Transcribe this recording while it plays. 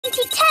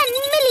quantity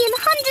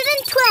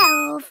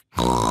 10,112,000,112.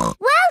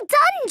 Well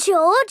done,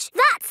 George.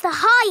 That's the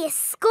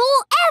highest score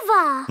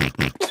ever.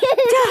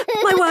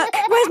 My work.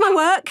 Where's my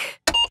work?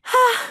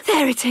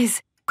 There it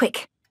is.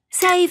 Quick.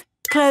 Save,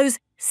 close,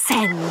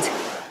 send.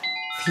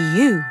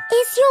 Phew.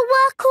 Is your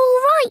work all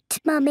right,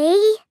 Mummy?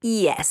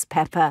 Yes,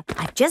 Peppa.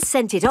 I've just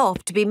sent it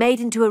off to be made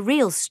into a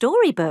real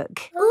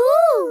storybook.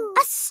 Ooh,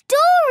 a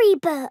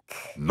storybook.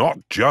 Not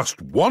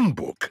just one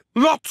book.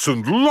 Lots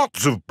and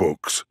lots of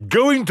books.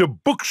 Going to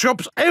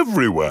bookshops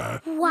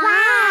everywhere.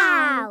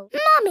 Wow.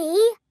 Mummy,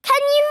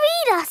 can you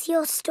read us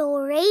your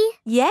story?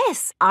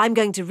 Yes, I'm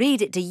going to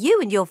read it to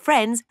you and your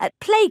friends at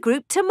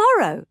Playgroup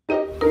tomorrow.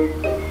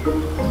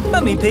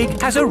 Mummy Pig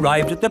has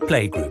arrived at the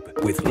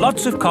playgroup with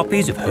lots of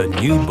copies of her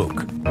new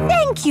book.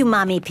 Thank you,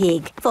 Mummy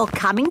Pig, for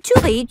coming to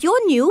read your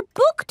new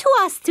book to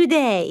us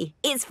today.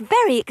 It's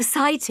very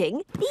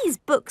exciting. These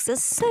books are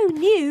so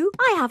new,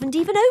 I haven't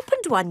even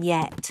opened one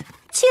yet.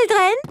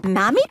 Children,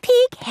 Mummy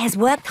Pig has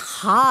worked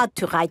hard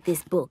to write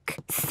this book,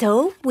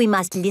 so we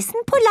must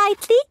listen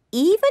politely,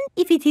 even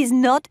if it is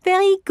not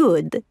very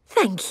good.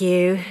 Thank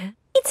you.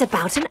 It's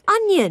about an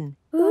onion.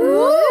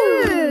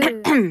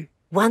 Ooh.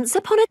 Once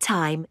upon a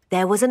time,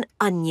 there was an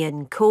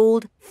onion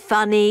called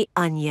Funny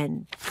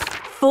Onion.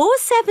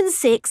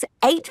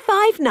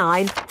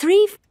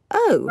 4768593.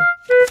 Oh.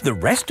 The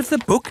rest of the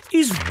book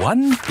is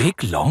one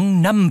big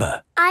long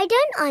number. I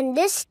don't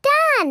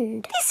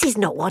understand. This is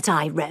not what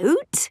I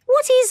wrote.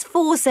 What is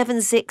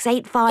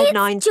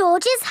 4768593? It's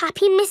George's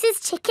Happy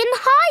Mrs. Chicken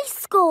high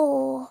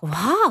score.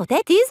 Wow,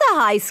 that is a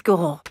high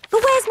score.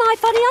 But where's my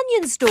Funny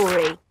Onion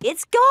story?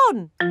 It's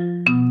gone.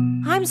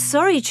 I'm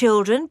sorry,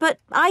 children, but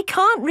I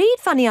can't read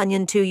Funny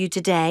Onion to you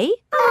today.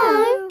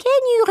 Oh.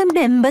 Can you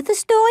remember the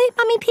story,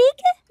 Mummy Pig?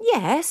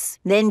 Yes.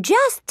 Then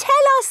just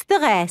tell us the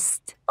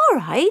rest. All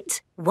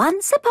right.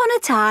 Once upon a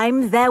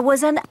time, there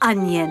was an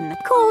onion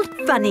called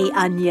Funny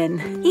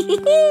Onion.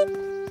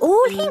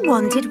 All he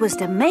wanted was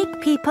to make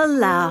people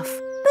laugh,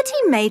 but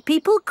he made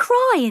people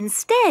cry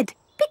instead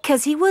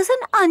because he was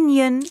an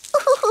onion.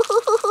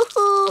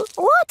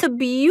 What a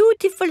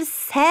beautiful,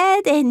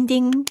 sad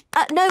ending.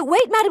 No,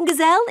 wait, Madame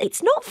Gazelle,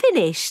 it's not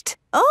finished.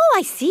 Oh,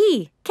 I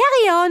see.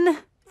 Carry on.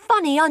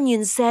 Funny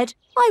Onion said,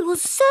 I will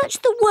search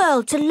the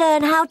world to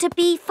learn how to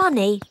be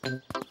funny.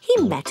 He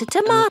met a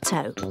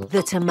tomato.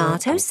 The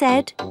tomato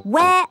said,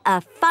 wear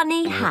a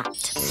funny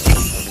hat.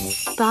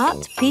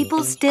 But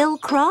people still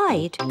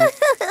cried.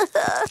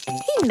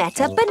 He met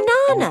a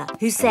banana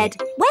who said,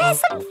 wear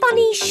some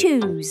funny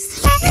shoes.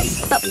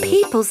 But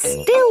people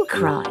still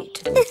cried.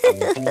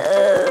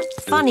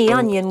 Funny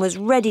Onion was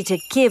ready to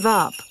give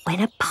up when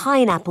a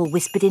pineapple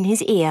whispered in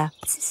his ear.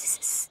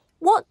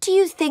 What do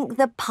you think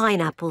the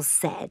pineapple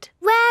said?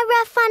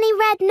 Wear a funny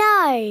red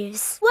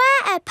nose.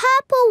 Wear a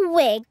purple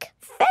wig.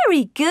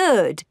 Very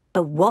good.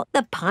 But what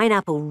the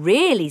pineapple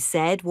really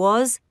said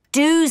was,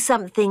 do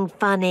something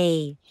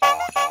funny.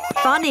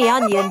 Funny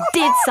Onion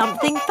did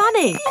something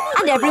funny,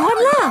 and everyone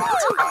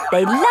laughed.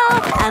 They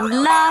laughed and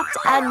laughed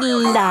and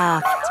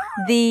laughed.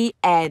 The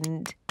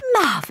end.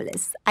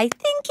 Marvellous. I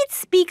think it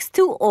speaks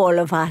to all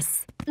of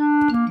us.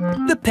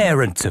 The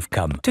parents have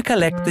come to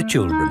collect the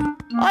children.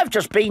 I've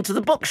just been to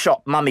the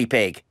bookshop, Mummy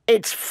Pig.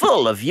 It's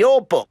full of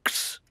your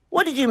books.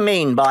 What did you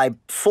mean by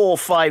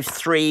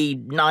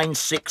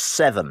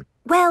 453967?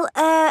 Well,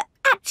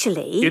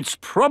 actually... It's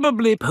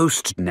probably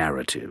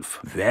post-narrative.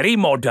 Very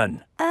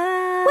modern.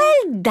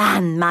 Well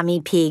done,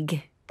 Mummy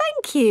Pig.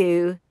 Thank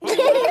you.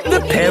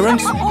 The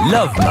parents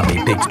love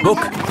Mummy Pig's book.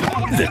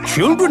 The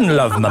children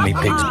love Mummy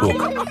Pig's book.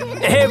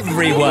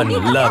 Everyone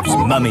loves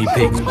Mummy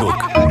Pig's book.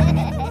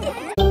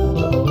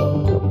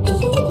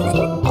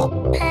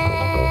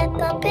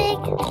 Peppa Pig.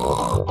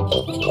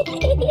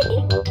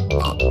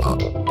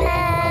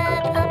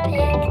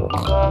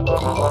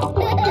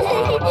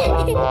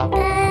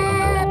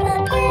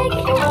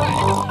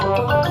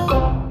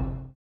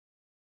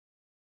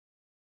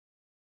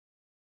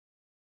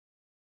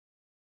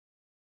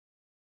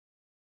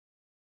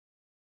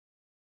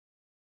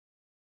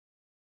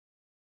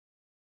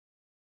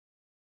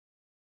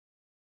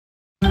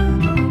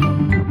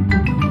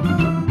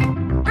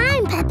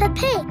 I'm Peppa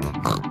Pig.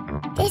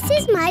 This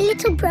is my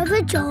little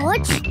brother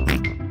George.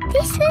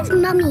 This is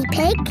Mummy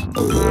Pig.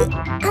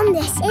 And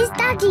this is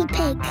Daddy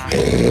Pig.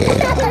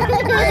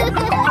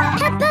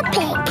 Peppa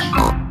Pig.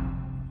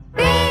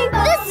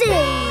 The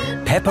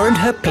zoo. Peppa and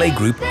her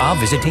playgroup are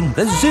visiting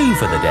the zoo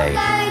for the day.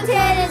 Going to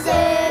the zoo.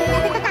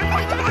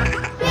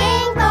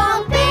 Bing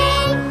bong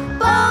bing,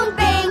 bong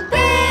bing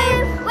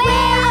boom.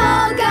 We're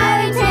all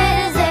going to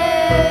the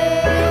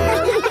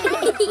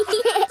zoo.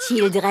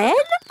 Children,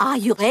 are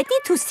you ready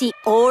to see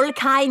all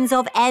kinds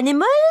of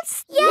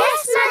animals?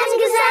 Yes, Madame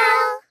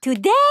Gazelle.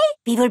 Today,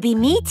 we will be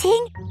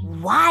meeting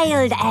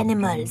wild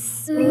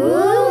animals.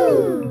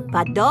 Ooh.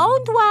 But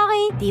don't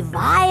worry, the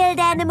wild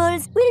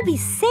animals will be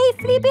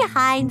safely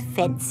behind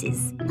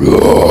fences. A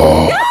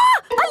lion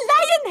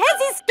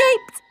has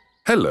escaped!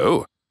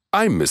 Hello,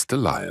 I'm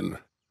Mr. Lion.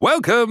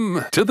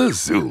 Welcome to the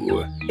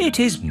zoo. It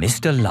is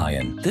Mr.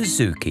 Lion, the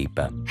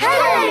zookeeper.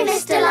 Hello,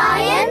 Mr.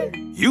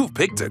 Lion. you've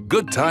picked a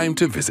good time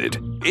to visit.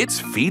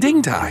 It's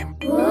feeding time.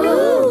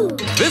 Ooh.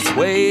 This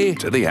way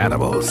to the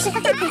animals.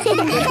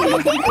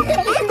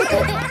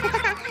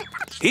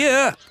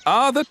 Here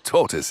are the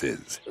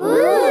tortoises.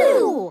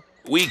 Ooh.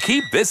 We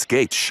keep this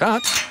gate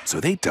shut so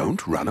they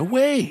don't run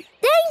away.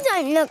 They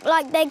don't look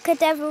like they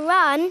could ever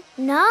run.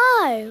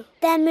 No,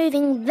 they're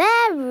moving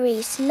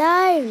very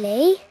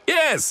slowly.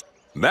 Yes,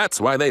 that's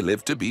why they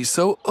live to be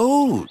so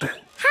old.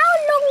 How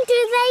long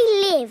do they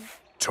live?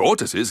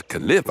 Tortoises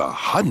can live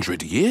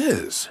 100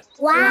 years.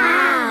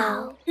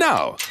 Wow.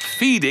 Now,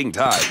 feeding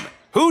time.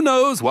 Who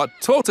knows what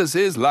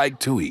tortoises like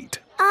to eat?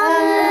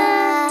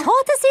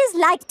 Tortoises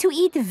like to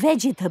eat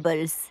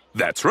vegetables.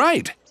 That's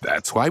right.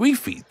 That's why we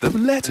feed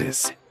them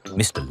lettuce.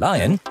 Mr.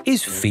 Lion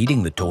is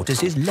feeding the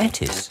tortoises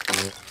lettuce.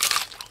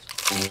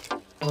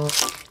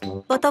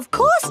 But of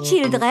course,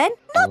 children,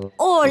 not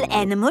all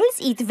animals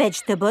eat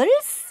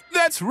vegetables.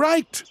 That's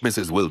right,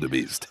 Mrs.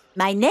 Wildebeest.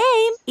 My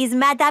name is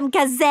Madame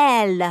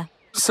Gazelle.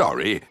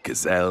 Sorry,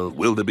 Gazelle,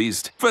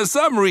 Wildebeest. For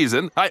some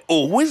reason, I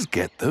always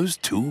get those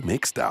two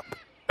mixed up.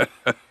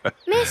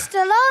 Mr.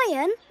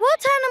 Lion,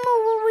 what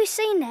animal will we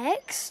see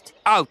next?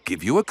 I'll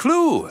give you a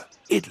clue.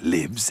 It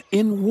lives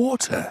in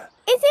water.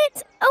 Is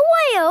it a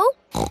whale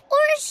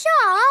or a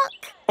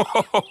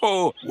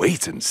shark?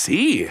 Wait and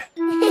see.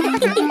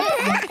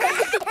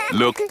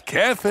 Look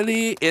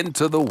carefully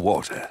into the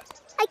water.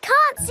 I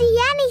can't see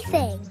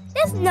anything.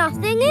 There's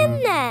nothing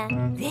in there.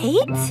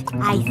 Wait,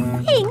 I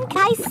think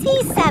I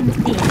see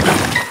something.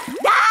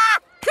 Ah!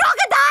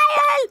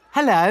 Crocodile!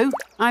 Hello,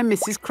 I'm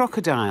Mrs.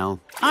 Crocodile.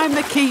 I'm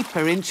the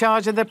keeper in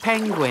charge of the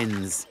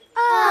penguins.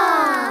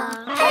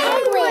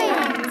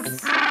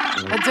 Penguins!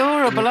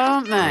 Adorable,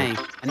 aren't they?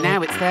 And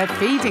now it's their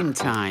feeding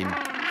time.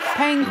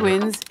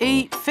 Penguins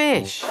eat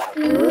fish.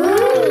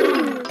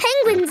 Ooh.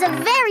 Penguins are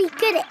very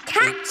good at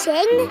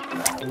catching.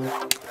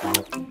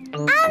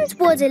 And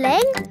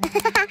waddling.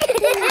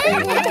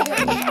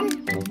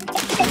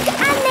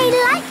 And they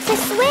like to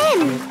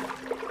swim.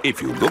 If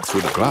you look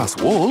through the glass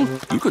wall,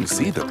 you can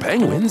see the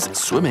penguins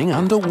swimming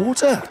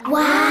underwater.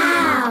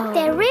 Wow!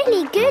 They're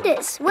really good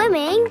at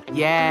swimming.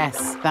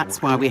 Yes,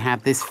 that's why we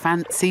have this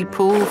fancy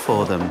pool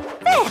for them.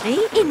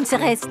 Very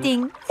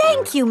interesting.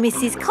 Thank you,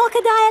 Mrs.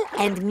 Crocodile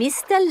and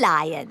Mr.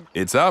 Lion.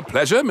 It's our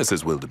pleasure,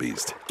 Mrs.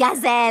 Wildebeest.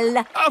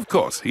 Gazelle. Of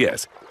course,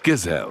 yes.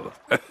 Gazelle.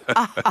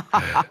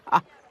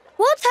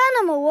 What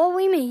animal are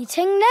we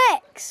meeting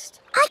next?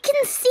 I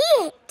can see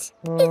it.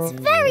 It's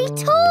very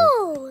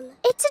tall.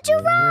 It's a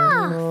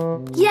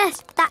giraffe.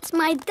 Yes, that's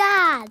my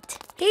dad.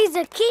 He's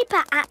a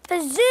keeper at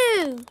the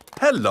zoo.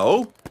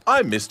 Hello,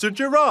 I'm Mr.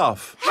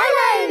 Giraffe.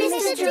 Hello,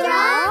 Mr.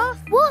 Giraffe.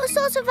 What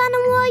sort of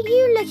animal are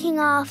you looking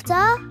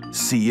after?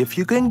 See if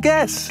you can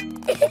guess.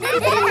 Look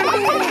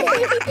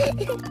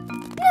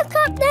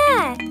up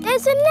there.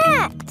 There's a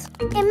net.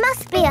 It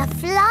must be a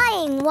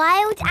flying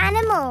wild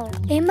animal.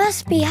 It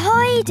must be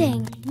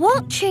hiding,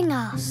 watching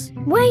us,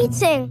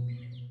 waiting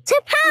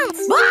to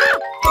pounce.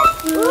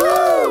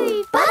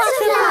 Ooh,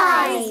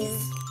 butterflies.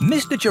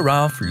 Mr.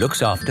 Giraffe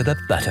looks after the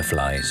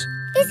butterflies.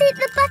 Is it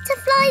the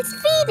butterflies'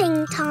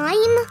 feeding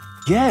time?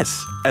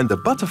 Yes, and the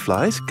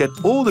butterflies get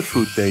all the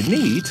food they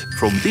need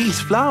from these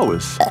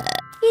flowers.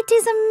 It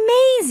is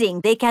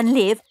amazing they can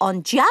live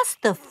on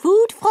just the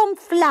food from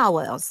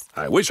flowers.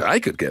 I wish I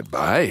could get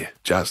by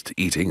just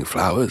eating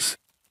flowers.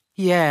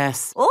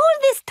 Yes. All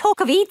this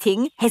talk of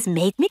eating has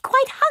made me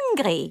quite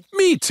hungry.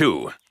 Me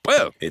too.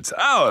 Well, it's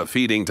our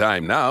feeding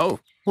time now.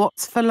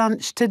 What's for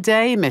lunch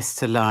today,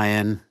 Mr.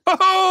 Lion?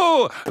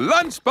 Oh,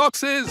 lunch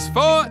boxes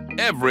for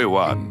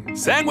everyone.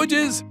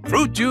 Sandwiches,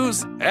 fruit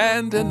juice,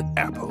 and an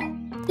apple.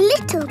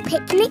 Little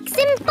picnics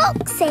in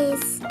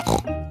boxes.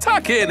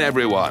 Tuck in,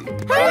 everyone.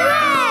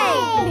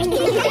 Hooray!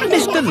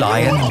 Mr.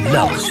 Lion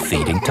loves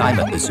feeding time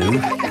at the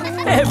zoo.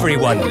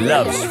 Everyone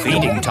loves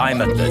feeding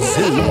time at the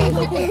zoo.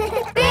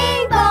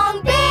 Bing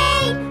bong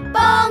bing,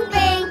 bong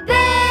bing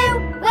boo.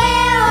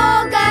 We're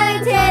all going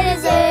to the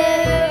zoo.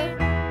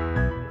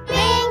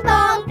 Bing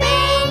bong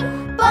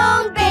bing,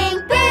 bong bing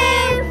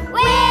boo.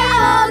 We're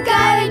all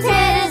going to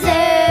the zoo.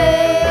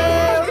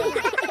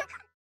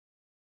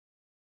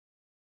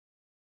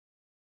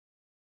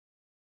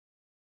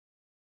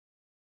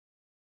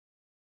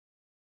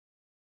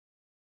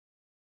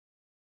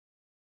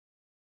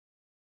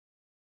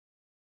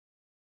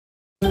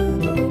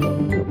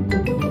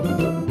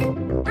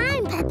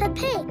 I'm Peppa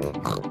Pig.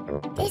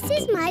 This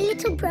is my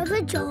little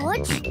brother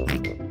George.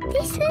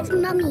 This is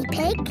Mummy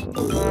Pig.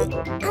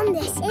 And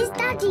this is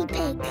Daddy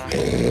Pig.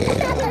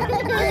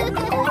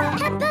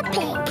 Peppa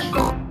Pig.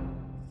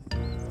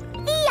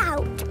 The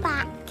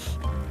Outback.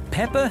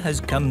 Peppa has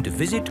come to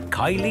visit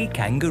Kylie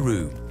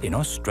Kangaroo in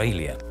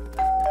Australia.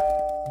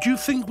 Do you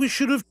think we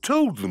should have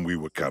told them we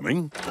were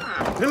coming?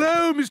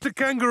 Hello, Mr.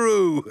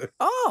 Kangaroo.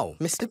 Oh,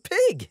 Mr.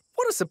 Pig.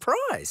 What a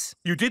surprise.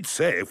 You did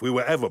say if we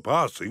were ever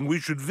passing, we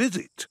should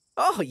visit.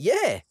 Oh,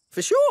 yeah,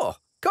 for sure.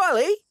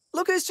 Kylie,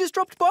 look who's just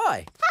dropped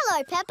by.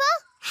 Hello, Peppa.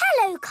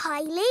 Hello,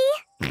 Kylie.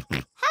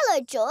 Hello,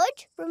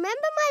 George. Remember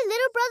my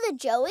little brother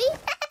Joey?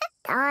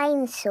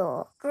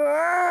 Dinosaur.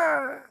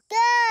 Grrr.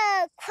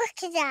 Go,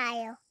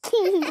 crocodile.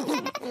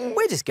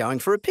 We're just going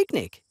for a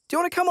picnic. Do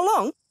you want to come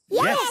along?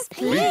 Yes,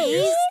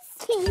 please.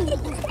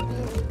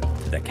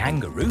 The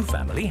kangaroo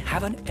family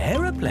have an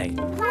aeroplane.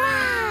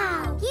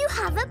 Wow, you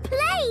have a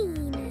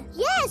plane.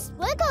 Yes,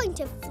 we're going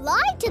to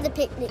fly to the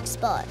picnic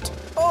spot.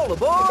 All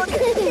aboard!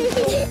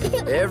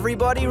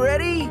 Everybody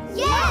ready?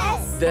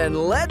 Yes! Then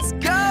let's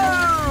go!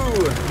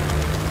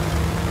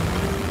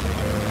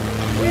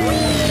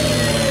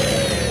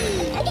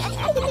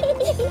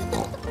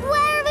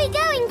 Where are we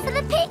going for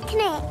the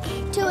picnic?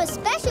 To a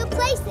special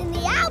place in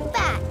the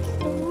outback.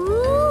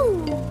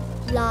 Ooh!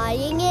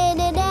 Flying in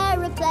an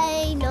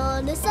aeroplane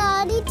on a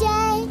sunny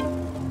day.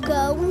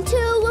 Going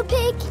to a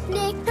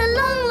picnic a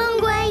long,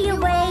 long way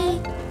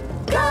away.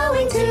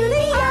 Going to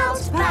the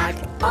outback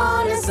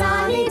on a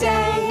sunny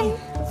day.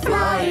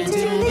 Flying to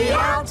the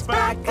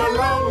outback a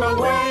long, long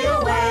way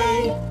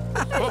away.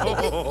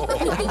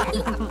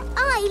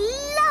 I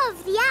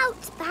love the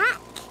outback.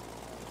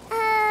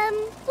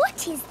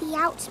 What is the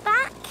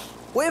outback?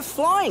 We're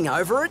flying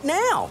over it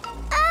now.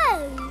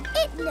 Oh,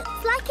 it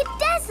looks like a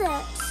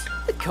desert.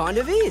 It kind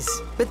of is.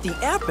 But the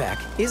outback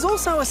is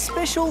also a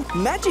special,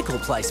 magical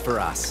place for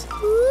us.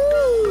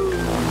 Ooh.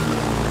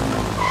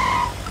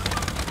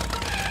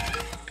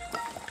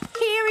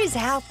 Here is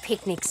our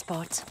picnic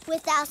spot.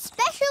 With our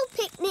special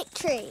picnic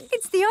tree.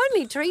 It's the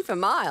only tree for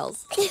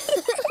miles.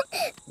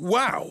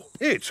 Wow,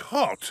 it's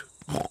hot.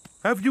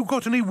 Have you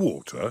got any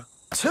water?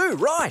 Too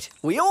right.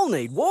 We all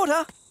need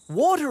water.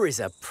 Water is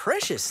a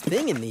precious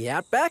thing in the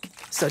outback,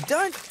 so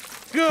don't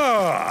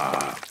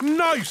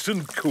Nice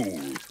and cool.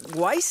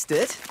 waste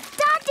it.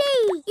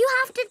 Daddy, you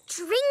have to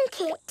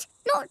drink it,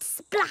 not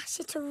splash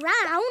it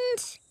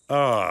around.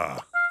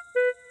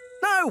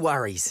 No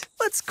worries.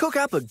 Let's cook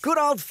up a good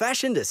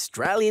old-fashioned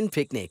Australian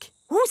picnic.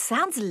 Oh,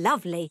 sounds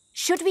lovely.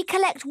 Should we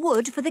collect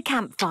wood for the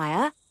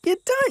campfire? You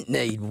don't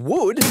need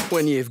wood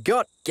when you've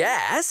got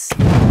gas.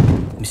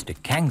 Mr.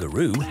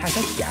 Kangaroo has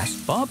a gas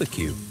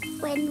barbecue.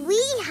 When we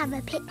have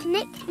a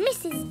picnic,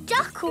 Mrs.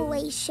 Duck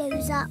always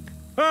shows up.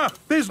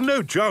 There's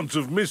no chance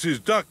of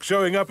Mrs. Duck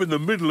showing up in the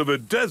middle of a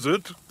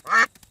desert.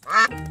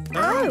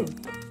 Oh.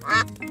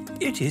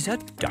 It is a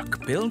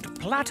duck-billed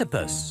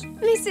platypus.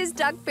 Mrs.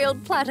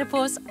 Duck-billed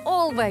Platypus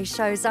always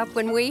shows up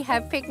when we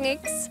have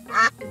picnics.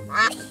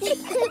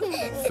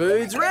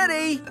 Food's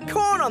ready.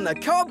 Corn on the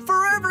cob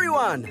for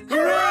everyone.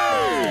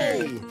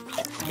 Hooray!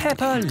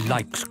 Peppa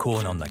likes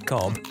corn on the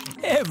cob.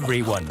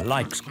 Everyone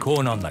likes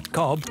corn on the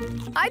cob.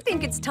 I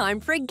think it's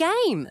time for a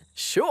game.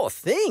 Sure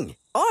thing.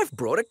 I've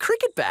brought a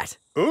cricket bat.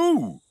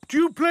 Oh, do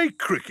you play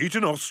cricket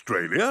in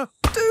Australia?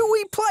 Do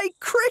we play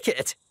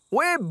cricket?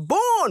 We're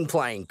born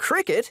playing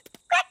cricket.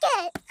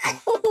 Cricket!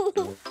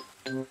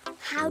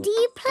 How do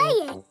you play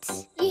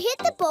it? You hit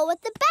the ball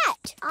with the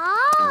bat.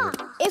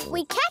 If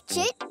we catch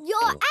it,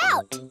 you're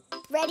out.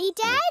 Ready,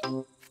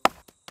 Dad?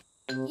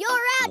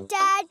 You're out,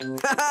 Dad.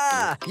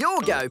 Ha!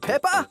 You'll go,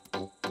 Peppa.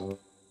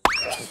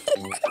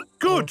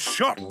 Good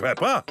shot,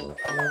 Peppa.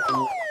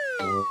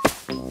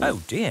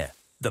 Oh dear,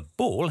 the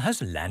ball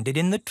has landed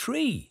in the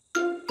tree.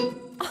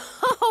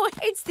 Oh,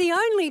 it's the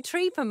only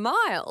tree for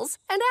miles,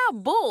 and our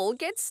ball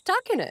gets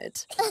stuck in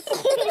it.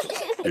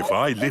 If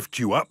I lift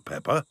you up,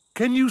 Peppa,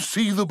 can you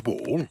see the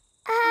ball?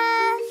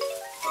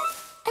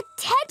 A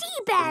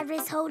teddy bear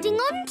is holding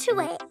on to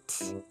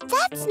it.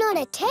 That's not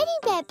a teddy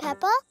bear,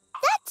 Peppa.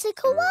 That's a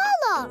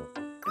koala.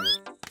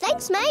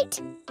 Thanks,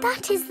 mate.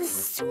 That is the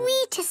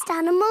sweetest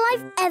animal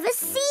I've ever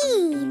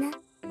seen.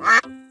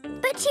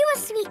 But you are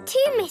sweet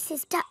too,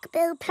 Mrs.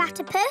 Duck-billed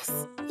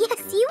Platypus.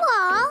 Yes, you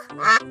are.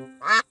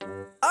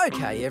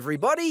 OK,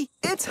 everybody,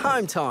 it's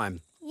home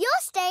time.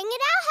 You're staying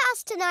at our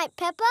house tonight,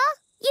 Peppa.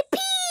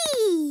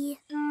 Yippee!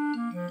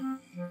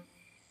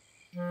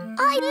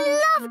 I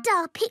loved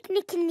our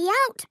picnic in the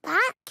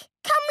outback.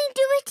 Can we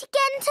do it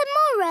again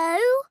tomorrow?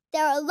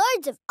 There are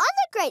loads of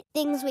other great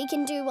things we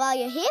can do while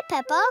you're here,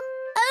 Peppa.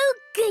 Oh,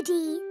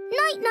 goody.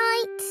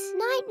 Night-night.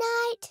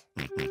 Night-night.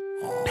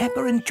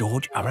 Peppa and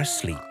George are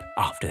asleep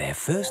after their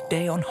first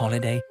day on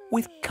holiday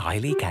with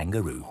Kylie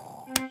Kangaroo.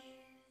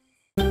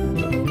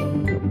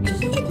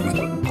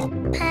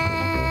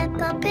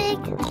 Peppa Pig.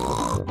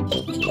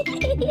 Peppa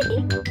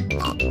Pig.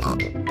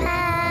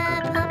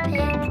 Peppa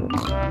Pig.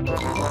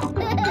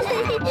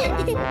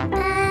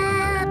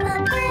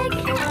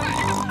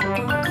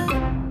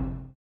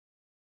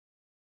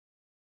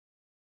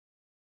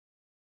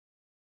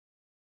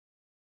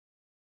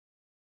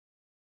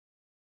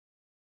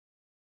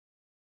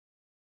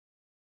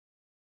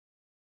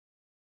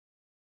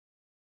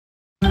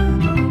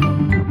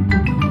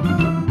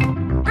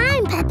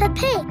 I'm Peppa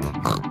Pig.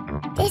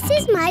 This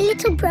is my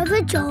little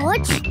brother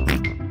George.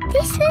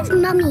 This is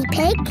Mummy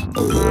Pig.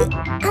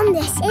 And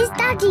this is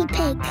Daddy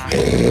Pig.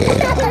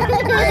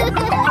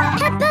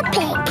 Peppa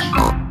Pig.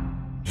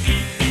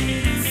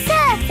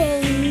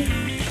 Surfing.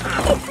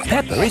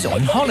 Peppa is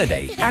on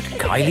holiday at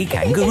Kylie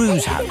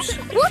Kangaroo's house.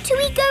 What are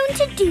we going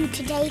to do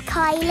today,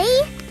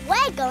 Kylie?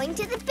 We're going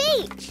to the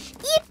beach.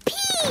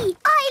 Yippee!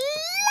 I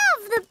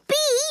love the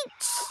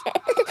beach!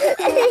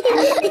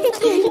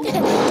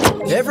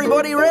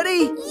 Everybody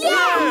ready?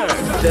 Yeah!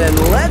 Then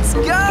let's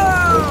go!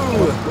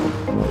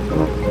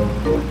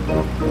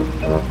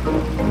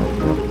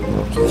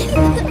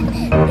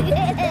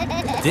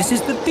 This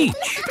is the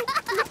beach.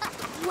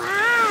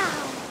 Wow!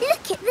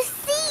 Look at the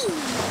sea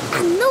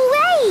and the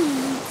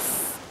waves.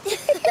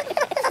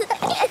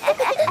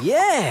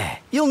 Yeah,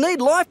 you'll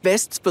need life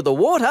vests for the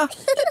water.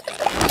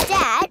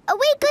 Dad, are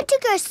we good to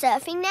go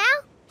surfing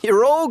now?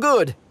 You're all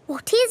good.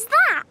 What is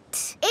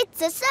that?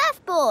 It's a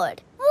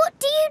surfboard. What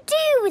do you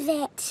do with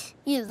it?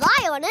 You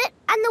lie on it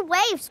and the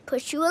waves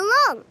push you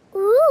along.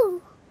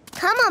 Ooh.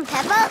 Come on,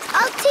 Peppa,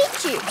 I'll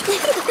teach you.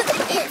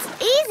 It's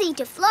easy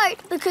to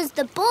float because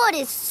the board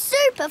is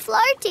super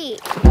floaty.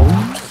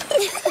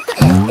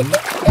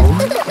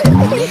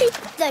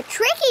 The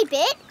tricky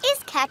bit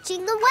is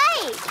catching the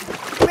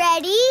wave.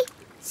 Ready,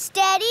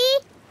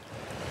 steady,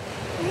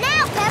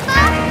 now,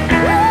 Peppa!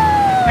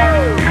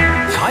 Woo!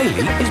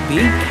 Kylie is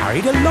being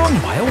carried along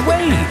by a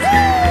wave.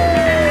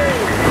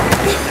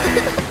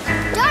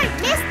 Don't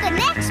miss the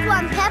next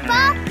one,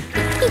 Peppa.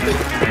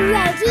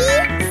 Ready,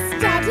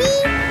 steady,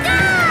 go!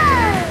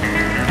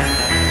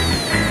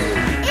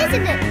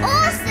 Isn't it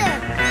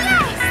awesome?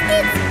 Yes,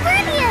 it's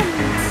brilliant!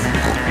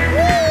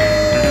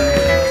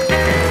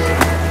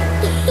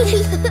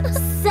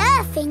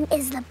 Surfing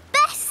is the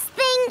best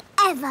thing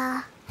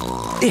ever.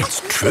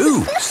 It's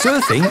true.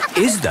 Surfing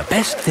is the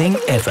best thing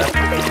ever.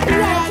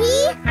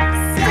 Ready,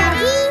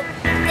 steady,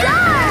 go!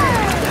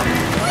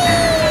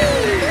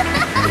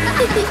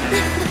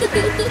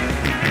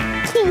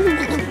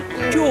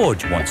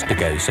 George wants to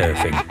go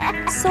surfing.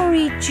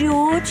 Sorry,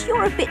 George,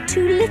 you're a bit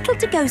too little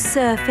to go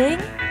surfing.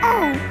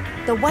 Oh,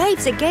 the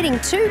waves are getting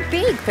too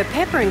big for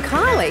Peppa and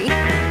Kylie.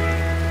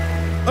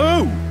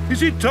 Oh,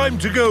 is it time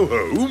to go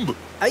home?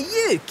 Are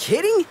you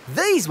kidding?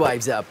 These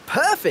waves are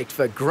perfect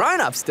for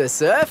grown-ups to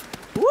surf.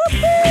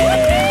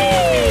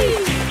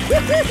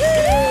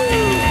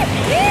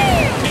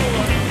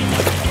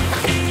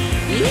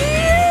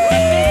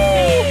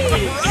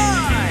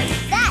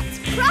 That's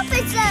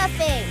proper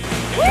surfing!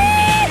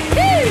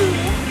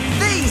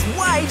 These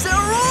waves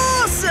are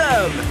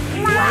awesome!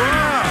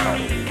 Wow!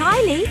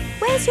 Kylie,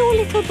 where's your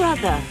little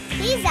brother?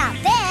 He's out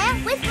there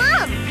with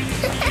Mum.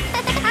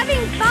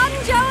 Having fun,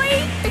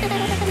 Joey?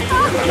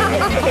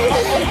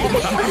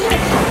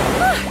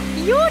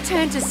 Your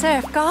turn to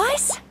surf,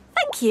 guys.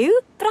 Thank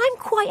you, but I'm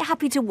quite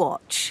happy to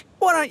watch.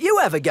 Why don't you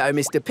have a go,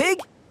 Mr.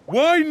 Pig?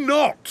 Why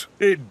not?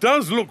 It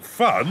does look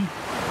fun.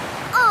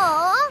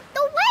 Aw,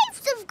 the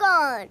waves have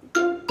gone.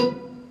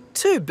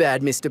 Too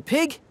bad, Mr.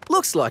 Pig.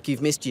 Looks like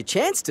you've missed your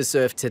chance to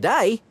surf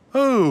today.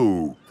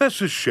 Oh,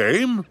 that's a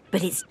shame.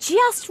 But it's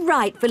just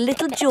right for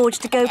little George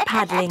to go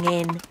paddling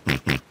in.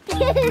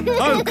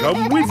 I'll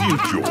come with you,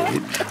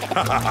 George.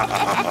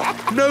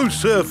 No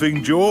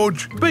surfing,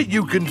 George, but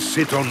you can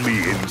sit on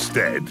me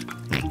instead.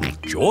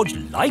 George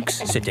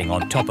likes sitting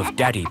on top of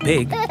Daddy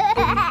Pig.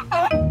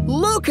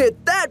 Look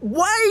at that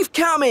wave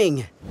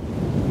coming!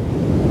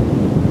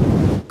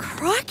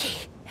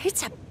 Crikey,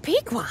 it's a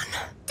big one.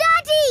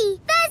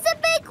 Daddy, there's a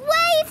big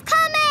wave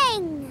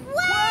coming!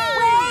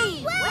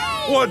 Wave!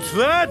 What's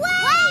that? Wave!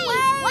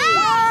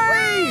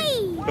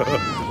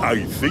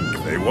 I think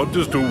they want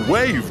us to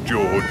wave,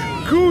 George.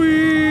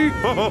 Cooey!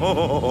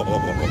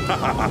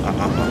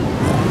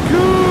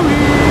 Cooey!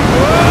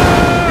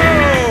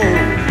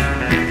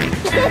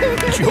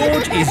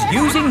 George is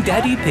using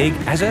Daddy Pig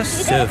as a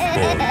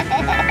surfboard.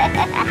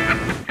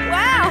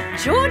 Wow,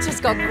 George has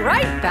got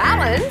great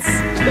balance.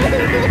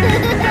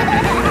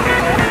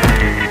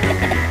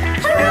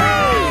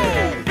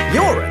 Hooray!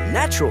 You're a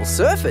natural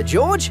surfer,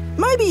 George.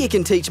 Maybe you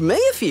can teach me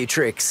a few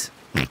tricks.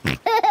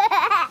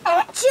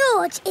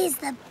 George is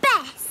the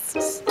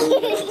best.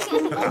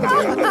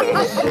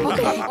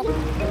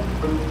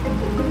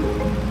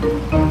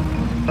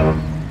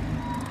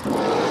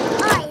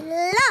 I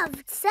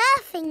loved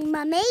surfing,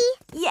 Mummy.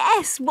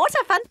 Yes, what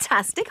a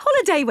fantastic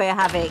holiday we're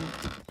having.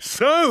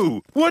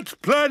 So, what's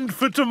planned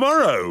for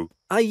tomorrow?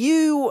 Are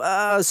you,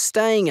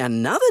 staying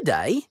another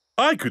day?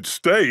 I could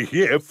stay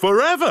here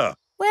forever.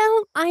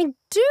 Well, I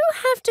do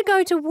have to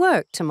go to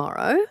work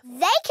tomorrow.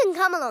 They can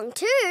come along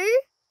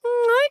too.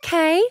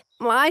 OK,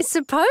 well, I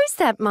suppose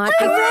that might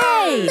be...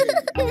 Hooray!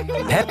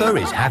 Peppa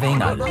is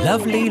having a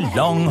lovely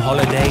long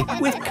holiday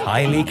with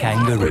Kylie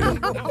Kangaroo.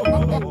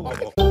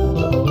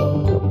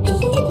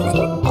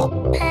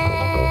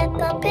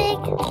 Peppa Pig.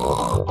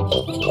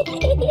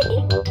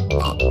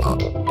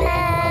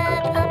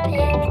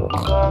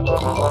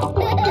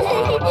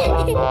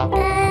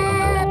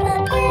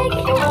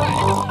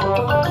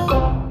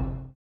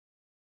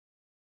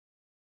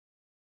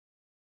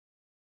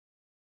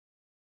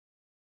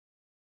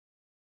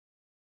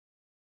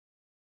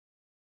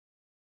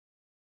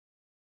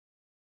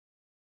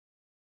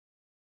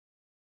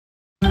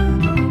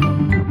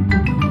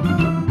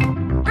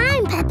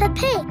 I'm Peppa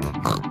Pig.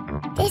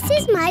 This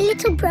is my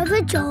little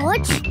brother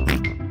George.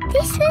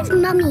 This is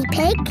Mummy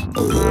Pig.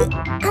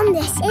 And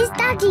this is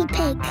Daddy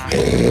Pig.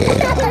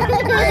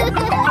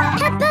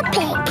 Peppa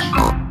Pig.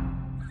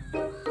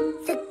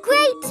 The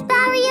Great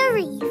Barrier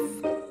Reef.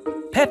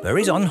 Peppa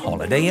is on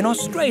holiday in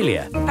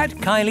Australia at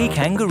Kylie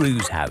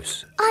Kangaroo's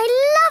house.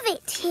 I love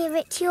it here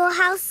at your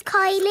house,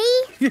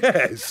 Kylie.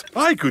 Yes,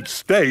 I could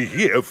stay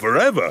here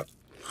forever.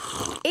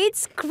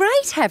 It's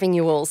great having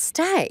you all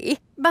stay,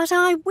 but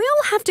I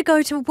will have to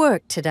go to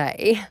work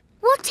today.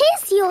 What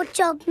is your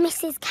job,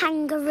 Mrs.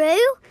 Kangaroo?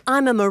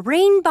 I'm a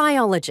marine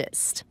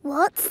biologist.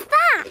 What's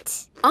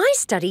that? I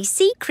study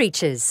sea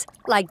creatures,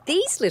 like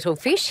these little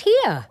fish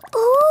here.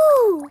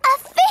 Ooh, a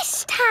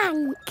fish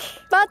tank.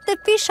 But the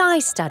fish I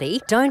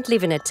study don't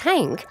live in a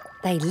tank.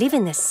 They live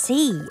in the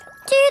sea.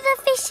 Do the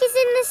fishes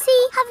in the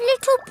sea have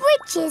little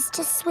bridges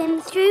to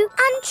swim through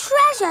and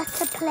treasure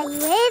to play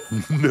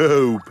with?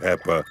 No,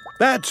 Peppa.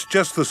 That's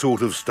just the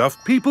sort of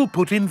stuff people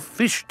put in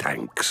fish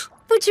tanks.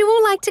 Would you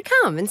all like to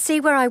come and see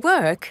where I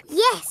work?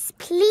 Yes,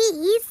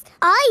 please.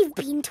 I've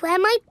been to where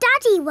my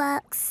daddy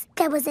works.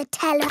 There was a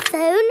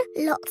telephone,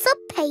 lots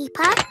of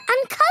paper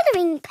and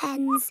colouring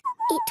pens.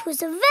 It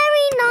was a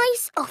very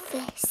nice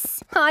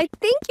office. I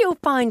think you'll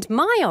find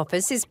my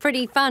office is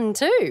pretty fun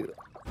too.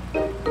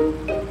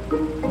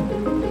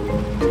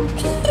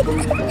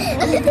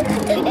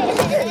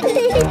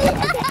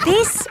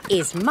 This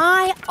is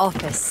my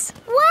office.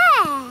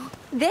 Where?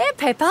 There,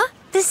 Peppa,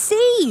 the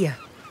sea.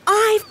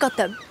 I've got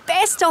the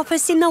best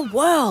office in the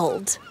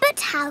world. But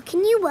how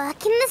can you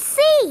work in the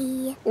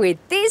sea? With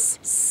this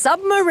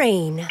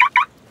submarine.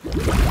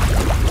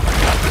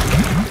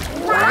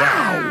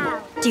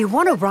 Wow! Do you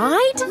want to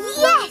ride?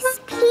 Yes,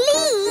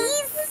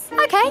 please.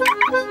 OK,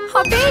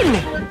 hop in.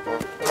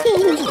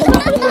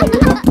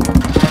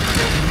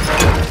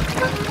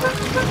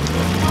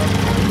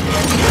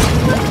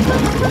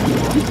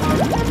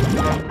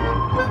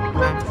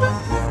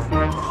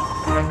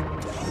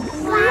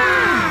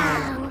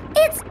 Wow!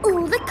 It's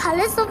all the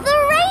colours of the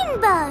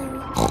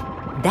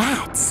rainbow.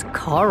 That's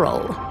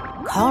coral.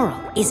 Coral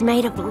is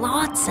made of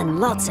lots and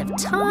lots of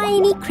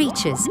tiny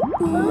creatures.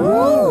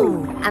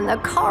 Ooh! And the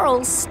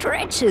coral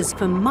stretches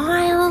for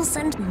miles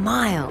and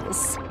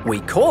miles.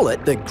 We call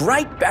it the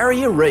Great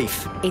Barrier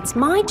Reef. It's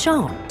my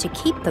job to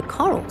keep the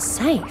coral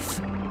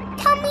safe.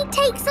 Can we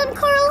take some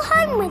coral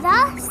home with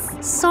us?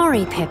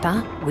 Sorry,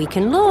 Peppa. We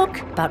can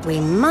look, but we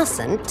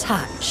mustn't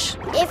touch.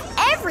 If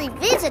every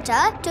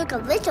visitor took a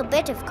little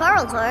bit of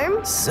coral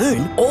home,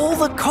 soon all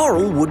the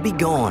coral would be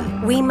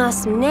gone. We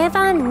must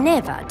never,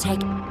 never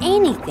take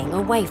anything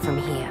away from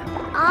here.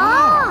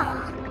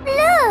 Ah!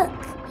 Look!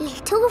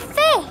 Little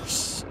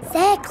fish.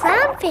 They're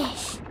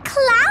clownfish.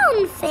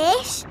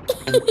 Clownfish?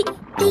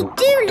 They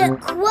do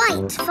look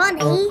quite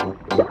funny.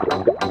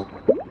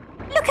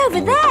 Look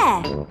over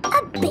there.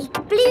 A big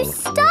blue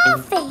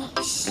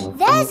starfish.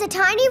 There's a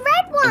tiny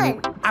red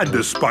one. And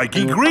a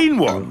spiky green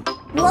one.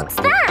 What's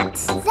that?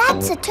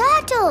 That's a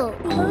turtle.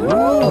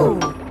 Ooh.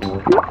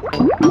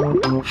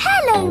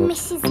 Hello,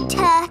 Mrs.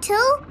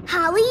 Turtle.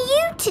 How are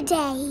you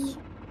today?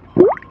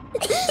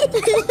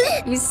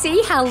 You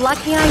see how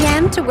lucky I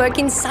am to work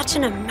in such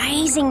an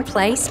amazing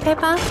place,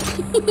 Peppa?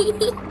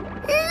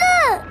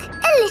 Look!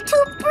 A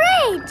little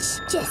bridge,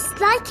 just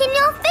like in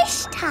your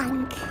fish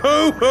tank.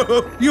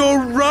 Oh, you're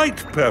right,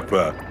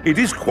 Peppa. It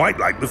is quite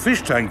like the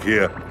fish tank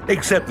here,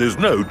 except there's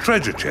no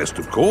treasure chest,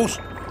 of course.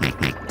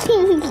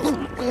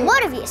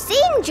 What have you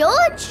seen,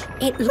 George?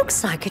 It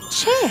looks like a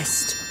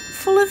chest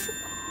full of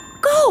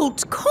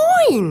gold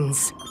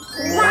coins.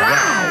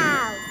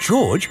 Wow!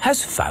 George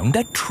has found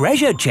a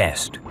treasure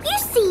chest. You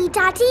see,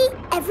 Daddy,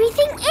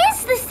 everything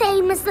is the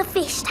same as the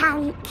fish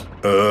tank.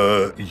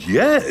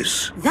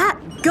 Yes. That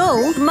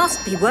gold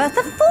must be worth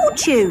a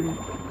fortune.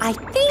 I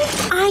think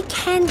I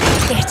can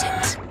get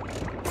it.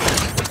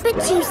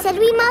 But you said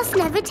we must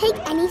never take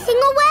anything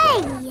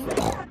away.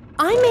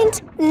 I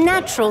meant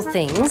natural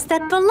things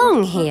that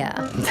belong here.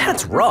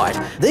 That's right.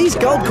 These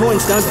gold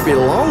coins don't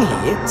belong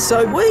here,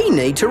 so we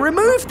need to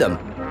remove them.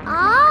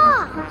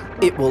 Ah!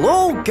 It will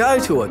all go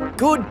to a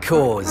good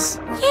cause.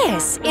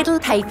 Yes, it'll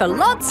pay for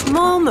lots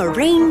more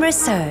marine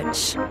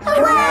research.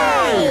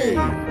 Hooray!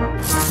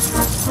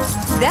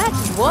 That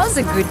was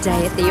a good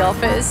day at the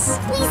office.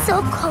 We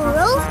saw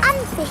coral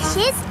and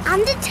fishes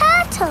and a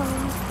turtle.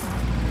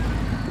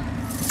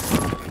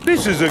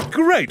 This is a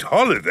great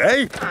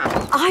holiday.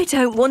 I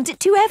don't want it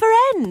to ever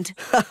end.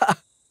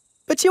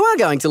 But you are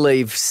going to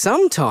leave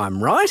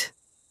sometime, right?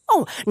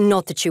 Oh,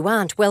 not that you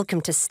aren't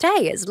welcome to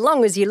stay as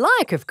long as you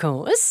like, of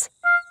course.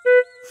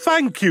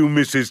 Thank you,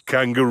 Mrs.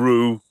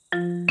 Kangaroo.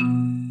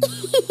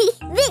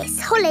 This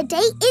holiday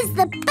is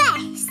the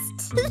best.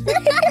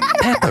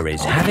 Peppa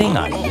is having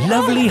a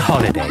lovely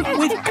holiday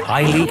with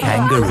Kylie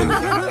Kangaroo.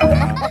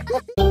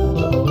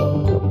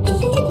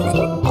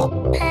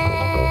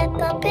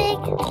 Peppa Pig.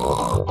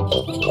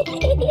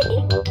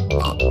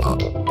 Peppa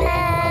Pig.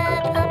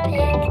 Peppa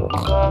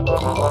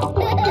Pig.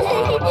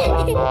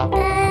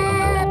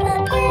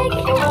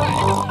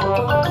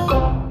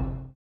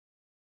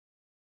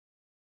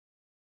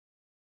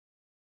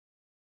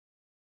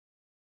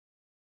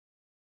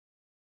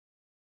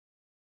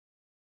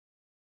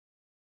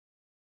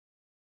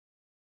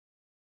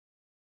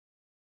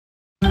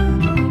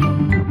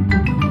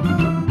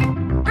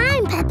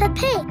 I'm Peppa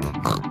Pig.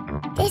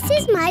 This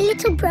is my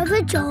little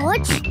brother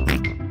George.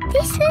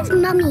 This is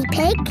Mummy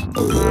Pig.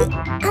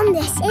 And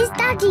this is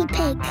Daddy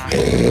Pig.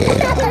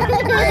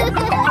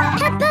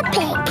 Peppa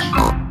Pig.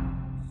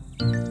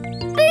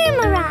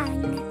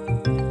 Boomerang.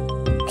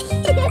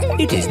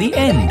 It is the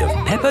end of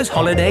Peppa's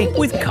holiday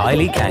with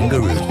Kylie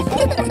Kangaroo.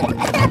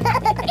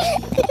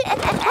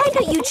 Why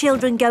don't you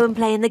children go and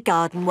play in the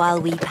garden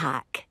while we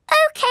pack?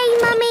 OK,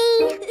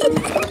 Mummy.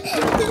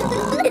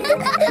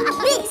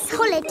 This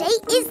holiday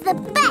is the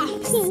best.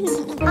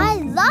 I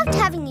loved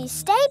having you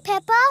stay,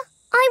 Peppa.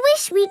 I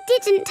wish we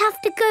didn't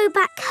have to go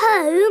back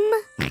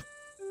home.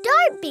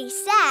 Don't be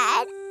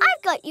sad.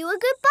 I've got you a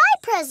goodbye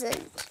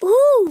present.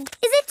 Ooh,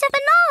 is it a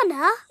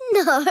banana?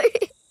 No.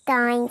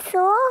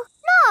 Dinosaur?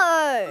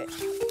 No.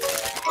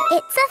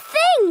 It's a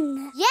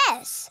thing.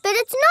 Yes, but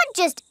it's not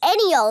just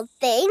any old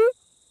thing.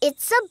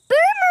 It's a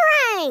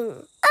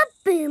boomerang. A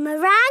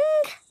boomerang?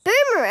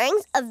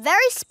 Boomerangs are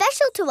very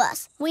special to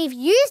us. We've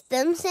used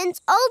them since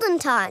olden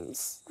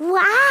times.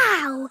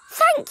 Wow!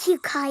 Thank you,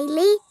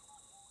 Kylie.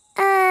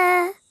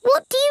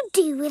 What do you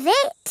do with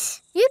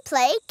it? You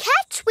play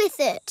catch with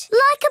it.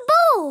 Like a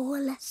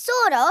ball?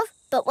 Sort of,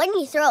 but when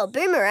you throw a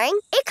boomerang,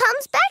 it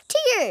comes back to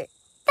you.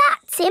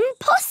 That's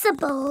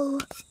impossible.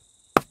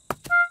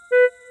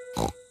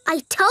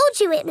 I told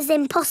you it was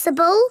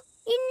impossible.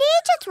 You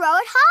need to throw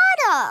it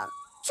harder.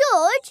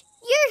 George,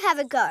 you have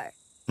a go.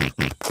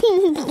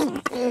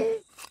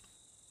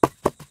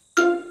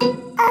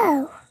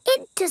 Oh,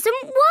 it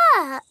doesn't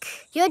work.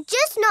 You're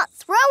just not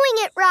throwing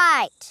it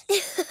right.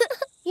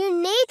 You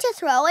need to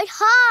throw it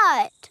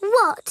hard.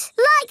 What,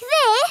 like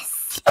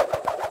this?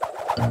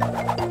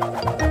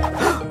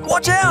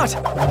 Watch out!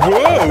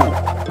 Whoa!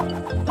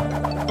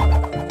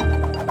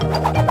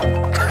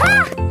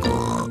 Ha!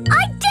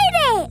 I did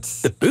it!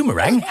 The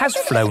boomerang has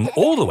flown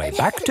all the way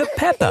back to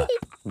Peppa.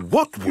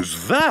 What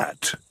was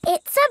that?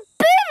 It's a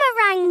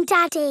boomerang,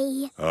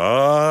 Daddy.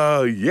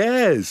 Ah,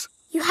 yes.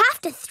 You have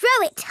to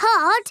throw it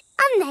hard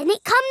and then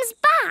it comes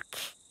back.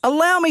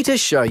 Allow me to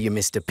show you,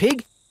 Mr.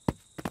 Pig.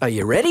 Are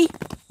you ready?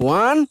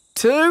 1,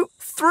 2,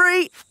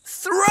 3,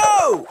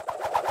 throw!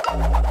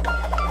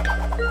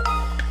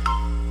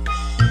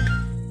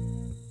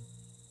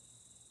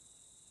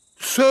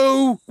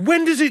 So,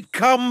 when does it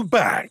come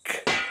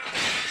back?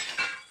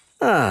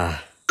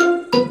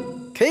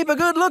 Keep a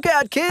good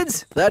lookout,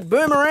 kids. That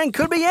boomerang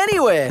could be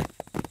anywhere.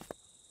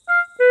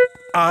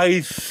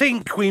 I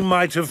think we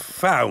might have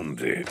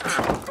found it.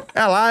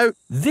 Hello.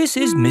 This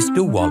is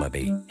Mr.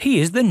 Wallaby. He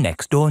is the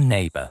next-door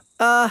neighbour.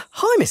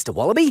 Hi, Mr.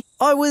 Wallaby.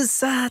 I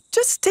was,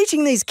 just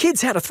teaching these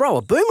kids how to throw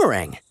a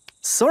boomerang.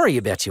 Sorry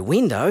about your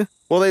window.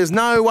 Well, there's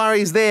no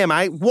worries there,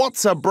 mate.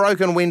 What's a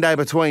broken window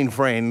between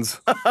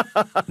friends?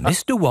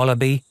 Mr.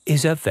 Wallaby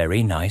is a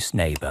very nice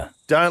neighbour.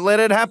 Don't let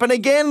it happen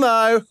again,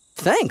 though.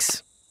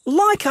 Thanks.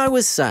 Like I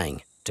was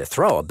saying, to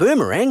throw a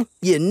boomerang,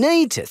 you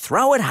need to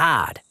throw it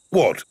hard.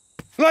 What?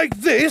 Like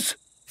this?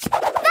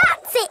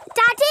 That's it,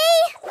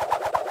 Daddy.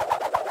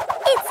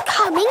 It's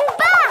coming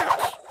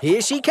back.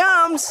 Here she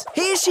comes.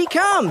 Here she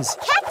comes.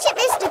 Catch it,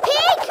 Mr.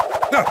 Pig.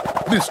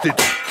 Ah, missed it.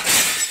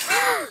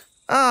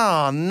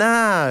 Oh,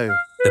 no.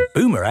 The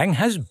boomerang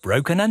has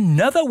broken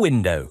another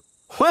window.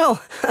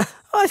 Well,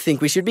 I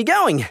think we should be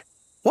going.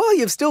 Well,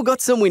 you've still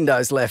got some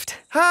windows left.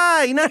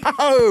 Hey,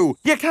 no!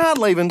 You can't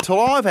leave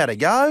until I've had a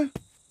go.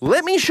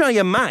 Let me show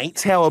your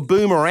mates how a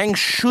boomerang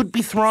should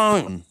be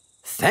thrown.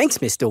 Thanks,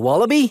 Mr.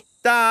 Wallaby.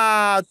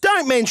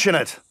 Don't mention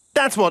it.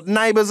 That's what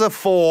neighbours are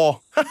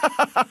for.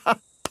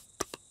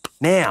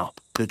 Now,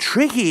 the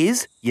trick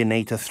is you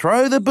need to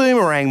throw the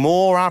boomerang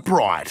more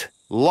upright.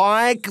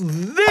 Like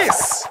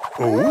this.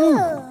 Ooh.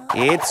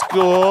 It's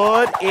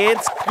good.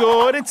 It's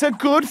good. It's a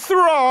good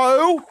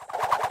throw.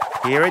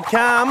 Here it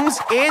comes.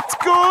 It's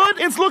good.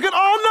 It's looking...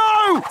 Oh,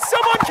 no!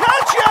 Someone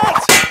catch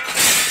it!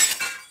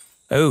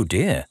 Oh,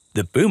 dear.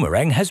 The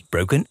boomerang has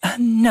broken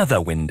another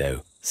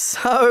window.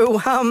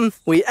 So,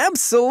 we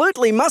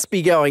absolutely must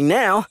be going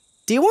now.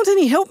 Do you want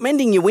any help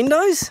mending your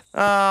windows?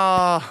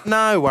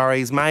 No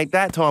worries, mate.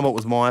 That time it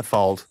was my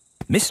fault.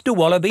 Mr.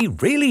 Wallaby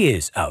really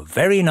is a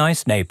very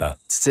nice neighbour.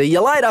 See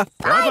you later.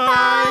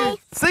 Bye-bye.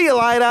 See you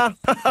later.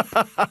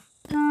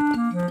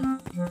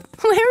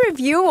 Where have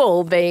you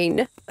all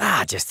been?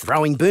 Just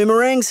throwing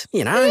boomerangs,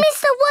 you know.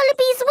 Mr.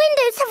 Wallaby's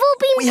windows have all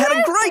been We had a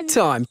broken. great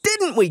time,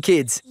 didn't we,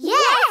 kids?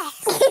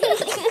 Yes.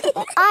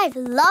 I've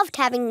loved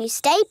having you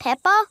stay,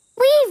 Peppa.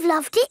 We've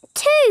loved it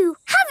too,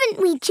 haven't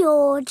we,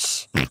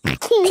 George?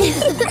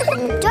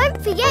 Don't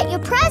forget your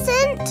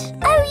present.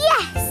 Oh,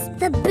 yes,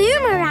 the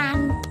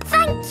boomerang.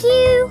 Thank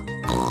you.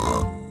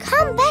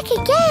 Come back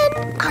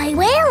again. I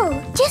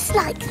will, just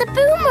like the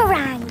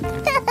boomerang.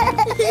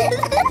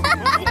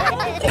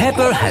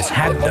 Peppa has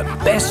had the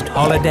best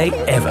holiday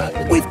ever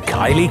with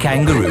Kylie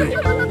Kangaroo.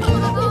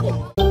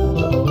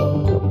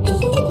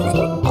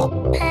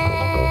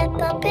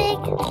 Peppa Pig.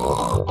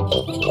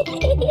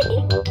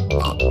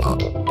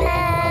 Peppa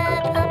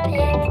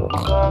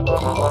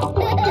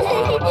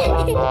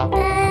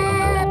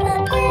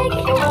Pig.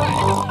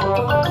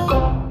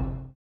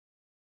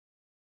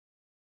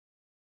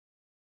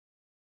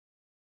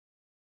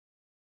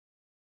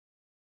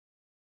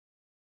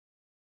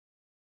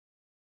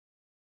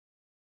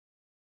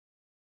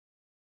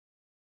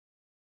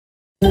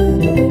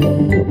 I'm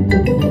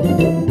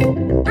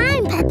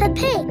Peppa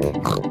Pig.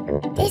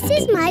 This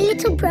is my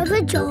little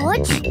brother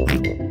George.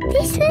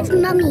 This is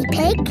Mummy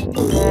Pig.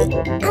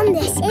 And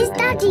this is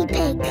Daddy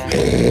Pig.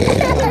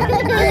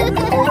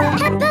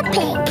 Peppa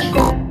Pig.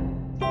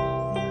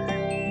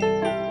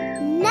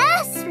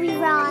 Nursery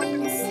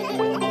rhymes.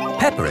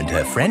 Peppa and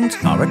her friends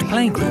are at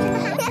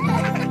playgroup.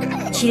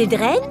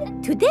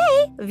 Children,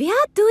 today we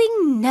are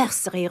doing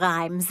nursery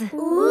rhymes.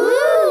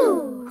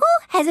 Ooh! Who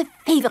has a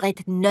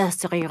favourite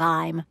nursery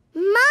rhyme?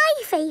 My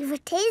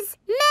favourite is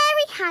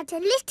Mary Had a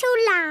Little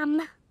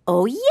Lamb.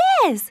 Oh,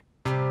 yes!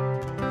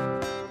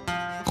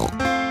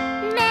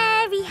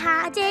 Mary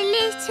had a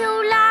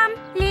little lamb,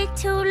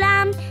 little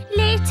lamb,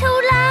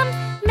 little lamb.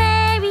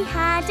 Mary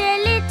had a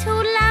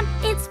little lamb,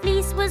 its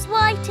fleece was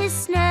white as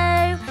snow.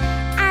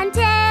 And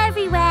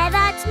everywhere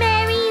that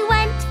Mary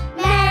went,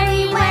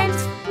 Mary went,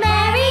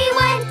 Mary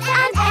went.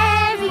 And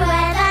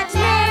everywhere that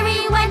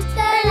Mary went,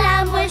 the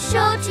lamb was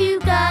sure to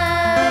go.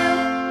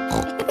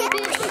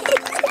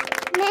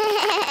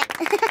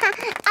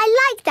 I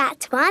like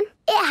that one.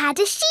 It had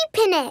a sheep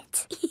in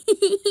it.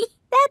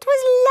 That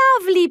was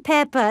lovely,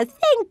 Peppa.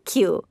 Thank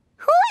you.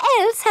 Who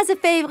else has a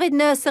favourite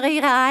nursery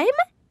rhyme?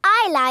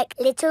 I like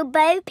Little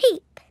Bo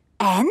Peep.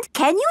 And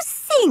can you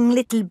sing,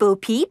 Little Bo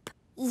Peep?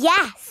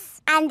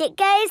 Yes, and it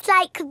goes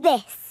like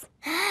this.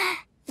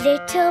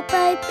 Little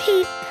Bo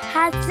Peep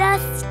has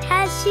lost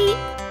her sheep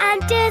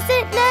and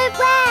doesn't know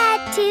where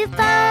to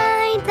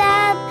find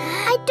them.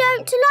 I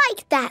don't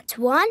like that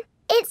one.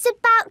 It's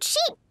about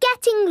sheep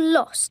getting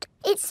lost.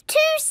 It's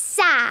too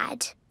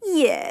sad.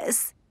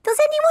 Yes. Does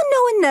anyone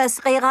know a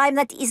nursery rhyme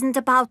that isn't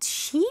about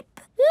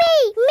sheep?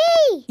 Me!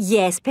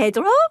 Yes,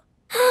 Pedro?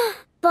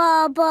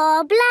 Ba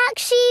ba black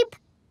sheep.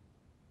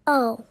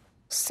 Oh,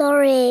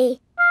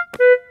 sorry.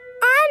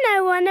 I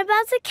know one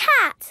about a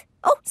cat.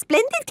 Oh,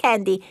 splendid,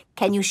 Candy.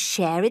 Can you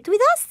share it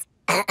with us?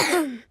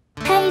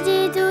 Hey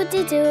diddle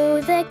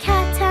diddle, the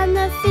cat and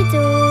the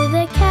fiddle.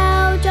 The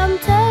cow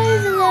jumped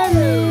over the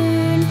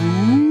moon.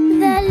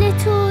 The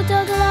little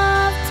dog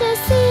loved to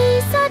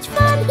see such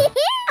fun. And the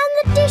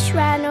dish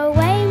ran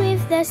away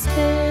with the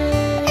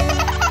spoon.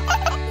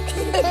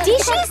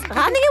 Dishes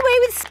running away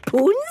with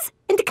spoons?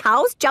 And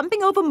cows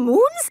jumping over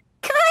moons?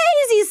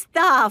 Crazy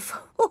stuff!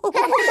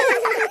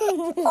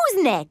 Who's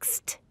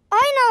next?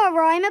 I know a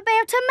rhyme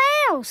about a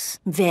mouse.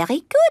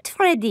 Very good,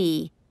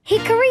 Freddy.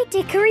 Hickory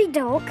dickory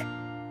dock,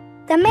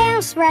 the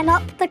mouse ran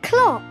up the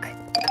clock.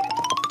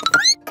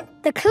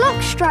 The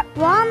clock struck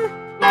 1,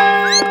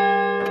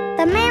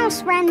 the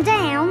mouse ran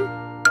down.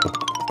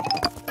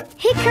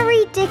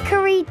 Hickory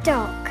dickory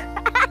dock.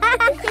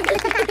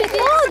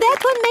 Oh,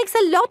 that one makes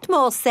a lot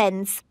more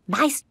sense.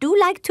 Mice do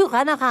like to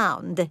run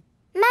around.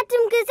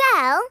 Madam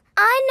Gazelle,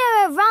 I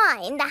know a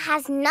rhyme that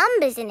has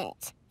numbers in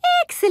it.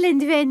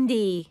 Excellent,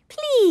 Wendy.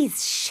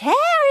 Please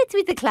share it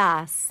with the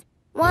class.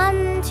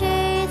 1,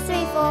 2,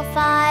 3, 4,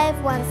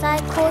 5. Once I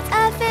caught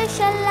a fish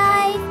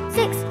alive.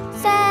 6,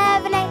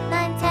 7, 8,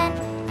 9, 10.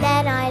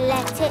 Then I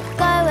let it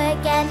go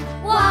again.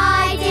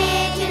 Why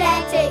did you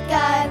let it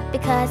go?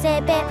 Because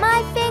it bit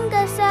my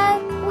finger so.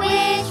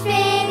 Which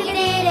finger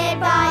did it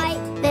bite?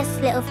 This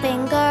little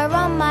finger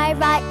on my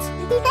right.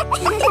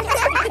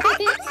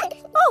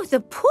 Oh, the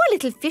poor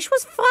little fish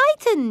was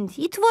frightened.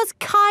 It was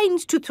kind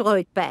to throw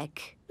it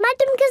back.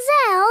 Madam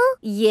Gazelle?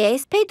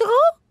 Yes, Pedro?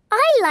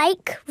 I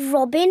like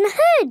Robin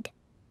Hood.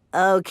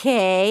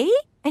 Okay.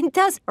 And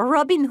does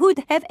Robin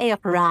Hood have a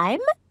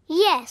rhyme?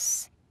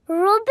 Yes.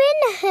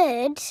 Robin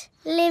Hood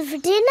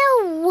lived in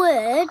a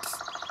wood.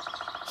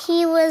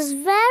 He was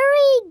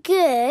very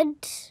good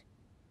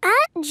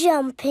at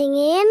jumping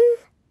in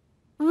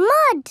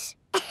mud.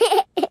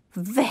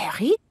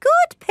 Very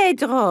good,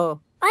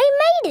 Pedro. I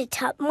made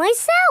it up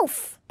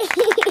myself.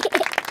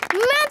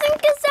 Madam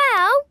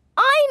Gazelle,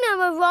 I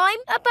know a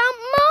rhyme about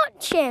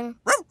marching.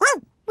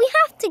 We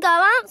have to go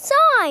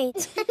outside.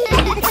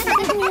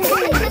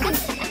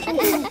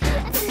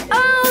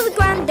 Oh, the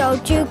grand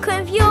old Duke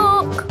of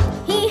York.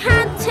 He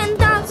had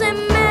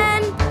 10,000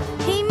 men.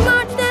 He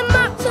marched them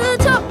up to the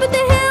top of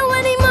the hill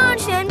and he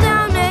marched them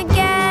down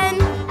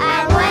again.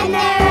 And when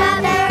they're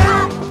up, they're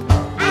up.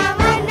 And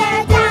when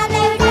they're down,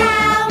 they're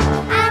down.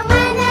 And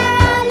when they're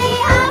only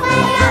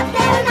halfway up,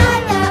 they're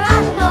neither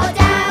up nor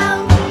down.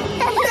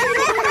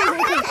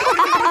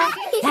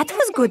 That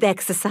was good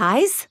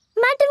exercise.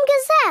 Madam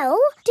Gazelle,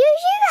 do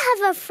you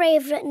have a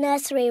favourite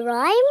nursery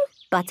rhyme?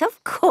 But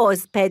of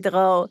course,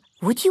 Pedro.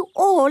 Would you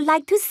all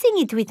like to sing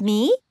it with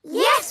me?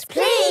 Yes,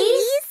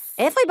 please.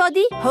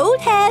 Everybody, hold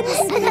hands.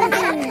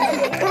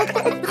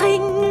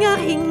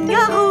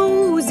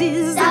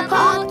 Ring-a-ring-a-roses, A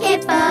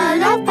pocket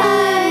full of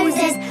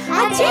posies.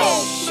 A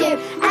tissue,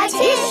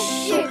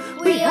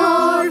 we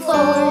all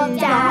fall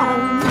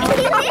down.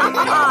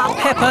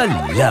 Peppa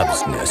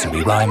loves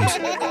nursery rhymes.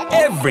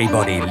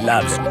 Everybody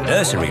loves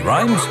nursery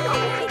rhymes.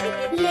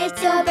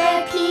 Little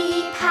Bo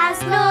Peep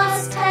has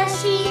lost her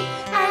sheep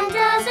and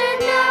doesn't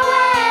know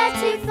where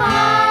to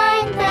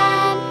find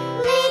them.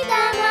 Lead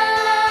them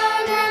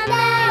on and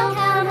they'll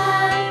come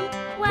home,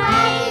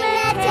 waving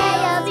their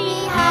tails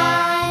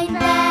behind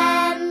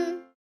them.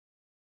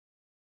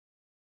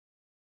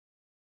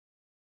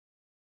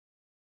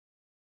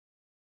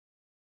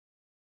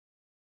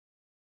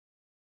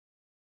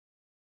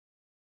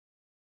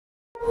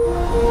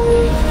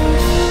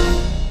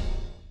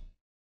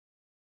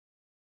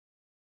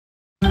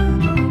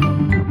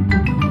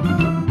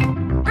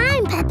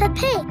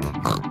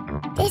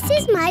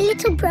 my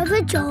little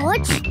brother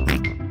George.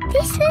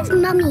 This is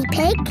Mummy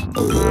Pig.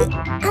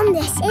 And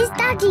this is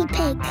Daddy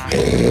Pig.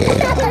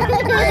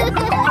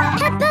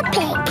 Peppa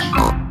Pig.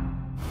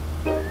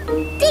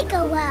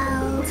 Digger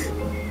World.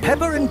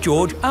 Peppa and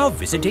George are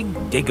visiting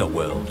Digger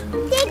World.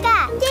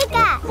 Digger,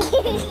 Digger.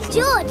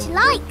 George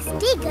likes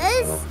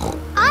diggers.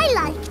 I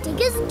like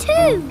diggers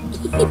too.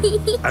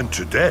 And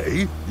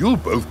today, you'll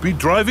both be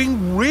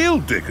driving real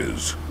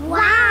diggers.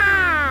 Wow!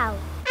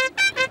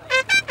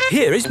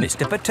 Here is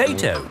Mr.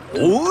 Potato.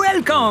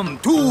 Welcome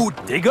to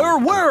Digger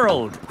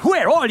World,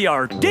 where all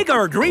your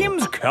digger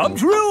dreams come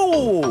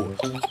true.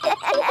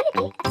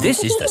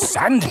 This is the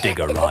Sand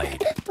Digger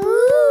ride.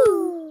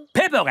 Ooh!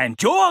 Peppa and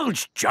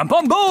George, jump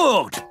on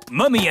board.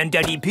 Mummy and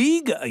Daddy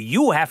Pig,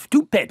 you have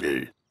to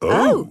pedal.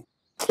 Oh!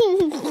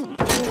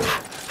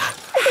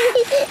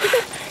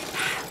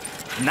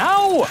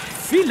 Now,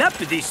 fill up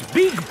this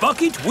big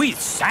bucket with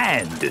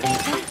sand.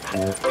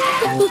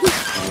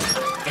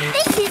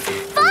 This is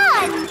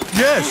fun!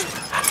 Yes,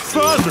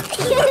 fun!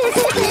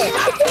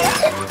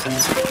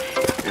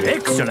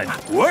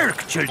 Excellent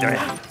work, children.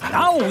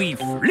 Now we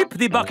flip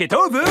the bucket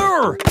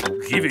over,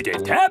 give it a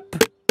tap,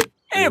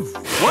 and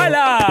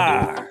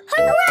voila!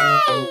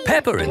 Hooray!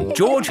 Peppa and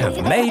George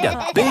have made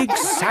a big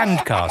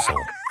sandcastle.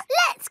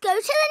 Let's go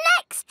to the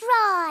next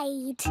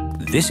ride.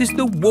 This is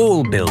the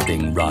wall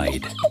building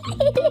ride.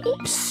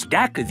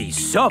 Stack these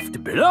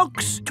soft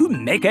blocks to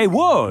make a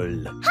wall.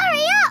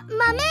 Hurry up,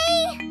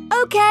 Mummy!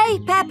 OK,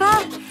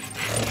 Peppa.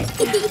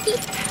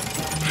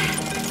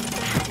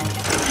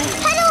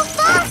 Pedal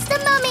faster,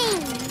 Mummy!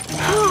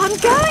 Oh, I'm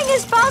going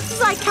as fast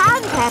as I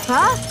can,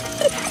 Peppa.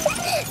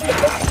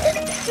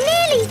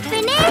 Nearly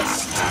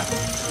finished.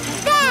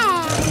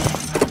 There!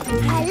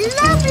 A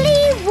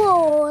lovely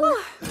wall.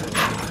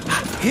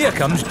 Here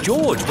comes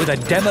George with a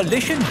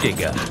demolition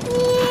digger.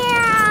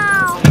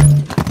 Meow.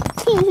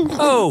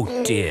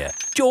 Oh dear,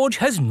 George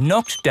has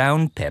knocked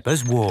down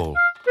Peppa's wall.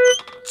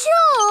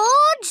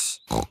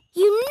 George!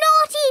 You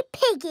naughty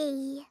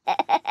piggy!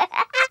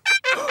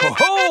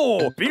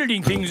 Ho-ho!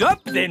 Building things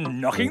up,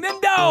 then knocking them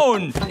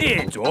down.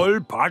 It's all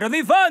part of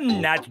the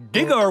fun at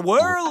Digger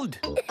World.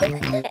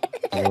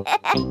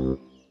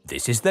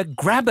 This is the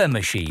grabber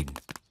machine.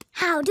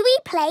 How do we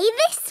play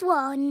this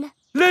one?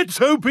 Let's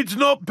hope it's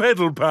not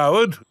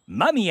pedal-powered.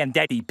 Mummy and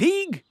Daddy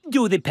Pig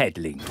do the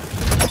peddling.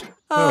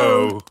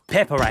 Oh.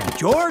 Peppa and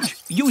George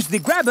use the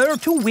grabber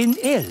to win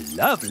a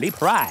lovely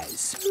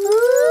prize.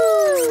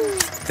 Ooh.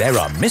 There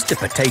are Mr.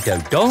 Potato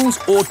dolls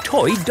or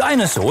toy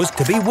dinosaurs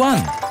to be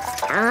won.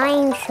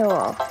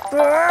 Dinosaur.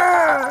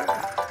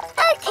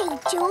 OK,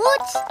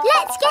 George,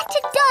 let's get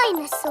a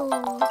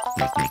dinosaur.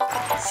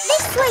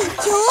 This way,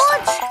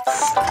 George.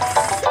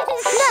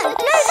 No,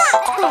 that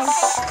way.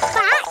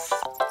 Back,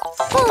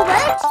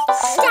 forward,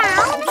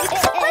 down.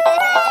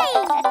 Hooray!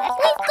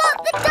 We've got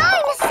the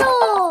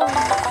dinosaur.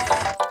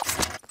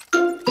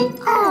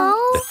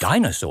 Oh. The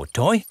dinosaur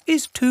toy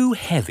is too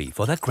heavy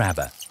for the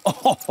grabber.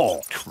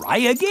 Oh, try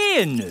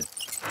again.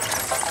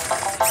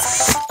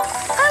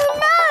 Oh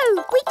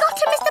no! We got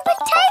a Mr.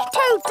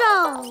 Potato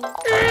doll!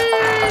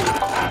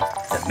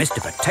 The Mr.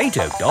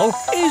 Potato doll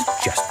is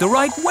just the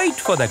right weight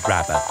for the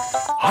grabber.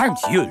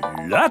 Aren't you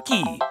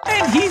lucky?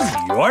 And he's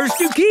yours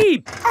to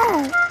keep.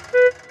 Oh.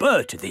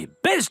 But the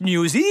best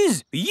news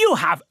is you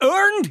have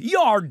earned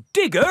your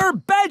digger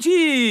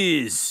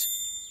badges.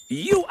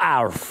 You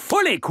are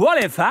fully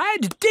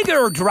qualified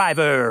digger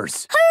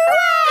drivers.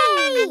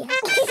 Hooray!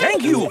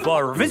 Thank you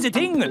for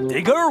visiting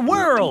Digger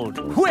World,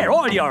 where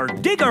all your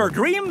digger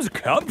dreams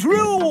come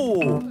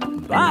true.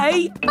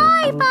 Bye.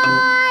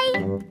 Bye-bye.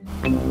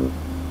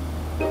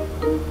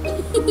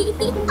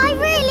 I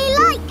really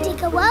like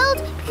Digger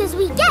World because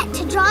we get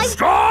to drive...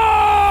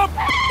 Stop!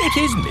 It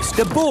is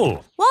Mr.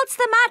 Bull. What's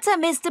the matter,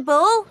 Mr.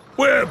 Bull?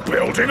 We're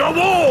building a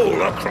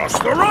wall across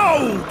the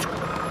road.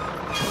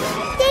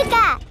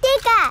 Digger!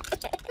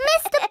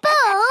 Mr.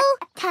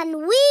 Bull, can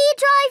we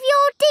drive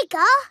your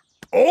digger?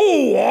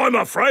 Oh, I'm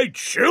afraid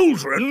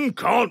children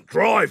can't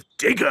drive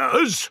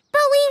diggers.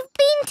 But we've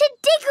been to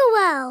Digger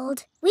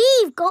World.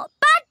 We've got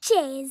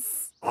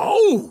badges.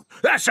 Oh,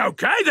 that's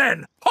OK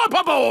then. Hop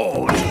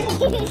aboard.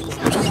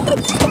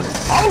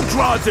 I'll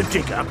drive the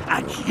digger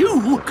and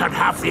you can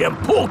have the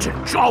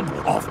important job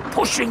of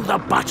pushing the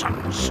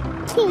buttons.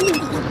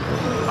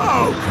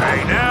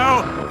 OK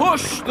now,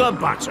 push the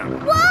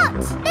button.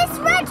 What? This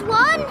red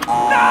one?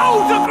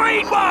 No, the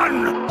green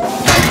one!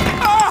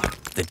 Ah!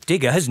 The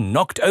digger has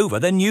knocked over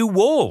the new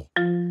wall.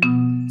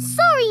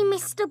 Sorry,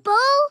 Mr.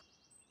 Bull.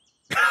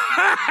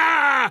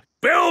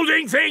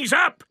 Building things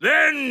up,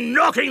 then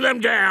knocking them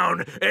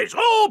down. It's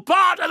all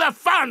part of the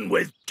fun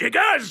with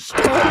diggers.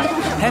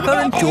 Peppa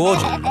and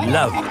George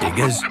love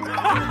diggers.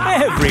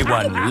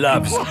 Everyone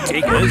loves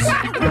diggers.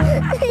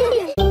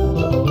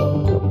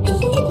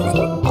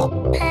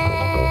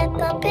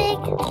 Peppa Pig.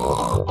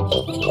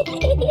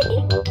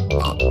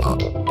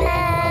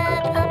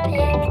 Peppa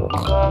Pig.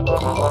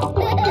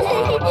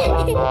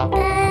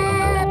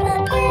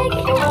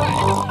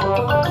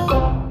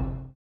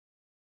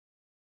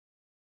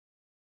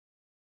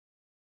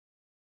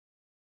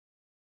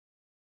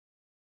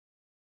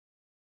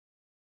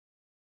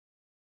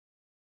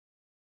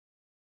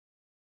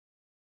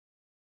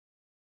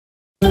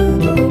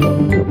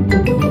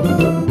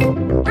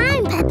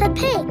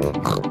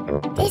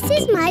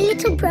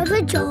 little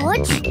brother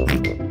George.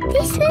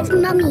 This is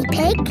Mummy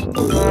Pig.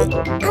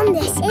 And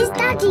this is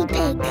Daddy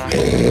Pig.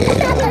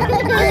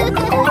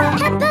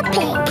 Peppa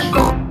Pig.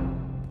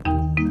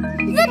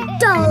 The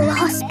Doll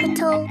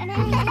Hospital.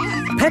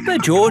 Peppa,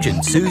 George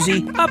and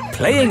Susie are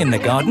playing in the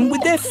garden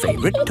with their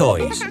favourite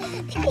toys.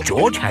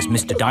 George has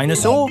Mr.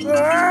 Dinosaur,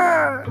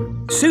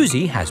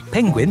 Susie has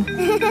Penguin,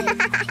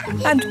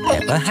 and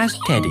Peppa has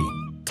Teddy.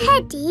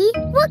 Teddy,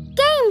 what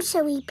game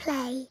shall we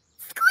play?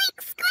 Squeak,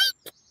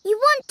 squeak. You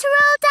want to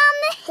roll down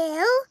the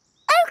hill?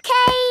 OK.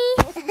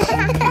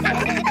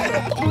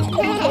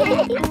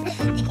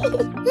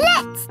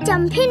 Let's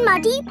jump in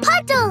muddy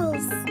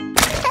puddles.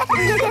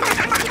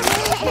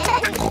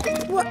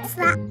 What's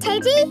that,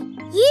 Teddy?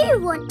 You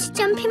want to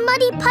jump in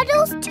muddy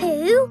puddles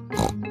too?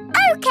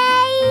 OK.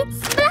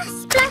 Splash,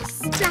 splash,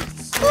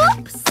 splash.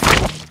 Whoops.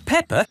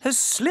 Peppa has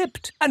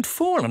slipped and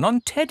fallen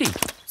on Teddy.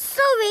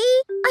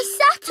 Sorry, I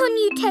sat on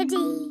you,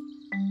 Teddy.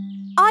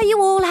 Are you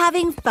all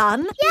having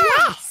fun?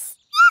 Yes.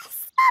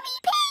 Yes, Mummy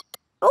Pig.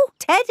 Oh,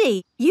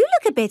 Teddy, you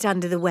look a bit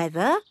under the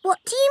weather. What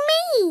do you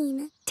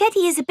mean?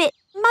 Teddy is a bit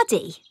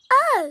muddy.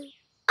 Oh,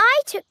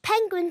 I took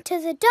Penguin to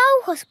the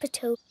doll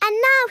hospital and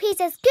now he's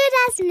as good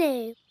as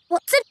new.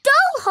 What's a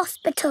doll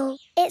hospital?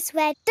 It's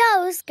where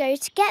dolls go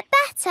to get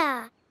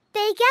better.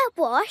 They get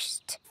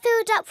washed,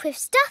 filled up with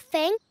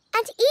stuffing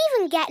and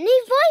even get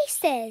new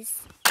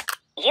voices.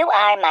 You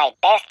are my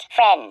best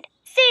friend.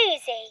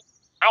 Susie.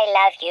 I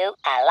love you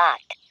a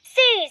lot.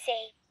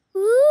 Susie.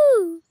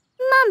 Ooh.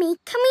 Mummy,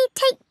 can we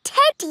take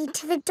Teddy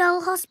to the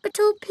doll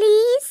hospital,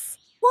 please?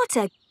 What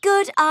a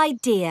good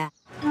idea.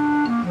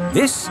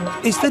 This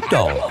is the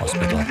doll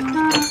hospital.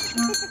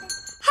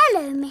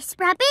 Hello, Miss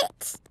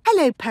Rabbit.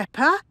 Hello,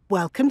 Peppa.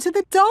 Welcome to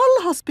the doll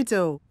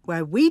hospital,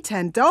 where we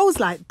turn dolls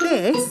like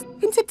this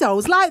into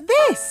dolls like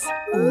this.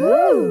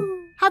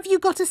 Ooh. Have you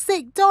got a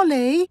sick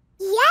dolly?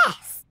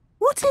 Yes.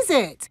 What is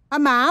it? A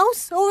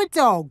mouse or a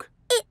dog?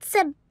 It's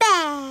a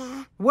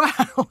bear.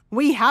 Well,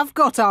 we have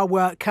got our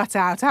work cut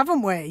out,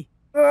 haven't we?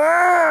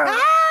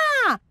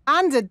 Ah!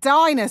 And a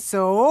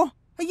dinosaur.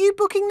 Are you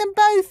booking them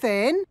both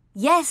in?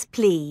 Yes,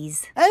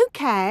 please.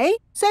 OK.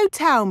 So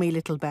tell me,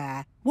 little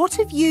bear, what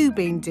have you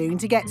been doing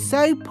to get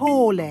so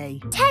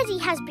poorly? Teddy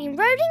has been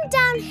rolling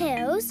down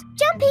hills,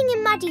 jumping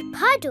in muddy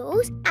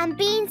puddles and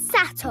being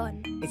sat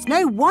on. It's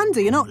no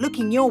wonder you're not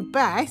looking your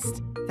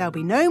best. There'll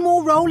be no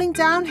more rolling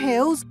down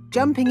hills,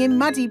 jumping in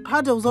muddy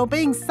puddles or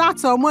being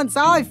sat on once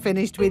I've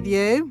finished with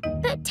you.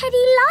 But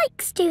Teddy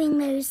likes doing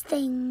those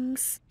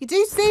things. You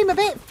do seem a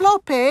bit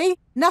floppy.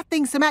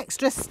 Nothing some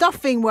extra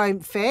stuffing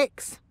won't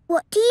fix.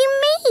 What do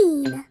you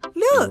mean?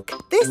 Look,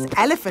 this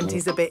elephant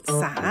is a bit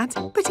sad,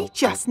 but he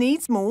just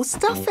needs more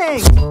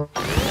stuffing.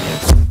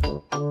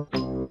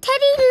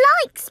 Teddy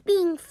likes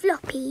being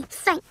floppy,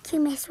 thank you,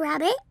 Miss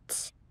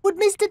Rabbit. Would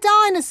Mr.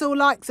 Dinosaur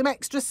like some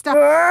extra stuff?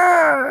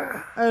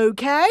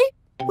 OK.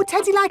 Would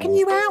Teddy like a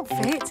new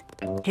outfit?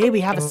 Here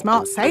we have a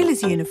smart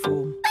sailor's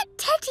uniform. But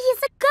Teddy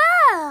is a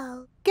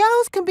girl.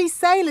 Girls can be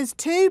sailors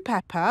too,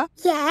 Peppa.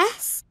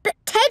 Yes, but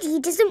Teddy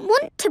doesn't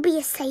want to be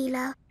a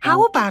sailor.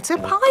 How about a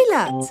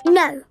pilot?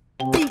 No.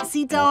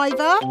 Deep-sea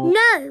diver?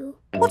 No.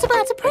 What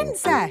about a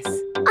princess?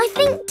 I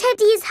think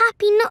Teddy is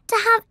happy not to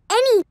have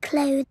any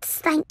clothes,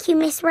 thank you,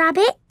 Miss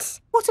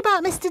Rabbit. What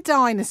about Mr.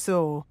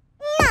 Dinosaur?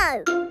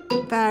 No.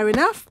 Fair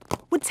enough.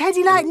 Would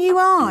Teddy like new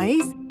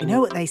eyes? You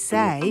know what they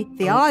say,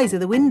 the eyes are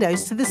the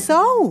windows to the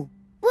soul.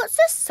 What's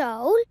a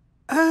soul?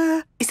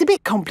 It's a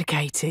bit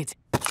complicated.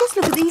 Just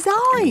look at these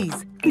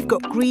eyes. We've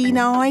got green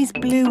eyes,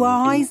 blue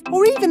eyes,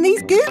 or even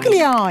these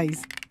googly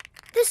eyes.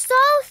 The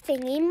soul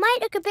thingy might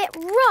look a bit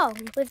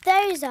wrong with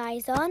those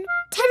eyes on.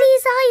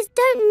 Teddy's eyes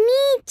don't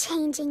need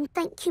changing,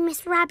 thank you,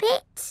 Miss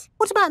Rabbit.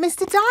 What about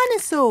Mr.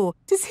 Dinosaur?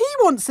 Does he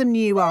want some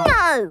new eyes?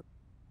 No.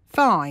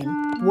 Fine.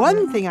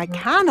 One thing I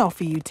can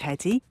offer you,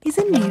 Teddy, is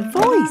a new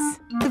voice.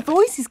 The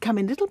voices come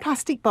in little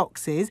plastic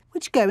boxes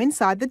which go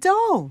inside the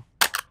doll.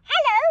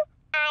 Hello,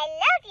 I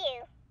love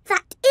you.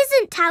 That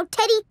isn't how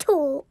Teddy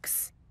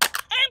talks.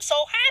 I'm so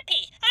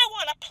happy. I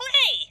want to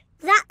play.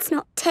 That's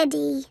not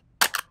Teddy.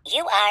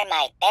 You are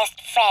my best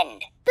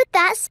friend. But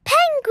that's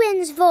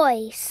Penguin's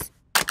voice.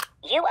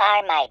 You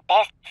are my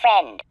best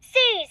friend.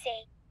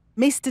 Susie.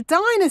 Mr.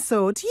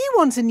 Dinosaur, do you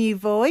want a new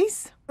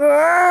voice?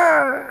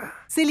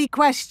 Silly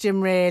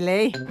question,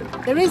 really.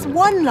 There is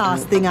one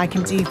last thing I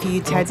can do for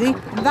you, Teddy.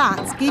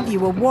 That's give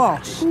you a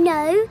wash.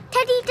 No,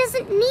 Teddy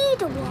doesn't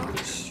need a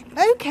wash.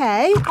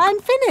 OK, I'm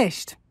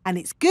finished. And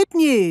it's good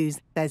news.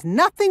 There's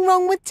nothing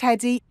wrong with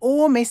Teddy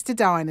or Mr.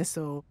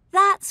 Dinosaur.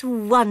 That's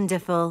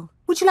wonderful.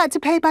 Would you like to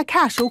pay by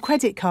cash or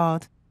credit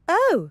card?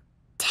 Oh.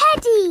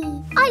 Teddy,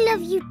 I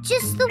love you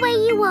just the way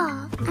you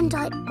are, and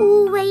I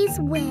always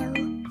will.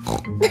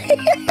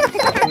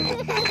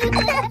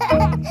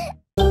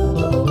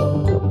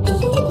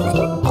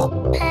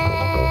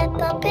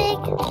 Peppa Pig.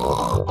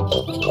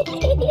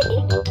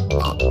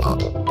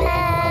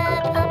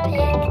 Peppa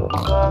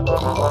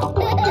Pig.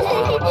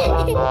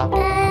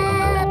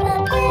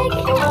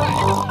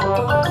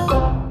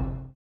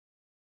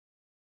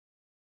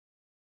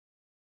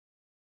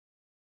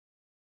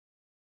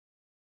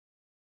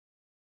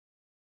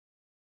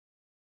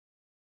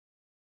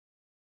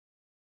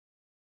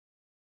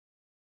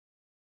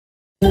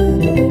 I'm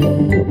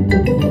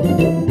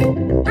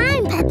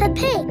Peppa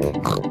Pig.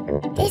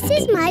 This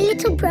is my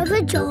little brother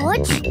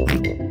George.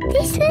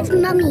 This is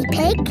Mummy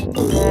Pig.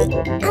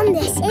 And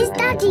this is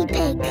Daddy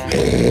Pig.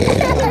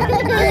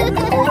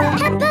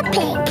 Peppa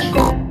Pig.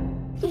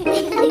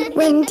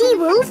 Wendy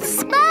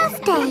Wolf's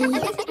birthday.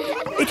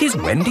 It is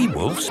Wendy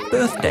Wolf's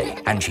birthday,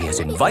 and she has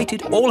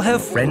invited all her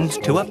friends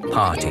to a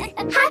party.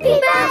 Happy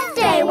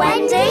birthday,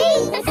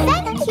 Wendy!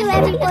 Thank you,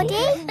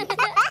 everybody.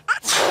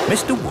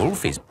 Mr.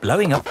 Wolf is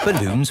blowing up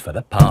balloons for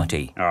the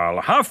party.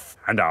 I'll huff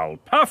and I'll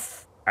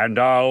puff and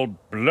I'll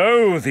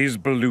blow these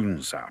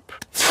balloons up.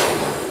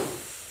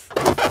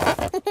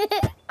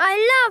 I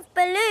love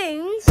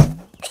balloons.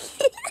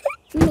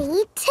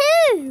 Me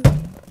too. And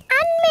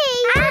me.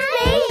 And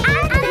me.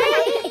 And me.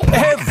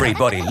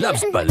 Everybody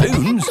loves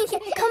balloons.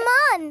 Come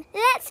on,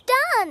 let's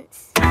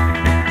dance.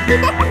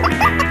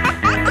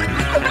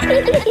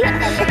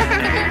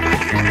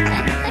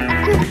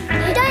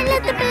 Don't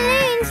let the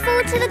balloons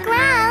fall to the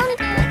ground.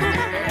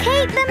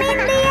 Keep them in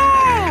the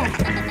air.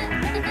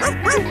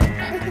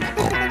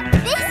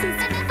 This is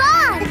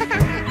fun.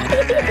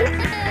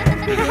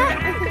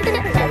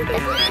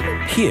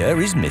 Here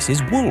is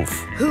Mrs. Wolf.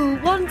 Who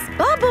wants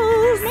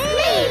bubbles? Me.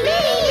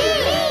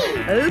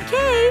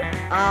 Okay,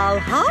 I'll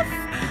huff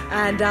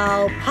and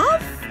I'll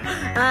puff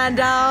and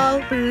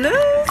I'll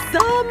blow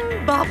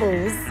some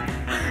bubbles.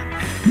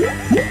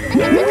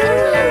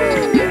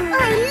 I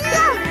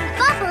love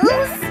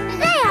bubbles.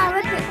 They are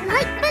a bit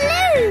like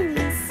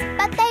balloons,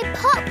 but they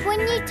pop when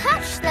you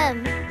touch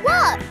them.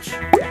 Watch.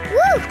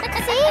 Woo!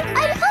 See, I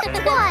popped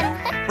one.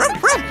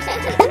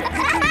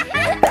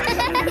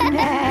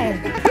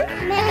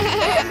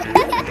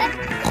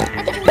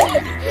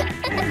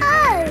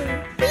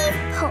 Oh, we've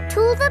popped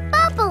all the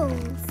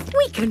bubbles.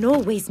 We can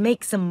always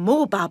make some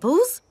more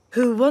bubbles.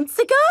 Who wants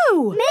to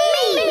go? Me!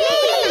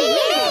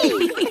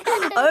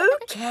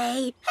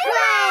 Okay.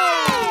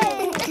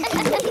 Hooray!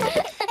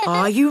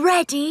 Are you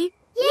ready?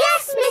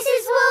 Yes,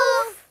 Mrs.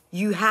 Wolf.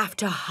 You have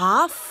to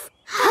huff.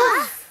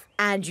 Huff.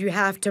 And you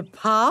have to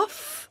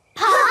puff.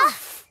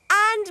 Puff.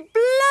 And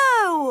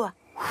blow.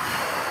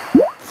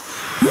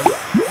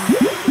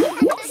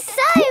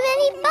 So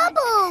many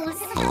bubbles.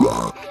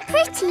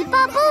 Pretty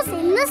bubbles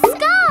in the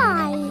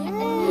sky.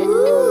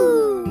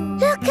 Ooh.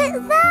 Look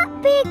at that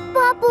big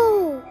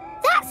bubble.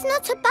 That's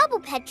not a bubble,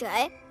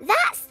 Pedro.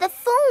 That's the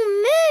full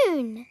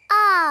moon.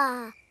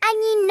 Ah,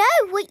 and you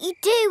know what you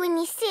do when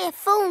you see a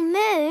full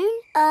moon?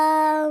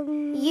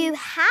 You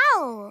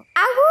howl.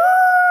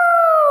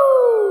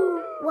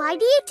 Ow! Why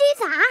do you do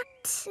that?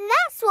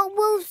 That's what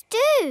wolves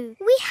do.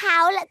 We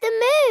howl at the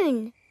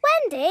moon.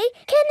 Wendy,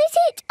 can you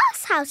teach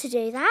us how to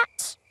do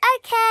that?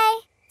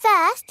 Okay.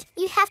 First,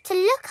 you have to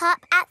look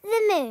up at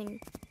the moon,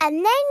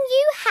 and then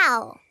you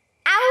howl.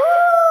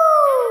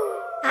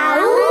 Ow!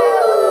 Ow!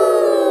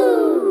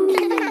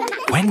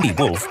 Wendy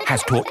Wolf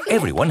has taught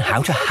everyone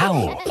how to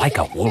howl like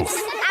a wolf.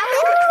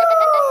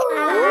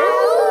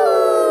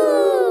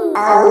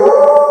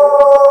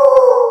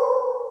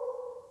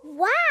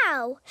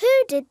 Wow, who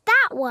did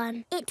that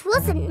one? It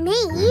wasn't me.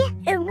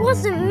 It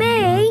wasn't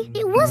me.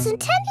 It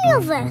wasn't any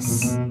of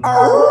us. It's a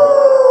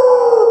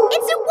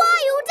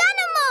wild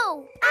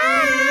animal.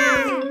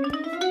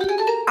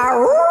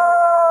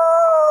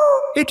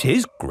 It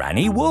is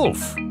Granny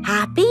Wolf.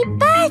 Happy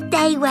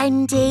birthday,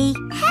 Wendy.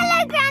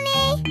 Hello,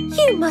 Granny.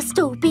 You must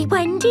all be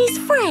Wendy's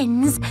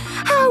friends.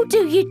 How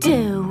do you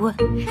do?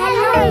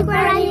 Hello,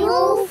 Granny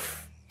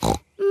Wolf.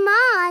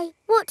 My,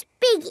 what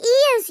big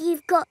ears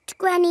you've got,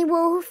 Granny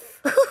Wolf.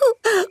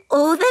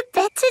 All the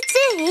better to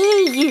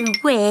hear you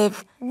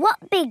with. What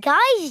big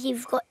eyes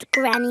you've got,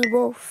 Granny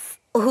Wolf.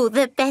 All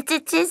the better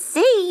to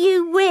see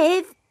you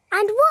with.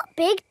 And what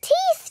big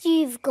teeth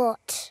you've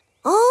got.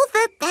 All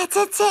the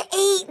better to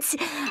eat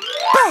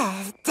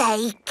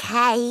birthday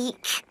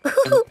cake.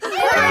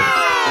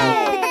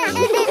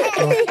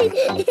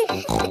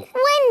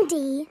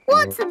 Wendy,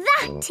 what's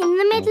that in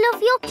the middle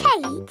of your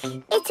cake?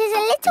 It is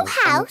a little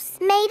house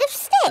made of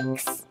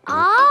sticks.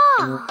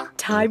 Ah!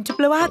 Time to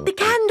blow out the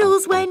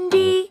candles,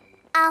 Wendy.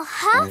 I'll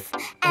huff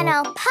and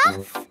I'll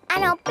puff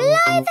and I'll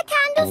blow the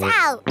candles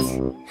out.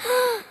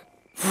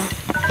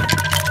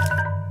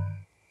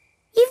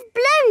 You've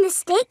blown the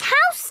stick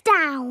house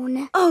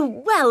down.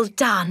 Oh, well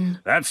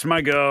done. That's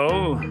my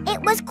goal.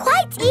 It was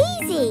quite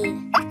easy.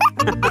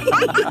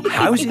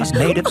 Houses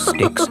made of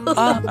sticks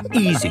are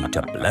easy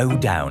to blow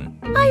down.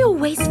 I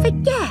always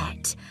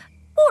forget.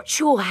 What's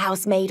your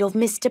house made of,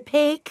 Mr.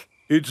 Pig?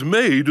 It's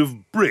made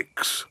of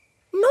bricks.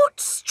 Not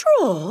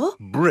straw?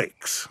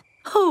 Bricks.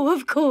 Oh,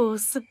 of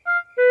course.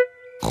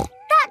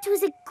 That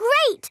was a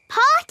great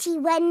party,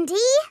 Wendy.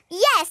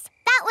 Yes,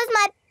 that was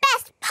my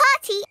best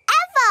party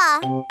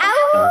ever.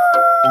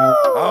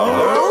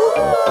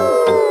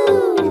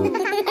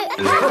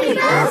 Happy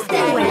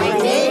birthday,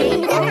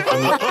 Wendy.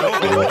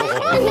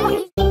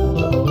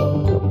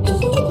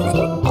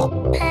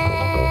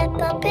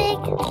 Peppa Pig.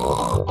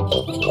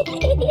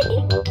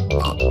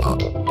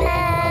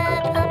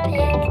 Peppa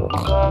Pig. Peppa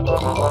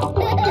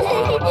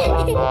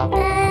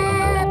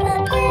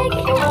Pig.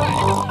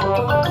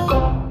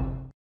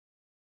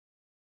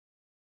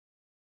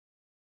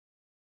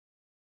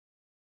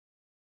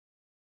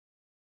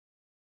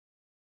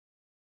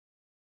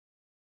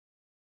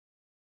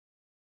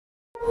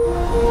 I'm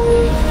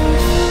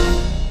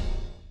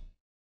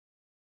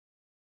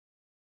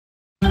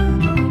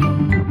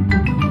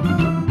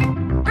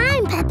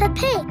Peppa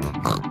Pig.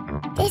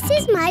 This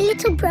is my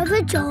little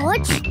brother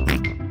George.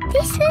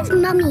 This is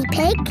Mummy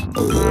Pig.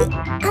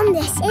 And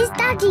this is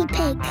Daddy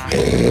Pig.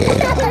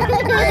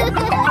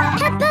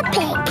 Peppa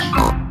Pig.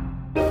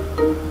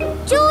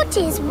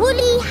 George's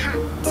woolly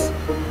hat.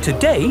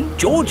 Today,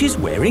 George is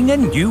wearing a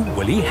new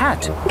woolly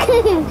hat.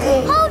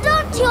 Hold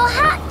on to your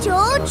hat,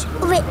 George,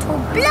 or it will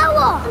blow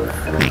off.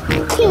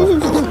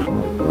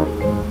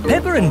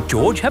 Peppa and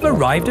George have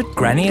arrived at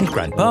Granny and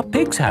Grandpa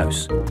Pig's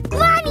house.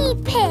 Granny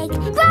Pig!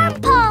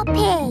 Grandpa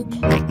Pig!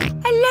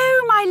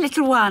 Hello, my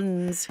little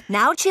ones.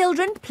 Now,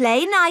 children,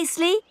 play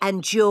nicely.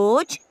 And,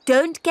 George,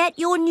 don't get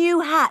your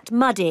new hat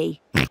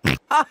muddy.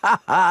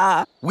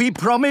 We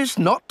promise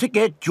not to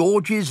get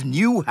George's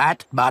new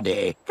hat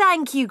muddy.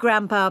 Thank you,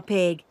 Grandpa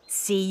Pig.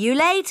 See you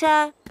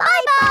later.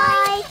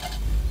 Bye-bye.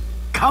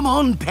 Come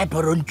on, Peppa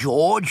and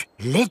George.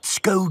 Let's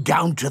go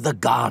down to the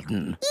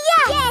garden.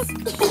 Yes!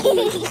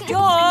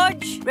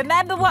 George,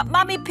 remember what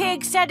Mummy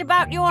Pig said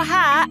about your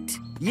hat?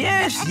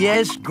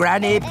 Yes,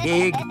 Granny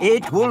Pig.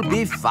 It will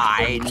be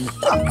fine.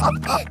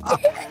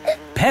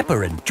 Peppa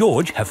and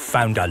George have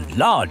found a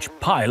large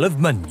pile of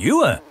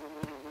manure.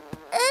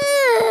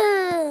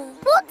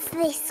 What's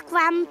this,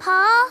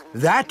 Grandpa?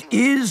 That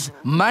is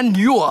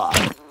manure.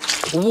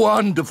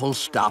 Wonderful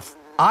stuff.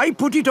 I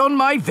put it on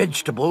my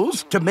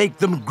vegetables to make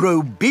them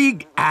grow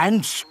big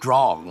and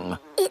strong.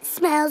 It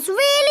smells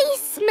really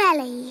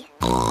smelly.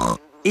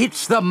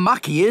 It's the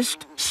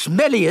muckiest,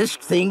 smelliest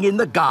thing in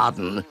the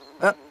garden.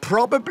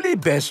 Probably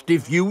best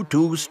if you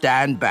two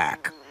stand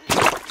back.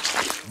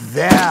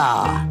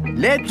 There.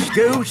 Let's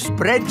go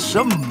spread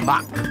some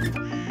muck.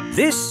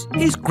 This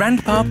is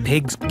Grandpa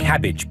Pig's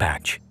cabbage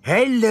patch.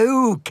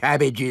 Hello,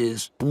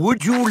 cabbages.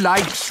 Would you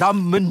like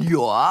some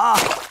manure?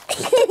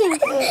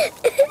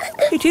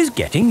 It is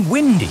getting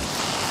windy.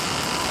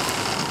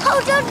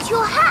 Hold on to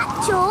your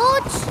hat,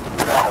 George.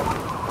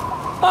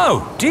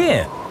 Oh,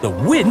 dear. The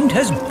wind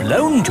has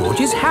blown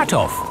George's hat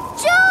off.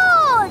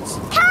 George!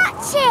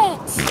 Catch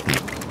it!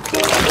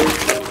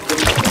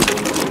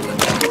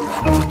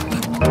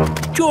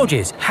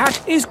 George's hat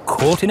is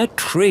caught in a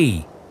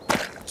tree.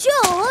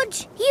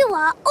 George, you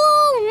are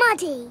all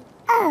muddy.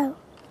 Oh,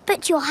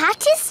 but your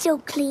hat is still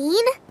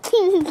clean.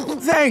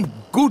 Thank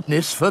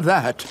goodness for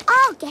that.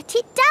 I'll get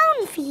it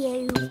down for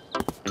you.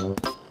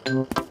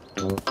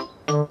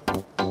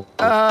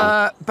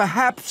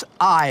 Perhaps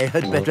I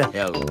had better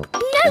help.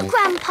 No,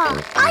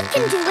 Grandpa, I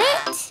can do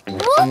it.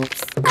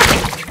 Whoops.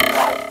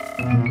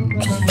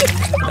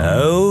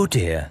 Oh,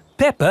 dear.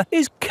 Peppa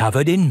is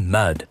covered in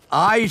mud.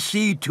 I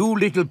see two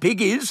little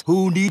piggies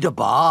who need a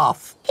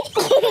bath.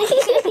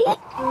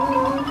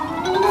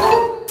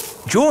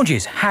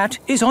 George's hat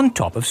is on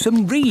top of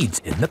some reeds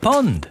in the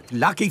pond.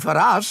 Lucky for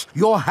us,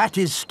 your hat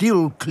is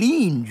still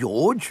clean,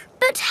 George.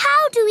 But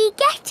how do we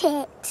get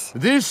it?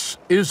 This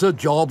is a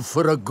job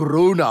for a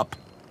grown-up.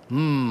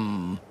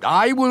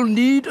 I will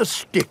need a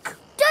stick.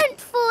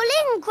 Don't fall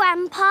in,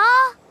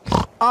 Grandpa.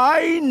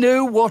 I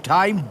know what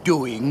I'm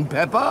doing,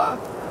 Peppa.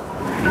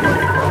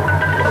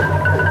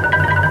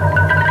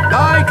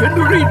 I can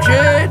reach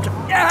it.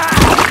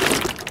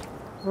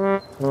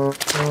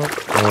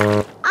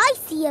 I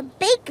see a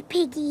big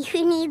piggy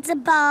who needs a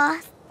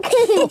bath.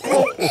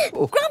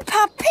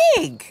 Grandpa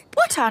Pig,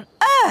 what on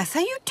earth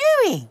are you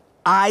doing?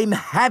 I'm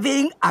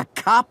having a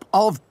cup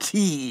of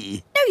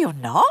tea. No, you're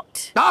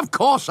not. Of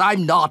course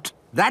I'm not.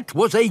 That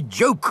was a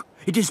joke.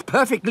 It is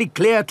perfectly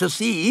clear to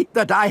see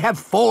that I have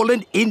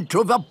fallen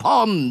into the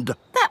pond.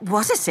 That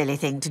was a silly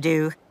thing to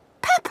do.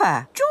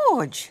 Peppa,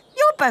 George,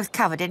 you're both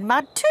covered in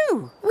mud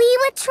too. We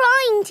were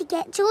trying to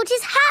get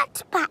George's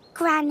hat back,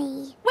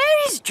 Granny.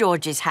 Where is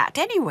George's hat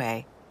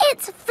anyway?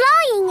 It's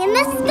flying in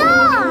the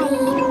sky.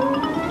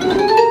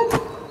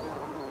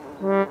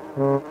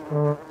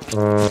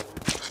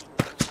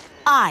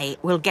 I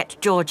will get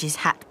George's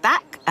hat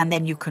back and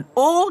then you can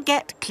all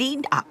get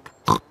cleaned up.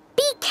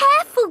 Be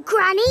careful,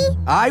 Granny.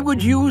 I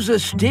would use a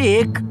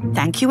stick.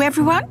 Thank you,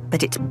 everyone,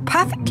 but it's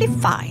perfectly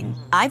fine.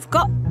 I've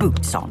got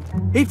boots on.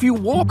 If you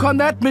walk on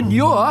that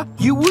manure,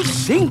 you will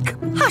sink.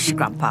 Hush,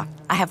 Grandpa.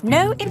 I have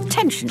no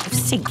intention of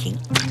sinking.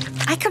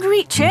 I can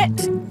reach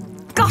it.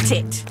 Got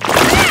it.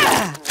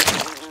 Ah!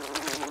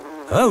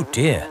 Oh,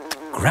 dear.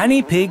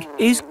 Granny Pig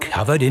is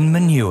covered in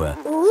manure.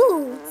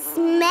 Ooh,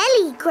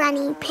 smelly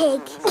Granny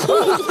Pig.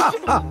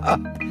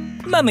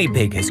 Mummy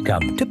Pig has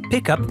come to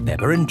pick up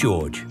Peppa and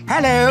George.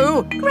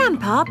 Hello.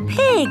 Grandpa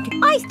Pig,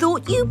 I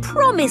thought you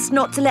promised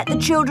not to let the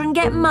children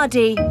get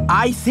muddy.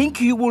 I think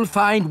you will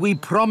find we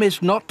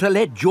promised not to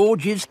let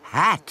George's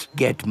hat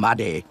get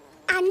muddy.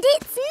 And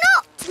it's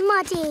not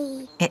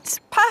muddy. It's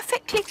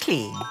perfectly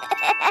clean.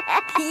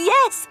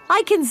 Yes,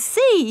 I can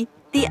see.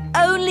 The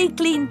only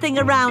clean thing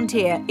around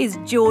here is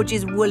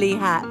George's woolly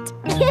hat.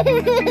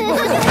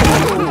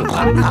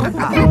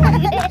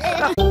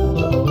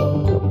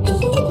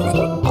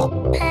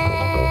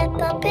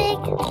 Peppa Pig.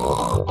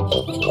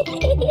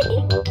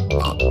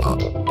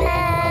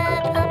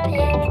 Peppa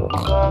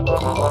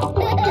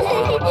Pig.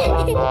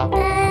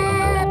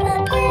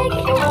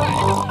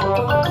 I'm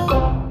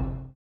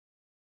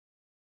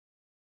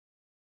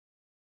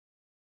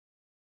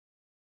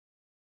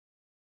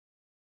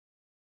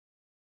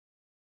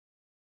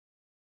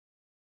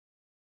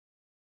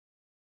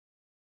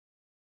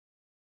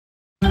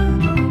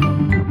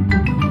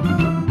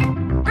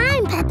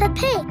Peppa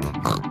Pig.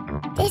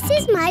 This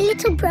is my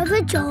little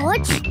brother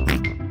George.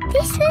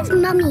 This is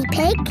Mummy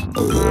Pig.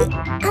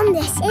 And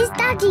this is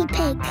Daddy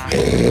Pig.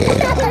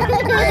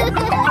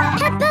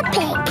 Peppa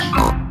Pig.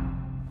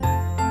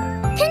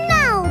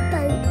 Canal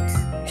boat.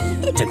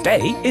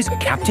 Today is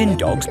Captain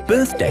Dog's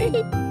birthday.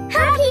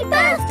 Happy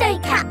birthday,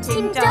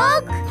 Captain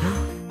Dog.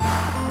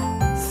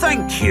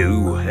 Thank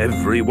you,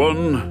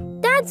 everyone.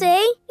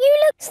 Daddy, you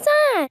look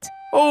sad.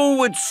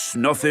 Oh, it's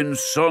nothing,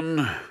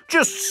 son.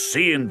 Just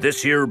seeing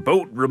this here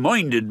boat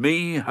reminded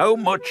me how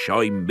much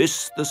I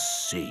miss the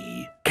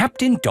sea.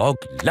 Captain Dog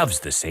loves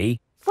the sea.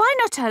 Why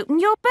not open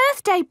your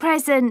birthday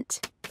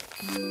present?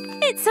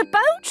 It's a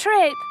boat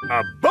trip.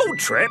 A boat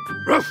trip?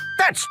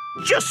 That's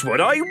just what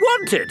I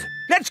wanted.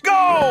 Let's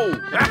go!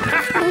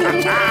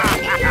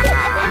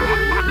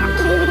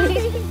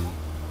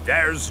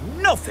 There's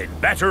nothing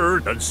better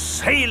than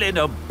sailing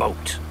a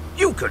boat.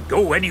 You could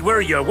go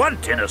anywhere you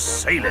want in a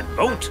sailing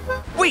boat.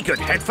 We could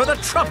head for the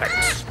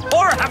tropics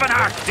or have an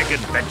Arctic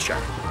adventure.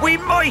 We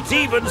might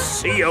even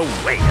see a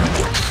whale.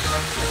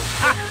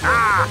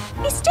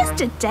 It's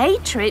just a day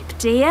trip,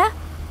 dear.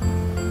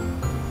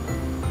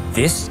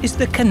 This is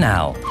the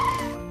canal.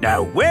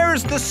 Now,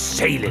 where's the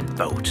sailing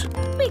boat?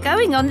 We're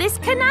going on this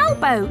canal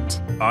boat.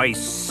 I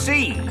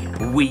see.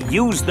 We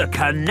use the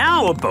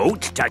canal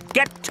boat to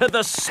get to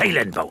the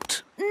sailing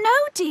boat.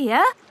 No,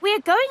 dear. We're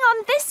going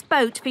on this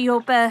boat for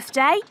your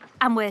birthday,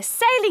 and we're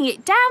sailing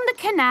it down the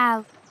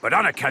canal. But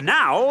on a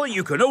canal,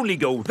 you can only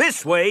go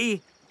this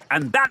way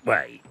and that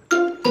way.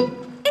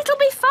 It'll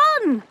be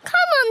fun.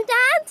 Come on,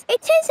 Dad.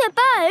 It is a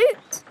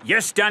boat.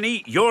 Yes,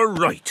 Danny, you're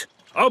right.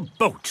 A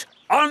boat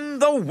on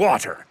the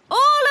water.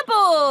 All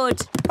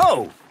aboard.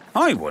 Oh,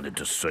 I wanted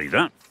to say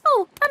that.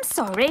 Oh, I'm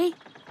sorry.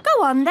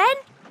 Go on, then.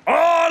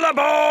 All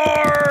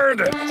aboard!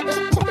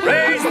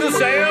 Raise the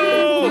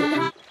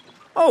sail!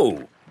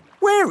 Oh,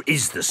 where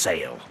is the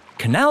sail?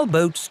 Canal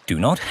boats do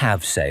not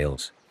have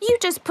sails. You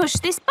just push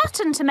this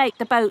button to make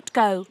the boat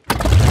go.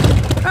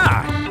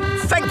 Ah,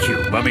 thank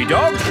you, Mummy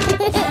Dog.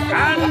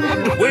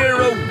 And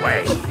we're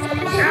away.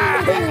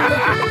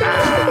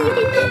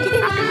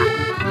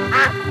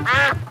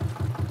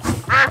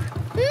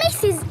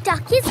 Mrs.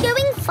 Duck is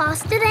going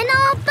faster than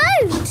our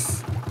boat.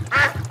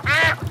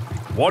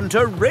 Want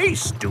a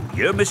race, do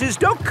you, Mrs.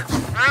 Duck?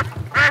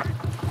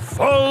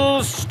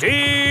 Full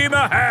steam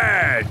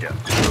ahead!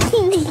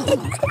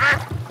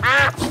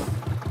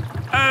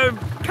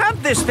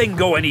 Can't this thing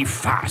go any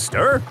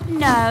faster?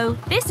 No,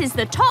 this is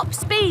the top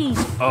speed.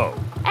 Oh.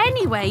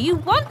 Anyway, you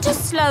want to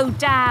slow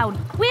down.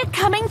 We're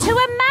coming to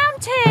a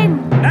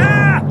mountain.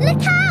 Ah!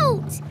 Look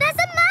out! There's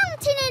a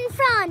mountain in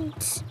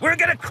front. We're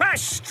gonna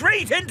crash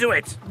straight into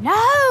it.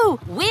 No,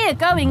 we're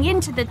going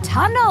into the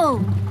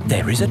tunnel.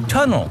 There is a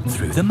tunnel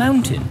through the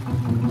mountain.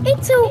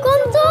 It's all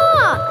gone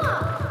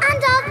dark.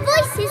 And our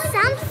voices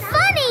sound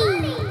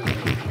funny.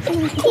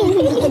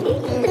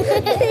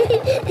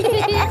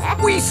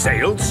 We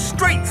sailed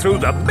straight through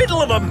the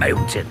middle of a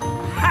mountain.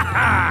 Ha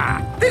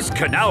ha! This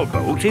canal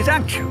boat is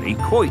actually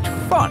quite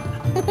fun.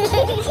 Look,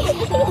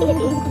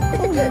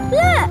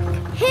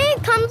 here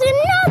comes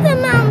another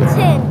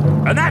mountain.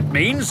 And that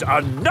means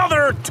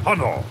another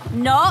tunnel.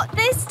 Not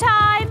this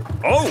time.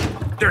 Oh,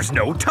 there's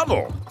no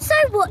tunnel. So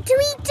what do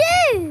we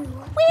do?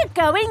 We're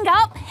going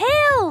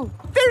uphill.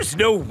 There's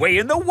no way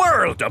in the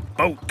world a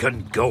boat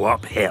can go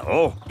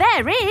uphill.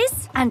 There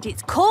is, and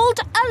it's called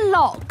a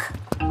lock.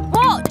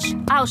 Watch,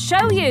 I'll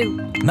show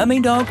you. Mummy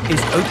Dog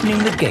is opening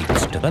the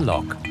gates to the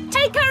lock.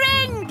 Take her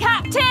in,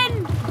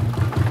 Captain.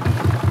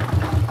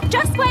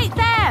 Just wait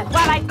there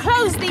while I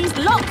close these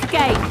lock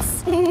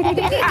gates.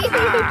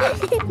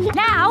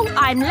 Now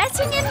I'm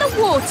letting in the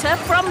water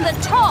from the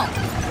top.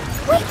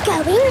 We're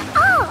going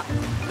up.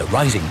 The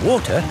rising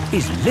water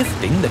is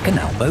lifting the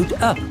canal boat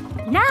up.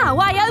 Now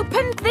I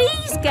opened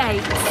these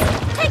gates.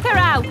 Take her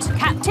out,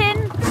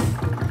 Captain.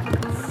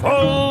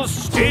 Full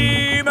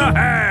steam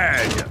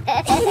ahead!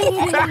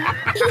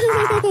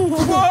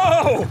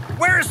 Whoa!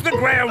 Where's the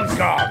ground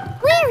gone?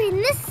 We're in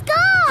the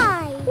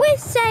sky. We're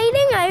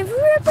sailing over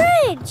a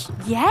bridge.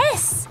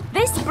 Yes,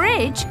 this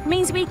bridge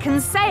means we can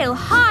sail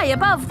high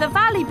above the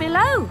valley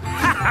below.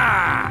 Ha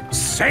ha!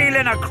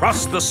 Sailing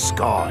across the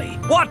sky.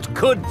 What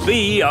could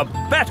be a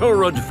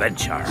better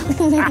adventure?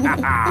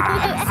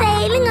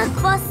 Sailing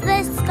across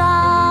the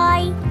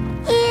sky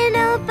in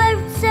a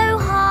boat so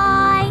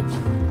high,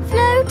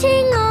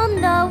 floating on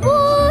the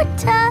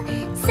water,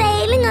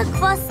 sailing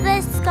across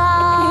the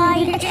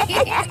sky.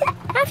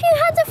 Have you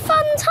had a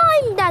fun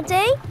time,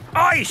 Daddy?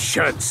 I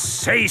should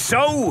say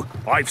so.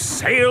 I've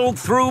sailed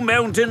through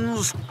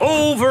mountains,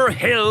 over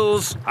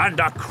hills, and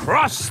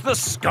across the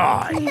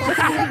sky.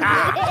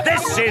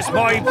 This is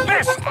my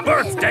best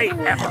birthday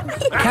ever.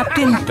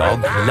 Captain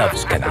Dog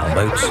loves canal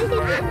boats.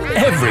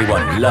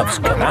 Everyone loves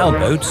canal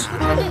boats.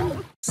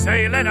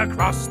 sailing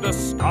across the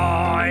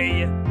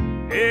sky.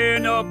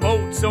 In a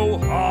boat so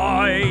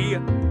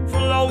high,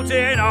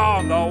 floating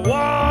on the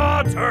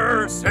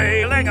water,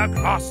 sailing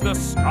across the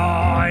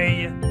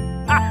sky.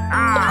 Ha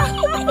ha!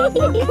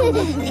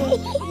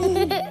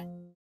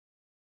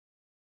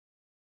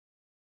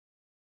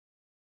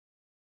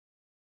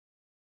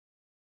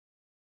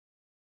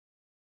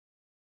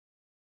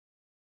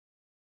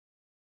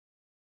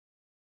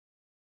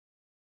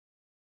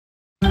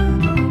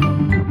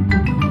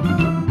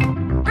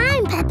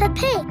 I'm Peppa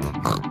Pig.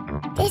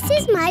 This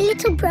is my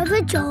little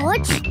brother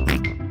George.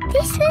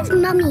 This is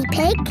Mummy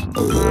Pig.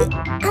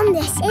 And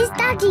this is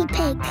Daddy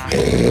Pig.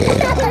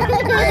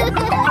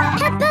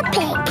 Peppa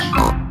Pig.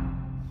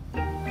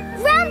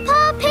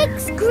 Grandpa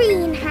Pig's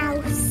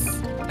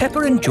greenhouse. Peppa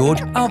and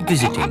George are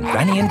visiting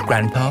Granny and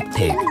Grandpa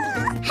Pig.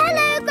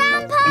 Hello,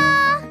 Grandpa.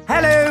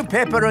 Hello,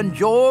 Peppa and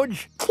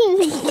George.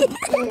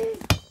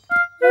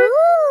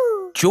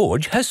 Ooh.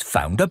 George has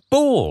found a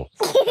ball.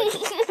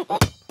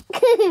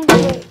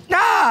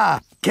 Ah!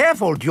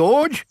 Careful,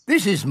 George.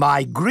 This is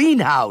my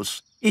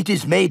greenhouse. It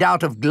is made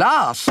out of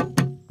glass,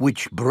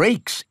 which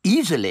breaks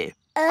easily.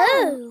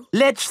 Oh.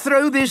 Let's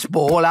throw this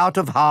ball out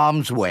of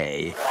harm's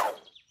way.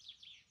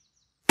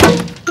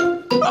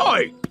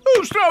 Oi!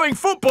 Who's throwing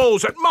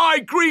footballs at my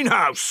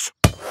greenhouse?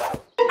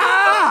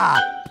 Ah!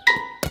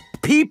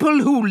 People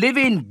who live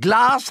in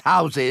glass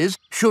houses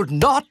should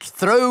not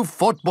throw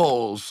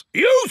footballs.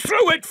 You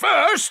threw it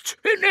first!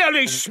 It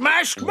nearly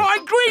smashed my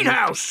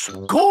greenhouse!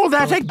 Call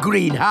that a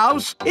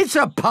greenhouse? It's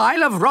a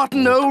pile of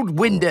rotten old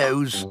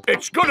windows.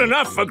 It's good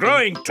enough for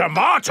growing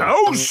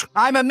tomatoes!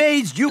 I'm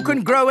amazed you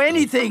can grow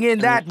anything in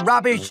that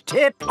rubbish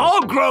tip.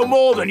 I'll grow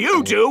more than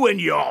you do in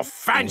your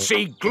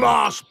fancy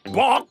glass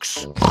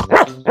box!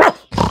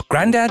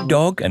 Grandad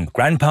Dog and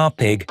Grandpa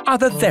Pig are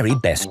the very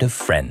best of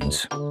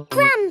friends.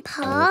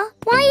 Grandpa,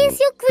 why is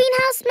your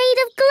greenhouse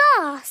made of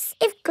glass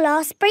if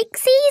glass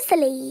breaks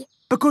easily?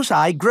 Because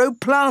I grow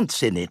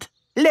plants in it.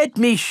 Let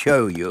me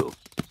show you.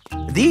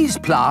 These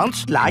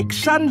plants like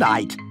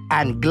sunlight,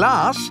 and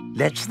glass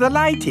lets the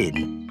light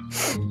in.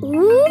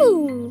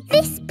 Ooh,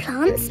 this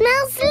plant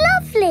smells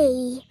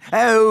lovely.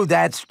 Oh,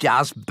 that's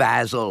just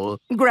basil.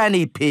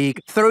 Granny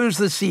Pig throws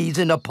the seeds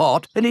in a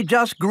pot and it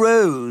just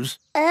grows.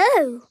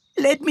 Oh.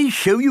 Let me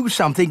show you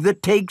something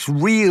that takes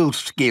real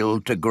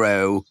skill to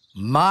grow.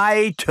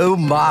 My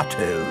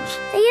tomatoes.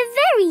 They are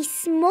very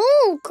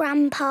small,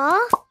 Grandpa.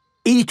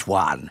 Eat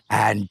one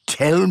and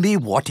tell me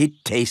what it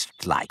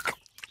tastes like.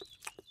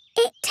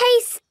 It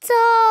tastes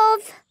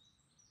of...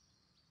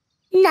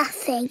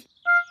 nothing.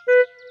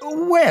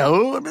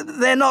 Well,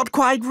 they're not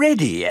quite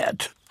ready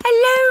yet.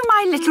 Hello,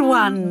 my little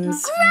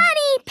ones.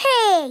 Granny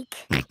Pig!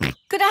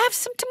 Could I have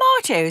some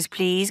tomatoes,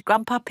 please,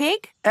 Grandpa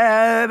Pig?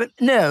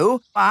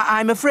 No.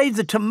 I'm afraid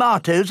the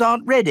tomatoes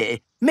aren't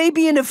ready.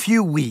 Maybe in a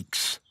few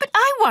weeks. But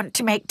I want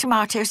to make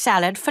tomato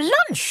salad for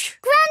lunch.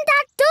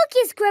 Grandad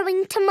Dog is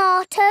growing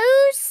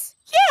tomatoes.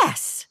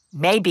 Yes.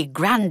 Maybe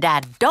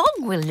Grandad Dog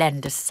will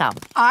lend us some.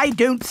 I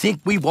don't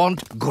think we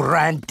want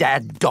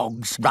Grandad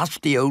Dog's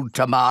rusty old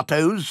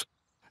tomatoes.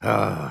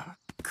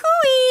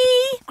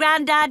 Cooey!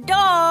 Grandad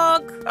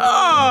Dog!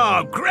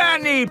 Ah,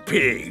 Granny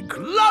Pig.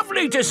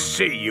 Lovely to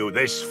see you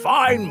this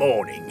fine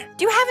morning.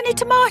 Do you have any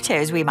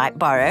tomatoes we might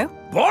borrow?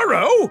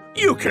 Borrow?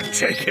 You can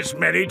take as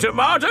many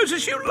tomatoes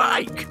as you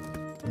like.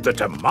 The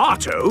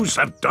tomatoes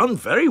have done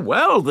very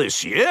well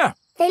this year.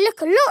 They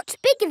look a lot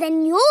bigger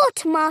than your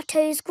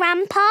tomatoes,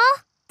 Grandpa.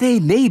 They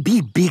may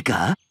be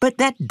bigger, but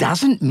that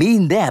doesn't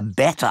mean they're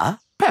better.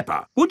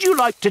 Peppa, would you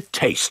like to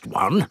taste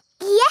one?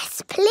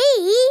 Yes,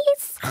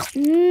 please.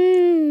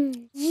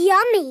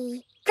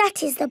 Yummy.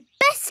 That is the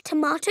best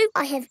tomato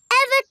I have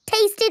ever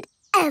tasted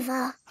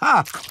ever.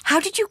 How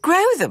did you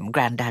grow them,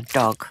 Grandad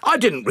Dog? I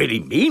didn't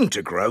really mean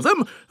to grow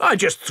them. I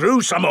just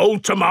threw some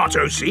old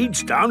tomato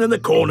seeds down in the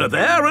corner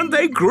there and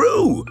they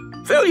grew.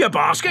 Fill your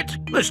basket.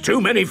 There's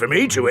too many for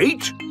me to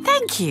eat.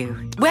 Thank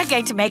you. We're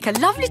going to make a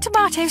lovely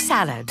tomato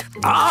salad.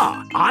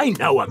 Ah, I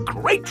know a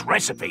great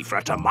recipe for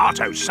a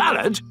tomato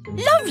salad.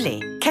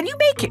 Lovely. Can you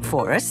make it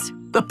for us?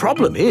 The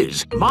problem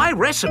is, my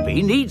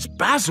recipe needs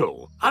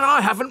basil, and I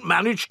haven't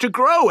managed to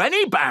grow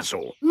any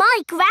basil.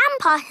 My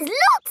grandpa has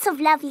lots of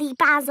lovely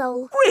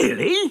basil.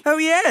 Really? Oh,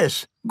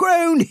 yes.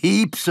 Grown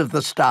heaps of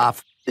the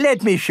stuff.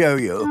 Let me show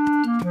you.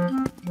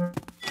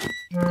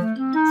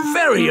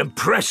 Very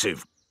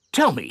impressive.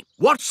 Tell me,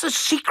 what's the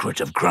secret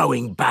of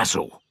growing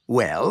basil?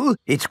 Well,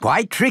 it's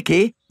quite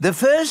tricky. The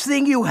first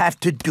thing you have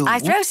to do... I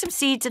throw some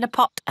seeds in a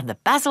pot and the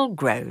basil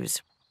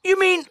grows. You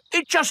mean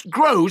it just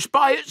grows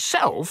by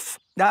itself?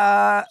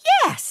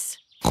 Yes.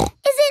 Is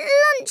it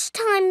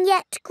lunchtime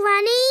yet,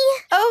 Granny?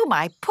 Oh,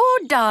 my poor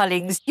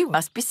darlings, you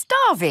must be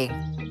starving.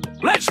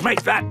 Let's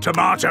make that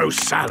tomato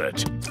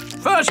salad.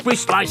 First, we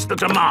slice the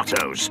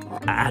tomatoes.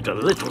 Add a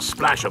little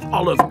splash of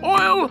olive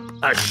oil,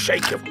 a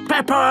shake of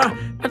pepper,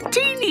 a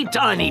teeny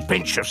tiny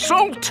pinch of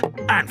salt,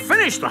 and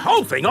finish the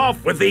whole thing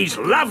off with these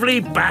lovely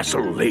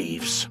basil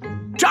leaves.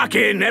 Tuck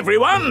in,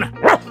 everyone.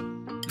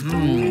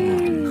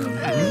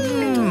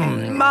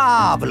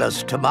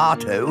 Marvellous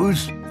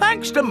tomatoes.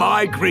 Thanks to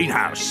my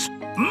greenhouse.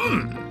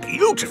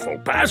 Beautiful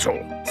basil.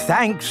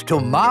 Thanks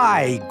to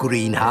my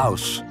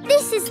greenhouse.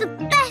 This is the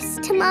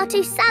best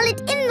tomato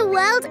salad in the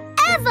world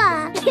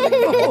ever! Peppa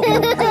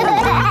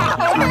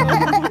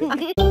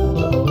Pig.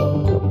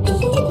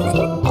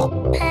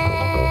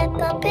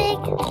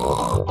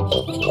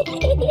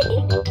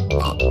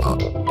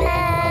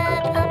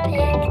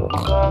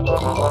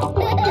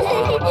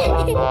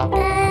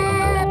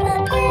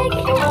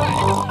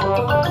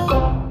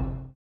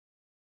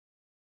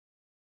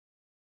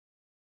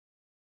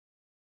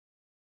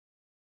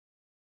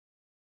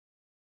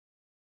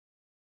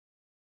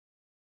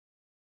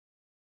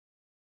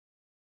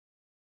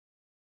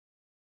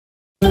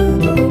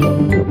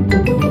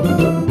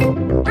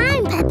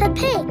 I'm Peppa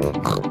Pig.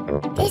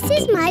 This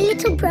is my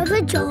little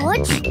brother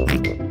George.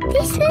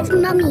 This is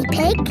Mummy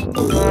Pig.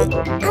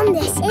 And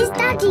this is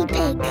Daddy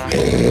Pig.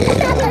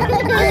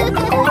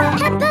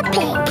 Peppa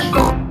Pig.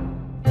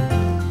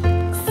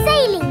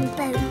 Sailing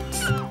boat.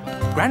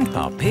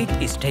 Grandpa Pig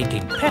is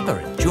taking Peppa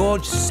and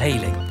George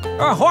sailing.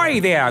 Ahoy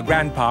there,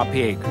 Grandpa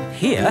Pig.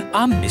 Here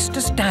are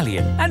Mr.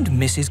 Stallion and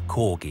Mrs.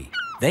 Corgi.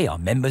 They are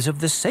members of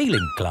the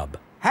sailing club.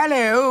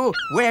 Hello,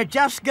 we're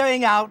just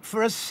going out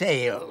for a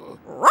sail.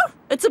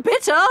 It's a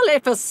bit early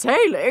for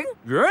sailing.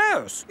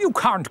 Yes, you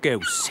can't go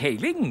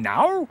sailing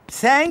now.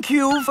 Thank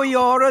you for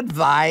your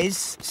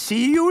advice.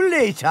 See you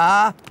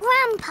later.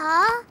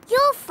 Grandpa,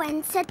 your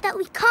friend said that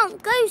we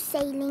can't go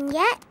sailing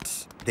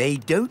yet. They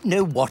don't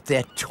know what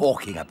they're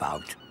talking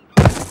about.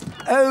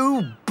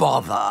 Oh,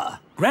 bother.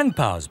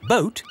 Grandpa's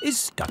boat is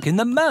stuck in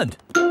the mud.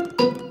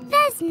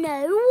 There's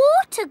no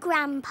water,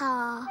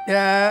 Grandpa.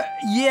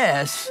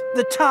 Yes.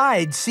 The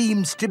tide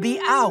seems to be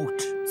out.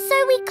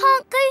 So we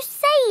can't go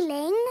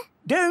sailing?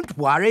 Don't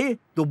worry.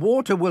 The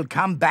water will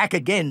come back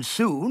again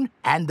soon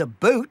and the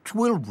boat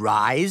will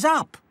rise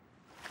up.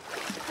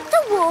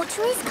 The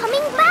water is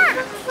coming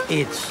back.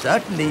 It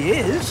certainly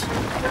is.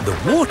 The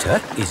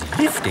water is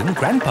lifting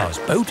Grandpa's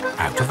boat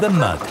out of the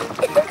mud.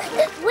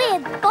 We're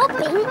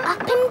bobbing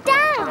up and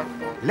down.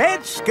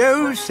 Let's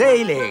go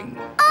sailing.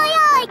 Aye,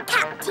 aye,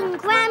 Captain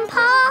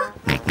Grandpa.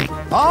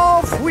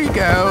 Off we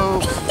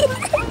go.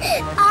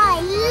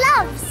 I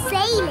love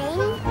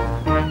sailing.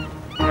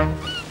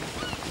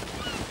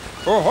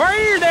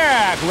 Ahoy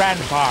there,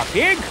 Grandpa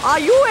Pig. Are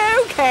you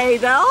okay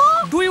there?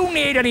 Do you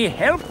need any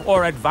help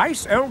or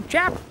advice, old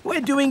chap?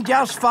 We're doing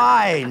just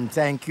fine,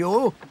 thank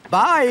you.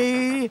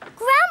 Bye.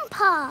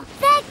 Grandpa,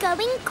 they're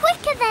going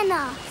quicker than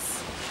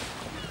us.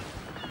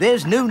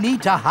 There's no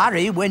need to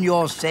hurry when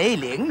you're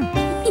sailing.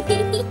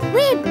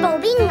 We're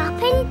bobbing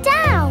up and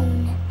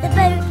down. The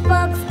boat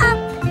bobs up,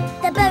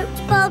 the boat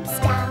bobs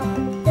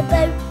down. The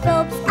boat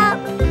bobs up,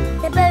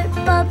 the boat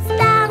bobs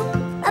down.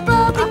 A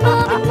bobbing,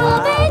 bobbing,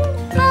 bobbing,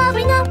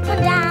 bobbing up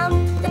and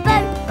down. The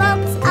boat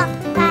bobs up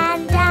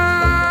and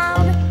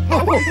down.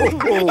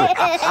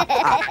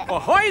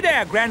 Ahoy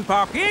there,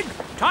 Grandpa Pig.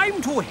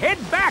 Time to head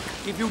back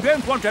if you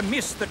don't want to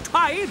miss the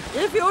tide.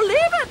 If you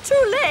leave it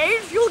too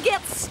late, you'll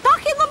get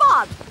stuck in the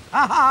mud.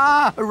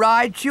 Ha-ha,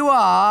 right you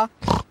are.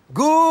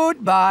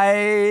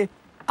 Goodbye.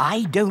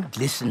 I don't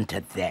listen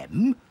to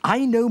them.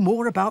 I know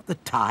more about the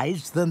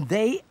tides than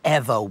they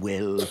ever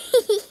will.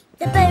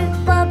 The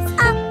boat bobs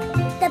up,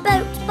 the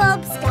boat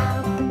bobs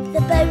down.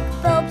 The boat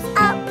bobs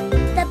up,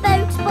 the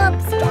boat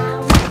bobs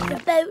down. The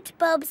boat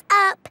bobs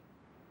up.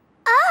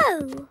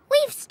 Oh,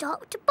 we've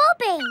stopped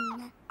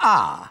bobbing.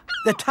 Ah,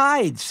 the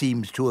tide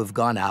seems to have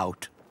gone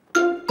out.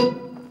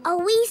 Are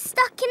we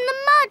stuck in the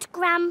mud,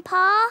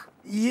 Grandpa?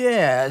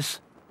 Yes,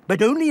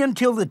 but only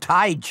until the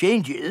tide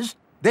changes.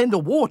 Then the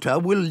water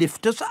will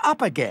lift us up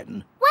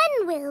again.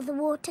 When will the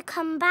water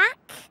come back?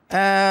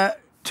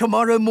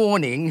 Tomorrow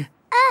morning.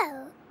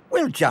 Oh.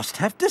 We'll just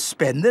have to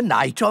spend the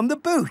night on the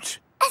boat.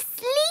 A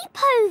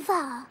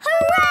sleepover!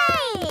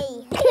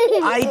 Hooray!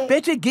 I'd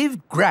better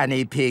give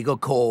Granny Pig a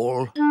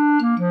call.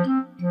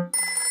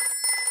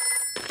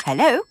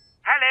 Hello?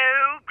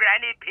 Hello,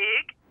 Granny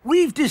Pig.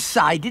 We've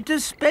decided to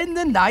spend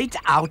the night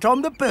out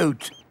on the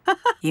boat.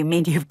 You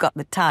mean you've got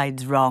the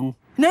tides wrong?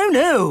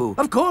 No,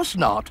 of course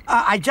not.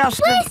 I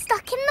just... We're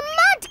stuck in the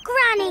mud,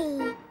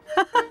 Granny.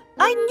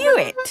 I knew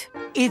it.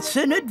 It's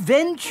an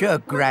adventure,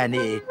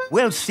 Granny.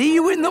 We'll see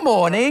you in the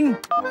morning.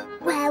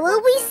 Where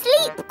will we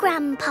sleep,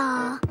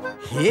 Grandpa?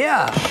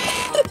 Here.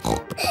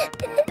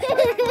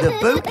 The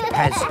boat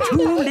has 2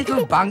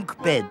 little bunk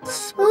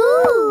beds.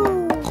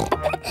 Ooh.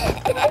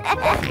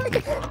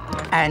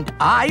 And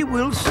I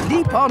will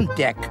sleep on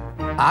deck,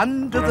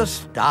 under the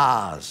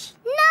stars.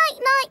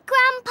 Night-night,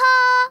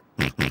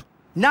 Grandpa.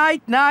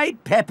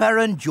 Night-night, Peppa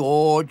and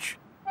George.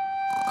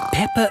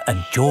 Peppa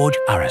and George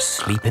are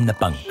asleep in the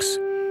bunks.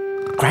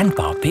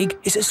 Grandpa Pig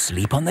is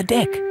asleep on the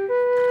deck.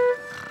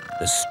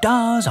 The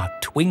stars are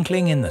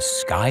twinkling in the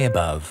sky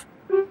above.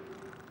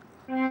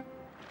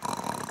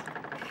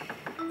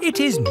 It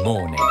is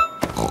morning.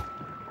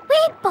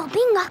 We're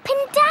bobbing up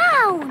and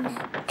down.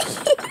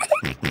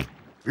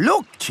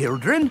 Look,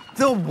 children,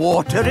 the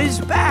water is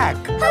back.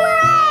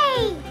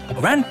 Hooray!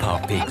 Grandpa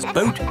Pig's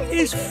boat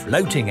is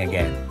floating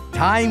again.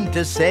 Time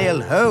to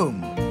sail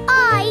home.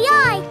 Aye,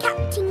 aye,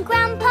 Captain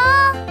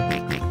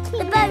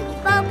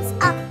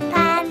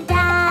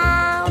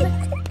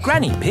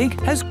Granny Pig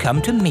has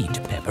come to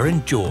meet Peppa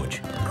and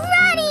George.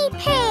 Granny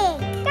Pig!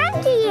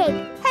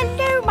 Daddy!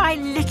 Hello, my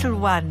little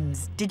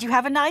ones. Did you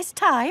have a nice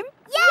time?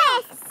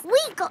 Yes! We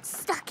got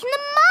stuck in the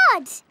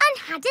mud and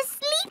had a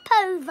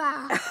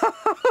sleepover.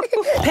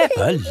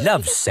 Peppa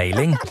loves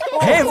sailing.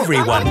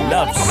 Everyone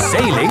loves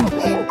sailing. The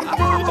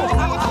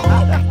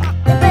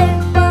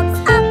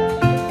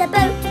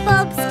boat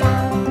bobs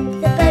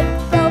down. The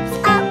boat bobs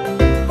up.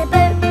 The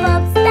boat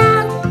bobs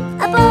down.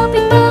 A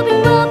bobbing,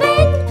 bobbing,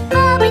 bobbing,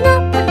 bobbing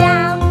up and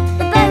down.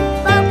 The boat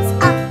bobs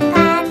up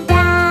and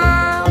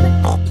down.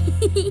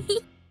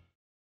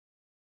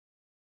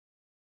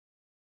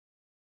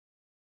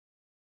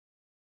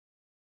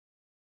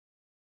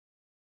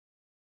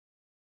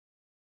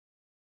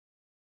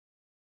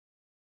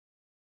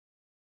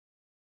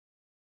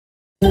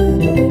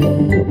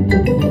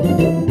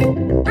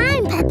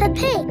 I'm Peppa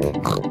Pig.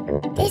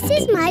 This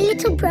is my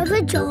little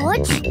brother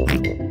George.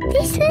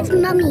 This is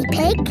Mummy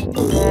Pig.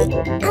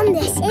 And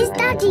this is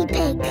Daddy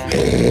Pig.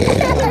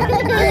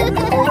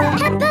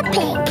 Peppa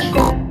Pig.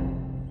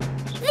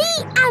 The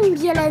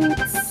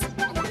ambulance.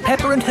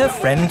 Peppa and her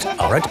friends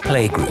are at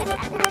playgroup.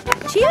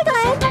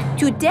 Children,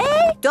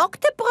 today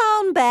Dr.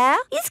 Brown Bear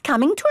is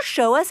coming to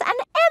show us an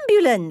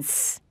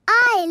ambulance.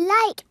 I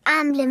like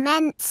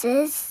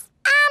ambulances.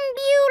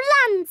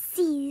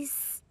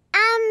 Ambulances.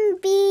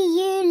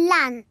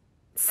 Ambulances.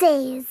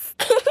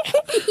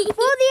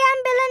 Will the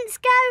ambulance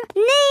go?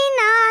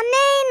 Nina,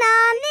 Nina,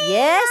 Nina.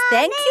 Yes,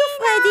 thank you,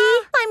 Freddy.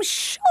 I'm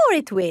sure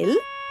it will.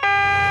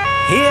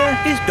 Here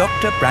is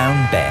Dr.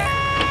 Brown Bear.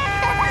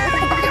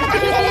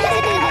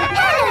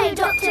 Hello,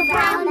 Dr.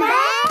 Brown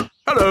Bear.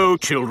 Hello,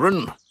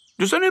 children.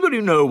 Does anybody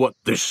know what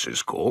this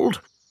is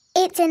called?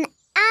 It's an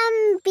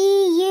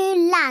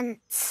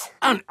ambulance.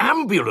 An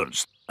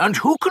ambulance. And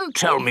who can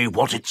tell me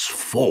what it's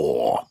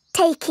for?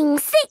 Taking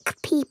sick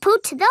people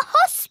to the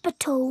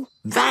hospital.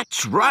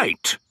 That's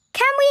right.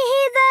 Can we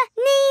hear the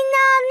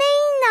Nina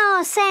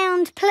Nina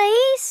sound,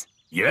 please?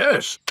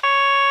 Yes.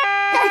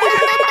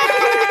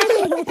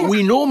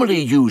 We normally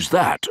use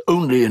that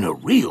only in a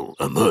real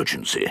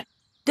emergency.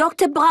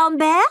 Dr. Brown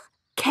Bear,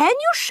 can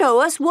you show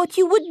us what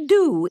you would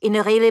do in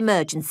a real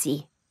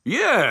emergency?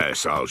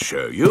 Yes, I'll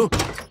show you.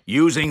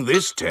 Using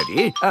this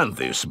teddy and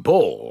this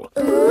ball.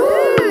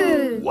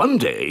 Ooh. One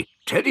day,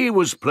 Teddy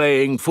was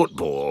playing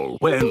football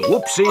when,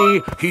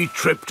 whoopsie, he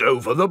tripped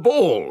over the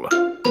ball.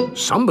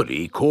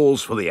 Somebody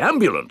calls for the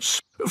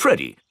ambulance.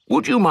 Freddie,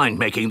 would you mind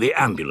making the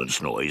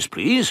ambulance noise,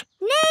 please?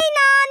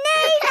 Nina,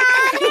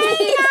 Nina,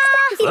 Nina.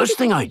 First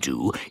thing I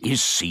do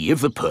is see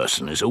if the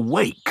person is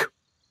awake.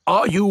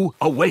 Are you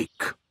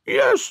awake?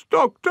 Yes,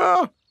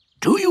 Doctor.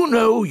 Do you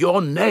know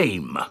your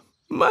name?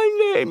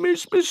 My name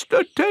is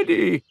Mr.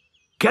 Teddy.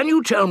 Can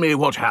you tell me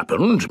what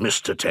happened,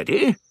 Mr.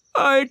 Teddy?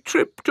 I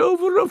tripped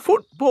over a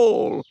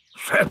football.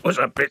 That was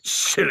a bit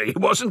silly,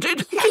 wasn't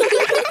it?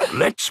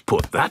 Let's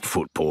put that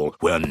football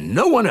where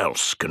no one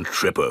else can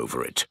trip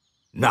over it.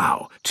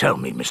 Now, tell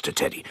me, Mr.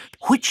 Teddy,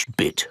 which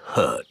bit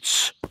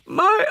hurts?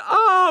 My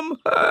arm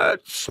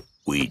hurts.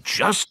 We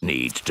just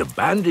need to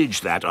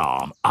bandage that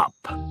arm up.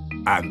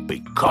 And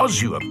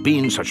because you have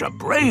been such a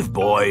brave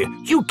boy,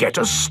 you get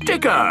a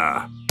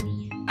sticker.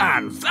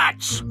 And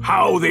that's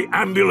how the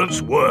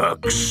ambulance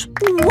works.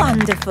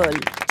 Wonderful.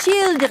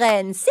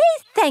 Children, say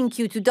thank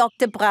you to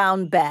Dr.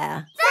 Brown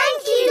Bear.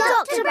 Thank you,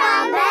 Dr.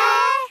 Brown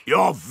Bear.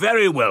 You're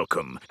very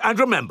welcome. And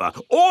remember,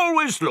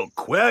 always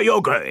look where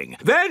you're going.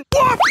 Then,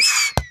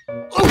 whoops!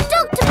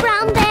 Dr.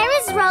 Brown Bear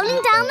is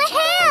rolling down the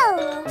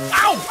hill.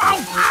 Ow, ow,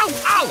 ow,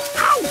 ow,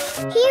 ow!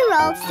 He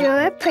rolled through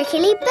a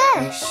prickly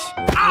bush.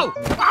 Ow,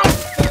 ow!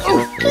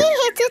 He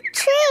hit a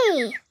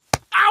tree.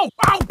 Ow,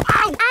 ow,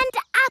 ow! And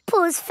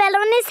apples fell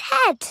on his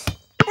head.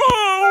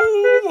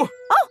 Oh!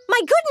 Oh, my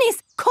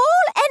goodness!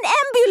 Call an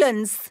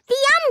ambulance! The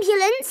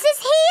ambulance is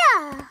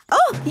here!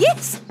 Oh,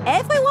 yes!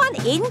 Everyone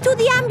into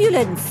the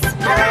ambulance!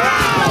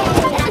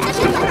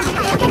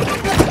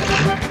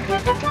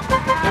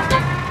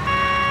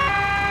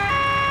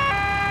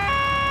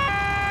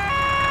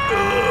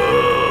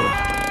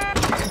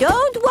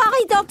 Don't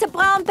worry, Dr.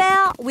 Brown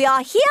Bear. We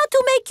are here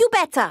to make you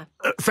better.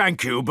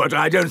 Thank you, but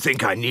I don't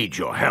think I need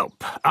your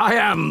help. I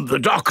am the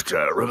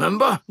doctor,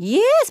 remember?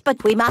 Yes,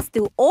 but we must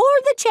do all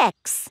the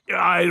checks.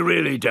 I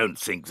really don't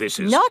think this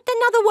is... Not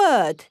another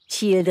word.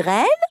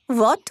 Children,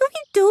 what do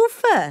we do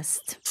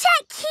first?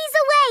 Check he's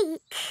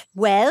awake.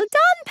 Well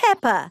done,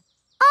 Peppa.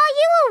 Are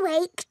you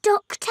awake,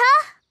 Doctor?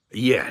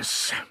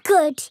 Yes.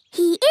 Good.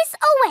 He is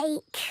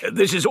awake.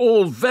 This is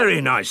all very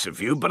nice of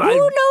you, but Who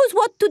knows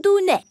what to do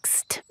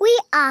next? We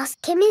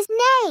ask him his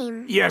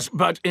name. Yes,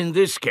 but in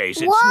this case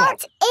it's What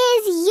not...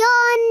 is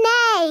your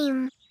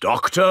name?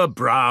 Dr.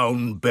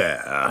 Brown Bear.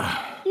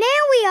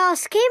 Now we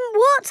ask him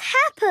what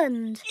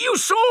happened. You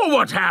saw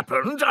what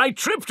happened. I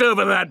tripped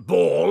over that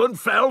ball and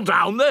fell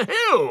down the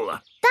hill.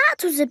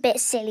 That was a bit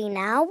silly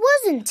now,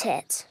 wasn't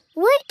it?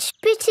 Which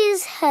bit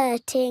is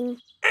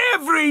hurting?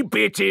 Every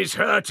bit is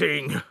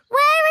hurting.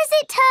 Where is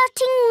it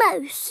hurting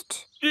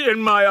most?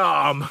 in my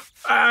arm,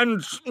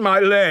 and my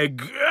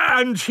leg,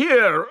 and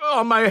here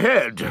on my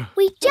head.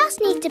 We just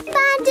need to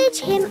bandage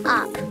him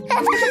up.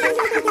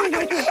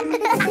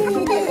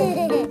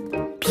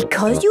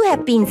 Because you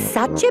have been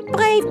such a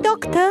brave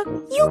doctor,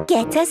 you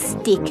get a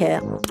sticker.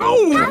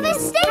 Oh! Have a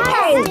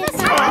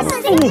sticker! Have a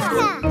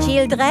sticker!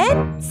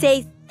 Children,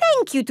 say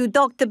thank you to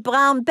Dr.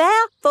 Brown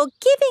Bear for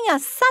giving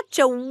us such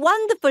a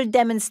wonderful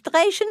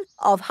demonstration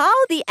of how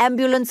the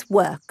ambulance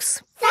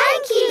works.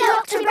 Thank you,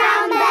 Dr.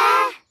 Brown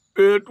Bear.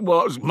 It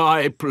was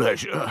my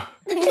pleasure.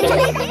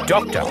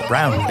 Dr.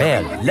 Brown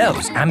Bear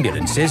loves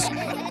ambulances.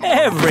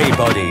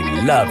 Everybody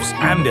loves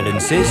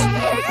ambulances.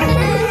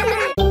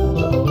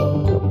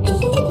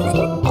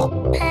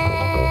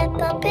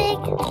 Peppa Pig.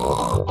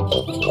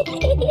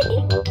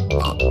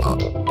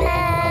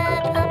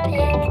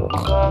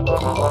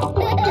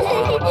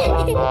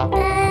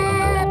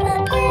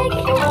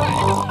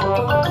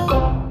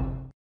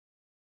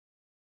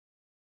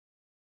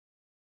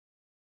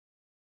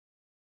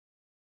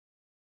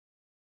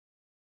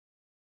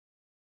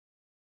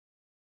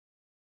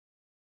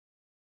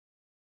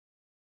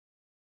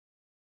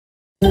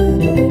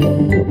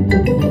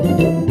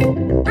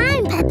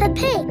 I'm Peppa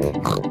Pig.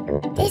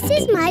 This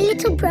is my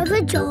little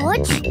brother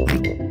George.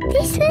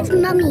 This is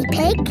Mummy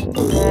Pig.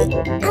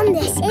 And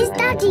this is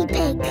Daddy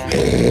Pig.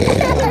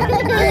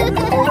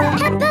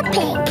 Peppa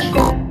Pig.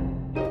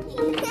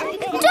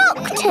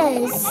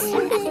 Doctors.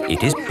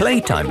 It is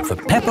playtime for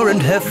Peppa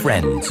and her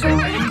friends.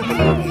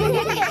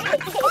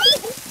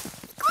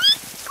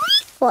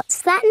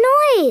 What's that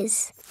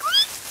noise?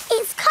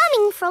 It's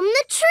coming from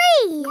the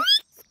tree.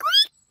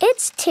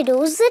 It's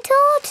Tiddles the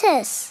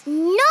tortoise.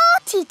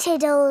 Naughty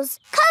Tiddles!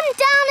 Come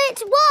down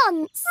at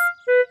once!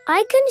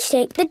 I can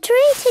shake the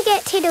tree to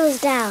get Tiddles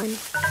down. Is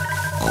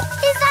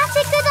that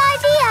a good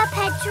idea,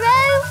 Pedro?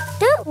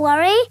 Don't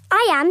worry,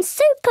 I am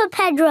Super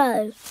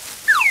Pedro.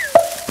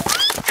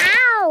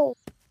 Ow!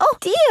 Oh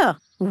dear,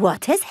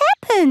 what has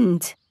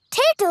happened?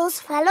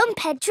 Tiddles fell on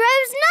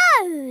Pedro's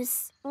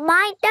nose.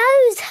 My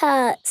nose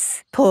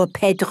hurts. Poor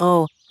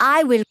Pedro.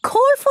 I will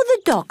call for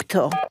the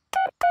doctor.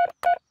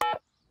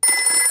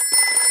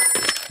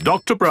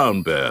 Dr.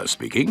 Brown Bear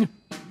speaking.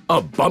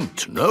 A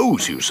bumped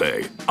nose, you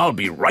say? I'll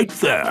be right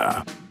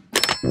there.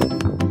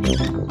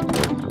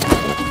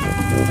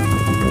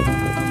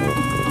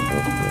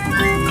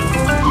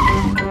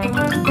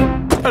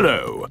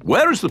 Hello.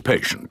 Where is the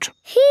patient?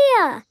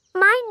 Here.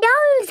 My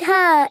nose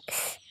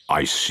hurts.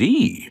 I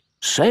see.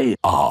 Say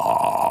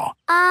ah.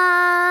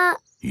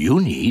 You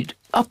need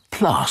a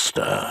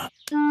plaster.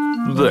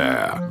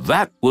 There.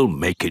 That will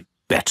make it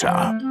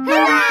better.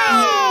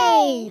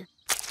 Hooray!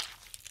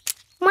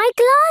 My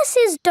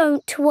glasses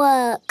don't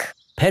work.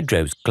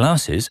 Pedro's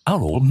glasses are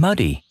all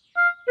muddy.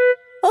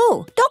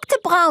 Oh, Dr.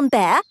 Brown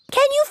Bear,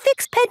 can you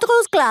fix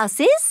Pedro's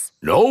glasses?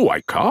 No,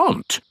 I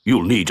can't.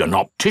 You'll need an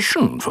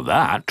optician for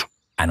that.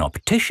 An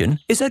optician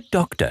is a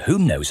doctor who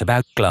knows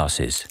about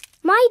glasses.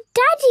 My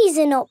daddy's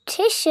an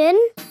optician.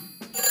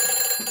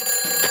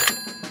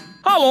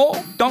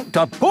 Hello,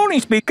 Dr.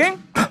 Pony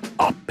speaking.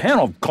 A pair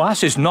of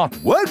glasses not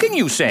working,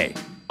 you say?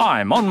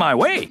 I'm on my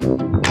way.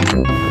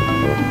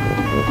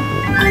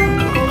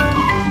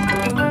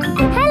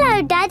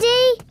 Hello,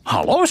 Daddy.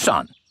 Hello,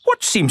 son.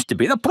 What seems to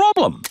be the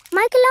problem?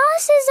 My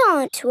glasses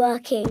aren't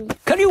working.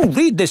 Can you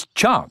read this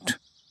chart?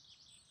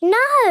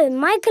 No,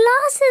 my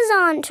glasses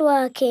aren't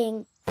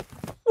working.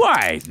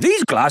 Why,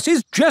 these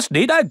glasses just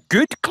need a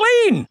good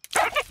clean.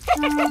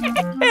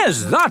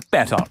 Is that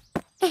better?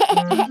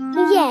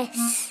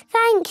 Yes.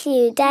 Thank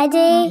you,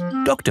 Daddy.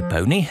 Dr.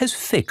 Pony has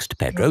fixed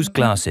Pedro's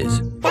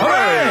glasses.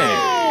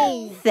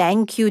 Hooray!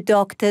 Thank you,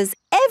 doctors.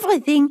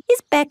 Everything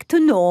is back to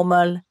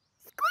normal.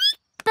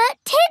 But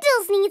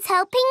Tiddles needs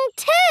helping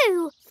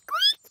too.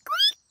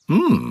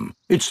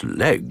 Its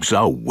legs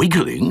are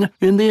wiggling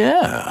in the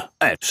air.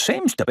 It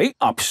seems to be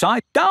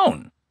upside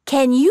down.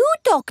 Can you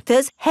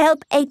doctors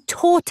help a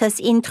tortoise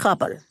in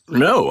trouble?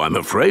 No, I'm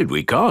afraid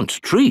we can't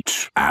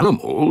treat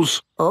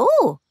animals.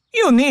 Oh.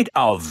 You need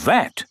a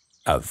vet.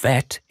 A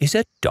vet is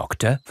a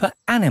doctor for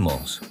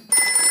animals.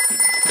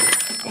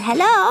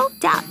 Hello,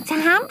 Dr.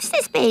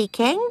 Hamster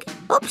speaking.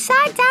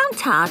 Upside down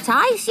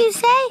tortoise, you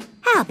say?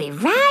 I'll be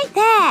right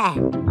there.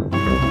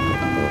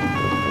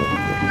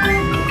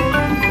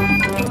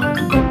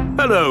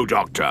 Hello,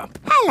 Doctor.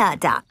 Hello,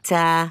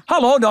 Doctor.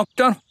 Hello,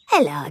 Doctor.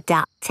 Hello,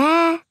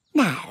 Doctor.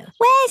 Now,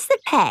 where's the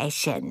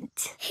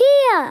patient?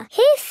 Here.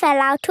 He fell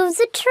out of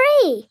the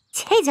tree.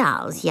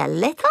 Tiddles, you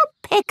little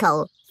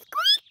pickle.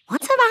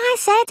 What have I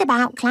said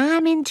about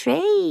climbing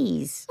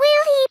trees?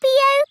 Will he be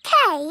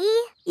okay?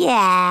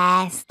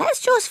 Yes,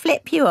 let's just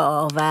flip you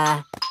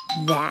over.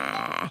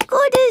 There,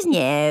 good as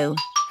new.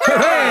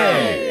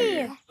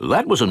 Hooray!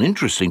 That was an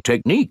interesting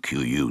technique you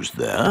used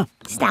there.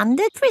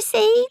 Standard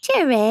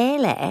procedure,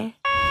 really.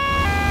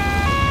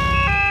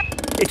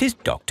 It is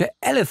Dr.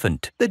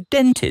 Elephant, the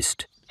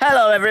dentist.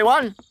 Hello,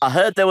 everyone. I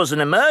heard there was an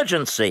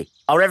emergency.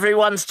 Are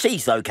everyone's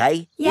teeth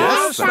okay?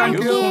 Yes,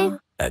 thank you.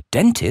 A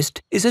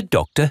dentist is a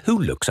doctor who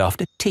looks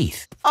after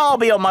teeth. I'll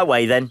be on my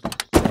way then.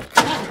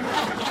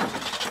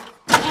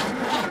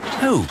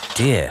 Oh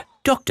dear,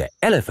 Dr.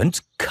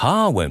 Elephant's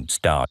car won't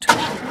start.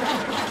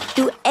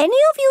 Do any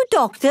of you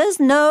doctors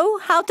know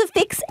how to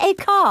fix a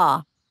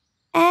car?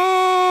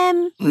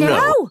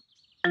 No.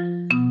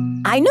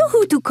 I know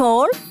who to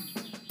call.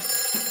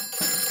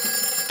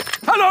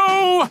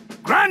 Hello!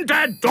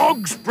 Grandad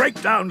Dog's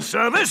breakdown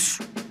service.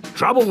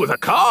 Trouble with a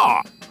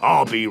car?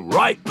 I'll be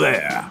right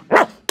there.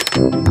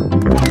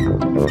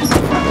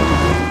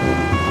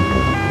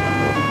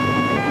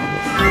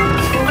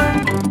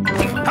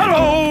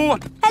 Hello!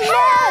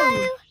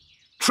 Hello!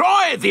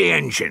 Try the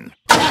engine.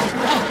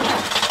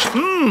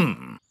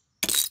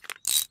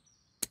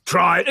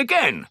 Try it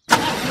again.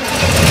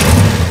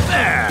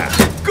 There!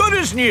 Good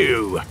as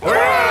new.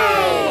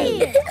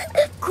 Hooray!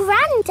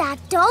 Grandad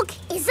Dog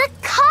is a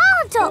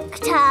car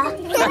doctor.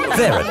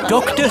 There are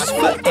doctors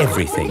for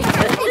everything,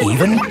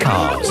 even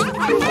cars.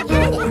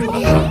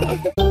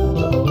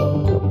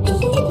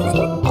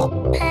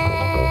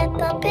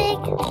 Peppa Pig.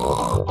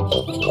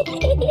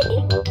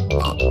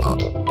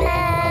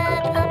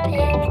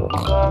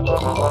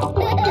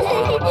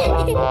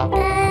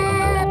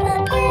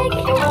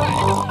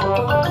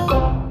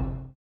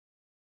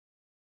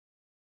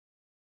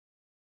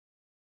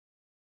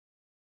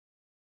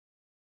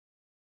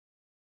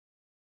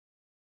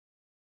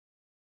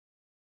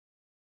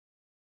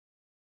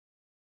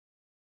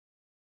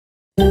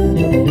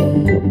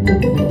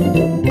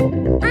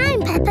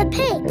 I'm Peppa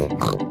Pig.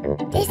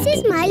 This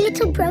is my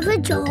little brother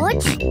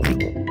George.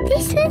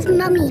 This is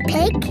Mummy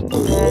Pig.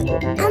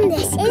 And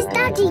this is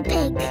Daddy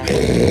Pig.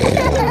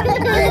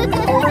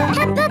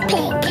 Peppa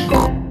Pig.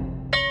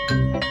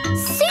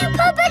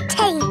 Super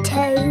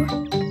Potato.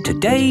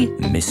 Today,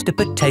 Mr.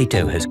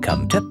 Potato has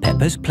come to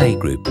Peppa's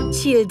playgroup.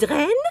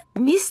 Children,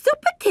 Mr.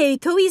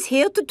 Potato is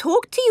here to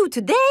talk to you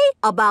today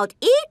about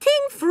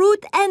eating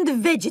fruit and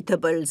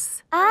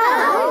vegetables.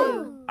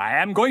 Oh! I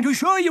am going to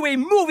show you a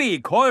movie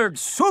called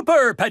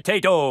Super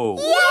Potato.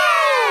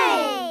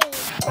 Yay!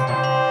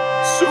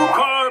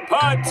 Super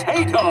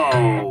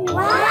Potato!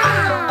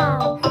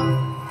 Wow!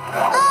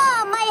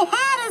 Oh, my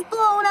hat is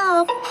blown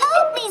off.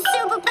 Help me,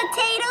 Super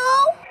Potato!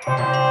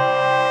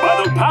 By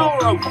the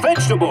power of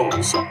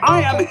vegetables,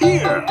 I am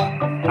here!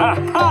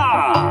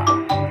 Aha!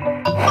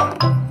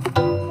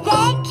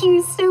 Thank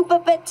you, Super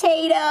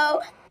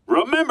Potato.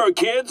 Remember,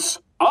 kids,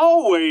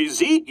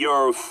 always eat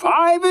your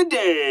 5 a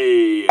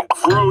day.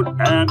 Fruit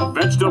and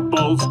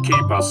vegetables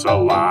keep us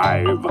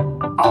alive.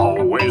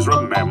 Always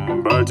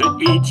remember to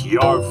eat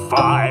your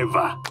 5.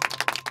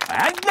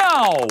 And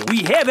now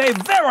we have a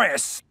very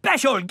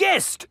special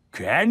guest.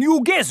 Can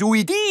you guess who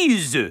it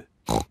is?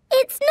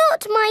 It's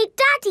not my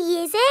daddy,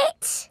 is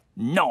it?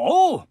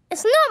 No.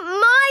 It's not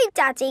my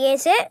daddy,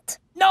 is it?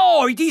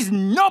 No, it is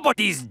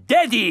nobody's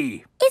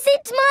daddy. Is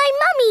it my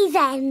mummy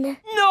then?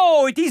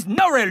 No, it is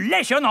no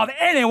relation of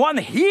anyone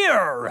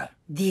here.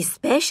 The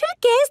special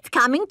guest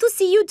coming to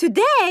see you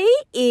today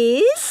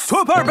is...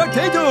 Super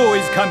Potato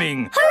is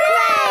coming.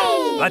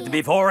 Hooray! But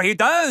before he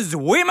does,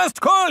 we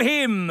must call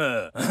him...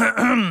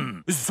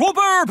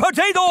 Super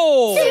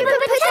Potato! Super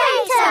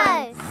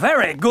Potato!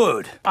 Very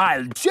good.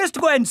 I'll just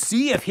go and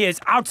see if he is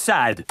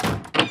outside.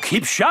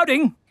 Keep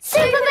shouting.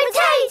 Super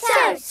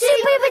Potato!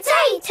 Super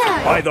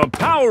Potato! By the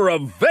power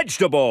of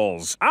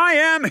vegetables, I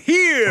am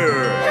here!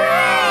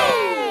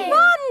 Hooray!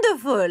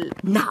 Wonderful!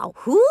 Now,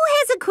 who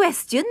has a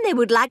question they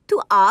would like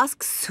to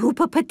ask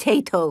Super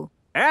Potato?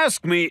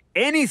 Ask me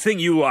anything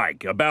you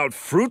like about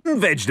fruit and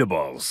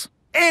vegetables.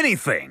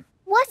 Anything.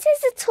 What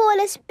is the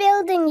tallest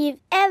building you've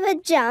ever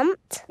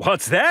jumped?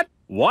 What's that?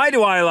 Why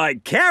do I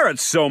like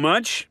carrots so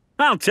much?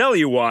 I'll tell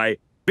you why.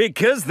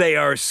 Because they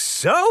are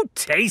so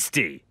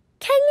tasty.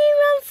 Can you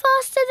run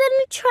faster than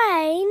a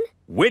train?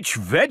 Which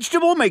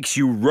vegetable makes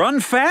you run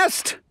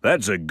fast?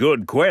 That's a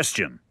good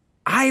question.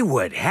 I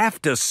would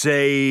have to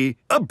say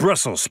a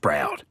Brussels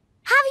sprout.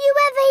 Have you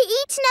ever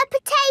eaten a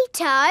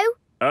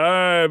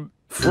potato?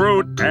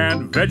 Fruit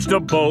and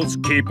vegetables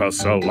keep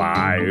us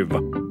alive.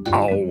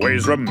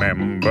 Always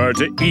remember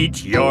to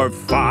eat your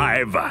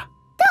 5.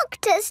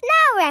 Doctors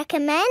now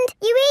recommend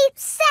you eat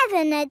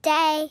 7 a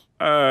day.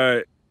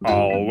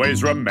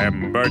 Always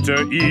remember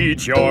to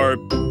eat your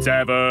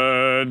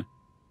 7.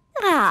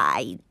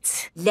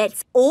 Right.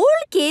 Let's all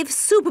give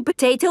Super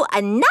Potato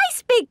a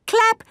nice big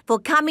clap for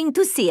coming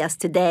to see us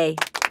today.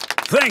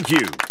 Thank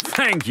you.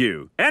 Thank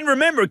you. And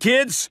remember,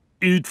 kids,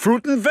 eat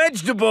fruit and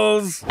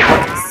vegetables.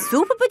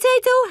 Super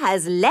Potato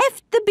has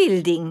left the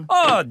building.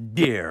 Oh,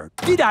 dear.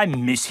 Did I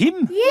miss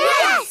him?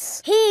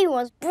 Yes! He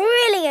was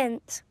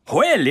brilliant.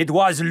 Well, it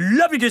was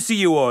lovely to see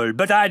you all,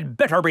 but I'd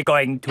better be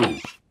going too.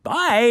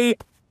 Bye.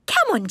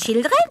 Come on,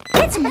 children.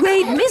 Let's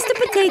wave Mr.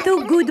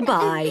 Potato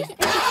goodbye.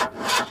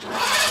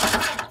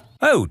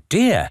 Oh,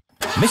 dear.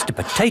 Mr.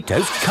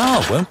 Potato's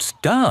car won't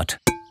start.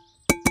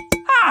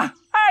 Ah!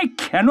 I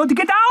cannot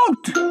get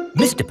out!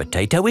 Mr.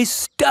 Potato is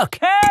stuck.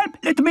 Help!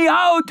 Let me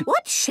out!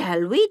 What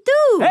shall we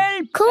do?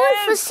 Help! Call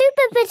for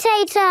Super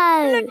Potato.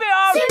 Let me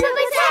out! Super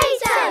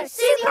Potato!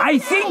 Super I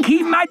think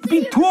he might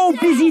be too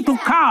busy to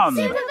come.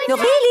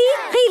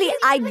 Really,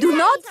 I do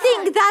not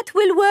think that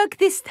will work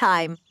this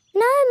time.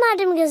 No,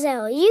 Madam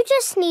Gazelle, you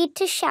just need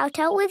to shout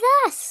out with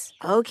us.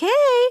 OK.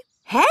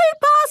 Help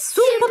us,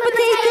 Super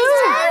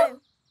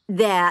Potato!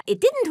 There, it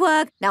didn't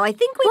work. Now I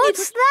think we need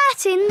to... What's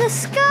that in the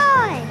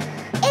sky?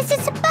 Is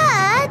it a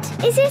bird?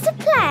 Is it a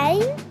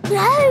plane?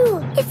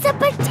 No, it's a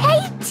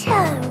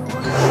potato.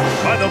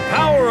 By the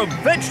power of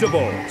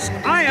vegetables,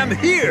 I am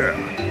here.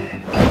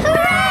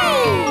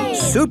 Hooray!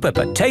 Super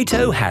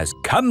Potato has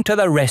come to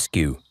the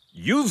rescue.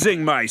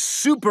 Using my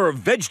super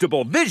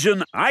vegetable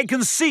vision, I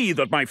can see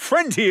that my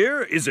friend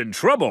here is in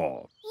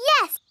trouble.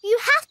 Yes, you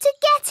have to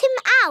get him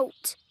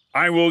out.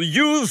 I will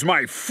use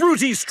my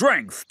fruity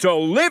strength to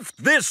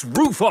lift this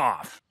roof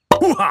off.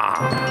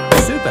 Hoo-ha!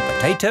 Super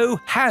Potato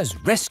has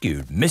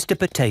rescued Mr.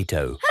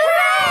 Potato.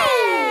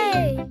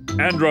 Hooray!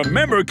 And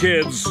remember,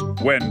 kids,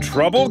 when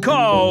trouble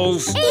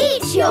calls...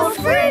 Eat your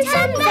fruit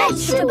and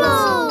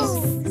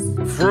vegetables!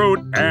 Fruit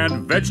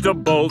and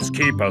vegetables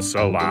keep us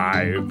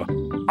alive.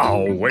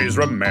 Always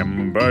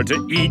remember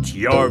to eat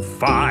your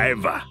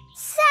 5. 7.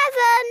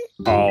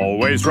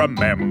 Always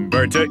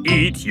remember to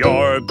eat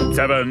your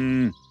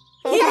 7.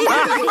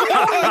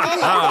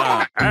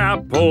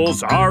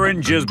 Apples,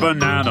 oranges,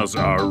 bananas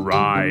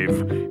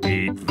arrive.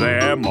 Eat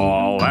them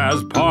all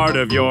as part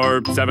of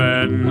your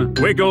 7.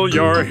 Wiggle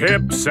your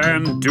hips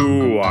and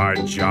do a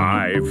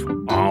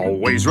jive.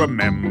 Always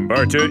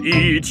remember to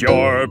eat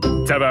your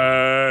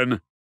 7.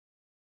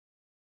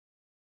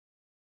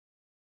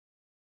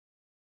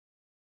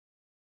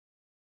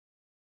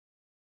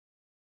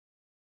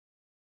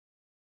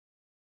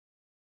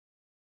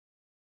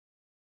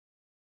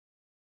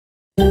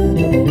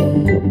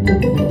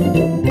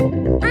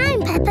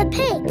 I'm Peppa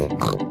Pig.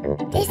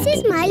 This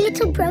is my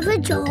little brother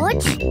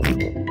George.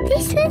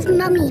 This is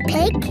Mummy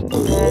Pig.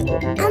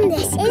 And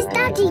this is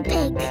Daddy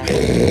Pig.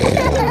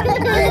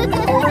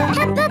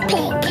 Peppa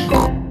Pig.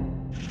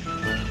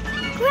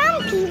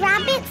 Grumpy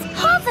Rabbit's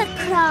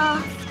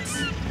hovercraft.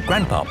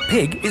 Grandpa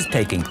Pig is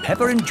taking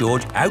Peppa and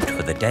George out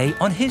for the day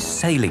on his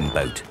sailing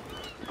boat.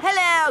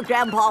 Hello,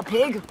 Grandpa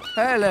Pig.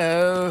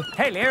 Hello.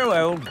 Hello,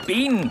 old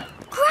bean.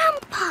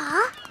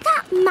 Grandpa,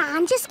 that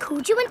man just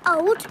called you an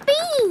old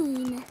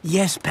bean.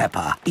 Yes,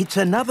 Peppa. It's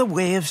another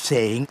way of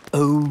saying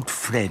old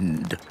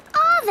friend.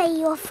 Are they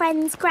your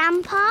friends,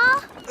 Grandpa?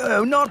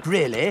 Oh, not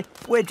really.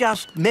 We're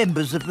just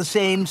members of the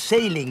same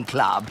sailing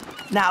club.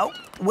 Now,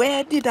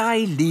 where did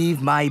I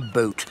leave my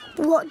boat?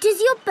 What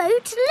does your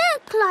boat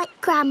look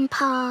like,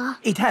 Grandpa?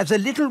 It has a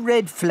little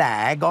red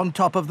flag on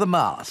top of the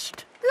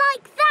mast.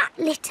 Like that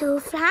little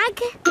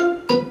flag?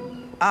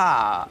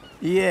 Ah,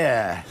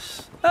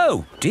 yes.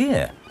 Oh,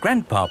 dear.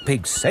 Grandpa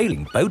Pig's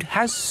sailing boat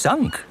has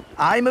sunk.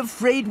 I'm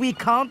afraid we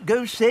can't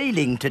go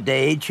sailing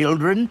today,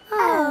 children.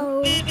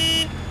 Oh.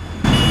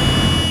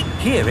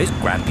 Here is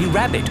Grampy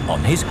Rabbit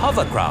on his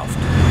hovercraft.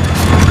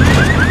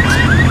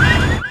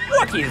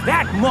 What is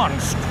that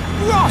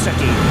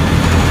monstrosity?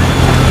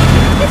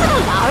 Is it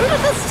allowed at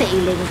the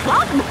sailing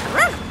club?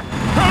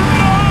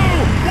 Hello!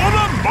 What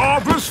a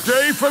marvellous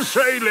day for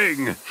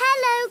sailing!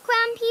 Hello,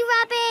 Grampy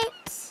Rabbit.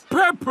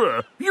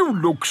 Peppa, you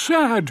look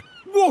sad.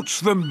 What's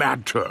the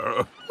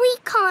matter? We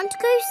can't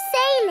go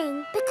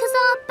sailing because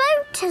our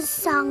boat has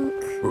sunk.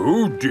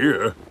 Oh,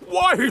 dear.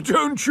 Why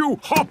don't you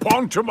hop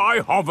onto my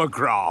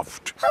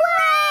hovercraft?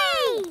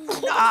 Hooray!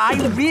 I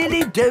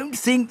really don't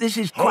think this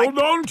is quite... Hold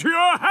on to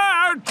your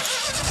hat!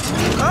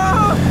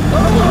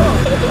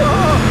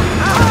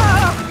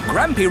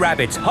 Grampy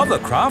Rabbit's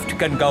hovercraft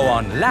can go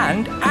on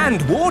land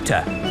and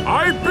water.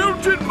 I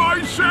built it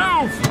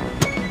myself!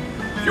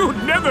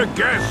 You'd never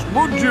guess,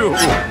 would you?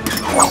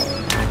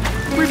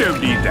 We don't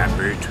need that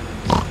bit.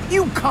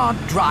 You can't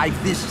drive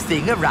this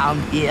thing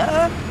around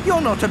here.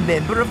 You're not a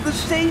member of the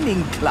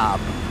sailing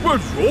club.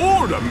 But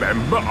you're a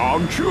member,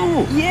 aren't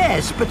you?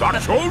 Yes, but...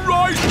 That's all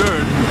right,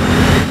 then.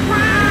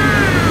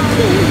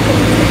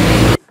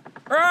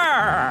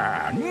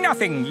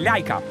 Nothing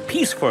like a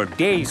peaceful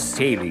day's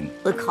sailing.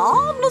 The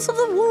calmness of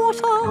the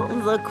water,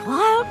 the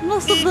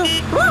quietness of the...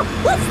 Oh,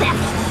 what's that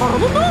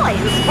horrible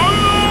noise?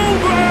 Hello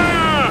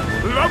there!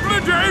 Lovely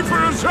day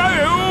for a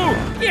sail!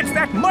 It's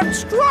that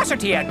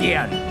monstrosity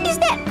again. Is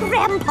that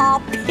Grandpa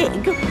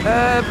Pig?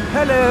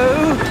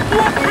 Hello?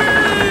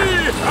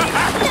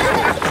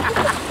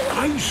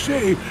 I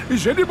say,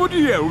 is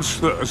anybody else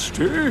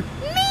thirsty?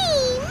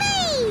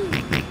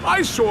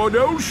 I saw an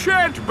old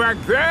shed back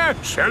there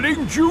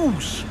selling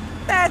juice.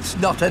 That's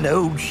not an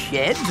old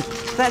shed.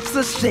 That's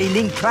the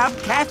Sailing Club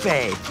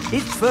Cafe.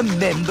 It's for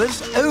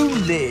members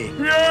only.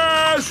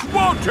 Yes,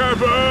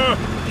 whatever.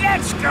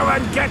 Let's go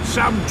and get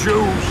some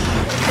juice.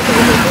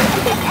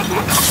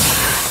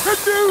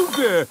 Hello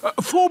there.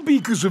 4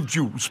 beakers of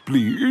juice,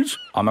 please.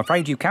 I'm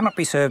afraid you cannot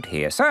be served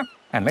here, sir,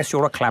 unless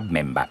you're a club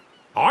member.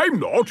 I'm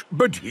not,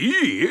 but he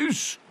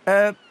is.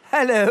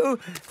 Hello.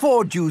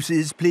 4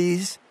 juices,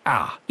 please.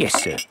 Ah, yes,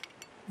 sir.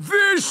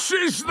 This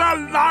is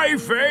the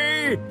life,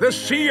 eh? The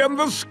sea and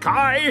the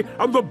sky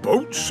and the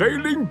boat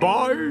sailing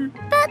by.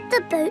 But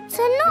the boats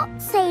are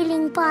not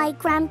sailing by,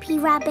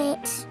 Grampy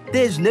Rabbit.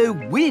 There's no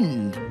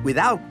wind.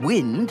 Without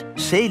wind,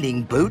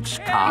 sailing boats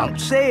can't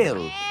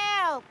sail.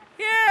 Help!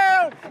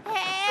 Help! We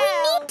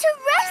need to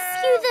rescue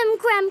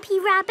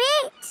Grampy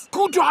Rabbit.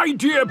 Good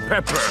idea,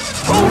 Peppa.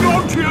 Hold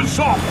on to your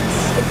socks.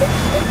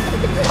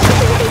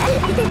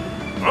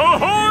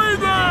 Ahoy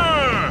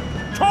there!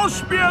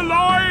 Toss me a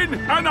line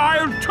and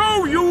I'll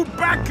tow you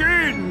back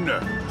in.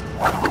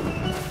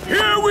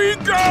 Here we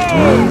go!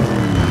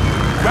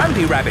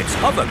 Grampy Rabbit's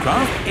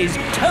hovercraft is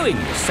towing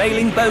the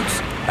sailing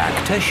boats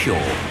back to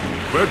shore.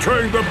 We're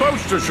towing the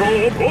boats to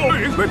shore,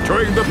 boys. We're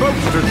towing the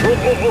boats to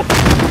shore.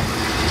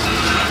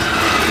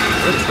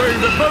 We're towing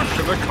the boats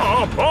to the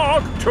car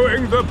park,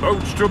 towing the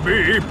boats to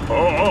be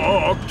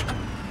parked.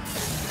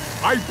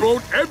 I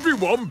brought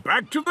everyone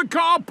back to the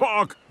car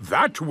park.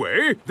 That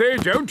way, they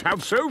don't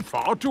have so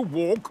far to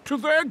walk to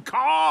their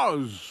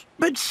cars.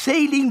 But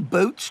sailing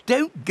boats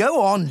don't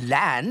go on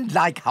land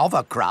like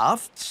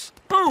hovercrafts.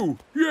 Oh,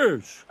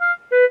 yes.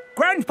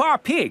 Grandpa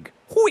Pig,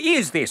 who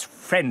is this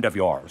friend of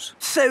yours?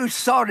 So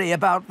sorry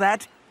about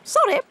that.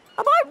 Sorry,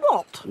 about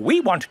what? We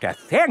want to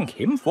thank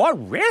him for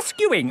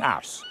rescuing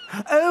us.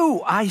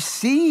 Oh, I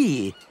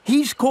see.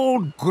 He's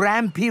called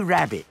Grampy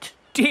Rabbit.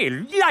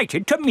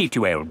 Delighted to meet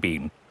you, Old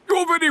Bean.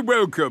 You're very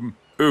welcome,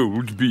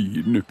 Old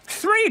Bean.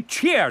 3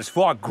 cheers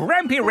for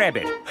Grampy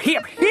Rabbit.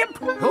 Hip, hip,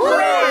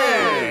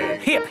 hooray!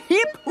 Hip,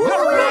 hip,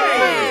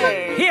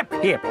 hooray! Hip,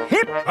 hip,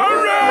 hip,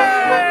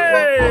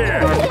 hooray!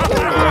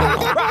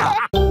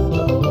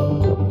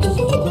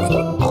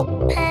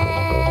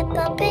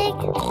 Peppa Pig.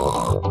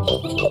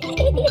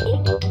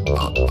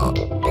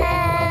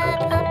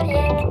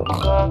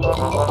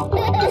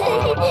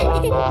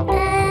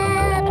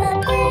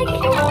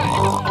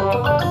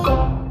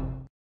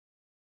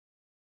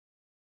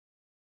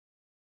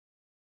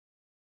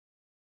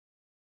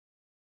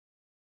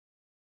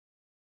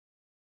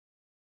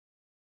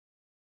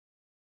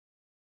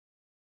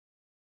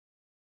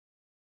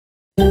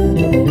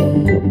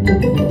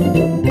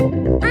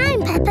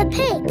 I'm Peppa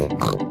Pig.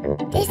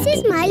 This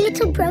is my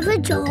little brother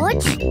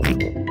George.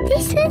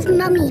 This is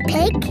Mummy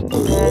Pig.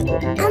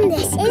 And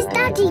this is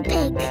Daddy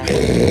Pig.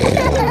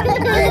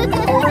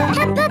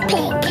 Peppa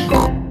Pig.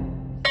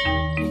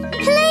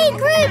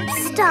 Playgroup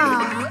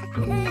star.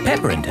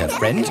 Peppa and her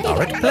friends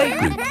are at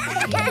playgroup.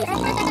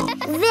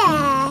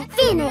 There,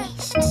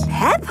 finished.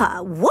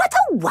 Peppa, what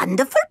a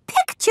wonderful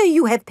picture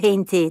you have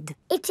painted.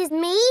 It is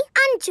me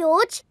and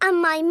George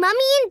and my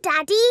mummy and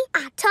daddy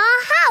at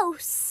our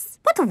house.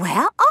 But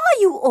where are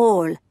you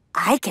all?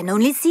 I can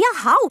only see a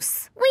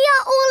house. We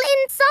are all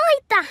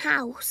inside the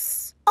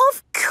house.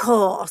 Of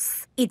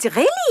course. It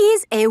really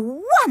is a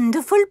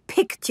wonderful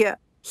picture.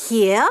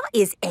 Here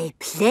is a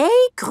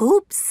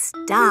playgroup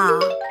star.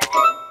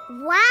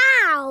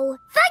 Wow!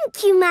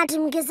 Thank you,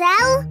 Madam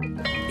Gazelle.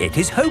 It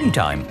is home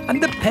time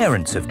and the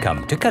parents have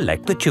come to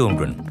collect the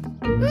children.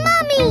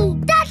 Mummy!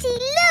 Daddy,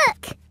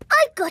 look!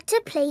 I've got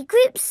a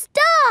playgroup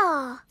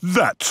star.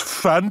 That's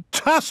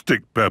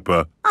fantastic,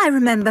 Peppa. I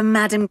remember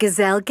Madam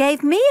Gazelle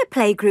gave me a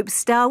playgroup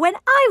star when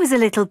I was a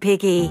little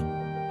piggy.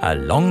 A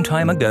long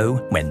time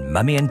ago, when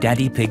Mummy and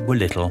Daddy Pig were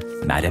little,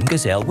 Madam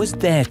Gazelle was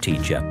their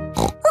teacher.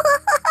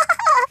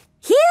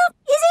 Here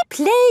is a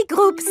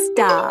playgroup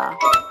star.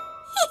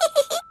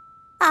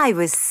 I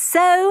was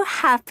so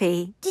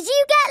happy. Did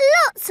you get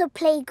lots of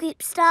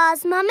playgroup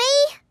stars, Mummy?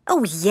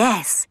 Oh,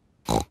 yes.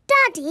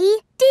 Daddy,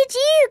 did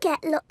you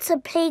get lots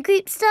of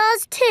playgroup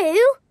stars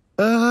too?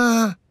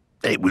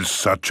 It was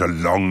such a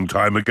long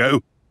time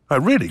ago. I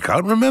really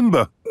can't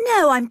remember.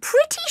 No, I'm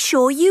pretty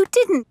sure you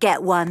didn't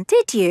get one,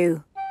 did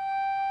you?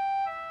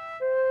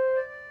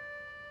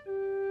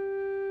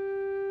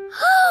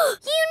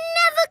 You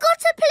never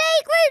got a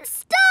playgroup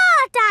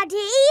star,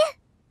 Daddy!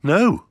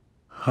 No,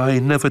 I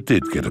never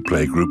did get a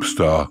playgroup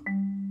star.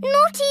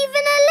 Not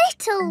even a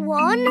little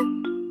one?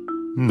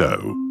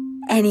 No.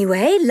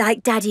 Anyway,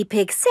 like Daddy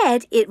Pig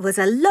said, it was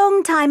a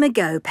long time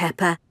ago,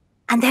 Peppa,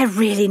 and they're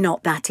really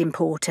not that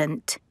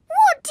important.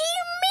 What do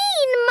you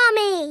mean,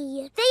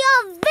 Mummy? They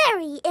are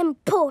very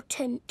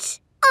important,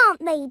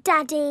 aren't they,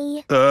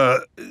 Daddy?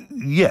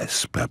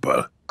 Yes,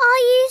 Peppa. Are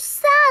you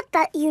sad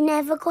that you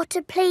never got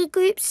a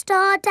playgroup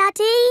star,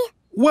 Daddy?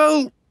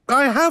 Well,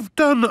 I have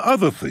done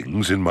other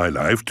things in my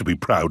life to be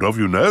proud of,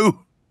 you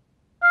know.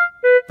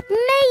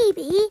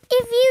 Maybe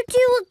if you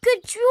do a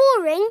good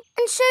drawing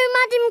and show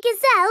Madame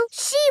Gazelle,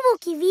 she will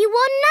give you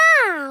one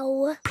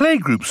now.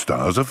 Playgroup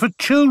stars are for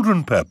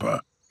children,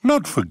 Peppa,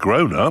 not for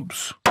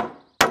grown-ups.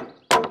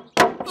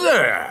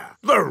 There!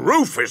 The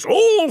roof is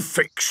all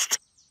fixed.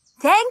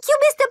 Thank you,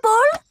 Mr.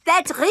 Bull.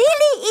 That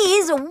really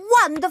is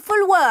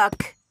wonderful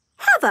work.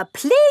 Have a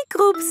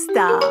playgroup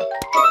star.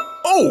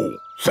 Oh,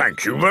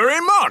 thank you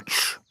very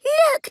much.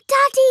 Look,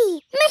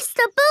 Daddy,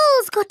 Mr.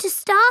 Bull's got a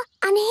star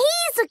and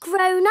he's a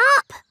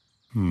grown-up.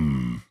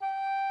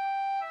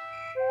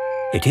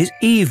 It is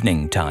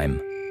evening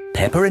time.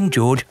 Peppa and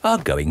George are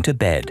going to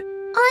bed.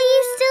 Are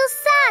you still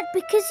sad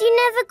because you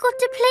never got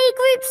a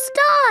playgroup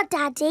star,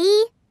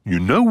 Daddy? You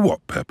know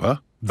what,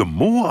 Peppa? The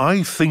more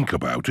I think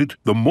about it,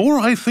 the more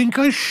I think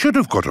I should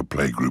have got a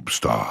playgroup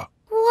star.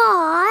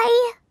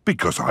 Why?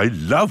 Because I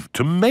love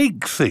to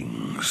make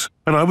things.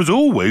 And I was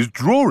always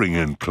drawing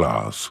in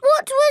class.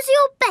 What was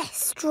your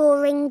best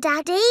drawing,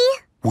 Daddy?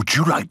 Would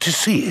you like to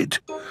see it?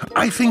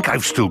 I think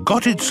I've still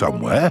got it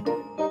somewhere.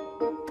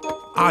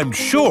 I'm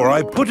sure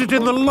I put it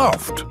in the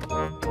loft.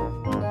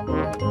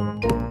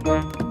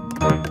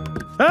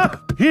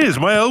 Ah, here's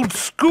my old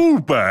school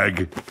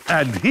bag.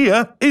 And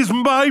here is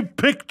my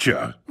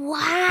picture.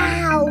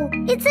 Wow!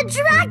 It's a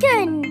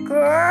dragon!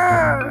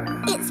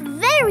 Grrr. It's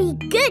very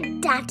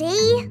good,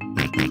 Daddy.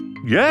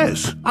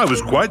 Yes, I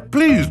was quite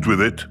pleased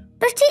with it.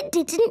 But it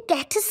didn't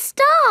get a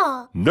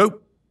star.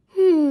 Nope.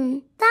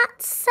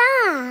 That's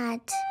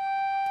sad.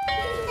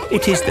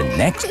 It is the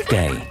next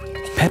day.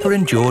 Peppa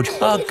and George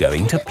are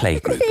going to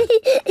playgroup.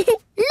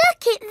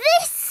 Look at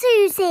this,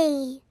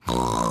 Susie.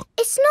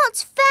 It's not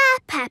fair,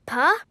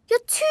 Peppa.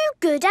 You're too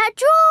good at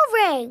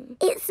drawing.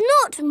 It's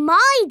not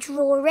my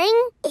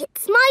drawing.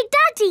 It's my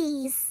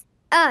Daddy's.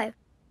 Oh,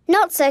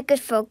 not so good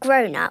for a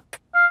grown-up.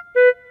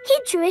 He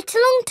drew it a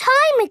long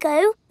time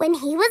ago when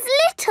he was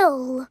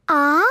little.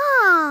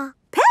 Ah.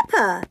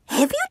 Peppa,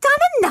 have you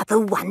done another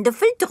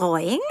wonderful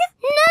drawing?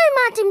 No,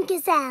 Madam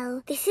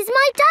Gazelle. This is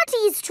my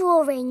Daddy's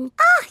drawing.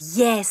 Ah,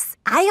 yes.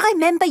 I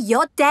remember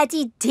your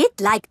Daddy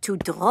did like to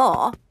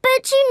draw.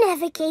 But you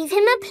never gave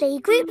him a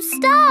playgroup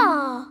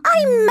star.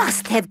 I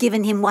must have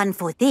given him one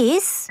for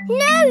this.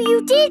 No,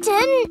 you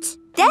didn't.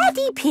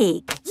 Daddy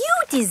Pig,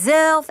 you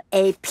deserve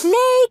a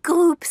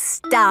playgroup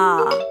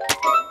star.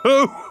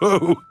 Ho,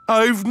 ho!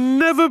 I've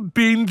never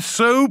been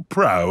so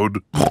proud.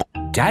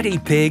 Daddy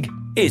Pig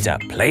is a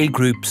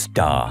playgroup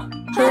star.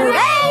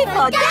 Hooray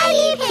for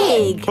Daddy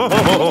Pig!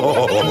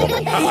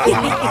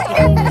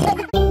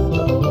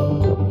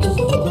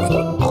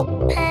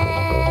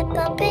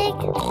 Peppa Pig.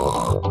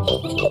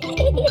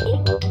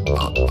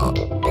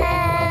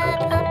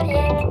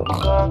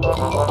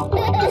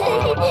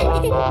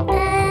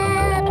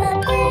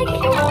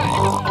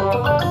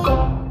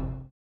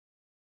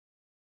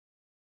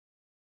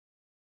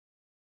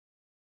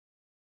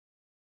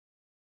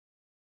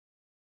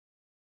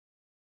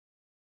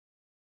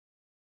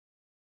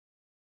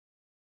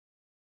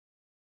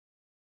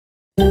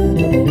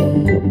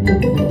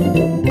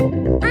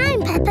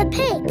 I'm Peppa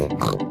Pig.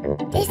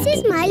 This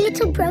is my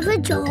little brother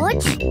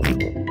George.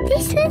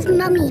 This is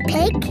Mummy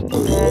Pig.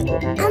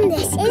 And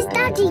this is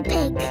Daddy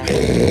Pig.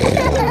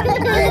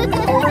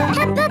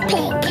 Peppa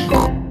Pig.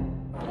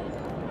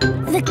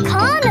 The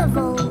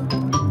carnival.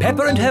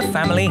 Peppa and her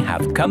family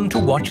have come to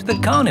watch the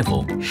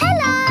carnival.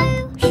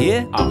 Hello.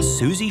 Here are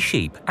Susie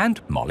Sheep and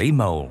Molly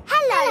Mole.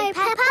 Hello,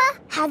 Peppa.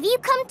 Have you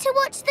come to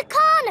watch the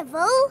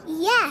carnival?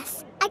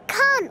 Yes. I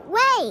can't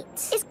wait.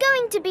 It's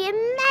going to be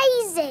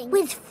amazing.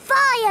 With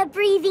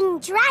fire-breathing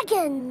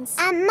dragons.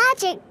 And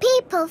magic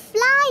people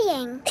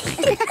flying.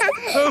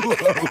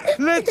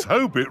 Let's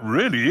hope it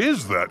really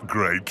is that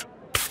great.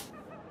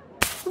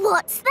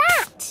 What's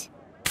that?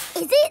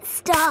 Is it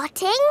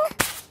starting?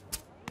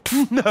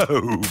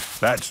 No,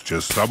 that's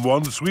just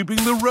someone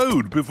sweeping the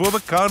road before the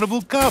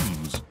carnival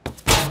comes.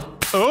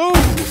 Oh,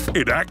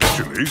 it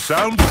actually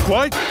sounds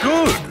quite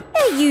good.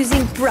 They're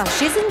using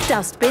brushes and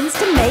dustbins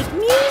to make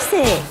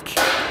music.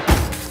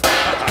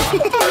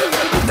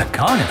 The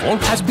carnival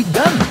has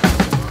begun.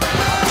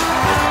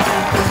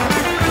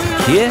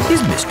 Here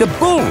is Mr.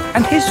 Bull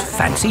and his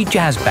fancy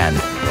jazz band.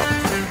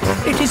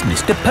 It is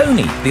Mr.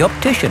 Pony, the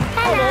optician.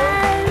 Hello.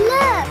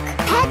 Look,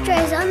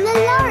 Pedro's on the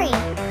lorry.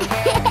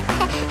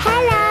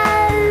 Hello.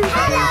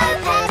 Hello,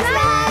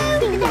 Pedro.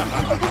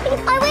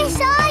 I wish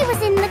I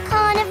was in the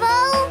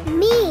carnival.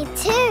 Me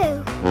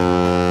too.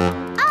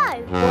 Oh,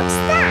 what's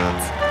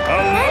that?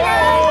 Hello!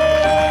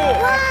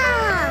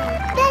 Wow,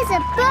 there's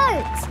a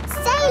boat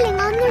sailing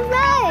on the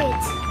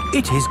road.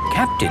 It is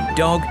Captain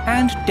Dog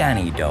and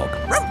Danny Dog.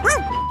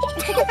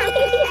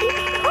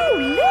 Oh,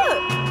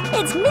 look!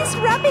 It's Miss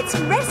Rabbit's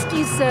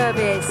rescue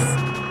service.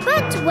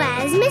 But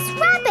where's Miss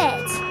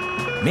Rabbit?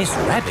 Miss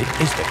Rabbit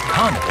is the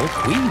carnival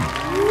queen.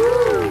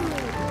 Ooh.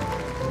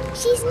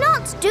 She's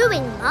not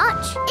doing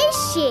much, is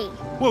she?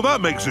 Well,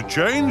 that makes a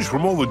change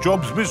from all the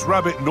jobs Miss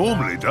Rabbit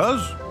normally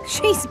does.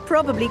 She's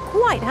probably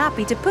quite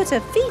happy to put her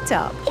feet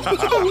up.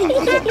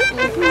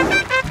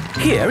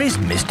 Here is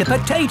Mr.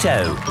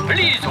 Potato.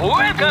 Please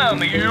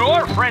welcome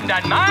your friend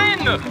and mine,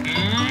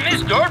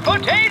 Mr.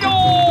 Potato!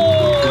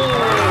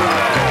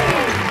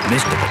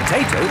 Mr.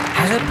 Potato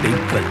has a big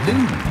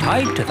balloon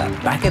tied to the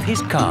back of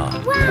his car.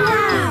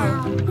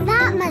 Wow!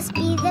 That must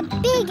be the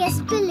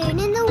biggest balloon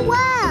in the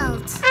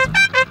world.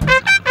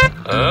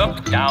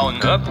 Up, down,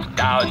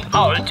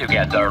 all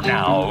together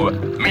now.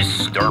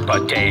 Mr.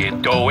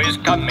 Potato is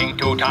coming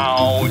to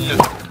town.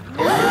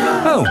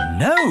 Oh,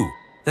 no!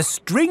 The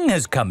string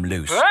has come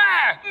loose.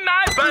 Ah,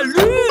 my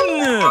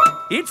balloon!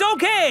 It's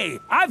okay!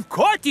 I've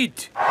caught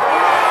it!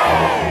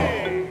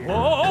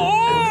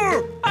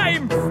 Oh,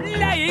 I'm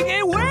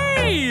flying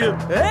away!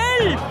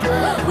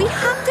 Help! We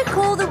have to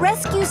call the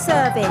rescue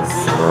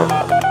service.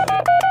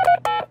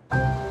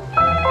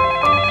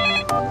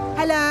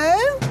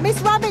 Hello? Miss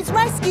Rabbit's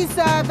rescue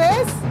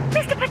service?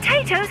 Mr.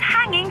 Potato's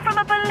hanging from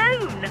a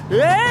balloon.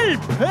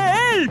 Help!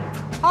 Help!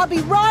 I'll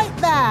be right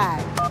there.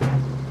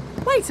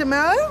 Wait a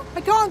mo.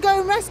 I can't go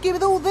and rescue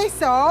with all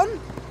this on.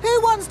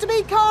 Who wants to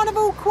be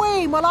Carnival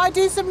Queen while I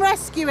do some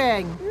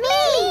rescuing?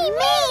 Me!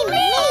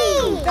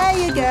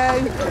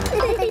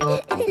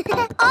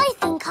 I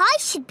think I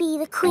should be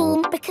the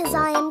queen because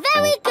I am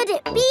very good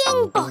at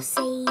being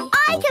bossy.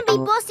 I can be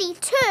bossy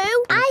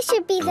too. I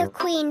should be the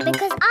queen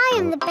because I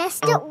am the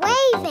best at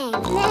waving.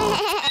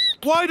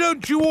 Why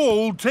don't you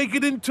all take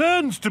it in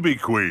turns to be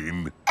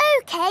queen?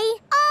 OK,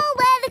 I'll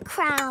wear the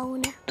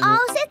crown.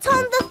 I'll sit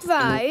on the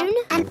throne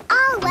and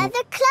I'll wear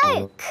the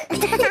cloak.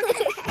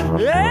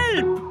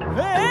 Help!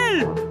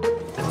 Help!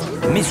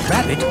 Miss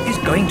Rabbit is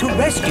going to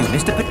rescue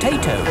Mr.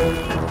 Potato.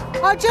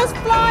 I'll just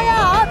fly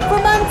up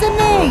from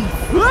underneath.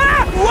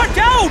 Ah! Watch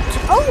out!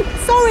 Oh,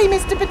 sorry,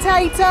 Mr.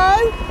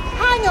 Potato.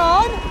 Hang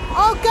on,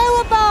 I'll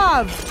go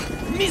above.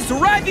 Miss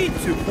Rabbit,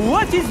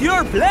 what is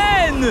your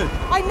plan?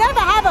 I never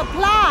have a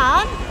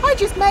plan. I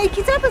just make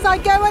it up as I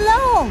go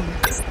along.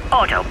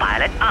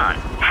 Autopilot on.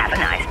 Have a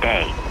nice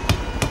day.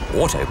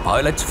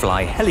 Autopilots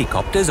fly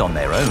helicopters on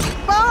their own.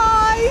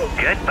 Bye.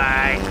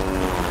 Goodbye.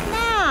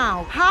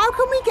 Now, how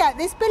can we get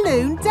this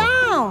balloon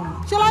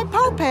down? Shall I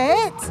pop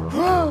it?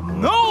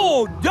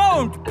 No,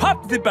 don't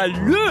pop the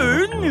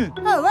balloon!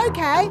 Oh,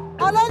 OK.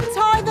 I'll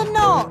untie the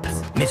knot.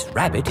 Miss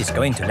Rabbit is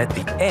going to let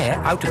the air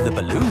out of the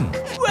balloon.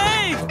 Wait!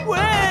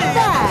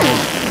 There.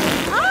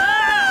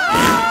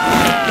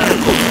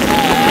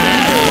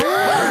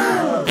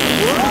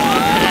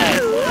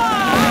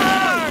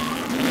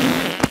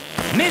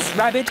 Miss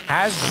Rabbit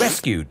has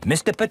rescued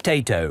Mr.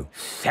 Potato.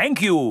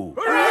 Thank you!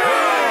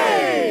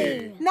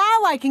 Hooray!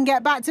 Now I can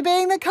get back to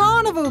being the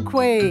carnival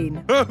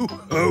queen.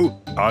 Oh,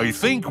 I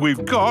think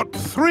we've got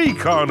 3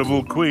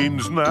 carnival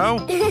queens now.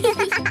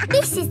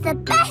 This is the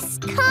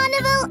best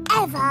carnival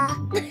ever.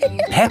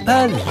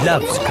 Peppa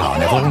loves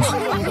carnivals.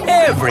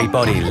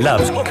 Everybody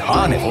loves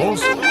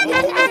carnivals.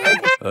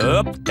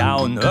 Up,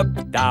 down,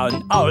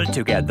 all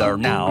together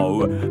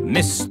now.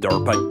 Mr.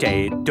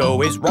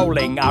 Potato is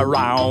rolling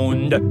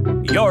around.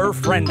 Your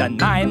friend and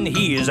mine,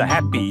 he is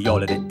happy all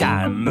the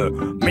time.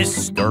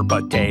 Mr.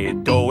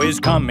 Potato is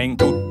coming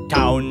to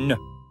town.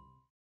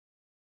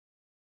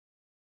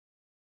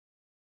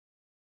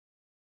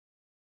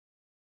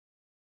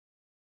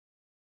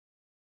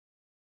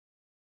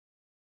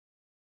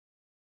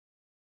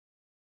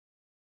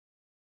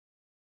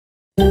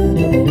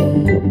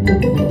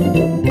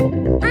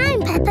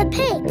 I'm Peppa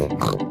Pig.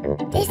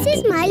 This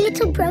is my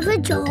little brother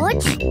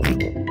George.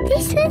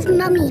 This is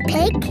Mummy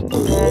Pig.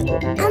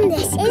 And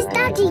this is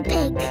Daddy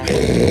Pig.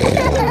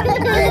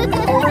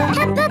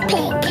 Peppa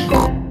Pig.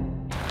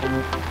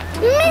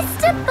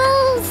 Mr.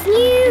 Bull's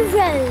new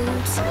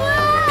road.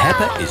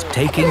 Peppa is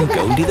taking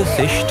Goldie the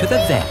fish to the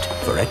vet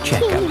for a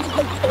checkup.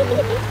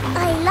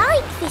 I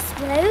like this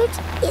road.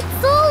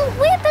 It's all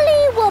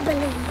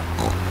wibbly-wobbly.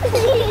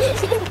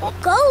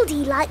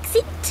 Goldie likes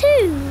it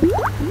too.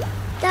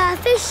 The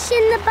fish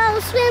in the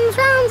bowl swims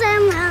round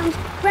and round,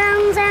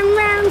 round and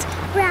round,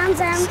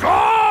 round and...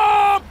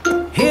 Stop!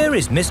 Here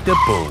is Mr.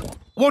 Bull.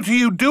 What are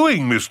you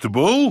doing, Mr.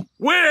 Bull?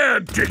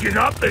 We're digging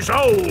up this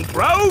old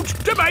road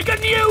to make a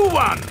new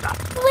one.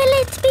 Will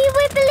it be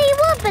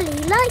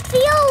wibbly-wobbly like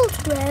the old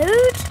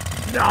road?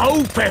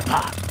 No,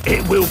 Peppa.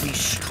 It will be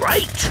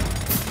straight.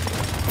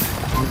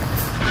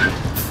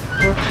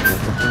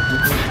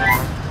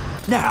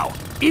 Now,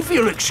 if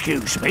you'll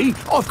excuse me,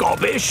 I've got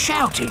a bit of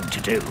shouting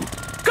to do.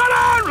 Come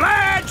on,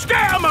 lads!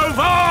 Get a move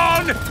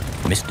on!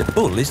 Mr.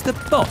 Bull is the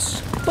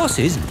boss.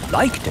 Bosses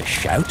like to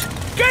shout.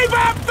 Keep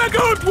up the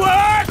good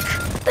work!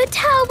 But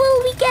how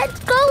will we get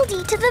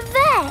Goldie to the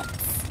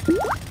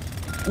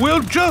vet?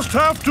 We'll just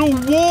have to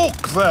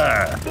walk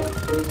there.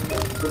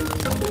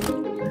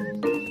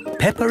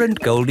 Peppa and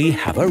Goldie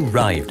have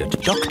arrived at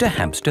Dr.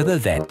 Hamster the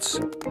vet's.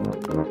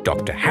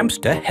 Dr.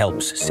 Hamster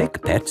helps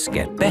sick pets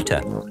get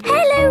better.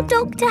 Hello,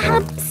 Dr.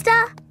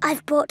 Hamster.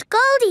 I've brought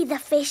Goldie the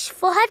fish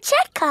for her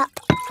checkup.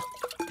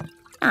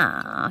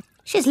 Ah,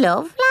 she's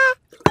lovely.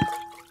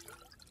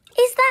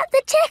 Is that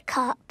the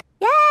checkup?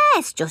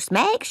 Yes, just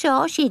make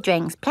sure she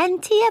drinks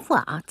plenty of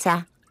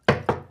water.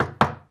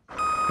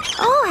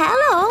 Oh,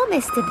 hello,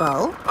 Mr.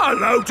 Bull.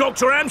 Hello,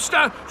 Dr.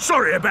 Hamster.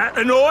 Sorry about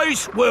the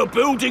noise. We're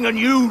building a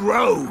new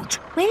road.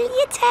 Will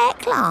you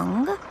take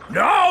long?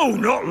 No,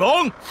 not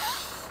long.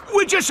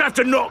 We just have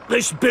to knock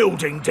this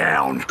building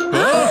down.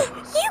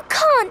 You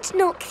can't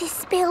knock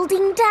this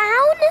building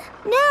down.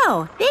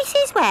 No, this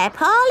is where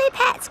poorly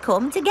pets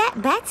come to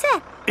get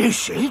better.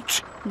 Is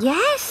it?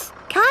 Yes.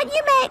 Can't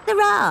you make the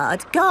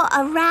road go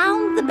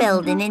around the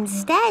building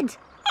instead?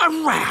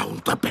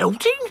 Around the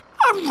building?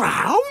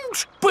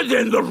 Around? But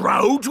then the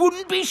road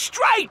wouldn't be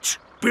straight.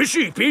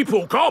 Busy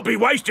people can't be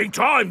wasting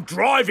time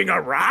driving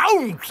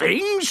around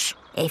things.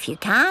 If you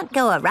can't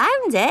go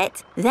around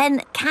it,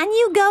 then can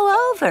you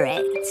go over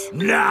it?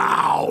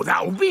 No,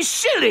 that would be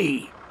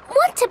silly.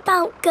 What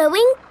about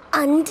going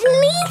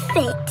underneath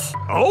it?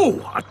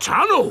 Oh, a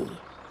tunnel.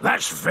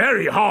 That's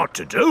very hard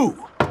to do.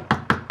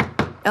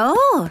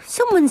 Oh,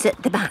 someone's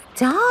at the back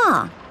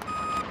door.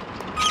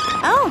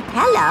 Oh,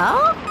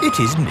 hello. It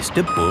is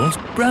Mr. Bull's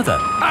brother.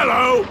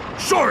 Hello.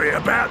 Sorry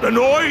about the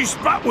noise,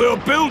 but we're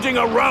building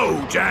a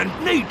road and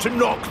need to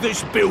knock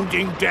this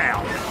building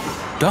down.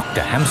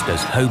 Dr.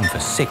 Hamster's home for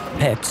sick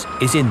pets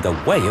is in the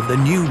way of the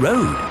new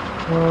road.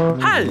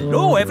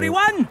 Hello,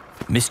 everyone.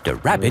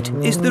 Mr. Rabbit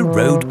is the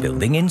road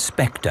building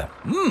inspector.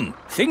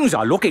 Things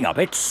are looking a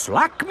bit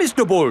slack,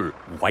 Mr. Bull.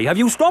 Why have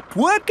you stopped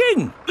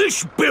working?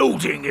 This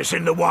building is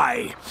in the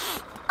way.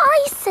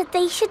 I said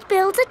they should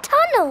build a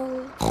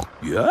tunnel.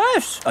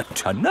 Yes, a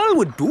tunnel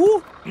would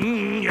do.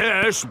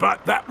 Yes,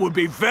 but that would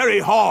be very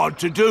hard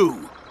to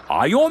do.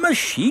 Are your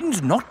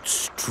machines not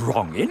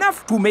strong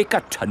enough to make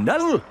a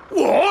tunnel?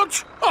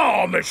 What?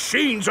 Our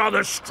machines are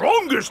the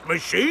strongest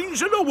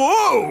machines in the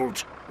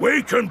world.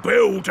 We can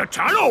build a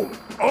tunnel.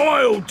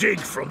 I'll dig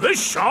from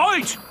this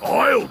side,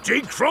 I'll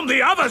dig from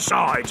the other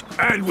side,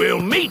 and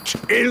we'll meet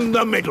in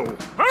the middle.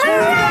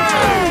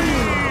 Hooray!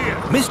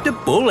 Mr.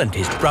 Bull and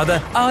his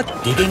brother are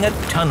digging a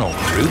tunnel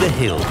through the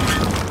hill.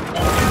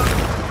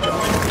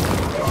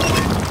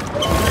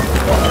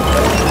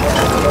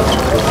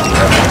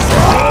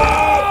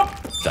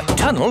 The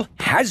tunnel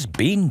has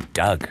been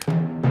dug.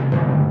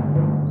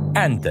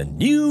 And the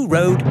new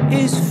road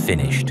is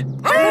finished.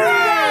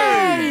 Hooray!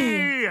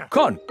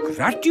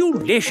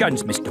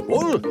 Congratulations, Mr.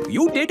 Bull.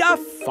 You did a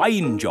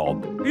fine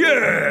job.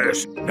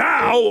 Yes,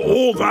 now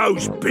all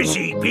those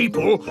busy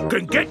people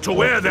can get to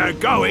where they're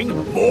going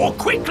more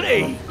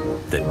quickly.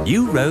 The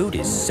new road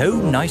is so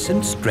nice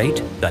and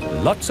straight that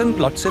lots and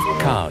lots of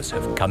cars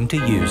have come to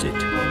use it.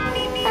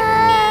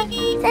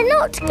 They're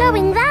not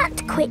going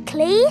that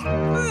quickly.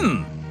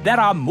 There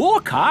are more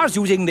cars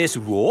using this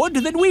road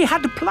than we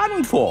had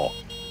planned for.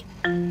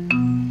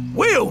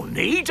 We'll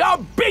need a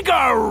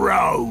bigger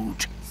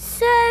road.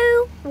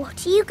 So,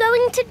 what are you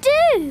going to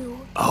do?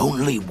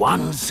 Only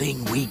one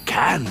thing we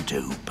can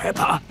do,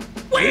 Peppa.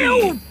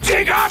 We'll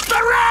dig up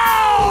the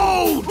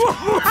road!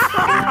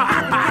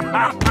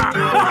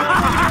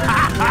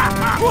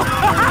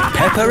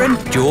 Peppa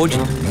and George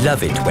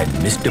love it when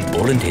Mr.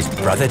 Bull and his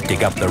brother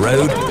dig up the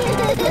road.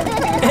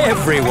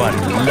 Everyone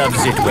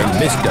loves it when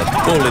Mr.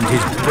 Bull and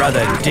his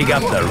brother dig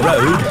up the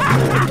road.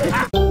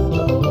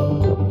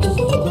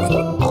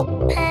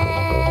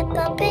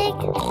 Peppa Pig.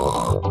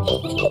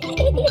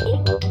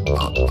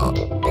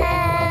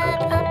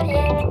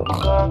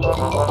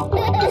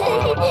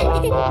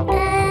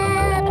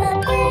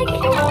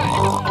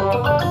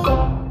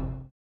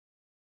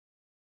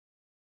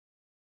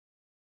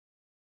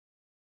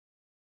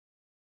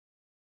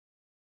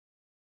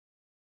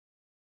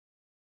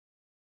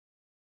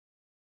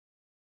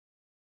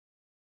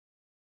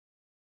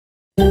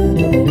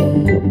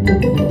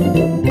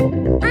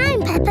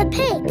 I'm Peppa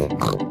Pig.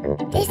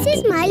 This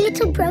is my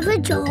little brother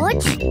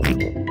George.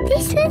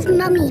 This is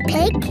Mummy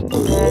Pig.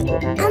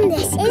 And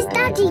this is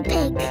Daddy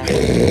Pig.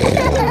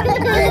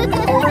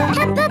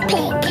 Peppa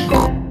Pig.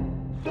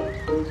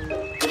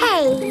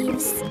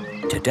 Caves.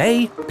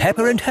 Today,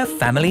 Peppa and her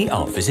family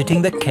are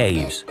visiting the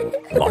caves.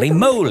 Molly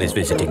Mole is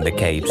visiting the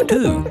caves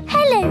too.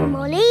 Hello,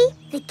 Molly.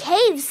 The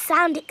caves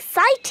sound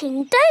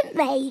exciting, don't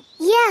they?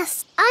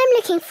 Yes, I'm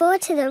looking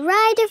forward to the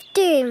Ride of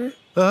Doom.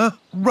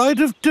 Ride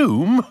of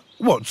Doom?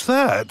 What's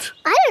that?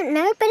 I don't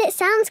know, but it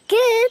sounds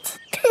good.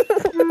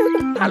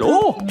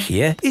 Hello,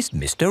 here is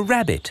Mr.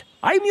 Rabbit.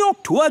 I'm your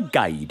tour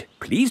guide.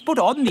 Please put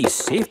on these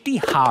safety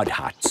hard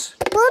hats.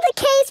 Will the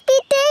caves be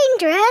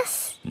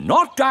dangerous?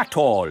 Not at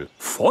all.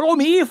 Follow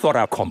me for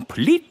a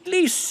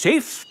completely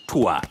safe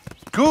tour.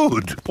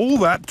 Good. All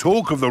that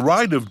talk of the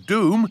Ride of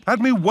Doom had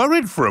me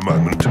worried for a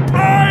moment.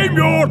 I'm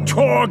your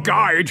tour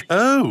guide.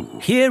 Oh.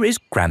 Here is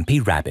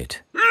Grampy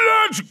Rabbit.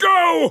 Let's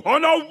go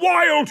on a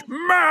wild,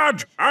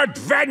 mad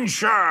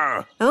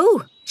adventure.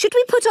 Oh, should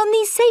we put on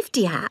these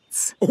safety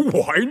hats?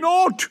 Why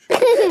not?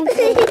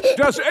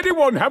 Does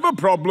anyone have a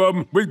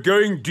problem with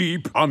going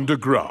deep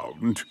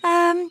underground?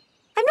 I'm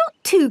not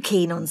too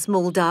keen on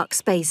small dark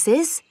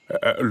spaces.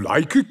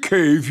 Like a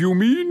cave, you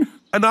mean?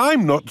 And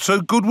I'm not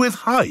so good with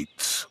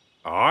heights.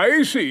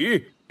 I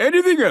see.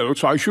 Anything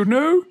else I should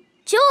know?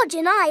 George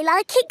and I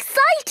like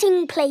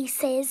exciting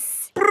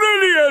places.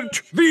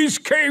 Brilliant! These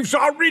caves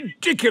are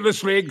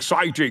ridiculously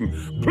exciting.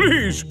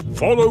 Please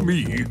follow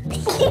me.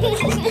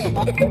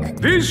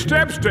 These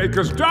steps take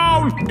us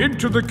down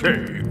into the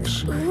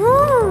caves.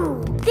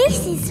 Ooh,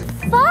 this is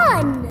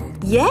fun.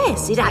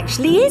 Yes, it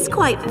actually is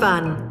quite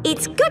fun.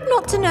 It's good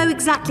not to know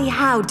exactly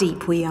how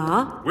deep we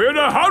are. We're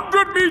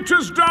 100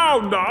 meters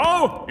down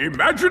now.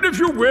 Imagine, if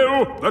you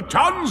will, the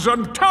tons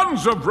and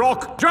tons of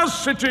rock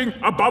just sitting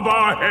above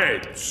our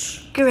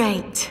heads.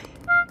 Great.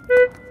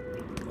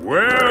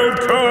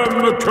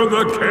 Welcome to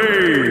the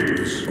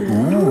caves.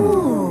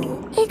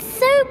 Ooh. It's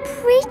so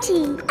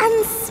pretty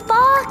and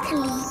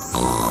sparkly.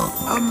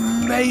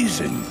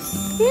 Amazing.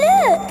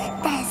 Look,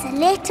 there's a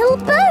little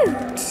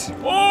boat.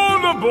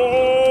 All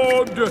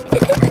aboard!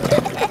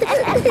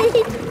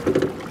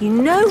 You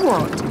know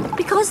what?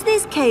 Because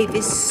this cave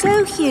is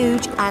so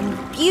huge and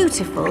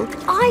beautiful,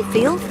 I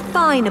feel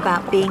fine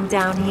about being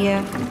down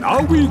here.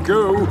 Now we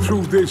go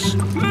through this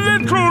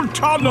little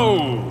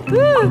tunnel.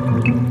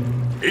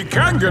 It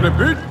can get a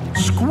bit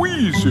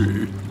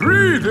squeezy.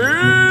 Breathe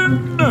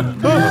in.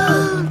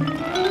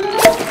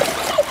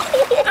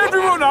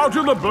 Everyone out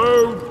in the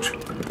boat.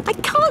 I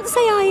can't say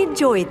I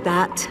enjoyed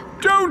that.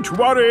 Don't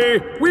worry.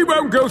 We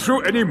won't go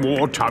through any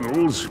more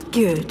tunnels.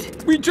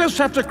 Good. We just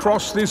have to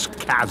cross this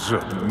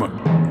chasm.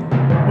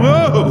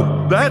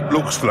 Whoa! That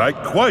looks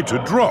like quite a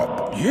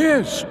drop.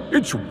 Yes,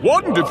 it's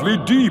wonderfully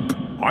deep.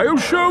 I'll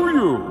show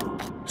you.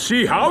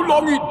 See how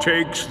long it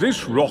takes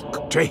this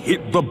rock to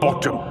hit the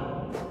bottom.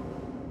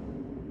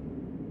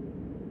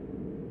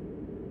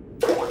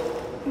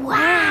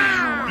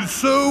 Wow!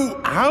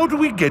 So, how do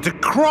we get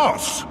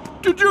across?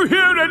 Did you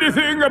hear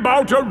anything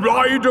about a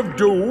ride of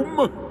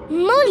doom?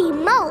 Molly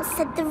Mole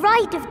said the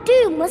ride of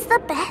doom was the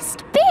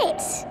best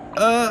bit.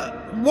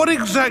 What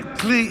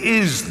exactly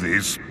is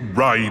this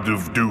ride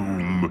of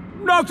doom?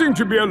 Nothing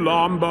to be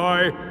alarmed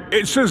by.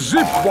 It's a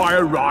zip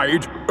wire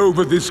ride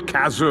over this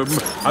chasm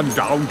and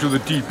down to the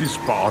deepest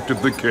part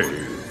of the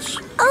caves.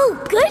 Oh,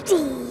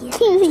 goody!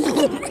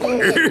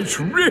 It's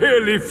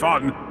really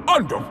fun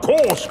and, of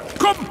course,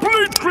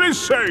 completely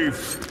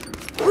safe.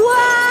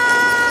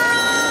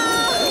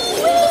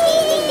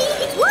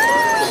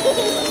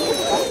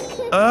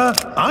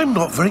 I'm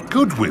not very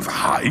good with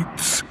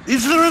heights.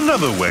 Is there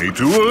another way to...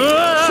 See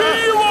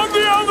you on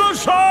the other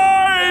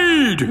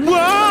side!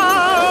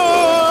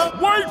 Whoa!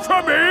 Wait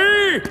for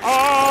me!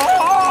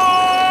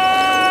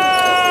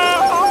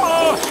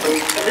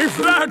 If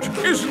that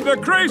isn't the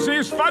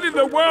craziest fun in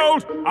the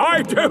world,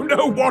 I don't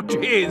know what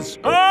is.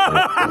 It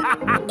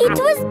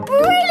was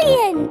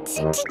brilliant!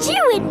 Did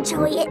you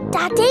enjoy it,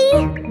 Daddy?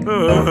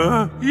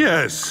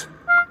 Yes.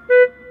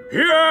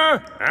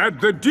 Here,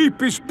 at the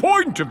deepest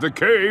point of the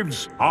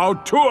caves, our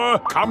tour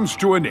comes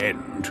to an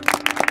end.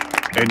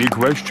 Any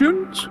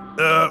questions?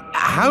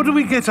 How do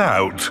we get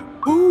out?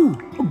 Oh,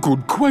 a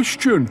good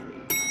question.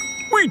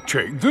 We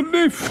take the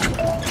lift.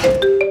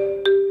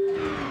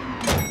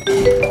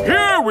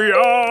 Here we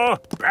are,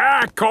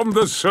 back on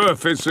the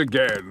surface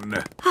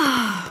again.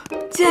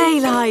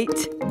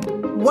 Daylight.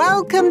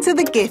 Welcome to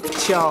the gift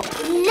shop.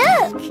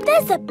 Look,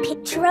 there's a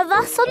picture of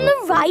us on the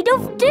ride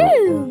of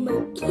doom.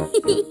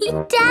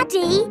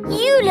 Daddy,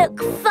 you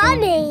look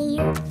funny.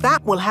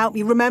 That will help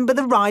you remember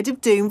the ride of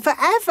doom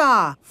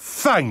forever.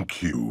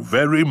 Thank you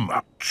very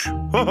much.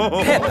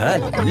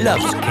 Peppa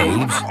loves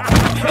caves.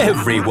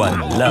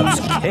 Everyone loves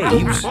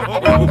caves.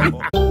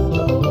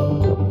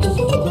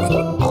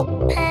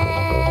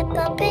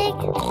 Peppa Pig.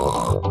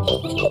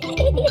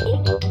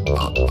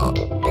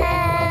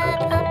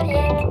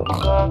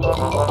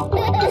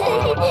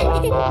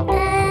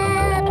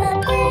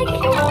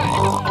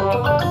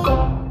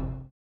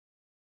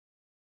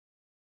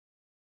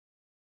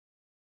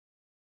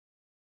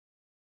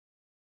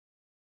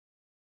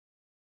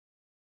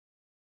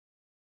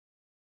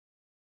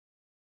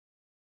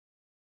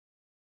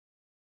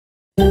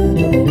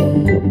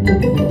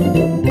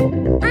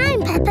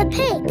 I'm Peppa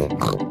Pig.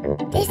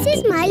 This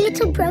is my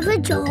little brother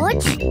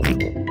George.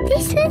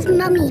 This is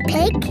Mummy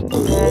Pig.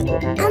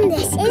 And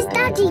this is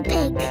Daddy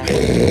Pig.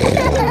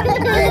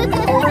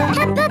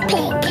 Peppa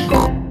Pig.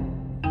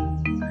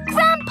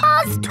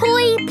 Grandpa's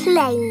toy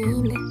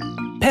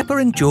plane. Peppa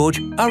and George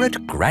are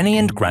at Granny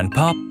and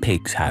Grandpa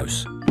Pig's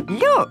house.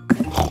 Look,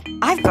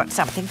 I've got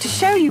something to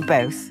show you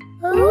both.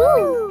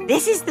 Ooh.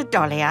 This is the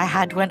dolly I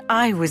had when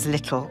I was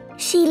little.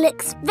 She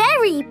looks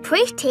very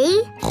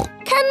pretty.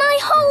 Can I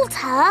hold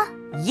her?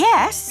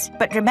 Yes,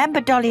 but remember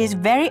Dolly is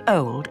very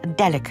old and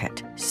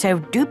delicate, so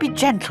do be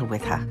gentle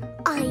with her.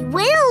 I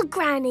will,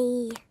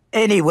 Granny.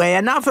 Anyway,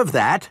 enough of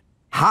that.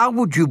 How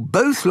would you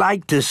both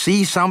like to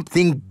see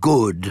something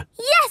good?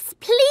 Yes,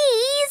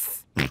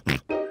 please.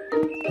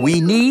 We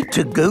need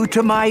to go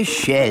to my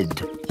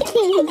shed.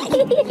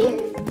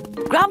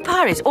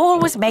 Grandpa is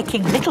always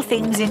making little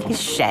things in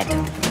his shed.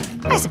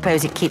 I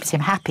suppose it keeps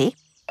him happy.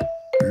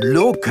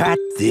 Look at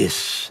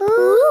this.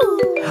 Ooh.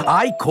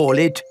 I call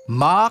it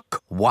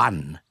Mark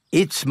 1.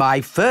 It's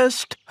my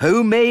first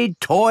homemade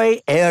toy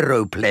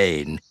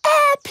aeroplane.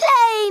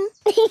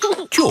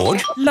 Airplane.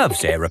 George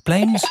loves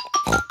aeroplanes.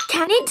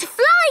 Can it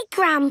fly,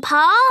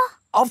 Grandpa?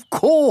 Of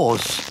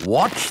course.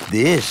 Watch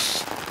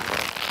this.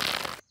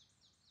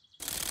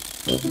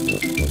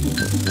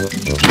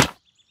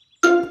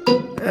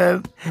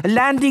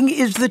 Landing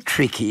is the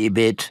tricky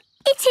bit.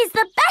 It is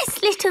the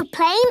best little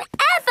plane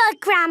ever,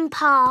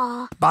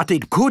 Grandpa. But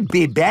it could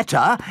be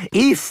better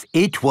if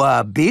it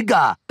were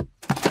bigger.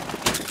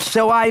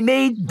 So I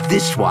made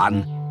this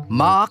one,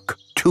 Mark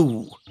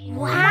 2.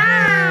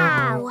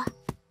 Wow!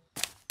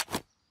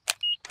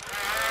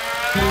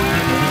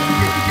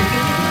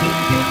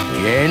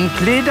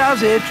 Gently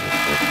does it.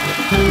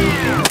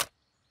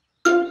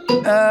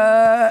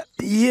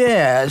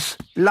 Yes.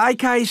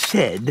 Like I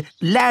said,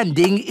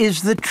 landing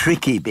is the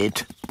tricky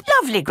bit.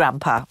 Lovely,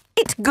 Grandpa.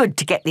 It's good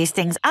to get these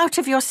things out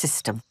of your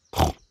system.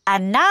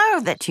 And now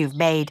that you've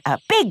made a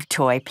big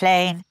toy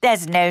plane,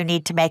 there's no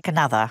need to make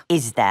another,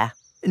 is there?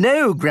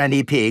 No,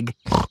 Granny Pig.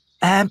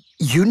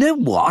 You know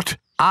what?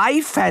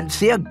 I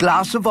fancy a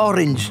glass of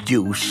orange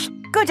juice.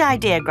 Good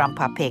idea,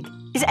 Grandpa Pig.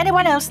 Is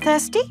anyone else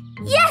thirsty?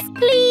 Yes,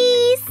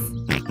 please.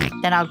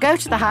 Then I'll go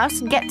to the house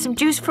and get some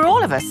juice for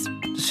all of us.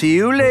 See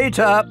you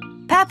later.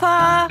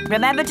 Peppa,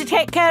 remember to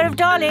take care of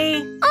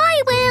Dolly.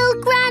 I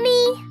will,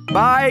 Granny.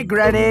 Bye,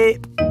 Granny.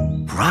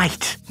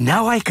 Right,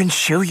 now I can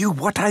show you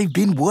what I've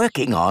been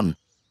working on.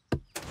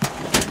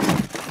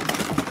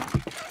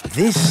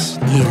 This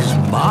is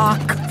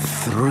Mark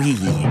III.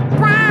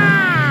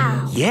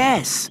 Wow!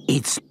 Yes,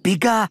 it's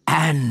bigger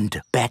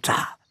and better.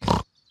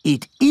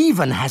 It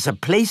even has a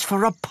place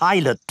for a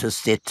pilot to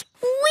sit.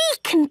 We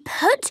can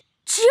put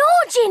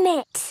George in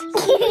it.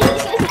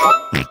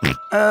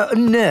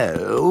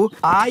 No,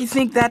 I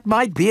think that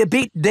might be a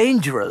bit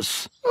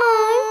dangerous.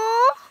 Aww.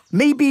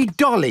 Maybe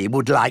Dolly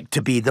would like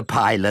to be the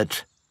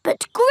pilot.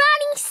 But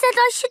Granny said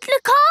I should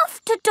look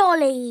after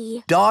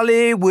Dolly.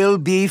 Dolly will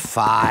be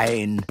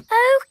fine.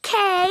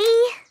 OK.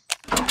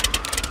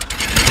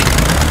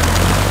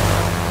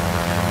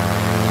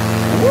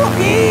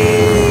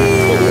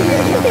 Whoopee!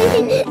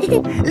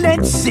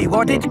 Let's see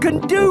what it can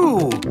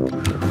do.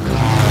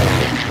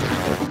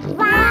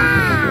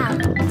 Wow!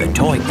 The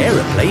toy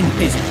aeroplane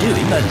is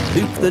doing a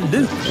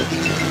loop-the-loop.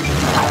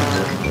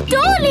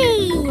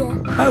 Dolly!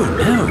 Oh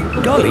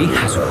no, Dolly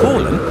has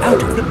fallen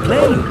out of the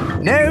plane.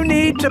 No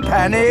need to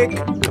panic.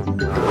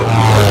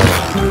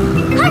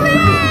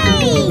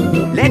 Hooray!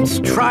 Let's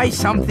try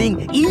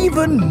something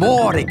even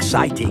more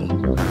exciting.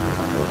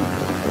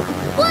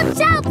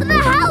 Watch out for the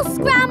house,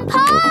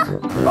 Grandpa!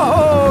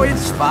 Oh,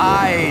 it's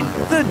fine.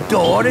 The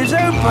door is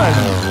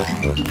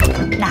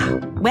open. Now,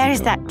 where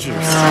is that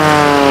juice?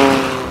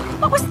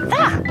 What was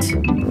that?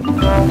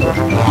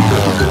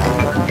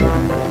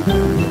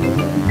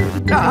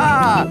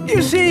 Ah,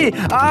 you see,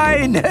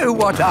 I know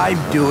what I'm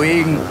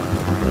doing.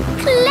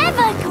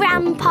 Clever,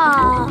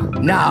 Grandpa!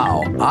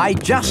 Now, I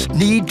just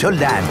need to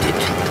land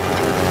it.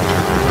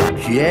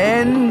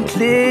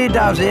 Gently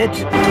does it.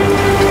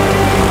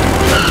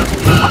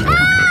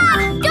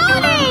 Ah!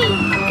 Dolly!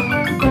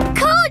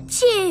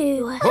 Caught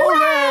you!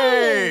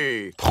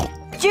 Hooray!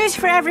 Juice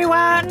for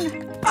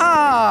everyone.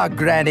 Ah,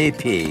 Granny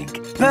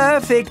Pig.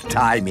 Perfect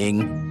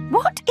timing.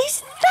 What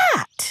is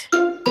that?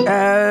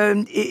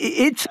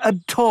 It's a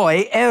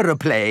toy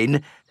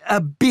aeroplane. A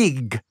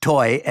big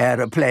toy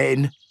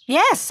aeroplane.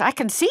 Yes, I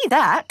can see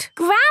that.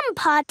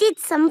 Grandpa did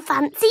some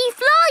fancy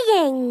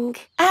flying.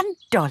 And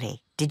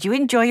Dolly, did you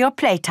enjoy your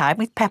playtime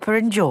with Peppa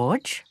and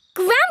George?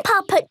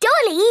 Grandpa put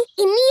Dolly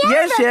in the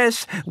Yes,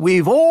 yes.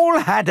 We've all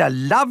had a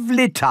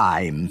lovely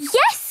time.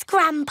 Yes,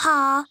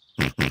 Grandpa.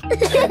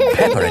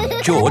 Peppa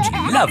and George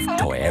love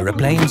toy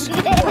aeroplanes.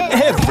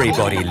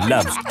 Everybody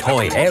loves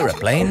toy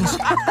aeroplanes.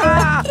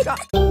 Peppa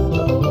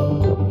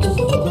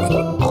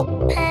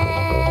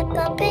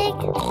Pig.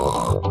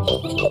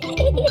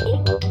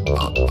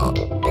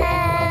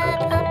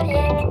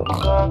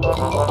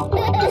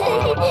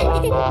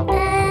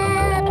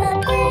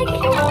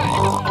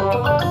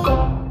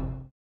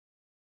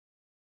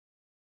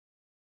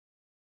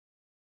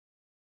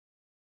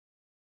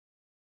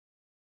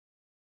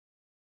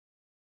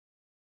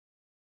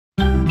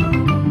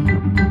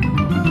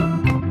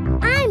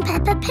 I'm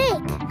Peppa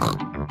Pig.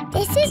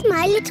 This is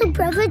my little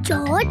brother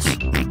George.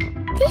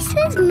 This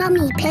is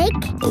Mummy Pig.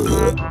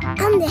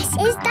 And this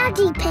is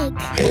Daddy Pig.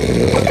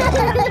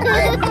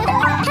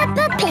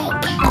 Peppa Pig.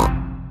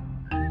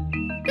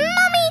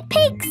 Mummy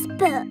Pig's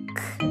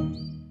book.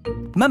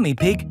 Mummy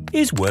Pig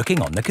is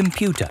working on the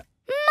computer.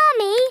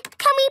 Mummy,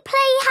 can we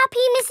play Happy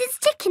Mrs.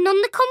 Chicken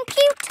on the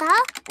computer?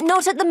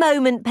 Not at the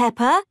moment,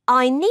 Peppa.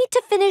 I need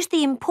to finish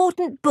the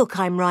important book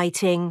I'm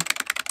writing.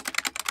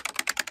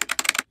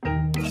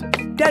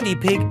 Daddy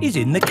Pig is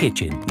in the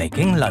kitchen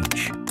making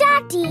lunch.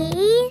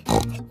 Daddy,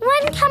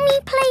 when can we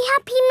play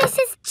Happy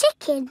Mrs.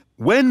 Chicken?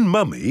 When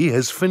Mummy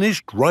has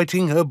finished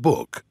writing her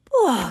book.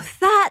 Oh,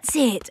 that's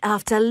it.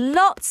 After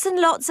lots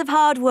and lots of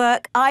hard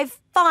work, I've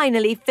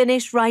finally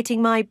finished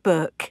writing my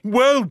book.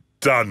 Well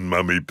done,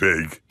 Mummy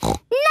Pig.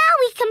 Now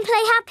we can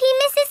play Happy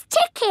Mrs.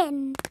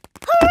 Chicken.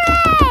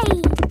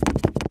 Hooray!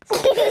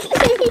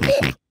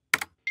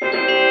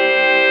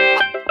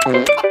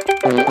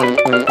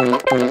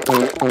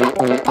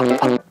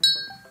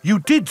 You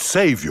did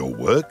save your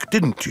work,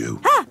 didn't you?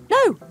 Ah,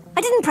 no,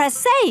 I didn't press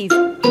save.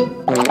 40, 90,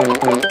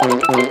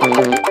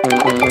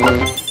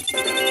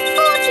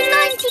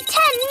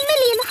 10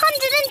 million,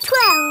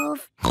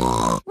 112.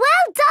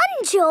 Well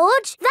done,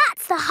 George.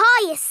 That's the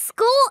highest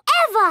score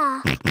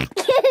ever.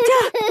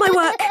 My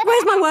work.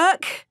 Where's my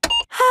work?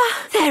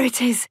 Ah, there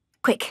it is.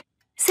 Quick.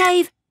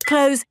 Save,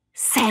 close,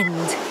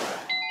 send.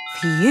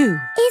 Phew.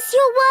 Is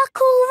your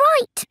work all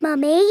right,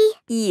 Mummy?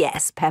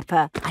 Yes,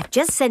 Peppa. I've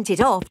just sent it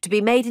off to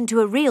be made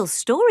into a real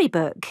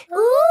storybook.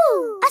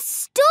 Ooh, a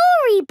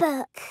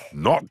storybook.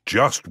 Not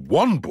just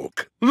one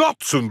book.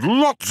 Lots and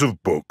lots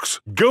of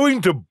books.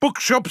 Going to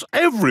bookshops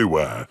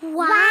everywhere.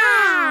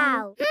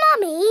 Wow.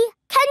 Mummy,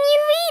 can you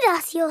read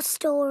us your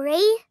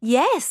story?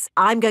 Yes,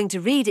 I'm going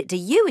to read it to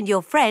you and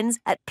your friends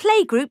at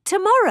Playgroup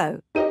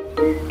tomorrow.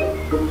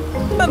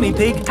 Mummy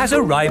Pig has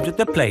arrived at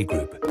the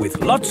playgroup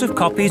with lots of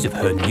copies of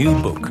her new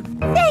book.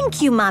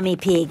 Thank you, Mummy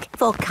Pig,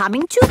 for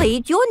coming to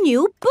read your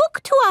new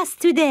book to us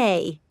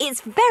today. It's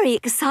very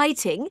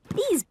exciting.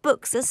 These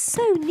books are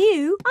so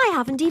new, I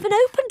haven't even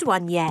opened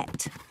one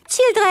yet.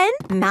 Children,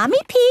 Mummy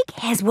Pig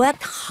has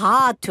worked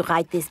hard to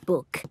write this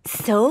book.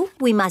 So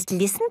we must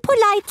listen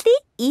politely,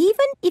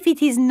 even if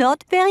it is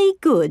not very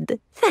good.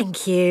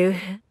 Thank you.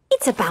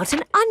 It's about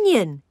an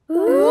onion.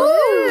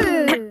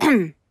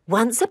 Ooh.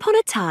 Once upon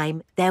a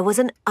time, there was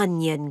an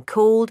onion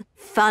called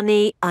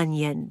Funny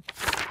Onion.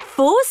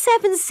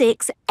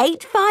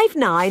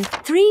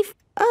 4768593.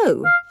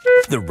 Oh.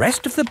 The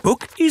rest of the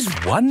book is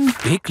one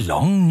big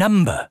long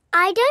number.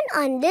 I don't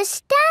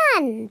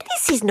understand.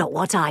 This is not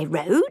what I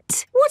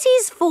wrote. What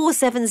is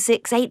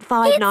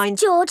 4768593?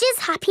 It's George's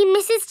Happy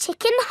Mrs.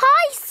 Chicken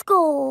high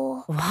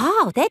score.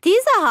 Wow, that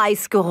is a high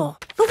score.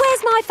 But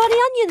where's my Funny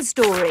Onion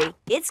story?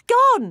 It's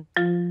gone.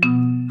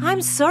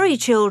 I'm sorry,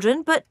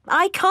 children, but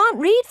I can't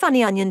read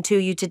Funny Onion to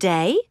you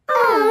today.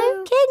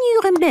 Oh. Can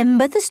you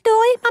remember the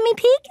story, Mummy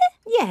Pig?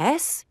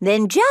 Yes.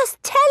 Then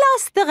just tell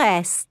us the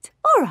rest.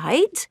 All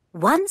right.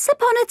 Once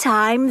upon a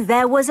time,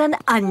 there was an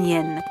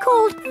onion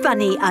called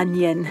Funny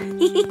Onion.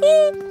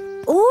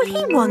 All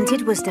he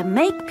wanted was to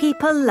make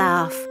people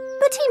laugh,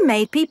 but he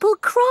made people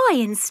cry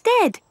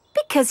instead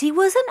because he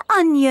was an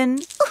onion.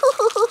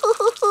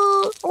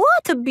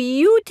 What a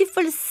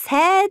beautiful,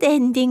 sad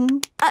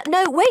ending.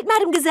 No, wait,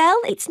 Madame Gazelle,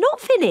 it's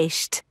not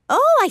finished.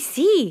 Oh, I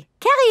see.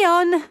 Carry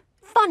on.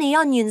 Funny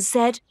Onion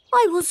said,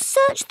 I will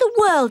search the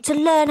world to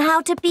learn how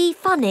to be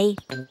funny.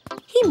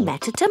 He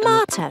met a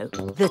tomato.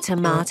 The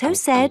tomato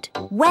said,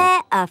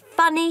 wear a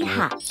funny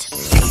hat.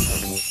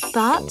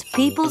 But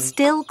people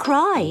still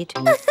cried.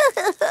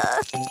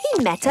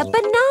 He met a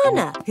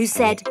banana who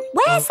said,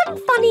 wear some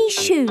funny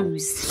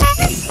shoes.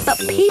 But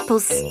people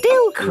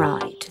still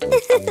cried.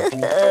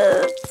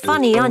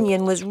 Funny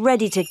Onion was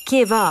ready to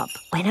give up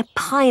when a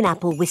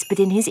pineapple whispered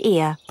in his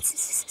ear.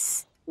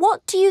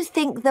 What do you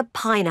think the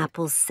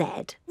pineapple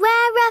said?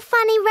 Wear a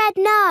funny red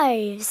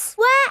nose.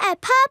 Wear a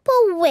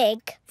purple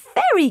wig.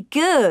 Very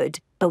good.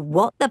 But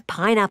what the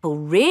pineapple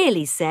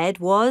really said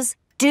was,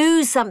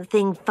 do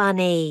something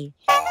funny.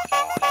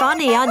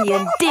 Funny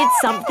Onion did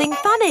something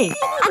funny,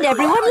 and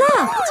everyone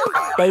laughed.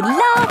 They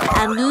laughed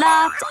and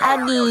laughed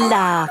and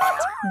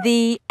laughed.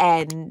 The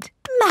end.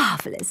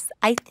 Marvellous.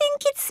 I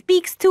think it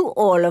speaks to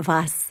all of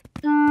us.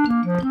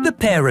 The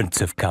parents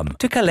have come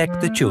to collect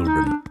the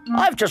children.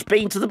 I've just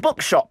been to the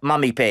bookshop,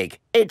 Mummy Pig.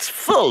 It's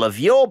full of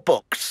your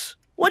books.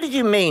 What did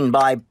you mean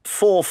by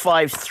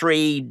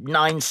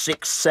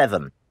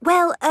 453967?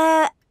 Well,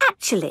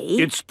 actually...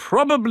 It's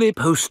probably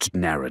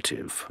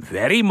post-narrative.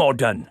 Very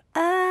modern.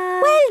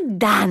 Well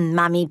done,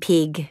 Mummy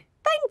Pig.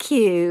 Thank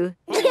you.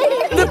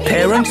 The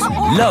parents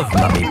love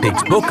Mummy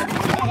Pig's book.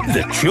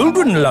 The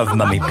children love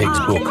Mummy Pig's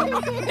book.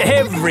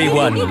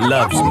 Everyone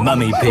loves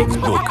Mummy Pig's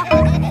book.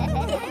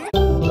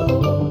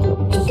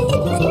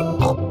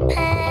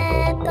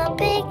 Peppa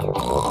Pig.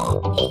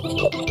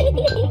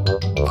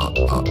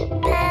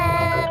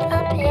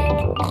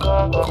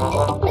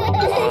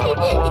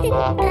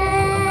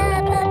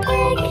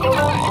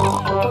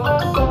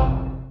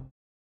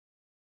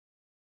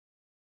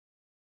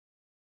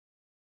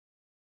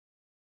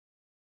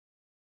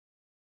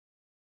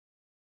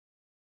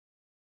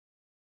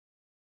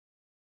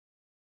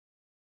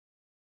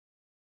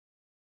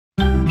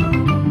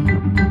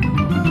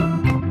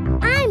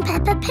 I'm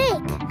Peppa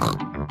Pig.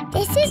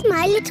 This is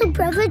my little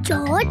brother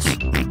George.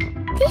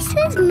 This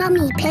is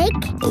Mummy Pig.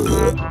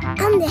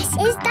 And this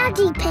is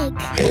Daddy Pig.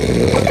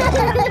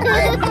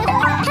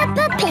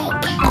 Peppa Pig.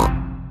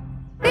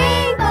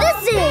 The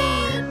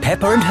zoo.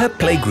 Peppa and her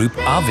playgroup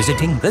are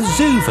visiting the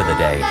zoo for the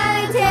day.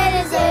 Going to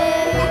the zoo.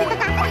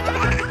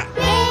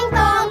 Bing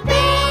bong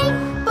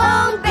bing,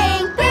 bong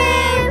bing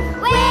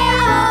boom.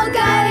 We're all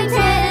going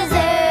to the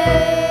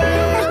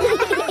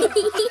zoo.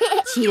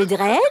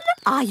 Children,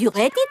 are you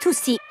ready to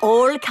see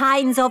all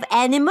kinds of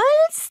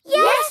animals?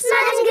 Yes,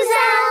 Madame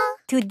Gazelle.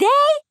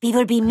 Today, we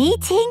will be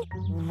meeting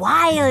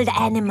wild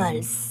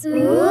animals.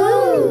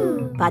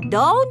 Ooh. But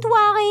don't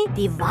worry,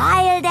 the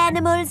wild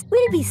animals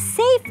will be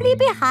safely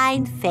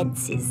behind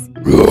fences. A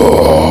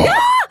lion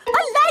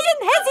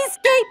has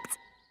escaped!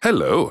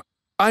 Hello,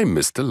 I'm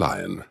Mr.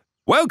 Lion.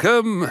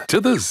 Welcome to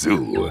the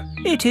zoo.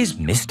 It is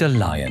Mr.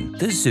 Lion,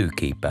 the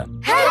zookeeper.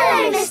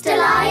 Hello, Mr.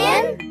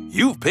 Lion.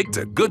 You've picked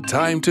a good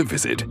time to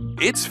visit.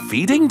 It's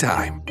feeding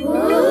time.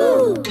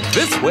 Ooh.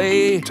 This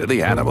way to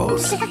the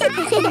animals.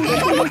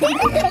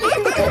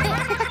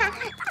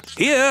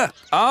 Here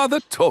are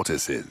the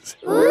tortoises.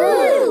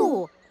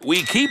 Ooh.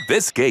 We keep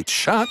this gate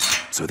shut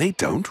so they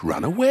don't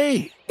run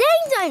away. They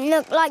don't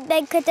look like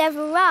they could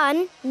ever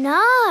run.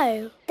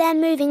 No, they're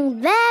moving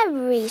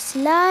very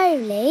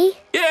slowly.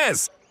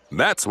 Yes,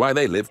 that's why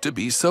they live to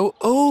be so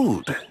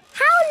old.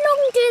 How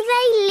long do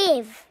they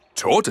live?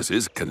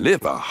 Tortoises can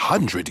live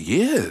 100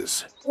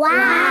 years.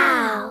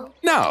 Wow.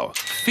 Now,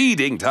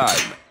 feeding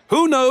time.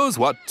 Who knows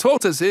what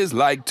tortoises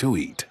like to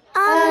eat?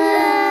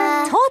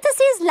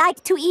 Tortoises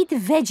like to eat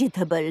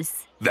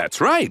vegetables. That's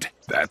right.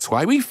 That's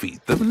why we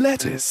feed them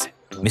lettuce.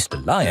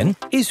 Mr. Lion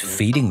is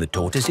feeding the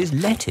tortoises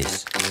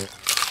lettuce.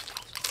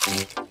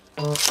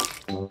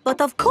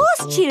 But of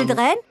course,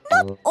 children,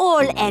 not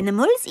all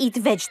animals eat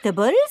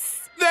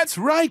vegetables. That's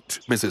right,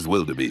 Mrs.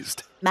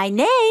 Wildebeest. My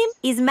name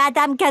is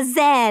Madame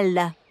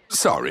Gazelle.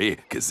 Sorry,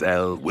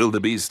 Gazelle,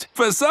 Wildebeest.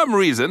 For some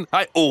reason,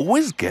 I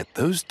always get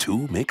those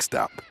two mixed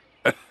up.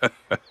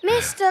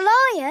 Mr.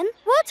 Lion,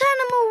 what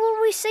animal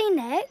will we see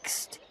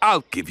next?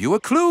 I'll give you a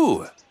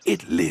clue.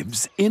 It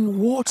lives in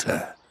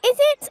water. Is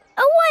it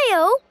a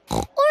whale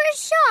or a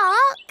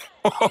shark?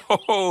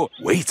 Oh,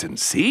 wait and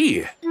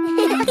see.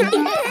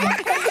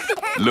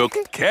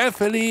 Look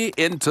carefully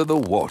into the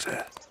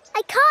water.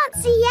 I can't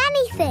see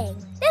anything.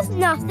 There's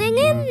nothing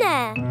in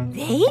there.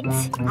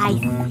 Wait, I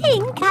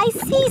think I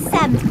see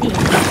something.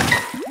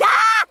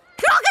 Ah!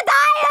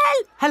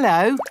 Crocodile!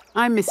 Hello,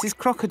 I'm Mrs.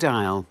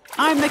 Crocodile.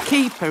 I'm the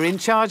keeper in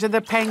charge of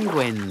the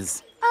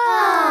penguins.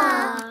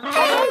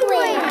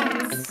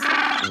 Penguins!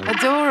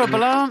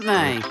 Adorable, aren't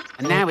they?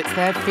 And now it's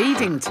their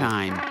feeding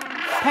time.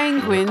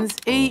 Penguins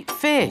eat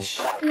fish.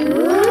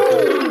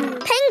 Ooh.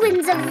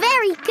 Penguins are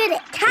very good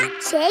at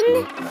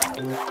catching.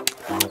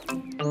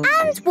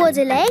 And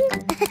waddling.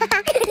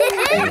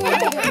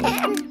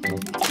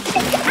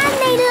 And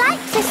they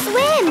like to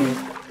swim.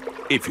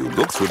 If you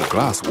look through the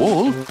glass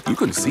wall, you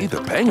can see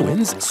the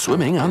penguins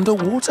swimming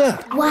underwater.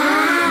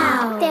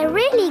 Wow! They're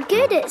really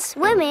good at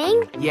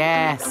swimming.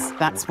 Yes,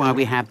 that's why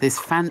we have this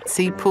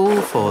fancy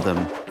pool for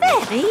them.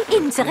 Very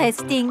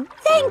interesting.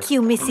 Thank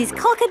you, Mrs.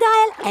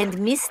 Crocodile and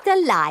Mr.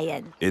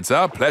 Lion. It's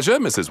our pleasure,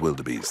 Mrs.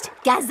 Wildebeest.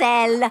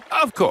 Gazelle.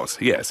 Of course,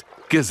 yes.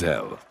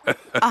 Gazelle.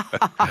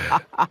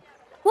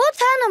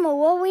 What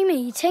animal are we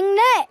meeting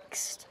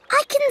next?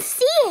 I can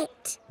see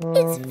it.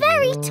 It's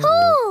very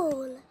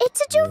tall.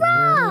 It's a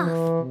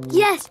giraffe.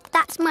 Yes,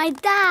 that's my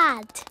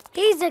dad.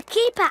 He's a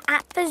keeper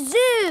at the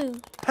zoo.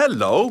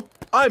 Hello,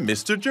 I'm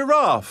Mr.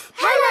 Giraffe.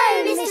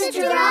 Hello, Mr.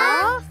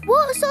 Giraffe.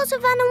 What sort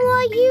of animal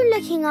are you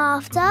looking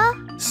after?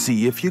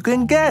 See if you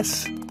can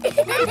guess. Look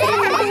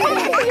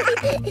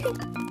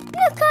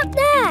up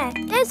there.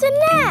 There's a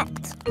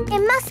net.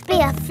 It must be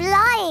a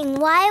flying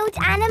wild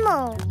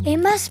animal. It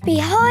must be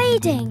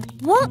hiding,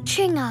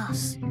 watching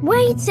us,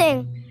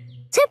 waiting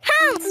to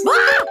pounce.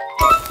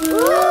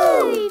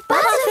 Ooh,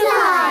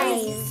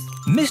 butterflies.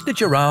 Mr.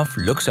 Giraffe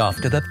looks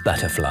after the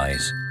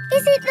butterflies.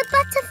 Is it the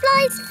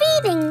butterflies'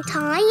 feeding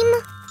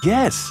time?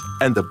 Yes,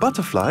 and the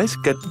butterflies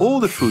get all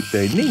the food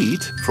they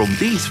need from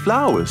these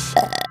flowers.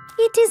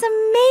 It is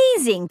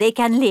amazing they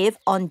can live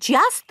on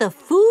just the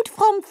food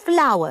from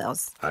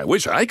flowers. I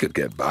wish I could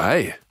get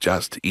by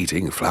just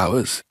eating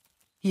flowers.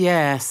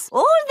 Yes.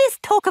 All this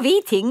talk of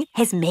eating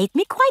has made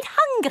me quite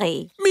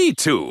hungry. Me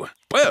too.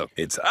 Well,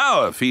 it's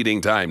our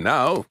feeding time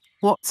now.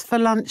 What's for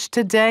lunch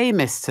today,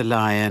 Mr.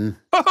 Lion?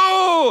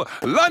 Oh,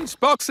 lunch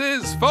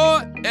boxes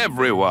for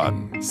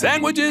everyone.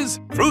 Sandwiches,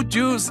 fruit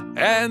juice,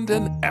 and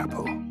an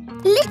apple.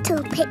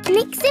 Little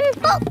picnics in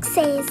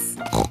boxes.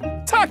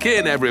 Tuck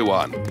in,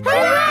 everyone.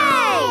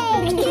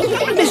 Hooray!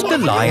 Mr.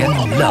 Lion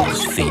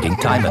loves feeding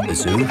time at the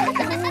zoo.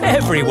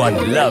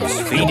 Everyone loves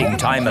feeding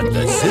time at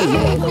the zoo.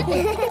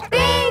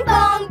 Bing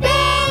bong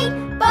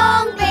bing,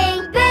 bong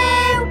bing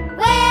boo.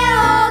 We're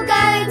all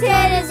going to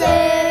the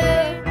zoo.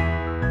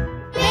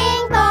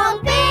 Bing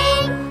bong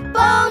bing,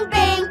 bong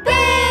bing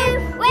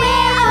boo.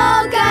 We're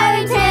all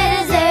going to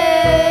the zoo.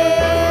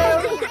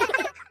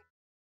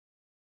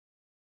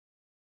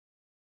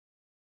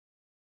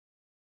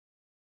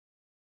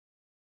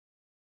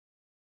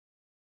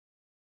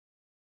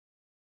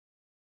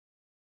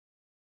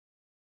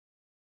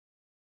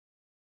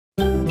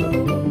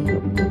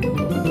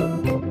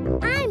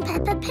 I'm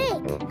Peppa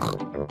Pig.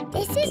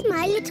 This is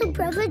my little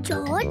brother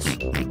George.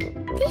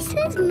 This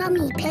is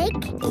Mummy Pig.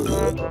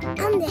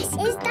 And this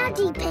is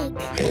Daddy Pig.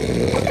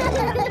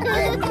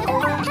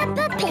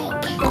 Peppa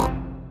Pig.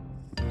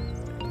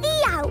 The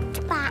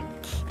Outback.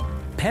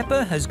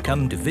 Peppa has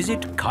come to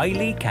visit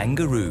Kylie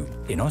Kangaroo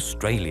in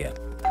Australia.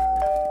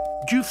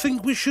 Do you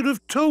think we should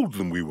have told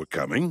them we were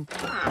coming?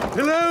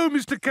 Hello,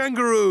 Mr.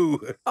 Kangaroo.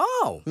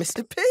 Oh,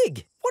 Mr.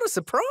 Pig. What a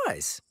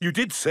surprise. You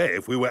did say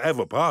if we were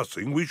ever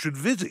passing, we should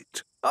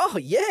visit. Oh,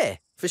 yeah,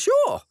 for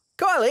sure.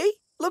 Kylie,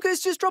 look who's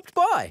just dropped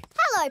by.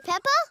 Hello,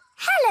 Peppa.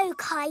 Hello,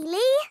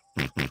 Kylie.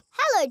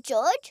 Hello,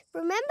 George.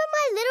 Remember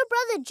my little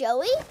brother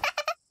Joey?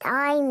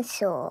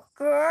 Dinosaur.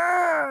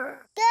 Grrr.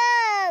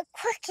 Grrr,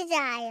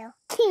 crocodile.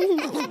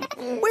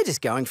 We're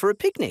just going for a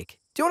picnic.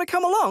 Do you want to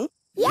come along?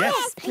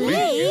 Yes,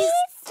 please.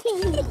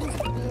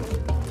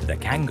 The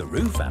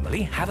kangaroo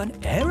family have an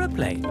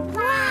aeroplane.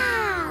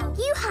 Wow!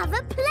 You have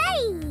a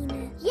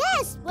plane.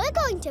 Yes, we're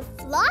going to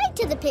fly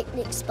to the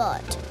picnic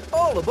spot.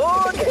 All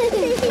aboard!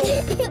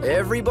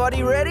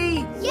 Everybody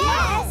ready?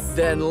 Yes!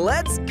 Then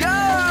let's go!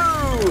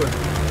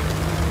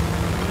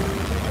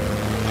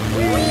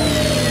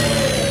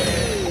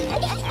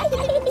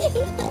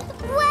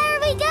 Where are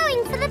we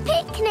going for the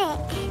picnic?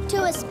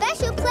 To a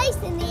special place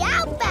in the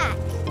outback.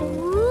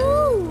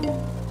 Ooh!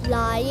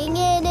 Flying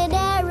in an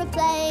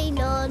aeroplane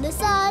on a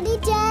sunny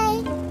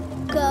day.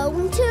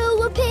 Going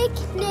to a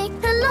picnic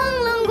a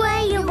long, long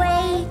way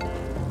away.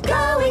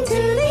 Going to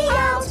the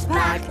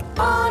outback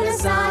on a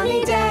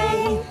sunny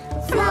day.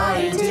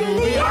 Flying to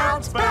the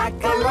outback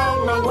a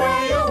long, long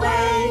way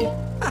away.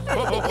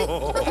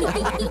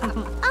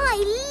 I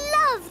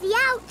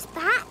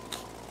outback?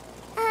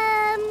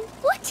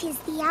 What is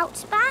the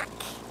outback?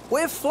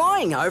 We're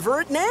flying over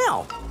it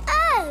now.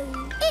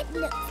 Oh, it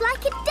looks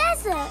like a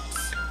desert.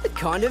 It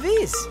kind of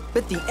is.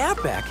 But the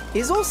outback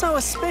is also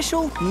a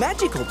special,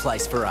 magical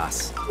place for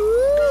us.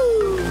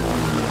 Ooh.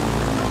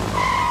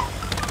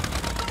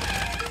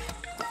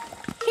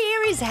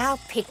 Here is our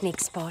picnic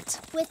spot.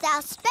 With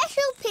our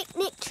special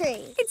picnic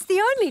tree. It's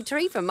the only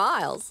tree for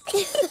miles.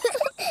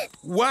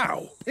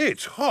 Wow,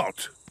 it's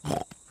hot.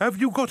 Have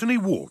you got any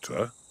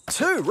water?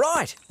 Too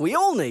right. We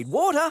all need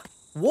water.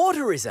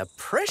 Water is a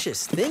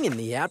precious thing in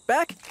the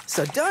outback,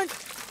 so don't...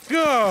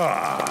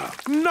 Ah,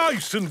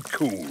 nice and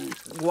cool.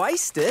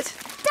 Waste it.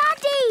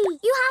 Daddy,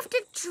 you have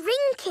to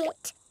drink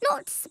it,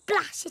 not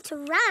splash it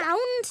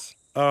around.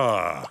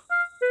 Ah.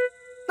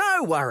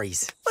 No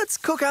worries. Let's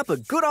cook up a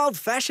good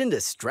old-fashioned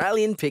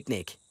Australian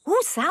picnic.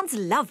 Oh, sounds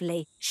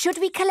lovely. Should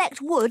we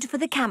collect wood for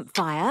the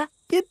campfire?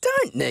 You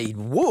don't need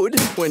wood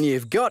when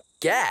you've got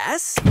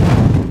gas.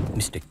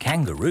 Mr.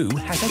 Kangaroo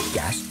has a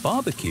gas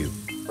barbecue.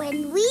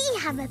 When we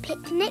have a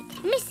picnic,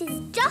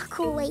 Mrs. Duck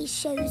always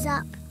shows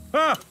up.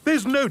 Ah,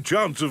 there's no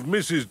chance of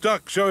Mrs.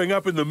 Duck showing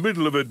up in the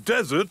middle of a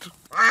desert.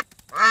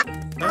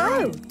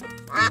 Oh.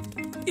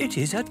 It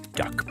is a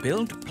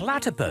duck-billed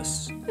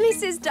platypus.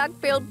 Mrs.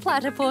 Duck-billed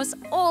Platypus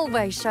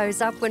always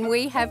shows up when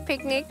we have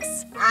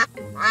picnics.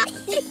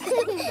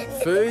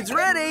 Food's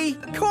ready.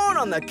 Corn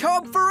on the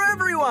cob for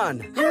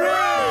everyone.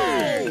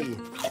 Hooray!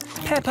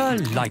 Peppa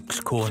likes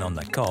corn on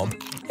the cob.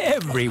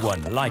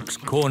 Everyone likes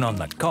corn on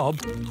the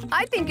cob.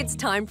 I think it's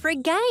time for a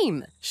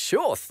game.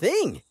 Sure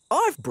thing.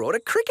 I've brought a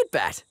cricket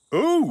bat.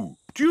 Oh,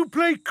 do you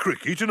play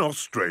cricket in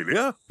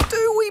Australia?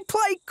 Do we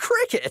play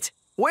cricket?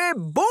 We're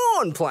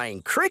born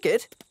playing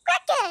cricket.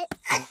 Cricket!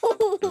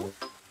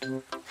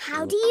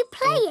 How do you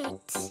play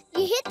it?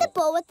 You hit the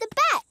ball with the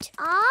bat.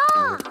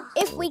 Ah!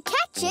 If we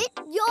catch it,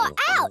 you're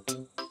out.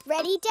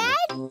 Ready,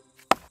 Dad?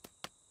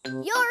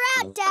 You're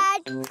out,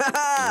 Dad.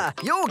 Ha!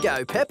 You'll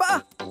go,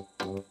 Peppa.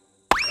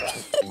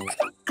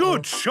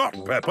 Good shot,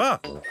 Peppa.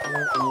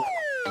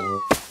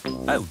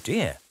 Oh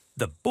dear,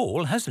 the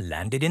ball has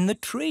landed in the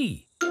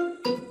tree.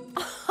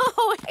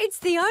 Oh, it's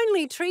the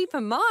only tree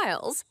for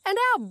miles, and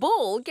our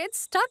ball gets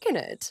stuck in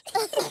it.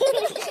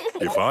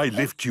 If I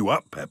lift you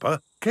up,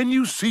 Peppa, can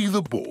you see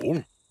the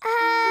ball?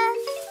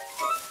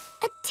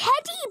 A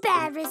teddy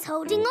bear is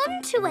holding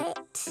on to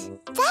it.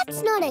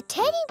 That's not a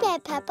teddy bear,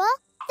 Peppa.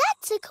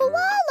 That's a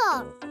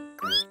koala.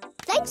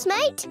 Thanks,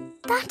 mate.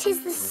 That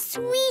is the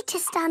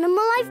sweetest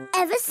animal I've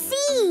ever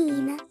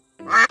seen.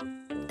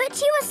 But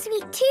you are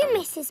sweet too,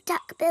 Mrs.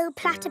 Duck-billed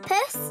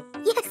Platypus.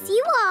 Yes,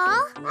 you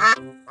are.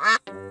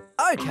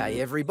 OK,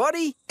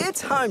 everybody,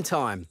 it's home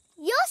time.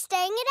 You're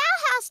staying at our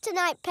house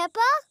tonight, Peppa.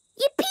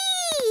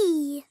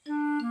 Yippee!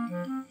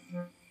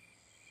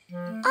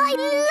 I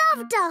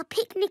loved our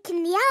picnic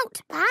in the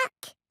outback.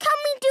 Can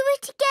we do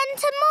it again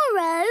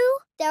tomorrow?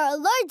 There are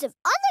loads of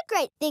other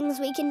great things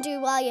we can do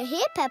while you're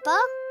here, Peppa.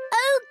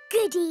 Oh,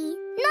 goody.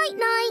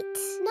 Night-night.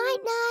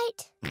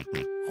 Night-night.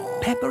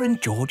 Peppa and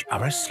George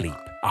are asleep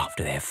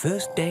after their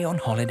first day on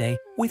holiday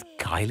with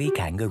Kylie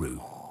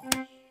Kangaroo.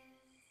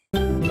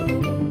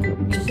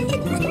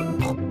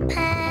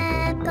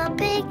 Peppa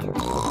Pig.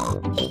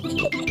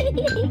 Peppa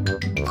Pig.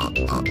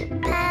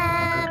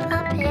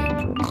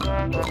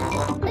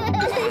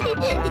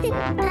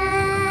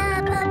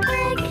 Peppa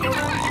Pig.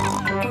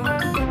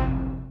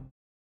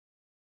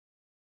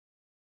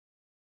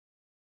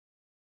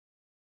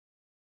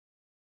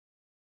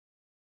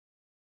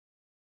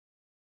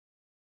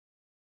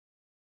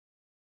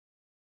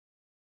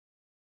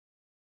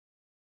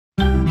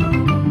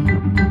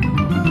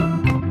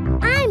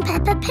 I'm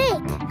Peppa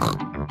Pig.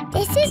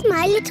 This is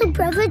my little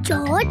brother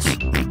George.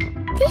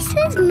 This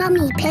is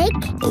Mummy Pig.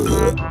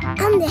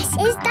 And this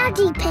is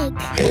Daddy Pig.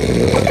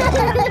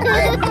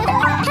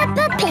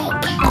 Peppa Pig.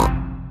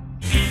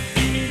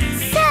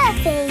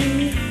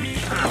 Surfing.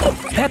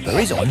 Peppa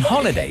is on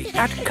holiday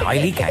at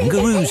Kylie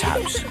Kangaroo's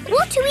house.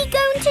 What are we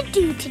going to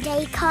do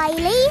today,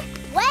 Kylie?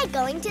 We're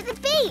going to the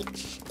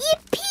beach.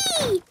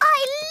 Yippee!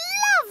 I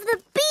love the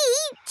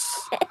beach.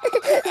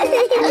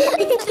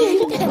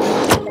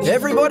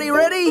 Everybody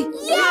ready?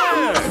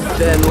 Yeah!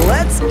 Then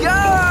let's go!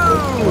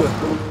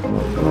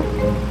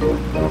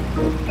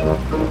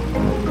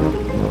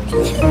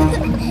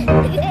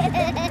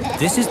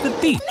 This is the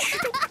beach.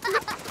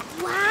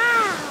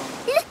 Wow!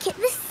 Look at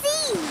the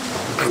sea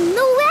and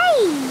the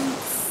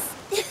waves.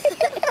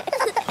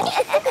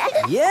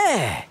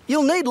 Yeah,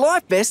 you'll need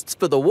life vests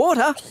for the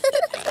water.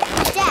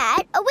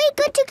 Dad, are we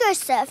good to go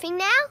surfing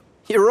now?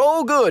 You're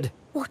all good.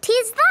 What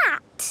is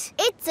that?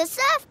 It's a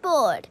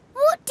surfboard.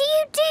 What do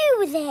you do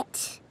with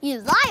it? You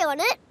lie on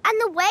it and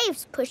the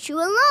waves push you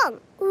along.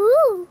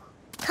 Ooh.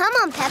 Come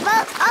on,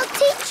 Peppa, I'll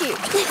teach you.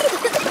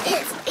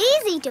 It's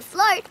easy to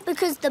float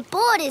because the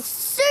board is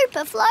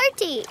super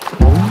floaty.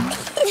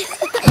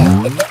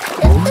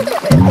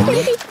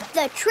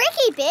 The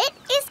tricky bit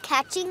is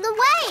catching the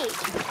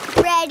wave.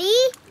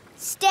 Ready,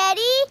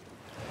 steady,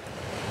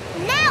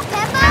 now,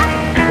 Peppa!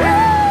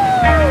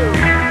 Woo!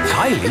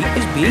 Kylie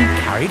is being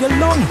carried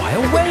along by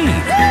a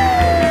wave.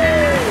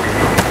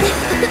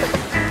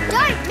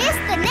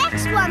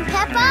 one,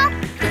 Peppa.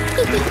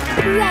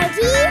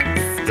 Ready,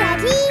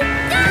 steady,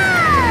 go!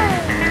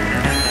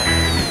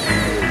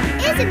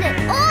 Whee! Isn't it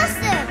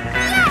awesome?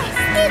 Yes,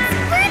 it's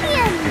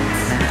brilliant!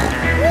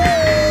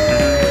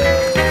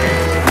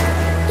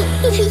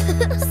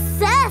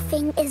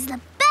 Surfing is the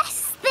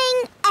best thing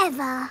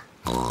ever.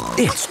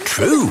 It's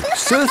true.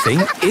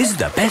 Surfing is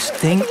the best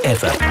thing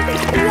ever.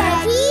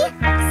 Ready,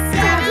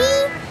 steady,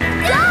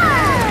 go!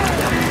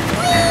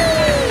 Whee!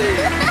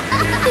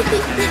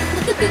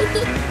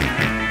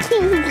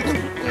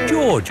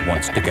 George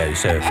wants to go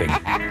surfing.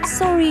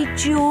 Sorry,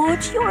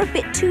 George, you're a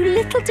bit too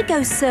little to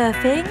go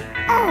surfing.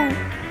 Oh,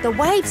 the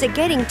waves are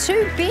getting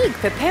too big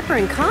for Peppa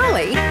and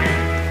Kylie.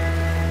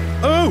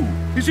 Oh,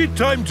 is it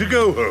time to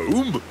go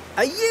home?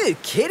 Are you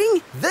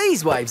kidding?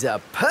 These waves are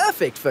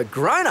perfect for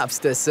grown-ups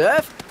to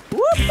surf.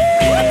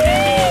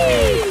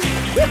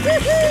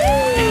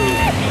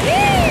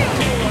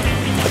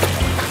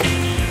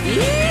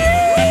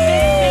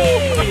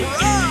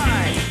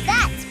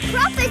 That's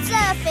proper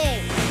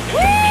surfing!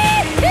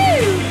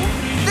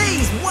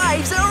 These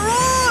waves are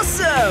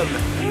awesome!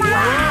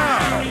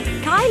 Wow!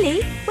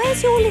 Kylie,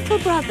 where's your little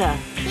brother?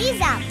 He's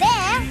out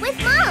there with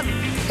Mum.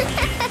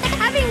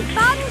 Having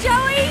fun,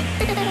 Joey?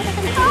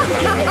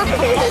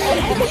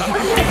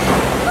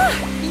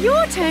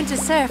 Your turn to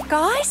surf,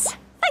 guys.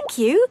 Thank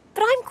you,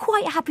 but I'm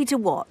quite happy to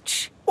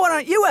watch. Why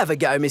don't you have a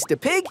go, Mr.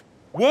 Pig?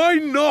 Why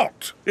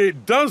not?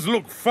 It does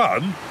look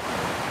fun.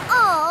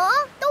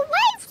 Aw, the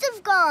waves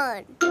have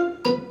gone.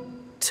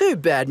 Too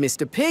bad,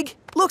 Mr. Pig.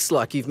 Looks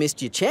like you've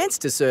missed your chance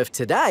to surf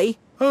today.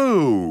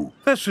 Oh,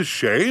 that's a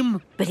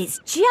shame. But it's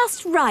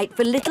just right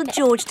for little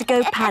George to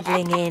go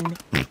paddling in.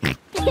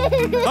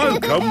 I'll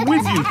come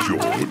with you,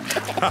 George.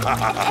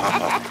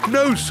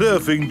 No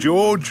surfing,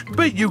 George,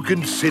 but you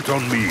can sit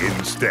on me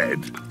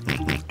instead.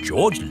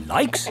 George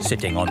likes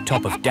sitting on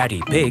top of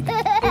Daddy Pig.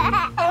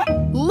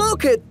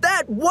 Look at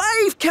that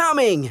wave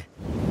coming!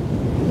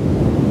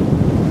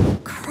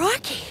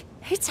 Crikey,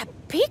 it's a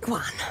big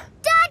one.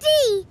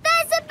 Daddy,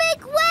 there's a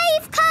big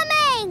wave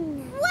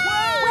coming!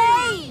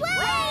 Wave!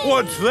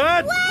 What's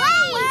that? Wave!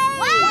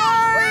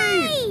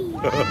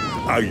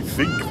 I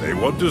think they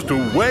want us to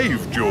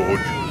wave, George.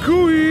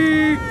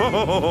 Cooey!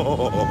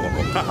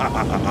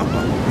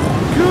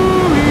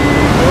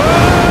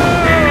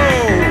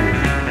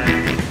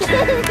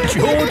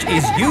 George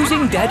is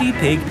using Daddy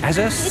Pig as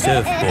a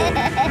surfboard.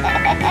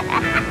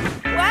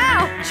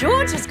 Wow,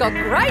 George has got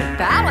great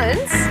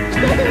balance.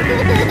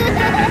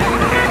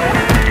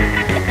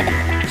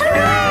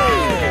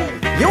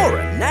 Hooray! You're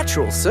a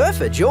natural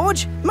surfer,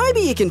 George.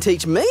 Maybe you can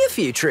teach me a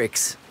few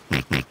tricks.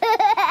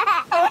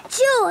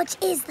 George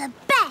is the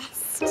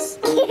best.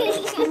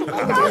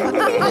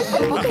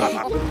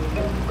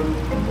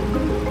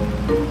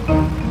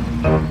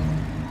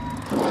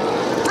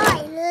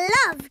 I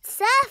loved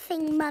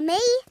surfing, Mummy.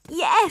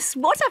 Yes,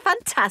 what a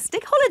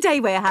fantastic holiday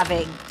we're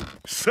having.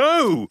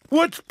 So,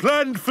 what's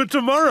planned for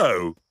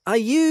tomorrow? Are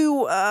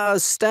you,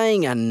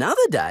 staying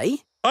another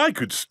day? I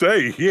could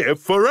stay here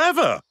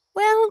forever.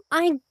 Well,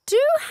 I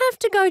do have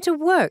to go to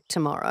work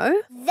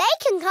tomorrow. They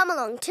can come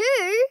along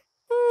too.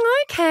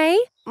 OK.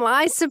 Well,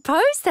 I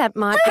suppose that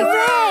might be...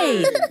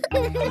 Hooray!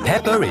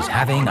 Peppa is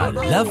having a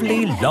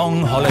lovely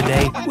long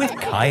holiday with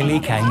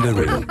Kylie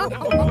Kangaroo.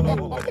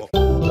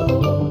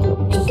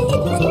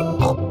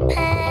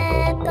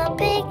 Peppa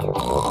Pig.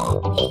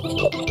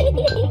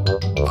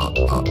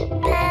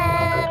 Peppa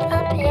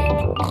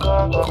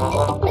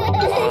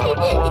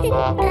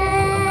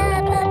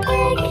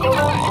Pig.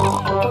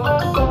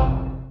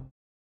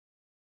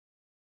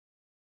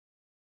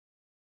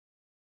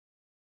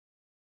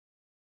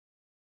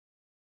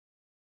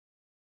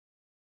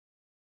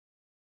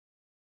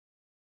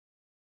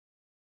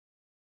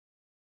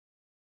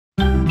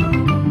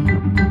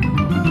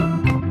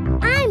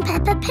 I'm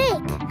Peppa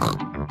Pig.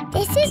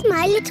 This is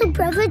my little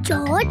brother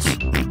George.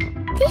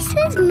 This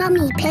is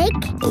Mummy Pig.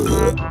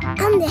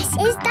 And this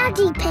is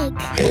Daddy Pig.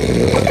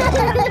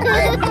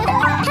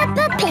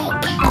 Peppa Pig.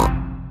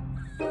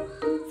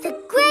 The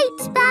Great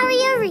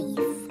Barrier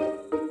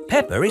Reef.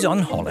 Peppa is on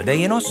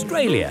holiday in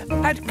Australia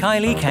at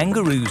Kylie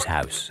Kangaroo's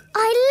house.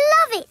 I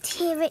love it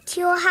here at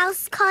your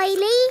house,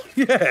 Kylie.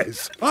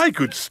 Yes, I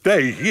could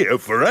stay here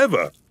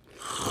forever.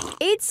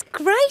 It's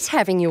great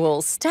having you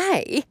all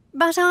stay,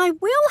 but I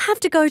will have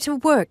to go to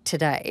work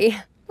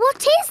today.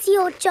 What is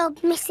your job,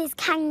 Mrs.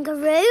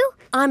 Kangaroo?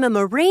 I'm a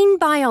marine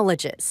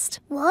biologist.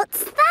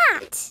 What's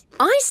that?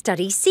 I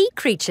study sea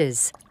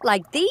creatures,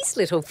 like these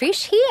little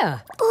fish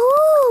here.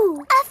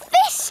 Ooh, a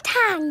fish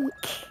tank.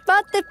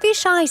 But the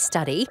fish I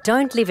study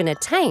don't live in a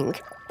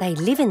tank. They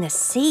live in the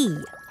sea.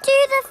 Do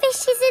the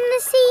fishes in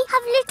the sea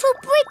have little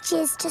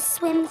bridges to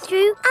swim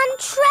through and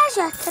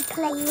treasure to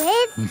play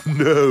with?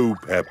 No,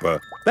 Peppa.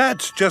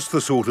 That's just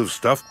the sort of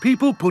stuff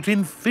people put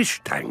in fish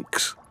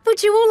tanks.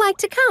 Would you all like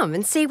to come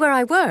and see where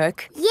I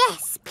work?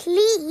 Yes,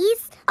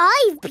 please.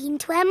 I've been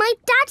to where my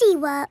daddy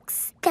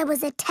works. There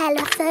was a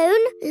telephone,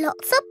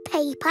 lots of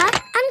paper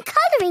and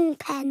colouring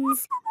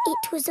pens.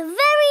 It was a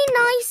very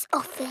nice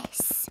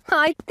office.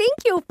 I think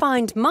you'll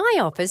find my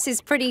office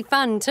is pretty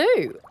fun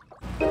too.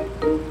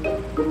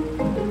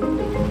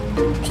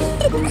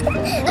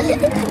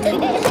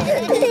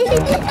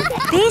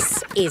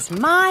 This is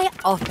my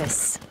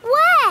office.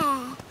 Where?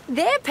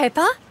 There,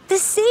 Peppa. The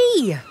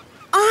sea.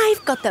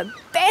 I've got the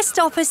best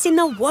office in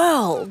the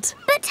world.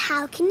 But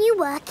how can you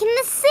work in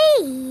the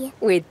sea?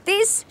 With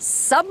this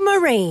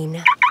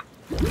submarine.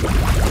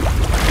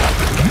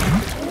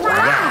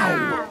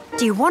 Wow!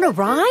 Do you want to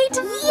ride?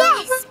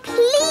 Yes,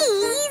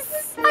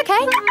 please!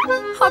 Okay,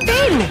 hop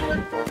in.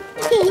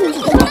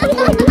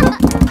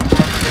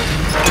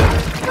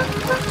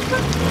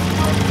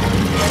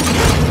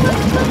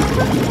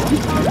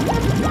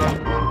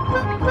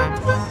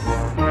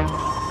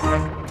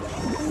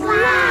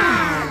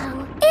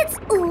 Wow! It's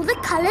all the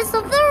colours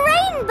of the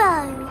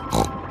rainbow.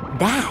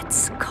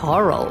 That's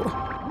coral.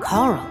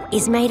 Coral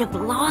is made of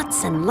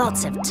lots and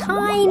lots of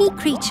tiny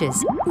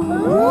creatures.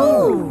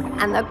 Ooh!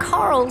 And the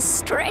coral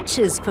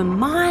stretches for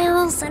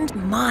miles and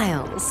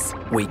miles.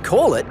 We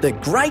call it the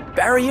Great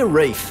Barrier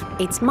Reef.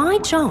 It's my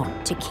job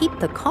to keep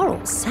the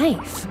coral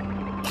safe.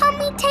 Can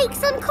we take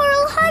some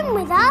coral home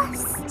with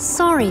us?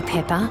 Sorry,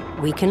 Peppa.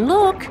 We can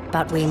look,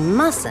 but we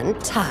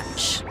mustn't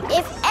touch.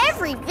 If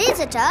every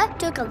visitor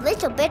took a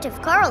little bit of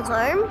coral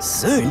home...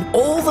 Soon,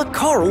 all the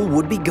coral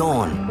would be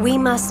gone. We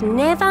must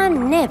never,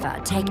 never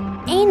take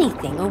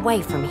anything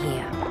away from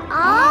here.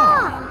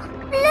 Ah!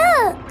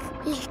 Look!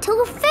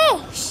 Little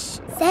fish.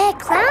 They're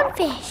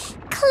clownfish.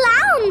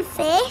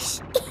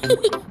 Clownfish?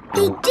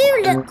 They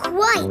do look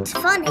quite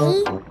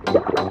funny.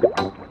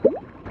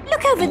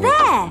 Look over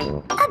there.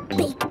 A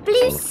big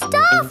blue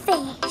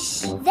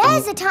starfish.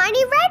 There's a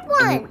tiny red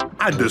one.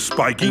 And a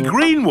spiky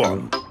green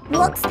one.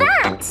 What's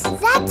that?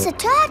 That's a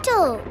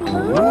turtle.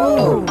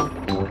 Ooh.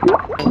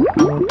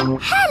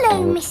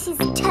 Hello, Mrs.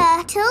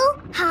 Turtle.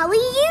 How are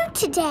you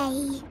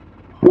today?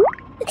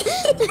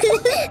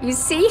 You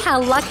see how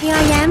lucky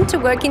I am to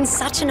work in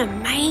such an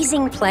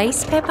amazing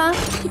place, Peppa?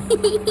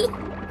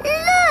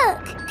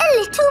 Look! A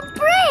little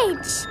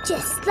bridge,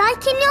 just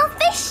like in your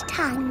fish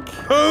tank.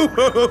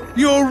 Oh,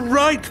 you're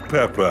right,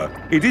 Peppa.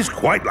 It is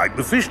quite like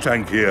the fish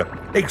tank here,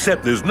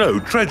 except there's no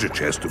treasure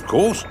chest, of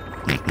course.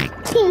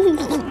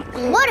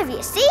 What have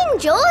you seen,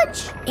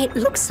 George? It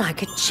looks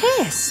like a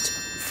chest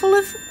full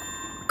of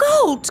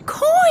gold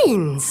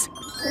coins.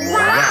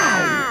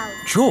 Wow!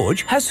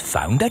 George has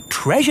found a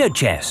treasure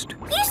chest.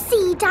 You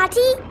see,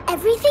 Daddy,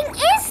 everything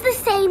is the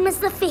same as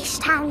the fish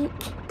tank.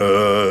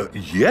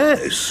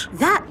 Yes.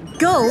 That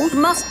gold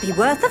must be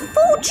worth a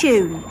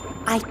fortune.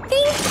 I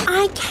think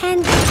I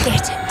can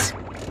get it.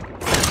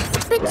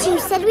 But you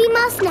said we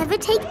must never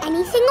take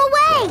anything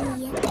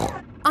away.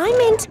 I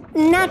meant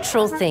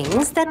natural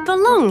things that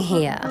belong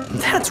here.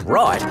 That's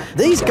right.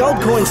 These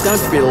gold coins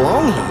don't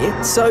belong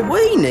here, so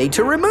we need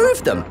to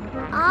remove them.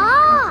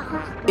 Ah!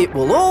 It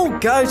will all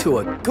go to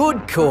a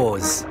good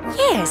cause.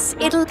 Yes,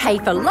 it'll pay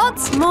for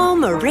lots more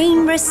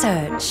marine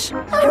research.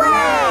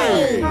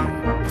 Hooray!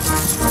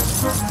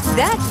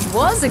 That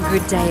was a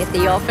good day at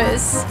the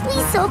office.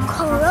 We saw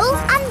coral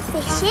and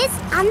fishes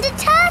and a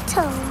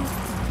turtle.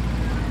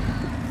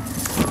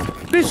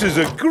 This is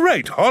a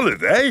great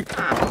holiday.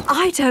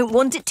 I don't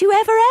want it to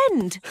ever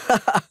end.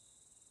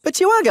 But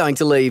you are going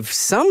to leave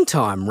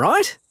sometime,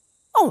 right?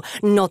 Oh,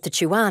 not that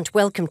you aren't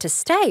welcome to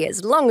stay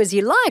as long as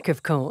you like,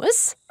 of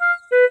course.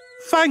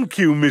 Thank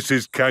you,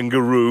 Mrs.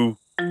 Kangaroo.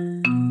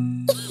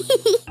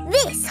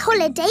 This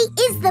holiday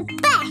is the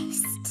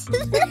best.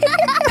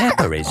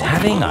 Peppa is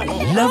having a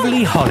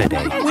lovely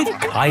holiday with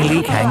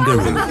Kylie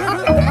Kangaroo.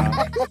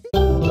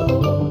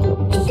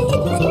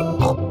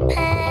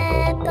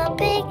 Peppa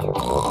Pig.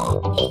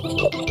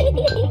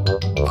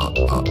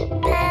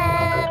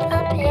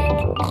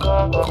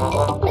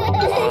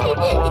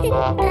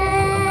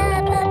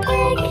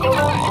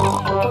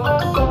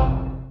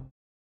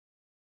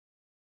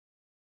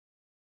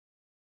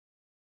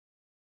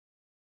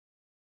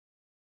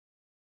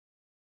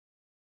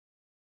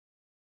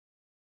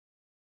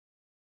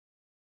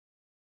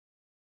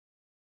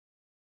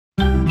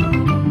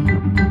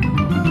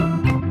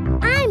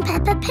 I'm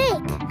Peppa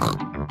Pig.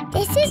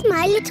 This is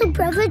my little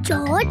brother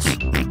George.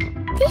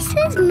 This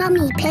is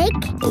Mummy Pig.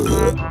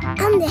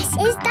 And this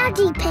is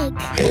Daddy Pig.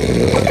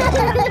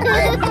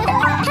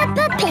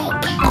 Peppa Pig.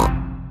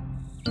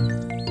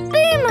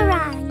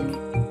 Boomerang.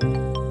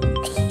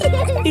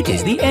 It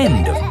is the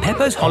end of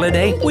Peppa's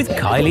holiday with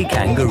Kylie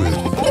Kangaroo.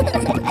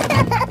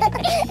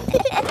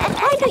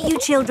 Why don't you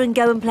children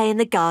go and play in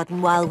the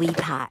garden while we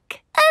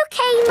pack?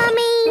 Okay,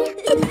 Mummy.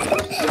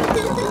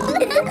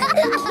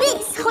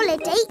 This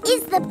holiday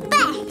is the best.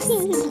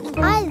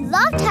 I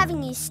loved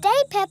having you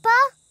stay, Peppa.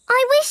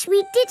 I wish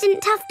we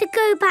didn't have to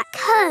go back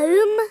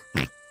home.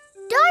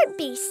 Don't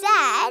be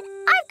sad.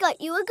 I've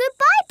got you a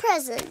goodbye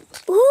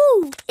present.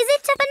 Ooh, is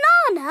it a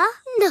banana?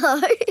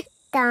 No.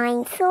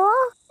 Dinosaur?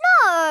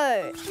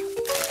 No.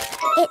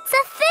 It's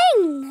a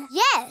thing.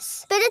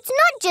 Yes, but it's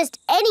not just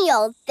any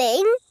old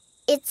thing.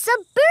 It's a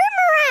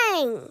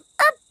boomerang.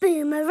 A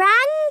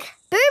boomerang?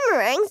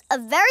 Boomerangs are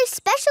very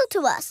special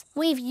to us.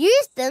 We've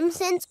used them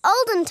since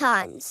olden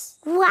times.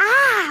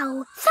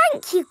 Wow!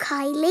 Thank you,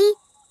 Kylie.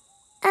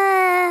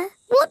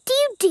 What do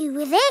you do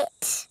with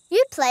it?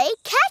 You play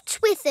catch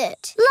with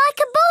it. Like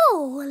a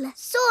ball?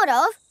 Sort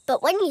of,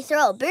 but when you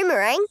throw a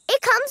boomerang,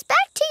 it comes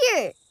back to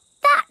you.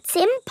 That's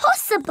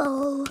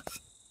impossible.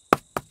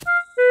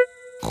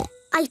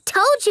 I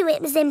told you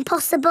it was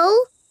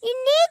impossible. You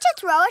need to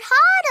throw it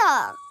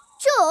harder.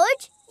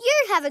 George,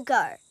 you have a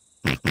go.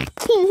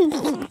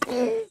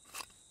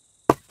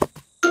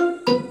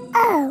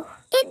 Oh,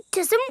 it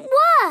doesn't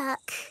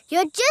work.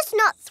 You're just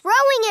not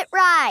throwing it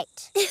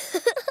right.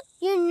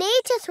 You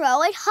need to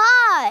throw it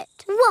hard.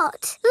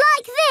 What,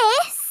 like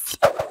this?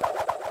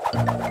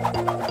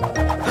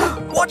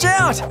 Watch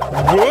out!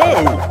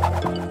 Whoa!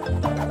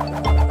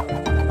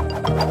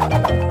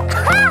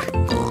 Ha!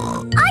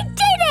 I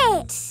did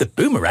it! The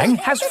boomerang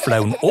has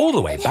flown all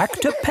the way back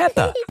to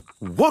Peppa.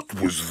 What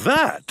was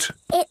that?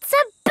 It's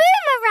a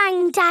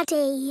boomerang,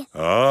 Daddy.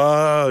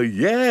 Ah,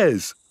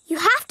 yes. You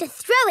have to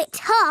throw it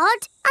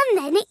hard and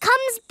then it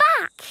comes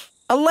back.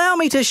 Allow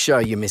me to show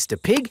you,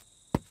 Mr. Pig.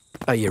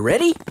 Are you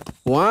ready?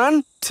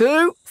 1,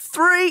 2,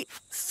 3,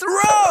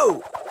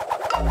 throw!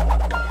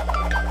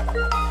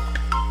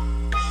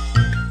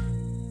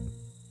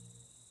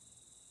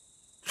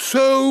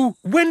 So,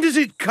 when does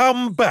it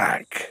come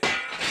back?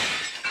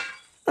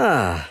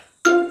 Ah.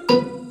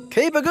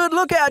 Keep a good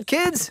lookout,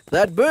 kids.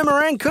 That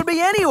boomerang could be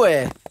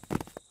anywhere.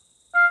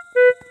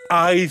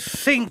 I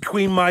think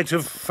we might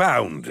have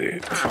found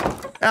it.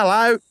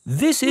 Hello.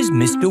 This is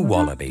Mr.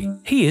 Wallaby.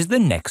 He is the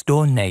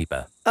next-door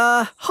neighbour.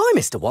 Hi,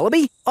 Mr.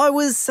 Wallaby. I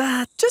was,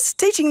 just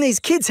teaching these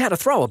kids how to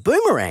throw a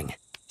boomerang.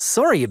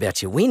 Sorry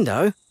about your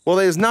window. Well,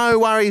 there's no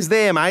worries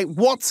there, mate.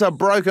 What's a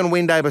broken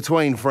window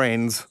between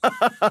friends?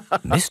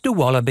 Mr.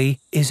 Wallaby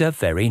is a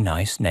very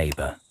nice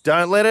neighbour.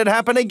 Don't let it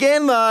happen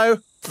again, though.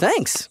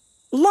 Thanks.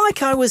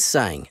 Like I was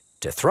saying,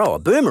 to throw a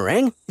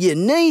boomerang, you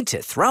need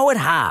to throw it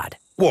hard.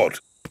 What?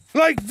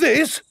 Like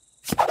this?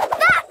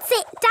 That's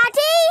it,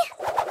 Daddy.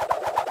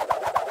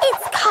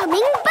 It's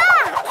coming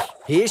back.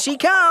 Here she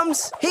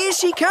comes. Here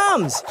she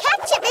comes.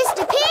 Catch it,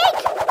 Mr.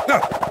 Pig.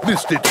 Ah,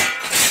 missed it.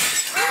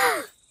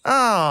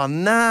 Oh,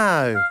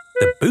 no.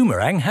 The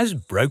boomerang has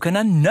broken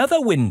another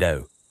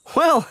window.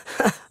 Well,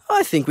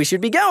 I think we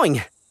should be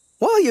going.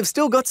 Well, you've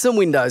still got some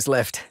windows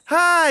left.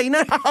 Hey,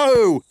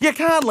 no! You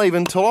can't leave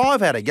until I've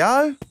had a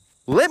go.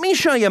 Let me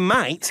show your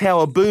mates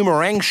how a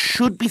boomerang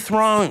should be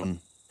thrown.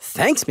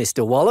 Thanks,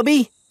 Mr.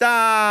 Wallaby.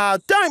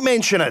 Don't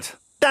mention it.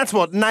 That's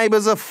what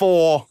neighbours are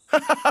for.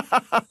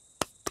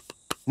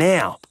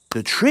 Now,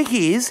 the trick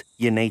is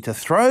you need to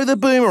throw the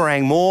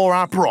boomerang more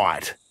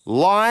upright.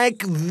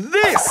 Like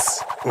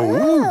this.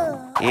 Ooh.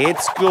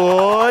 It's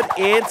good.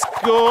 It's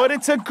good.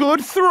 It's a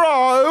good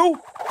throw.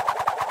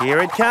 Here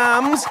it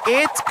comes.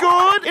 It's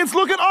good. It's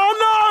looking... Oh,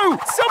 no!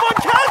 Someone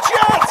catch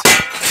it!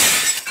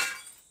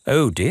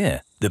 Oh,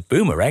 dear. The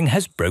boomerang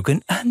has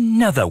broken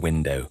another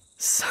window.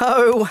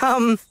 So,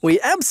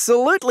 we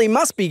absolutely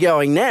must be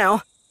going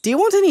now. Do you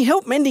want any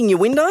help mending your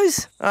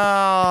windows?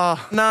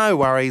 No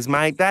worries,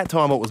 mate. That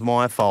time it was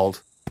my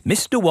fault.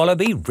 Mr.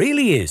 Wallaby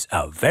really is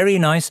a very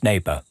nice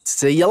neighbour.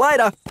 See you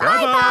later.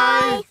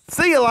 Bye-bye.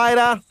 See you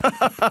later.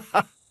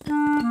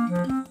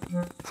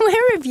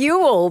 Where have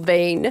you all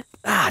been?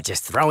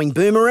 Just throwing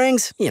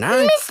boomerangs, you know.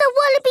 Mr.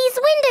 Wallaby's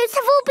windows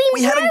have all been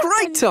We had a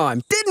great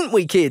time, didn't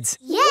we, kids?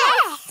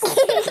 Yes.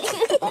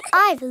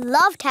 I've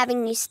loved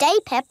having you stay,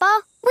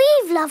 Peppa.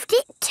 We've loved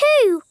it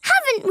too,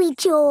 haven't we,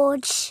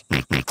 George?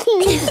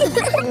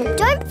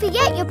 Don't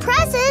forget your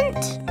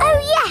present. Oh,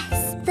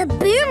 yes, the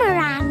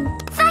boomerang.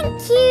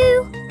 Thank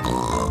you.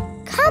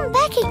 Come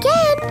back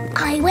again.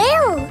 I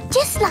will,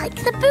 just like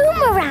the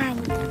boomerang.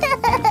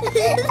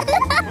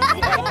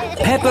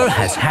 Peppa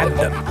has had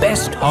the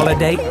best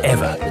holiday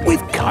ever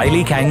with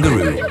Kylie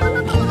Kangaroo.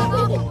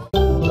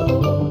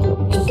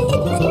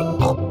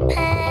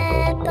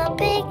 Peppa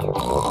Pig.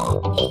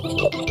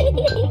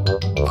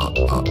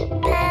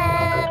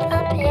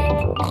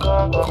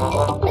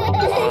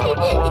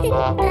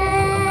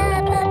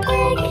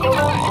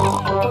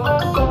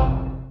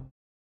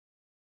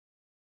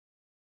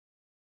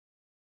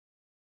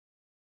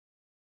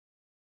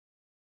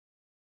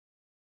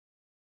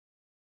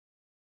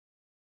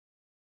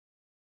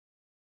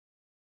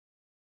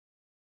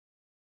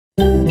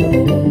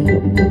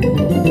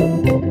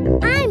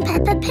 I'm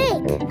Peppa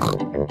Pig.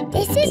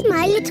 This is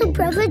my little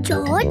brother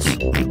George.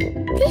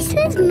 This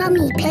is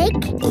Mummy Pig.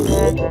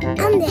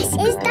 And this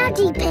is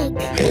Daddy Pig.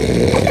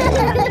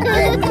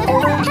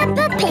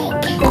 Peppa Pig.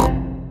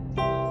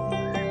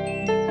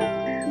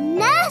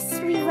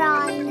 Nursery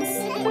rhymes.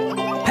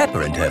 Peppa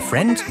and her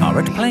friends are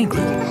at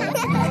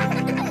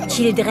playgroup.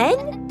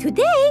 Children,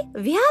 today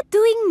we are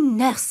doing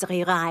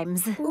nursery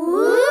rhymes.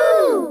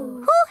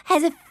 Ooh! Who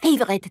has a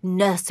favourite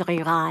nursery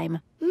rhyme?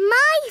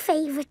 My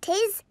favourite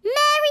is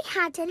Mary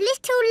Had a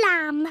Little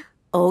Lamb.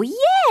 Oh,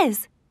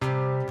 yes!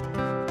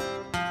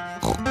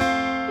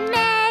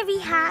 Mary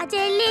had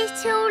a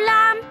little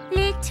lamb,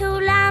 little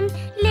lamb,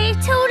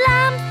 little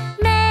lamb.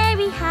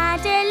 Mary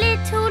had a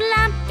little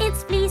lamb,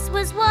 its fleece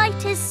was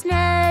white as snow.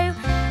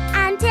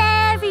 And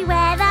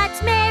everywhere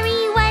that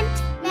Mary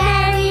went,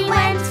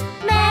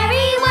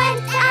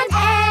 and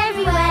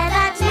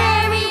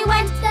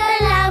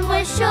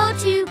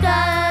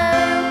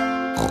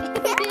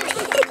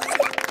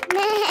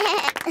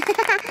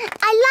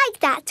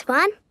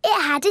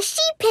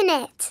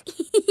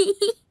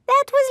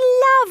That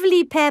was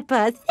lovely,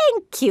 Peppa.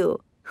 Thank you.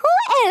 Who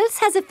else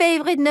has a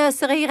favourite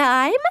nursery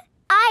rhyme?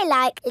 I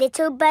like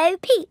Little Bo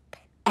Peep.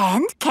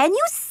 And can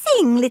you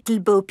sing Little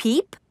Bo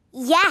Peep?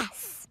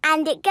 Yes,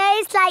 and it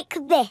goes like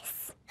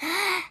this.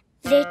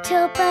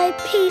 Little Bo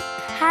Peep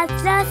has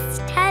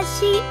lost her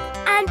sheep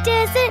and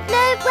doesn't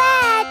know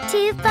where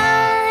to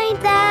find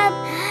them.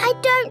 I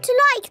don't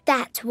like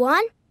that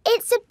one.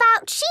 It's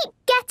about sheep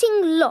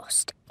getting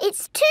lost.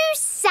 It's too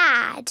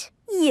sad.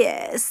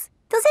 Yes.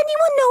 Does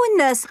anyone know a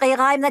nursery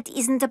rhyme that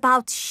isn't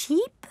about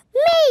sheep?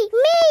 Me!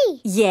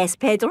 Yes,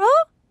 Pedro?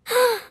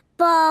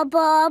 Ba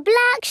ba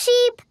black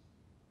sheep.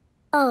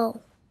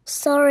 Oh,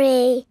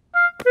 sorry.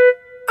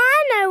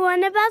 I know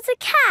one about a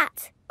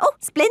cat. Oh,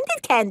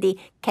 splendid, Candy.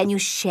 Can you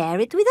share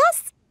it with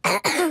us?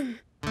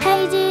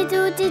 Hey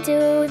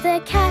diddle-diddle, the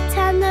cat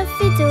and the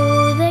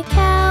fiddle, the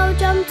cow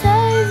jumped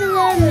over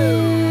the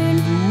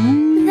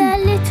moon. The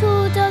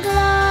little dog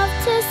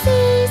loved to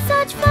see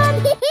such fun,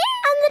 and the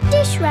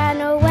dish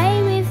ran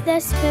away with the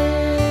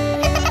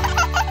spoon.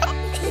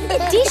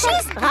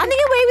 Dishes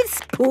running away with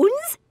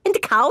spoons? And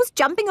cows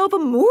jumping over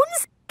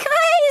moons?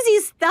 Crazy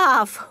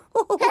stuff!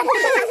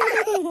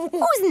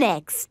 Who's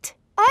next?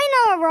 I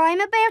know a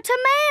rhyme about a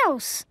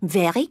mouse.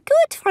 Very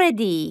good,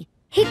 Freddy.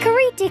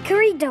 Hickory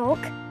dickory dock,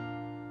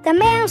 the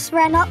mouse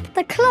ran up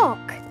the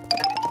clock.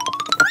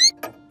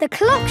 The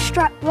clock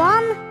struck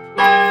 1,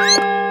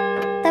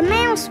 the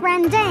mouse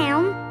ran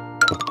down.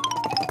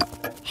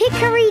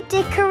 Hickory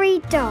dickory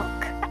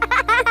dock.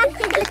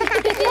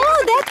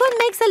 Oh, that one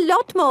makes a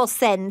lot more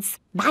sense.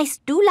 Mice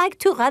do like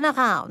to run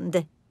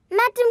around.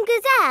 Madam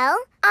Gazelle,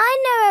 I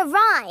know a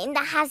rhyme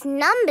that has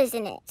numbers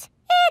in it.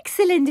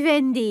 Excellent,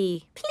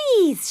 Wendy.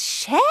 Please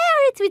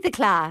share it with the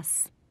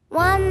class.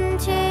 1,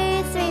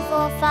 2, 3,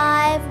 4,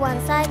 5.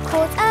 Once I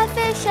caught a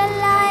fish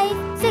alive.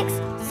 6,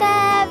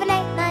 7,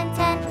 8, 9,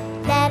 10.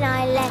 Then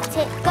I let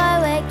it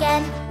go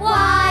again.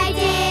 Why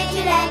did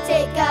you let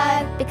it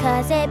go?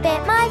 Because it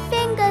bit my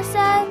finger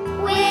so.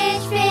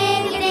 Which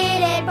finger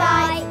did it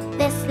bite?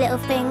 This little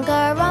finger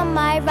on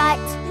my right.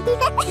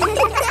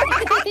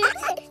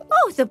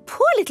 Oh, the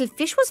poor little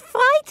fish was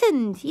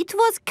frightened. It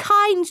was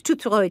kind to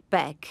throw it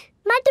back.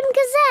 Madam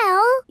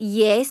Gazelle?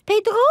 Yes,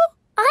 Pedro?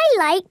 I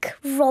like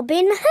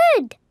Robin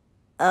Hood.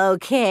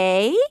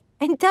 Okay.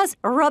 And does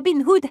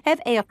Robin Hood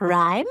have a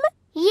rhyme?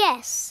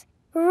 Yes.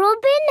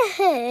 Robin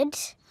Hood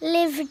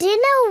lived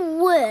in a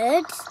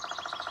wood.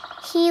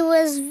 He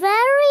was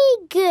very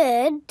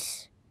good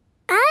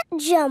at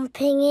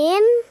jumping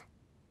in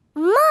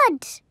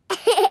mud.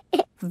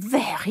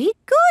 Very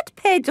good,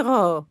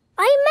 Pedro.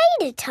 I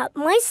made it up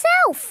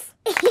myself.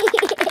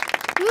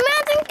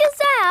 Madam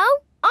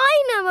Gazelle,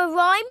 I know a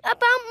rhyme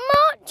about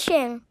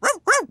marching.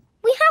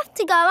 We have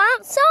to go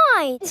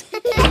outside.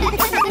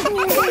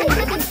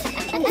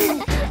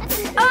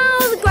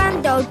 Oh, the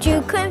grand old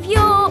Duke of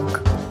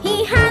York,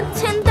 he had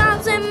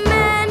 10,000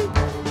 men.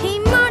 He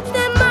marched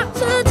them up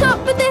to the top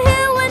of the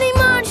hill and he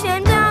marched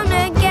them down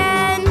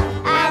again.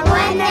 And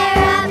when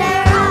they're up,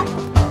 they're up.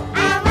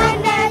 And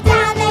when they're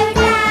down, they're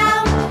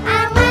down.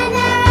 And when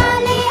they're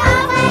only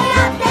halfway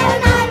up, they're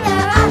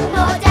neither up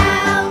nor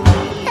down.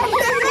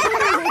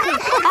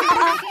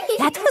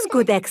 That was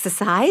good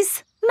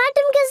exercise.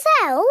 Madam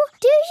Gazelle,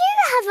 do you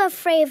have a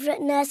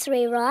favourite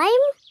nursery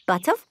rhyme?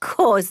 But of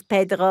course,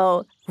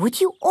 Pedro.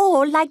 Would you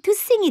all like to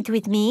sing it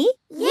with me?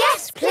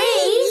 Yes,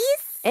 please.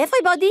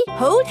 Everybody,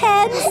 hold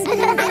hands.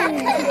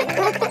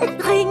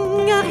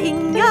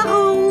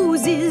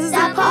 Ring-a-ring-a-roses,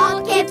 a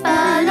pocket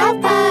full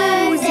of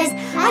posies.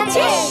 A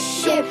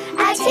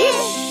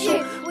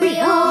tissue, we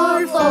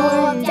all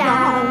fall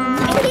down.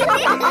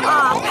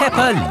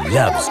 Peppa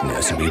loves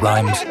nursery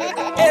rhymes.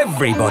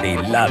 Everybody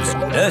loves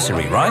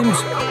nursery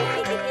rhymes.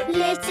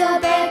 Little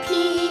Bo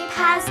Peep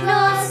has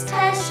lost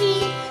her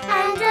sheep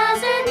and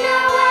doesn't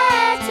know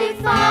where to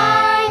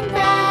find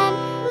them.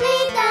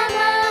 Leave them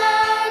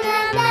alone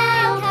and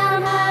they'll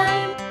come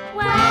home,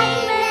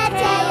 wave their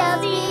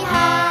tails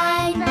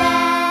behind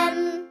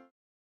them.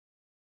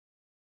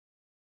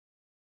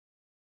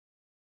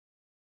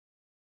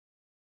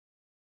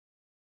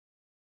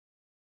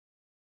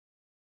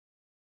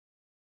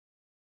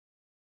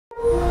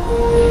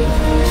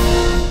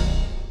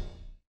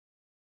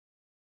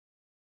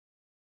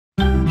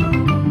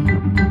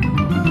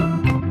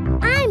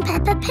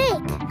 Peppa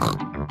Pig.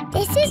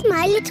 This is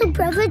my little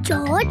brother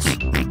George.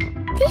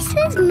 This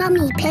is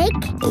Mummy Pig.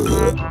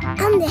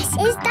 And this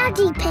is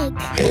Daddy Pig.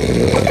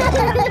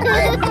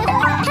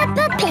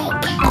 Peppa Pig.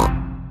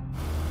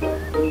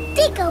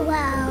 Digger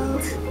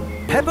World.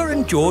 Peppa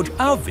and George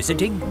are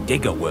visiting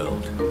Digger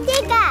World.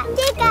 Digger.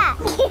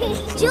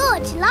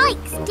 George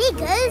likes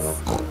diggers.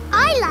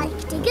 I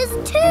like diggers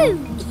too.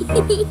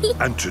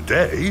 And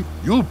today,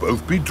 you'll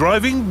both be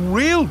driving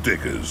real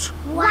diggers.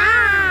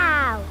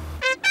 Wow!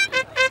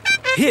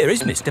 Here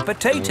is Mr.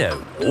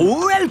 Potato.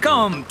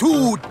 Welcome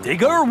to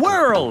Digger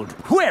World,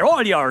 where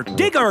all your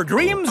digger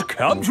dreams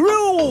come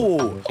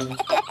true.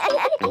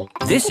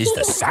 This is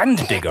the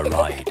Sand Digger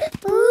ride.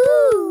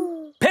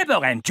 Ooh. Peppa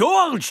Peppa and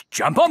George,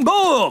 jump on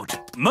board.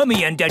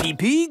 Mummy and Daddy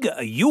Pig,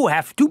 you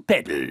have to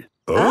pedal.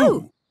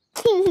 Oh.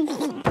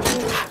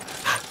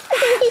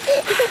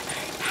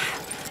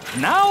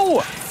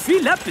 Now,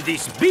 fill up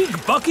this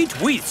big bucket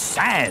with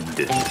sand.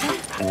 This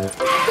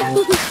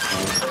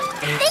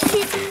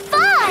is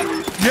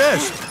fun!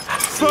 Yes,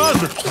 fun!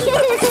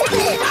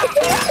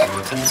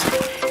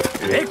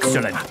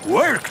 Excellent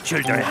work,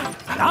 children.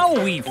 Now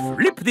we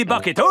flip the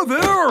bucket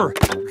over,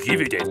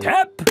 give it a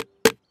tap,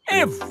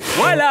 and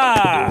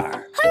voila!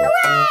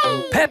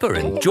 Hooray! Peppa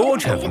and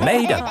George have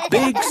made a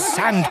big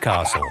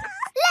sandcastle.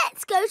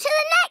 Let's go to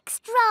the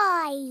next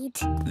ride.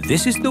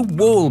 This is the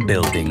wall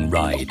building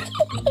ride.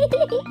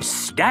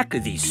 Stack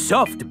the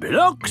soft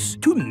blocks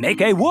to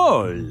make a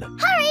wall.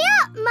 Hurry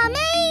up,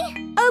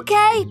 Mummy!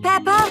 OK,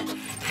 Peppa.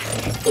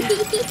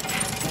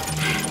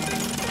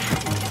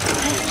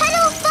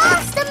 Pedal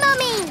faster,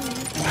 Mummy!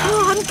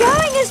 Oh, I'm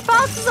going as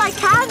fast as I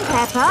can,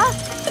 Peppa.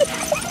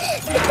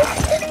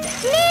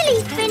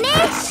 Nearly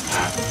finished.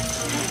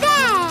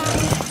 There!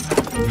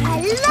 A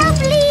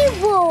lovely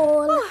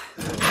wall.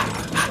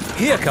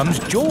 Here comes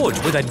George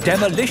with a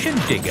demolition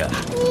digger.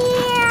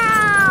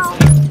 Meow.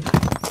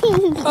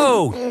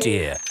 Oh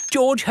dear,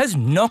 George has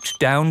knocked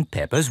down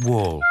Peppa's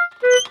wall.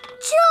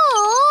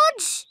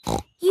 George!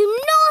 You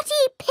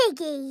naughty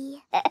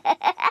piggy!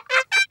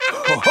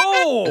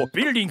 Ho-ho!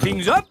 Building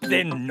things up,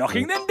 then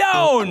knocking them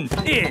down.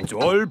 It's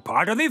all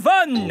part of the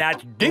fun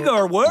at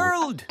Digger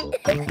World.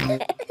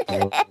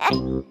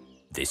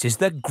 This is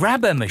the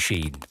grabber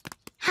machine.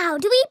 How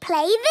do we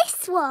play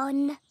this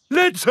one?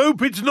 Let's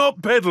hope it's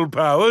not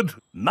pedal-powered.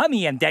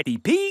 Mummy and Daddy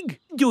Pig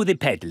do the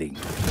peddling.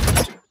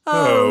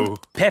 Oh.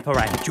 Peppa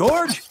and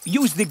George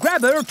use the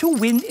grabber to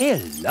win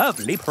a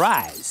lovely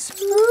prize.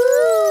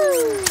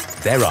 Ooh.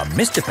 There are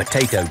Mr.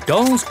 Potato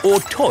dolls or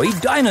toy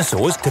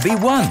dinosaurs to be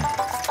won.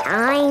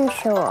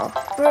 Dinosaur.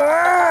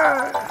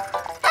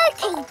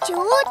 OK,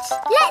 George,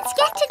 let's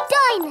get a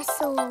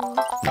dinosaur.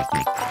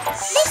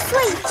 This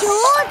way,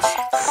 George.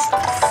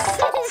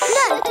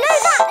 No,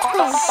 that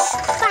way.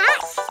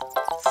 Back,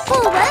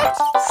 forward,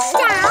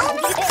 down.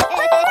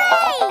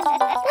 Hooray!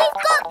 We've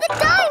got the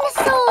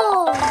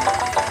dinosaur.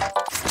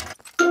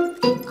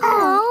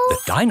 Oh. The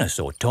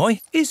dinosaur toy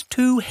is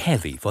too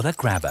heavy for the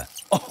grabber.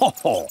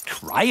 Oh,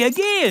 try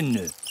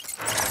again.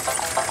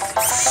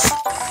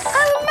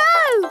 Oh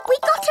no! We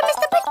got a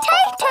Mr.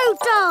 Potato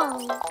doll!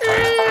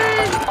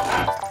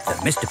 The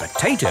Mr.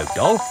 Potato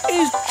doll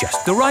is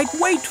just the right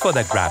weight for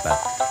the grabber.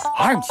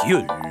 Aren't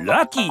you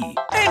lucky?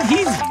 And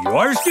he's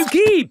yours to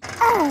keep.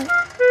 Oh.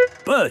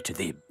 But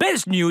the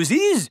best news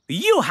is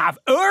you have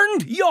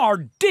earned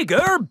your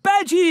digger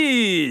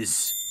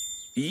badges.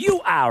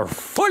 You are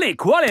fully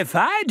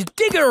qualified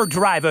digger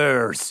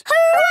drivers.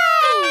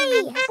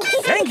 Hooray!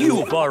 Thank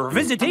you for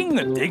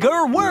visiting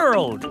Digger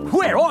World,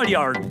 where all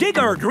your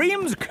digger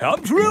dreams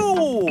come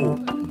true.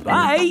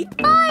 Bye.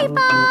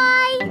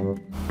 Bye-bye.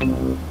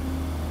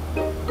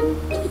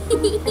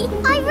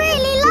 I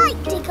really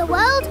like Digger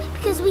World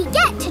because we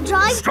get to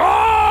drive...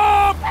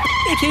 Stop!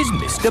 It is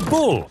Mr.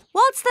 Bull.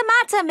 What's the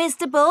matter,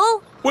 Mr.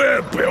 Bull?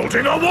 We're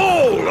building a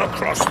wall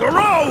across the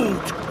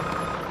road.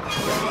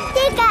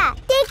 Digger!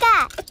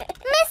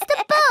 Mr.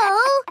 Bull,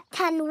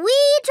 can we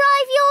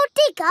drive your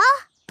digger?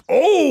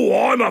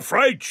 Oh, I'm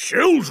afraid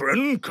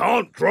children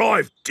can't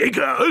drive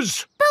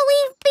diggers. But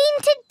we've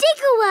been to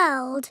Digger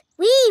World.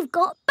 We've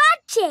got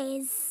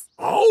badges.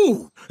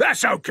 Oh,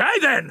 that's OK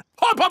then.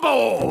 Hop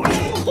aboard.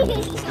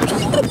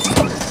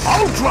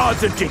 I'll drive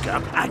the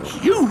digger and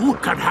you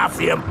can have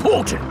the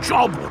important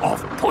job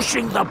of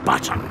pushing the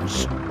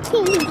buttons.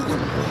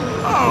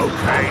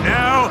 OK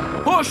now,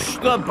 push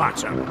the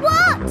button.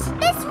 What?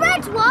 This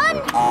red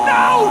one?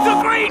 No,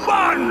 the green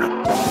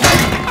one!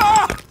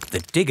 Ah! The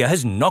digger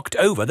has knocked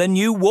over the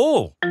new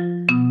wall.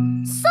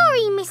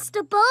 Sorry,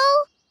 Mr.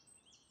 Bull.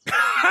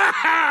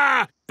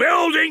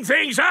 Building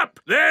things up,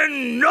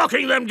 then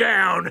knocking them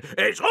down.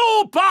 It's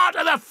all part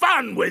of the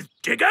fun with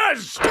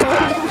diggers.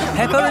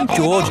 Peppa and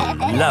George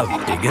love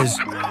diggers.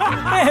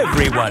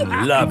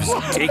 Everyone loves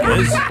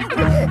diggers.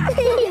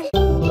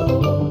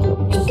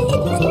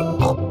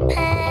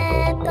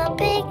 Peppa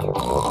Pig.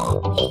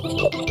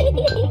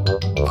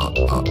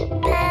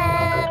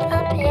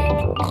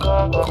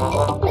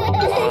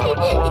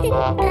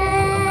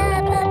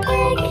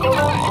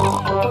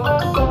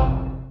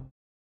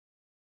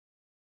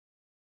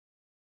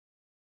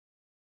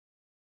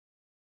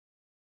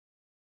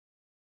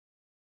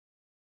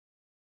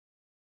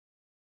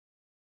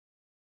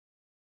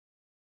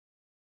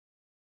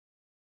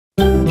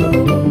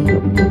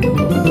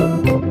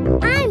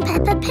 I'm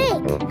Peppa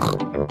Pig.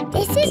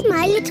 This is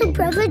my little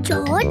brother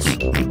George.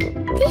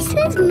 This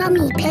is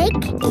Mummy Pig.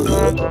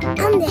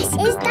 And this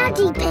is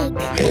Daddy Pig.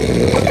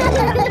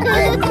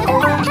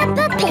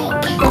 Peppa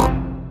Pig.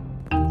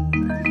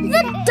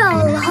 The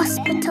Doll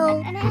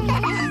Hospital.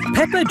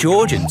 Peppa,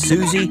 George and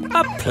Susie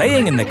are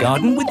playing in the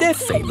garden with their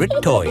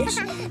favourite toys.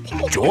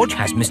 George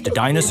has Mr.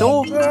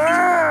 Dinosaur,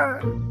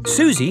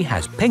 Susie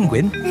has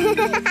Penguin,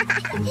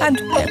 and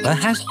Peppa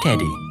has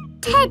Teddy.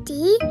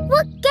 Teddy,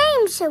 what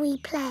game shall we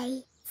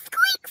play?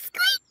 Squeak,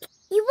 squeak.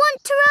 You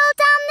want to roll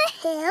down the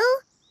hill?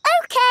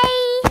 OK.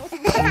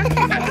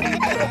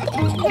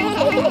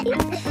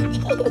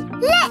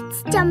 Let's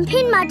jump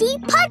in muddy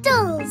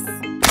puddles.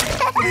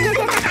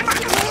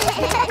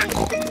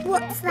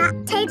 What's that,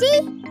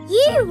 Teddy?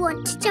 You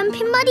want to jump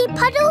in muddy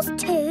puddles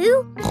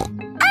too?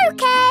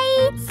 OK.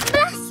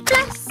 Splash,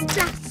 splash,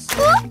 splash.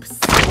 Whoops.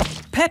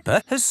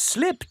 Peppa has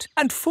slipped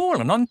and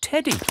fallen on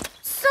Teddy.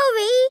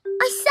 Sorry,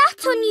 I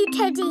sat on you,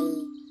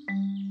 Teddy.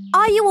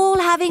 Are you all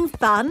having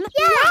fun?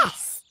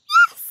 Yes.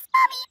 Yes,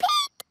 Mummy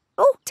Pig.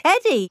 Oh,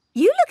 Teddy,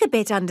 you look a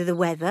bit under the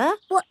weather.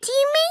 What do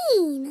you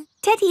mean?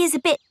 Teddy is a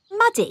bit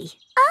muddy.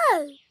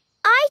 Oh,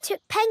 I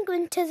took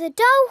Penguin to the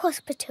doll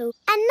hospital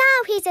and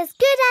now he's as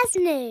good as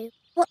new.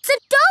 What's a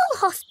doll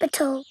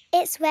hospital?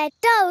 It's where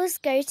dolls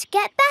go to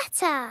get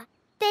better.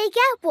 They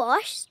get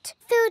washed,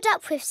 filled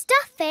up with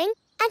stuffing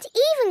and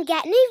even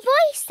get new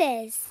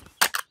voices.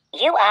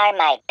 You are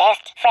my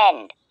best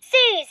friend.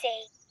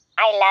 Susie.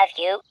 I love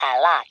you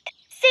a lot.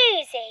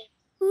 Susie.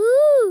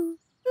 Ooh.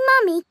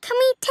 Mummy, can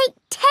we take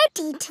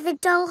Teddy to the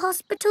doll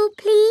hospital,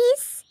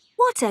 please?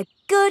 What a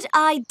good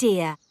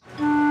idea.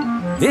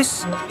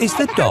 This is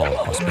the doll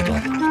hospital.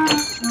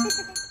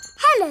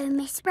 Hello,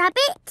 Miss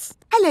Rabbit.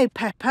 Hello,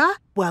 Peppa.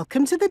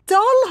 Welcome to the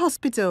doll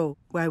hospital,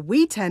 where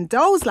we turn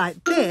dolls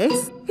like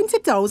this into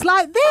dolls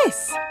like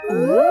this.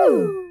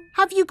 Ooh.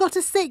 Have you got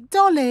a sick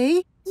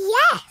dolly?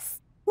 Yes.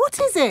 What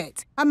is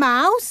it? A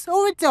mouse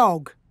or a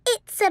dog?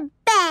 It's a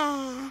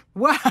bear.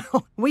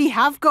 Well, we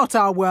have got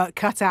our work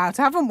cut out,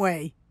 haven't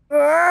we?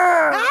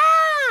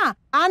 Ah!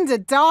 And a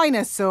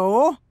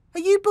dinosaur. Are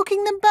you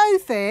booking them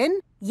both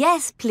in?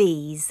 Yes,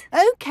 please.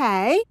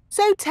 OK.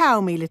 So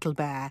tell me, little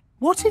bear,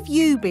 what have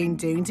you been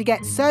doing to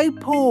get so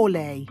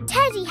poorly?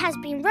 Teddy has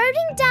been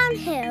rolling down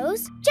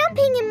hills,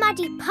 jumping in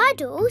muddy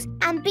puddles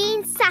and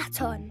being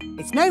sat on.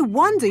 It's no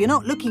wonder you're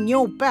not looking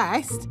your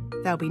best.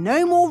 There'll be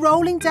no more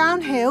rolling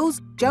down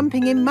hills,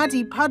 jumping in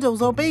muddy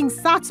puddles or being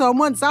sat on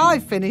once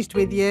I've finished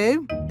with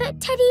you. But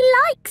Teddy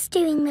likes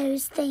doing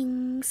those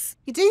things.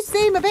 You do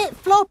seem a bit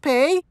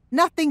floppy.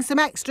 Nothing some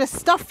extra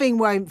stuffing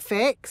won't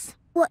fix.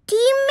 What do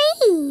you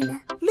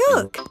mean?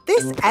 Look,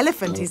 this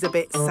elephant is a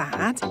bit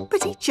sad,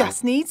 but he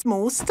just needs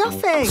more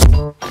stuffing.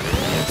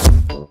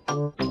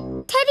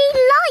 Teddy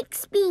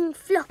likes being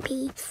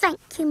floppy, thank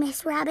you,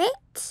 Miss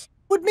Rabbit.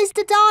 Would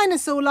Mr.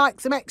 Dinosaur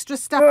like some extra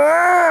stuff?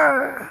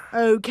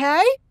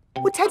 OK.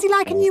 Would Teddy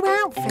like a new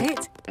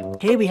outfit?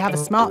 Here we have a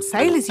smart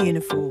sailor's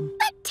uniform.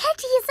 But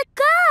Teddy is a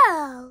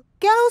girl.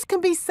 Girls can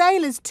be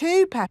sailors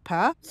too,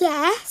 Peppa.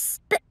 Yes,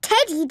 but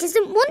Teddy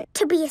doesn't want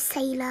to be a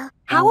sailor.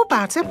 How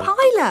about a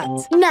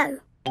pilot? No.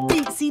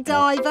 Deep sea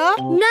diver?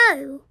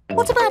 No.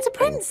 What about a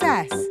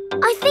princess?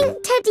 I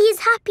think Teddy is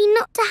happy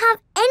not to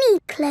have any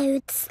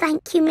clothes,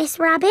 thank you, Miss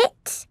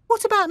Rabbit.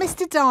 What about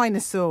Mr.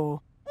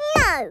 Dinosaur?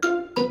 No.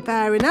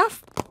 Fair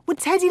enough. Would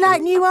Teddy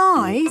like new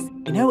eyes?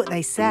 You know what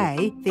they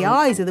say, the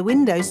eyes are the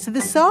windows to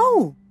the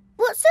soul.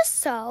 What's a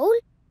soul?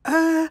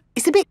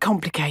 It's a bit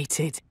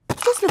complicated.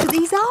 Just look at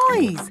these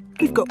eyes.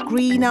 We've got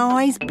green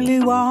eyes,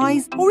 blue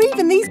eyes, or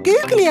even these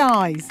googly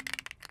eyes.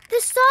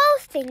 The soul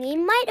thingy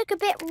might look a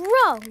bit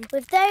wrong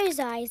with those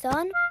eyes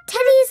on.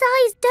 Teddy's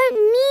eyes don't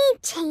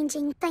need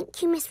changing,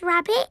 thank you, Miss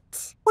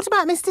Rabbit. What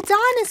about Mr.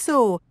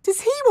 Dinosaur?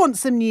 Does he want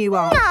some new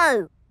eyes?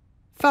 No.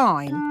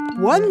 Fine.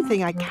 One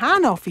thing I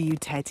can offer you,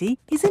 Teddy,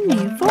 is a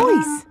new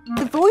voice.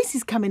 The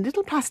voices come in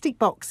little plastic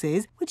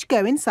boxes which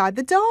go inside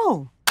the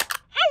doll.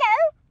 Hello,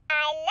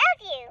 I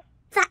love you.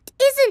 That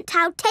isn't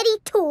how Teddy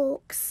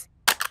talks.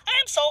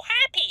 I'm so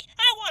happy.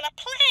 I want to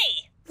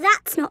play.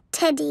 That's not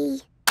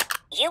Teddy.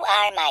 You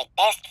are my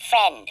best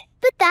friend.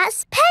 But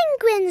that's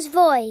Penguin's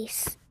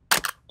voice.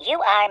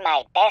 You are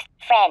my best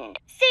friend.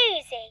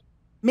 Susie.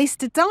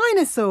 Mr.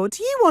 Dinosaur,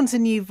 do you want a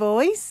new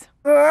voice?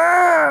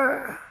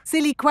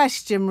 Silly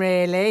question,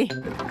 really.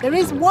 There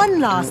is one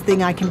last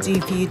thing I can do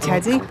for you,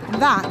 Teddy.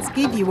 That's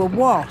give you a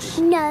wash.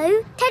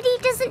 No, Teddy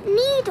doesn't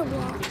need a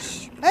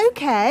wash.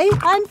 OK,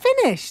 I'm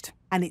finished.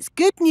 And it's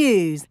good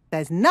news.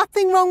 There's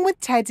nothing wrong with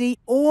Teddy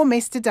or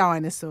Mr.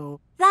 Dinosaur.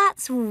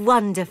 That's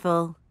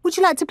wonderful. Would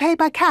you like to pay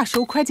by cash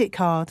or credit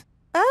card?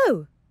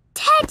 Oh.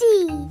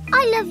 Teddy,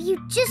 I love you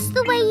just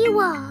the way you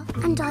are,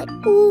 and I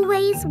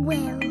always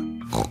will.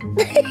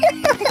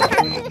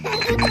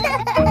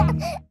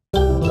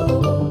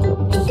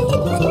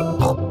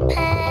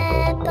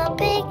 Peppa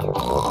Pig.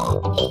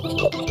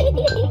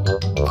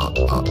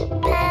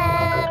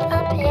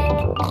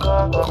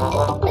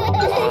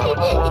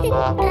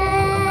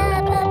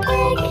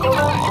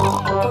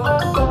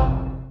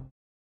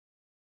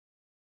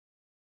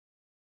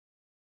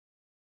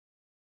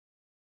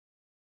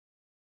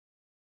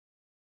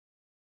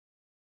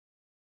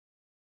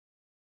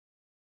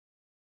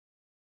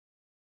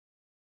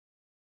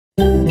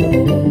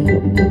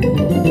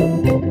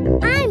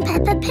 I'm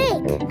Peppa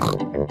Pig.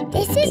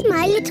 This is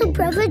my little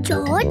brother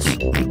George.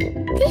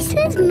 This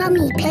is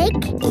Mummy Pig.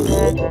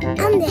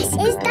 And this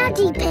is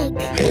Daddy Pig.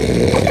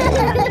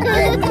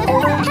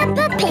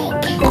 Peppa Pig.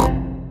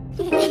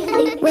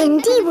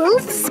 Wendy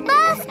Wolf's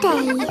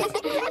birthday.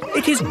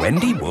 It is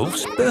Wendy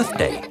Wolf's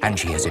birthday, and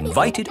she has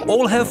invited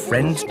all her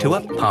friends to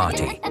a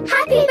party.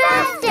 Happy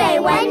birthday,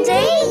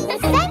 Wendy!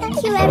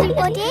 Thank you,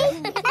 everybody.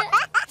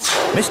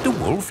 Mr.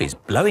 Wolf is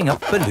blowing up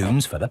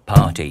balloons for the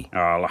party.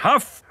 I'll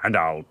huff and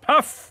I'll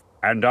puff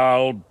and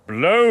I'll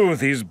blow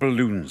these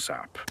balloons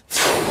up.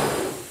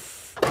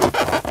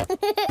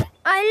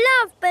 I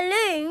love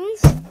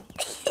balloons.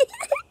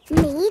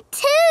 Me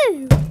too.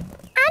 And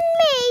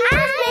me.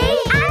 And me.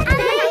 And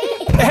me.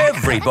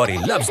 Everybody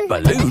loves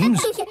balloons.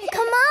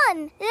 Come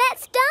on,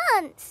 let's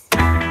dance.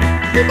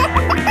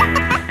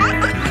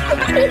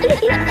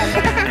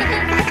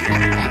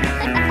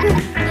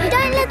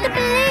 Don't let the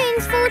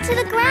balloons fall to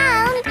the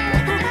ground.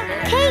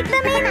 Keep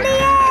them in the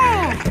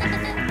air.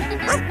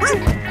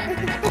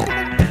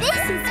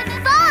 This is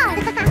fun.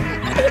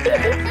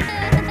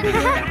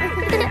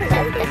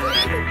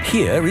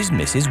 Here is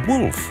Mrs.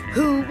 Wolf.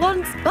 Who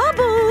wants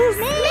bubbles?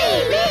 Me.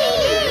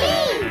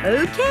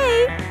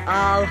 Okay,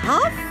 I'll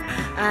huff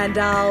and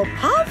I'll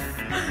puff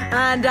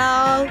and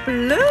I'll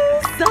blow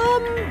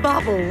some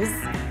bubbles.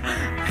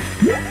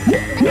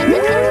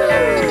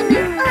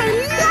 I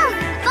love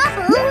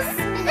bubbles.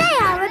 They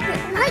are a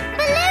bit like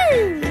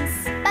balloons,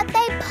 but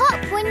they pop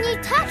when you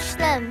touch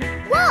them.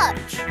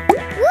 Watch.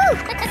 Woo!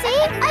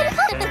 See, I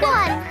popped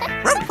one.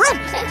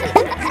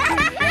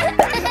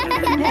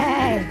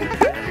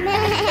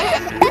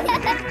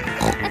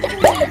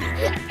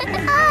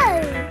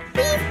 Oh,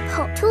 we've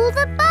popped all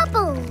the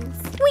bubbles.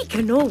 We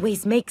can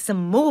always make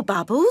some more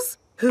bubbles.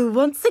 Who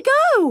wants to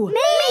go? Me!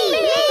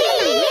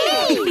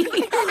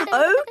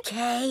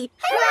 Okay.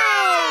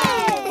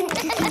 Hooray!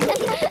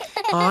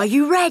 Are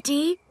you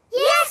ready?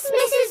 Yes,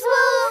 Mrs.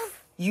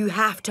 Wolf. You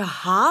have to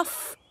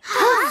huff.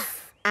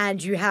 Huff.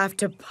 And you have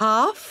to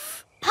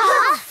puff.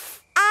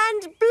 Puff.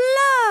 And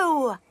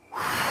blow.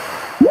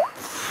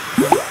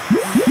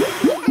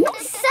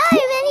 So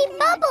many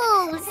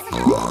bubbles.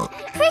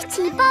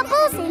 Pretty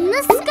bubbles in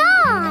the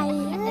sky.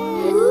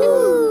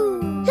 Ooh.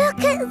 Look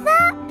at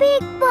that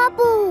big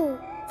bubble.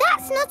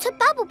 That's not a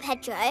bubble,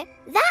 Pedro.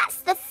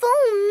 That's the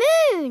full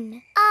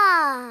moon.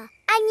 Ah,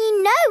 and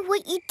you know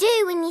what you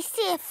do when you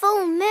see a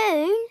full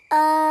moon?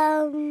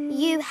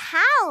 You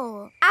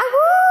howl.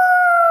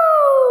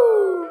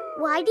 Ow!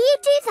 Why do you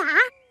do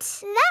that?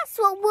 That's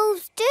what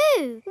wolves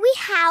do. We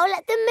howl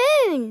at the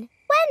moon.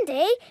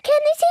 Wendy,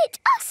 can you teach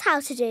us how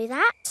to do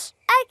that?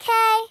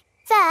 Okay.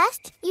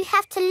 First, you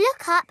have to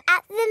look up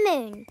at the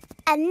moon.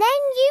 And then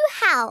you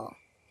howl.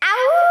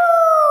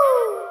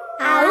 Ow!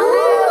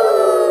 Ow!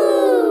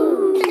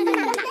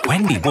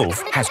 Wendy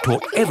Wolf has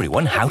taught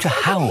everyone how to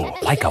howl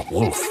like a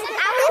wolf.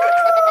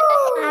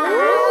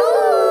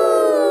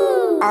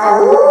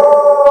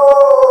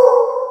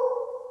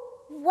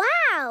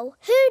 Wow,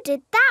 who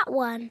did that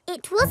one?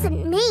 It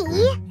wasn't me.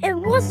 It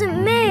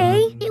wasn't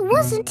me. It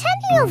wasn't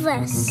any of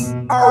us. It's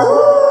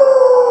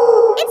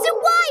a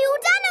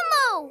wild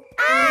animal.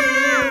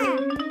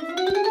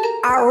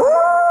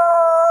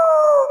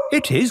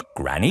 It is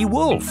Granny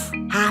Wolf.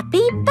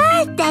 Happy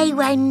birthday,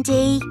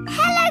 Wendy.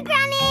 Hello,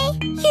 Granny.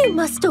 You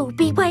must all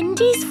be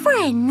Wendy's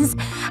friends.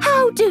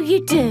 How do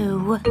you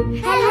do?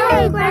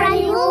 Hello,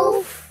 Granny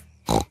Wolf.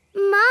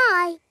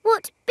 My,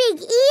 what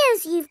big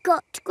ears you've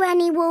got,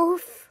 Granny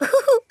Wolf.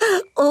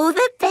 All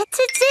the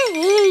better to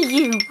hear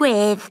you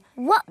with.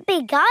 What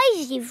big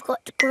eyes you've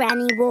got,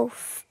 Granny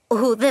Wolf.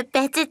 All the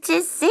better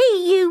to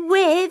see you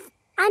with.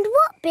 And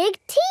what big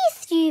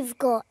teeth you've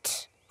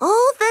got.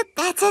 All the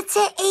better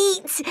to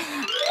eat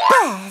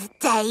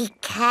birthday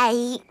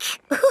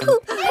cake.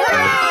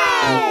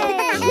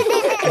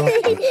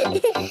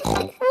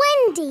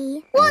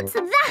 Wendy, what's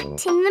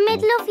that in the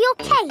middle of your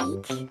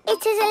cake?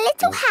 It is a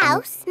little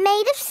house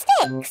made of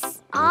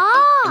sticks.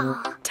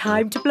 Ah!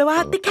 Time to blow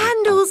out the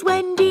candles,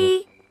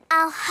 Wendy.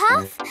 I'll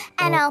huff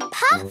and I'll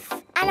puff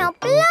and I'll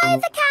blow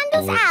the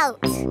candles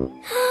out.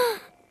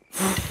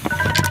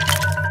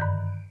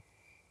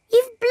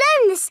 You've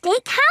blown the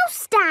stick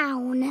house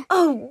down.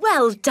 Oh,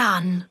 well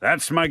done.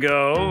 That's my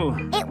go.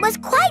 It was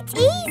quite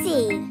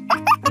easy.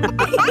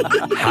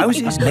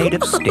 Houses made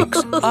of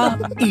sticks are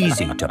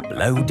easy to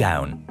blow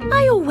down.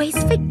 I always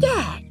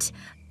forget.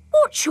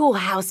 What's your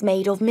house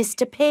made of,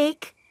 Mr.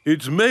 Pig?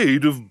 It's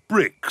made of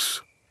bricks.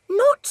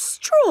 Not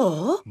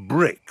straw?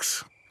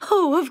 Bricks.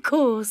 Oh, of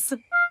course.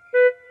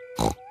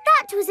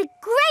 That was a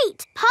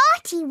great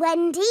party,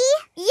 Wendy.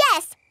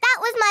 Yes, that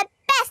was my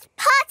best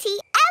party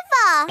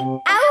ever.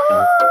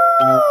 Oh!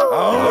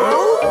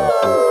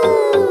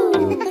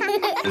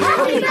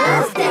 Happy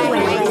birthday,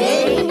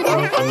 Wendy.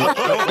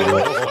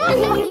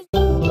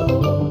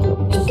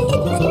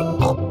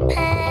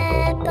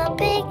 Peppa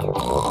Pig.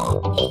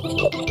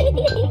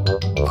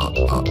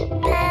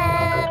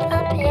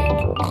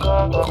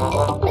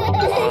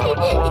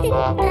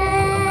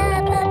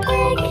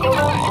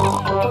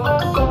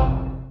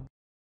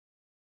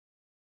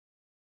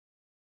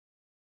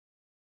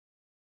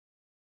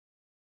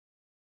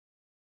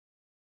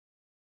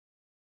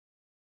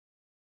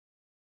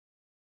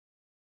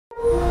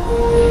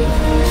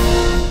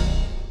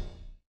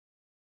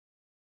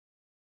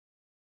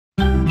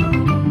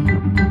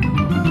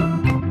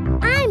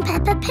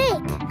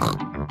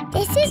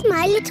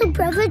 my little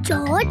brother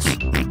George.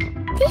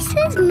 This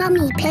is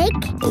Mummy Pig.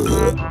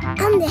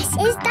 And this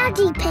is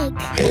Daddy Pig.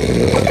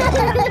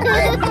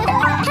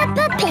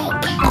 Peppa Pig.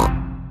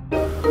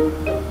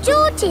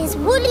 George's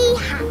woolly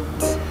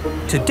hat.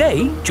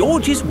 Today,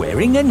 George is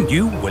wearing a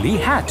new woolly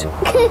hat.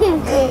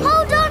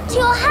 Hold on to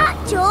your hat,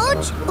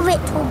 George, or it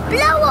will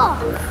blow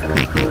off.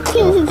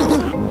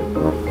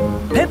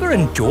 Peppa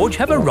and George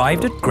have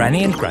arrived at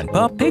Granny and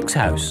Grandpa Pig's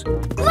house.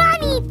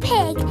 Granny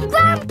Pig!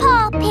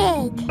 Grandpa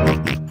Pig!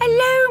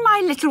 Hello,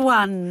 my little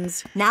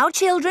ones. Now,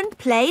 children,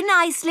 play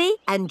nicely.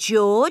 And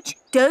George,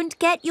 don't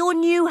get your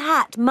new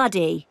hat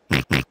muddy.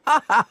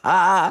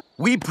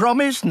 We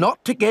promise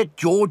not to get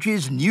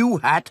George's new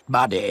hat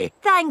muddy.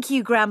 Thank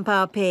you,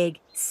 Grandpa Pig.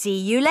 See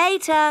you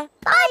later.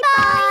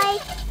 Bye-bye.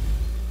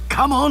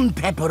 Come on,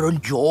 Peppa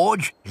and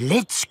George.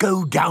 Let's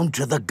go down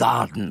to the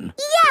garden.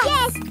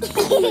 Yes!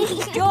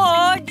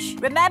 George,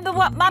 remember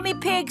what Mummy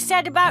Pig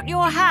said about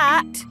your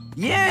hat?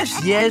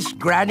 Yes,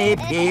 Granny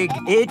Pig.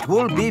 It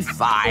will be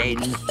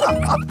fine.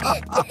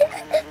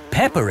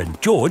 Peppa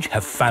and George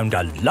have found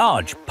a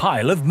large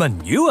pile of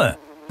manure.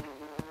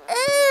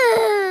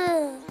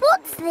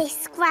 What's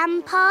this,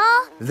 Grandpa?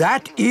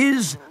 That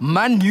is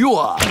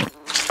manure.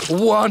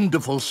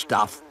 Wonderful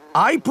stuff.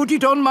 I put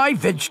it on my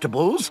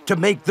vegetables to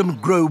make them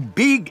grow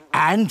big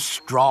and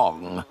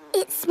strong.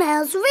 It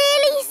smells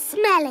really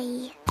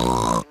smelly.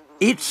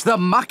 It's the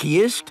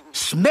muckiest,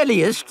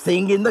 smelliest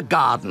thing in the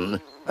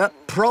garden.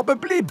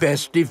 Probably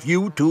best if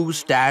you two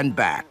stand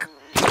back.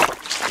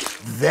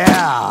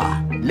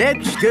 There.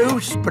 Let's go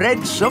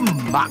spread some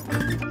muck.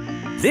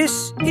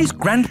 This is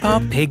Grandpa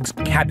Pig's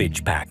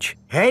cabbage patch.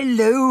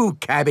 Hello,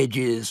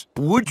 cabbages.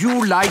 Would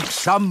you like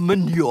some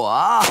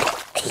manure?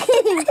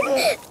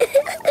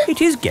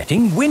 It is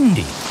getting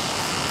windy.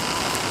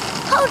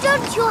 Hold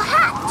on to your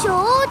hat,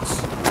 George.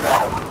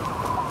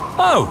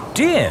 Oh,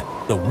 dear.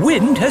 The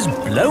wind has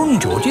blown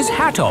George's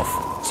hat off.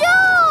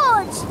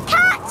 George!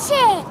 Catch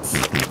it!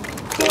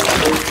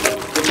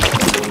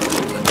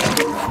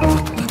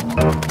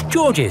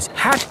 George's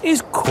hat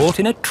is caught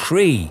in a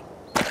tree.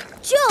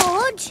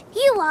 George,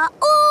 you are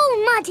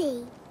all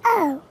muddy.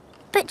 Oh,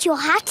 but your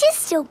hat is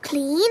still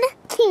clean.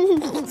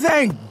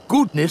 Thank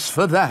goodness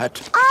for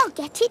that. I'll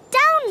get it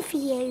down for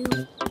you.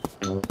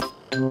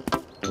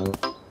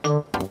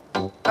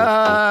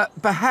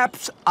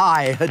 Perhaps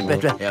I had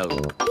better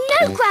help.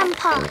 No,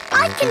 Grandpa,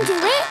 I can do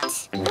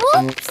it.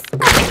 Whoops.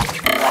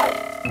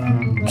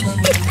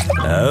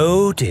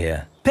 Oh,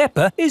 dear.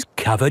 Peppa is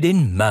covered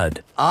in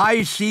mud.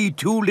 I see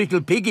two little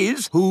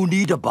piggies who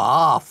need a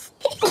bath.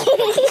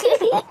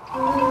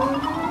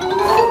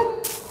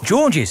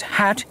 George's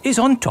hat is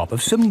on top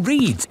of some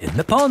reeds in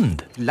the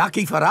pond.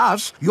 Lucky for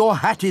us, your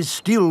hat is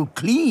still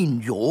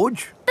clean,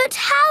 George. But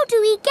how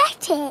do we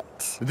get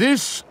it?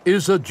 This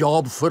is a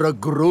job for a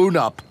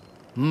grown-up.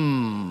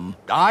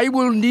 I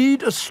will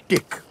need a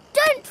stick.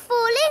 Don't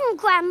fall in,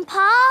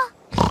 Grandpa.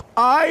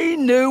 I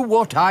know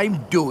what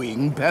I'm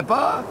doing,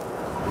 Peppa.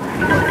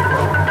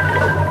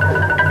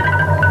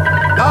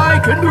 I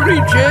can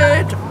reach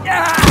it.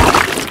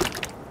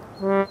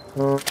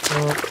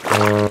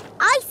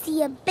 I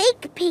see a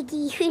big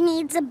piggy who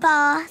needs a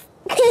bath.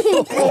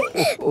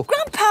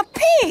 Grandpa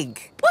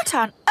Pig, what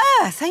on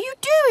earth are you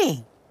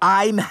doing?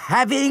 I'm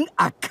having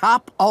a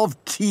cup of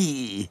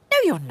tea. No,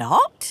 you're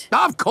not.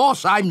 Of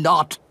course I'm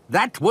not.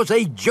 That was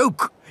a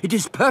joke. It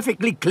is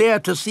perfectly clear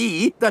to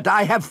see that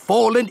I have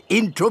fallen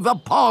into the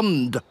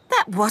pond.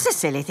 That was a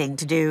silly thing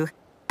to do.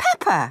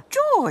 Peppa,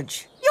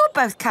 George, you're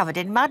both covered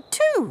in mud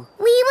too.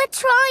 We were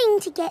trying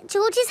to get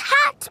George's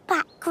hat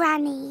back,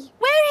 Granny.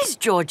 Where is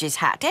George's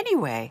hat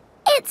anyway?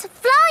 It's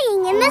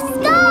flying in the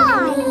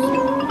sky.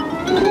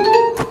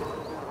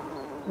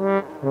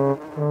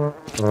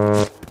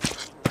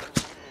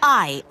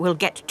 I will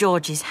get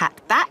George's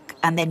hat back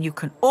and then you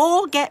can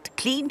all get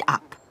cleaned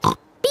up.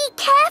 Be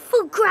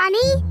careful,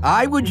 Granny.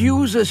 I would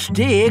use a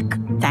stick.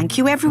 Thank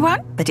you,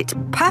 everyone, but it's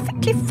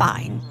perfectly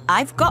fine.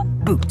 I've got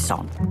boots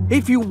on.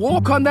 If you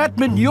walk on that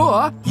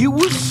manure, you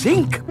will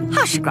sink.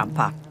 Hush,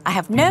 Grandpa. I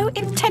have no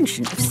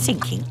intention of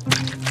sinking.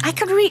 I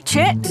can reach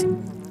it.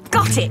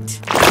 Got it.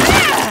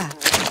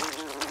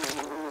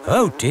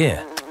 Oh,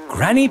 dear.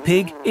 Granny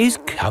Pig is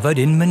covered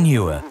in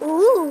manure.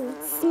 Ooh,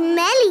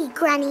 smelly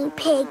Granny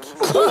Pig.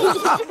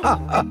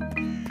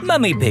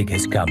 Mummy Pig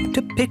has come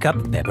to pick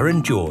up Peppa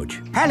and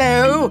George.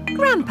 Hello.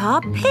 Grandpa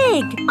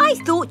Pig, I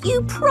thought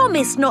you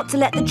promised not to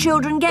let the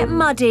children get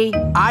muddy.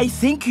 I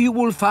think you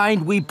will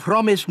find we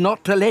promised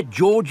not to let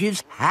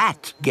George's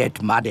hat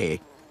get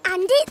muddy.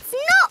 And it's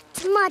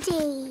not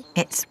muddy.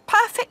 It's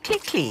perfectly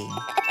clean.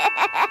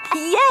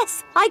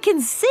 Yes, I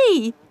can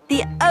see.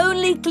 The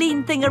only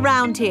clean thing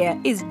around here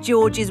is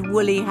George's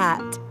woolly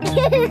hat.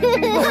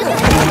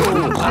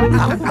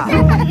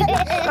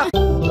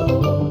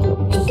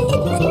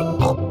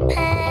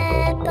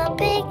 Peppa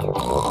Pig.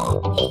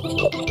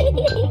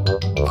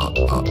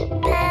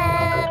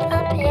 Peppa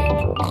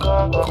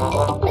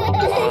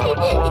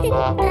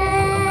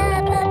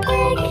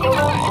Pig.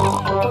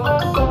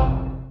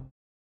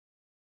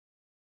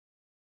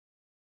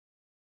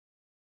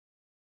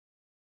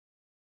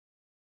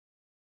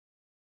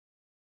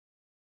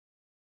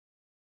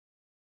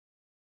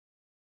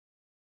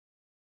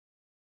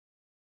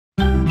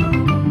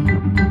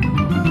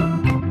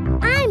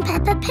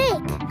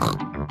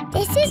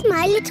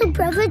 my little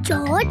brother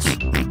George.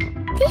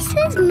 This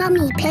is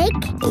Mummy Pig.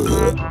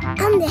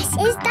 And this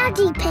is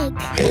Daddy Pig.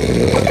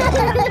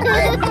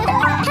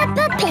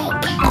 Peppa Pig.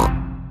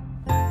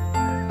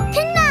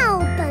 Canal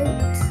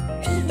boat.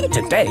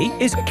 Today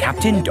is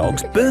Captain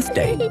Dog's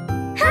birthday.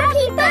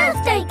 Happy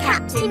birthday,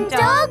 Captain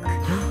Dog.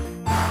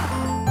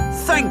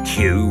 Thank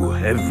you,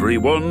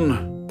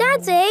 everyone.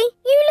 Daddy,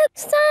 you look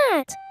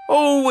sad.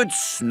 Oh,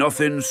 it's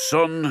nothing,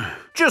 son.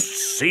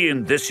 Just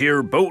seeing this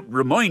here boat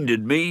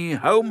reminded me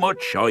how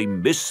much I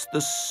miss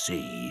the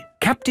sea.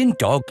 Captain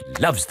Dog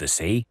loves the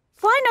sea.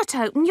 Why not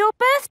open your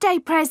birthday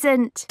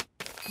present?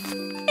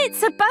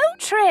 It's a boat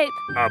trip.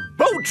 A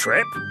boat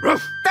trip?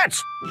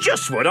 That's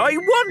just what I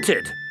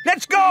wanted.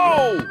 Let's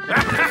go!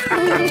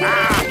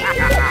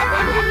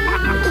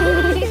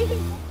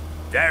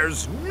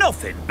 There's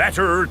nothing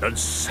better than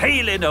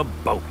sailing a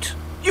boat.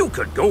 You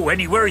could go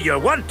anywhere you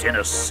want in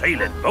a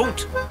sailing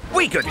boat.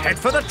 We could head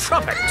for the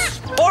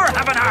tropics or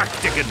have an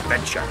Arctic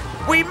adventure.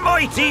 We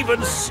might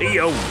even see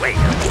a whale.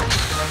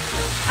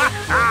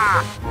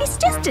 It's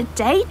just a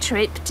day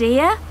trip,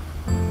 dear.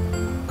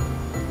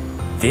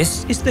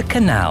 This is the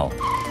canal.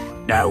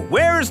 Now,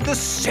 where's the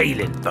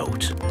sailing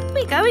boat?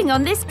 We're going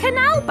on this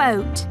canal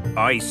boat.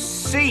 I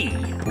see.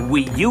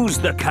 We use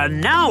the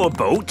canal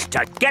boat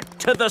to get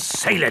to the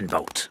sailing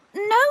boat.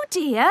 No,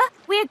 dear.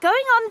 We're going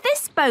on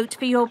this boat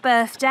for your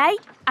birthday,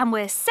 and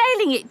we're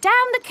sailing it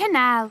down the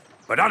canal.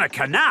 But on a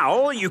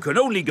canal, you can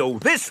only go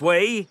this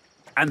way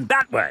and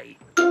that way.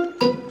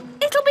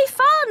 It'll be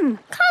fun.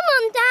 Come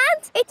on,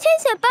 Dad. It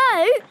is a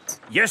boat.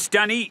 Yes,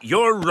 Danny,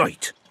 you're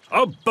right.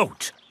 A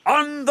boat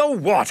on the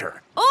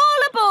water. All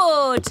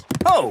aboard.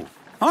 Oh,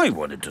 I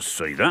wanted to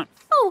say that.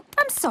 Oh,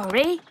 I'm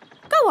sorry.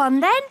 Go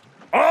on, then.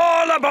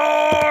 All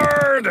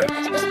aboard!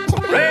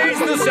 Raise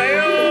the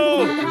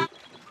sail!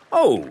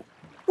 Oh,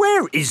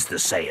 where is the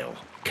sail?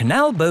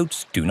 Canal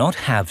boats do not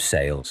have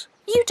sails.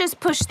 You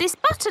just push this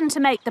button to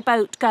make the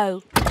boat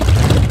go.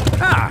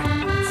 Ah,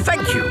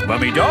 thank you,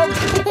 Mummy Dog.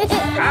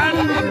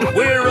 And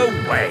we're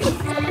away.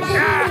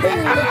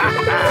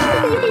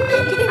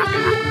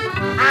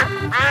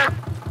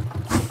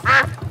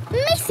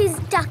 Mrs.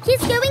 Duck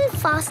is going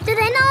faster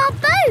than our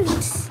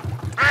boat.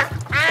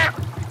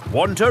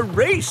 Want a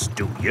race,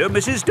 do you,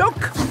 Mrs.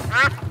 Duck?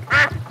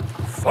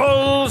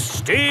 Full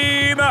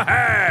steam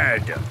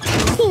ahead!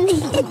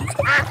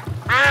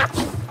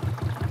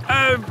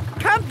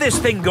 Can't this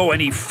thing go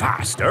any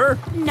faster?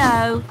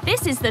 No,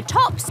 this is the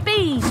top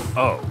speed.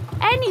 Oh.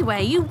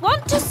 Anyway, you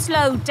want to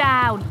slow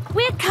down.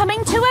 We're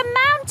coming to a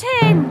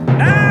mountain.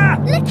 Ah!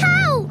 Look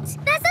out!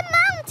 There's a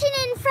mountain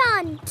in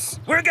front.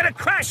 We're going to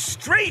crash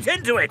straight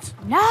into it.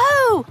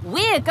 No,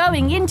 we're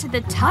going into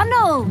the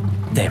tunnel.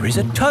 There is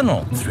a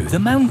tunnel through the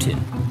mountain.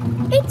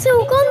 It's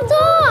all gone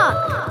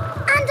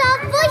dark. And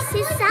our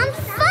voices sound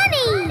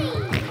funny.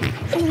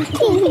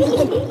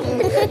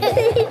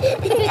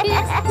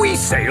 We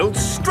sailed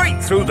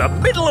straight through the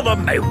middle of a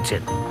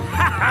mountain. Ha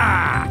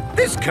ha!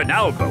 This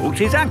canal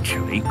boat is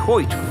actually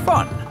quite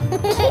fun.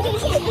 Look,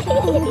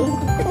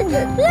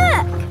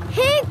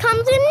 here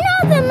comes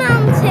another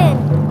mountain.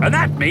 And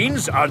that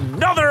means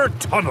another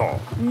tunnel.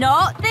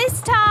 Not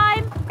this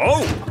time.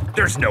 Oh,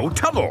 there's no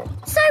tunnel.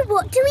 So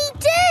what do we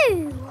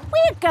do?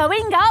 We're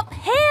going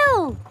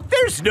uphill.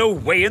 There's no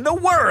way in the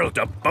world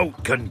a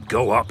boat can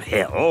go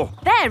uphill.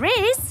 There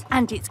is,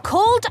 and it's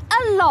called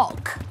a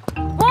lock.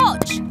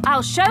 Watch,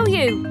 I'll show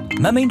you.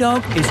 Mummy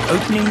Dog is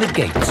opening the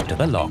gates to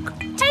the lock.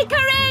 Take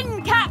her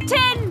in,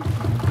 Captain.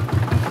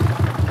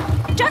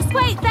 Just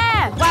wait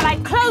there while I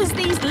close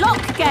these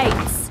lock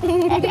gates.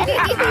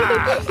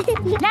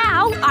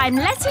 Now I'm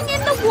letting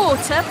in the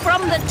water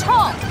from the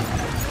top.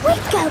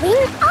 We're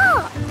going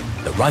up.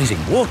 The rising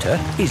water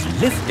is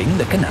lifting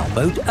the canal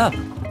boat up.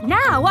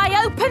 Now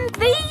I open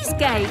these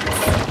gates.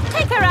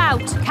 Take her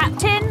out,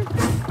 Captain.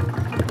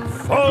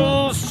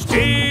 Full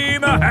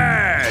steam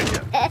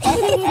ahead!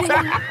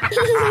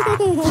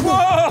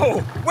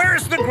 Whoa!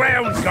 Where's the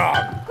ground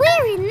gone?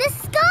 We're in the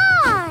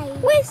sky.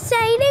 We're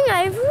sailing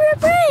over a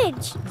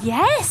bridge.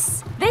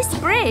 Yes, this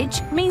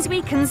bridge means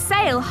we can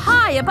sail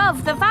high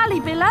above the valley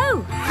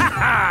below. Ha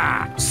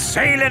ha!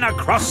 Sailing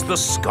across the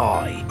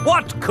sky.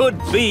 What could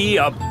be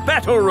a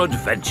better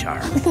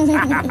adventure?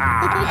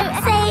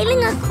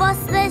 Sailing across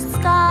the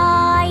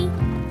sky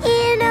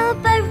in a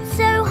boat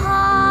so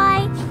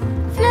high,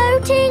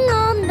 floating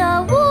on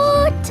the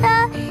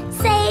water,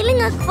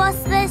 sailing across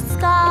the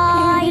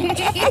sky.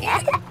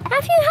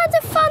 Have you had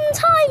a fun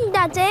time,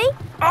 Daddy?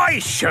 I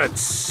should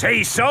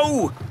say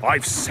so.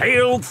 I've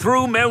sailed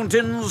through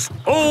mountains,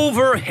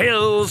 over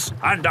hills,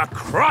 and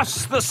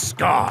across the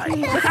sky.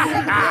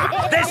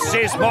 This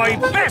is my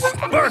best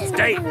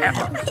birthday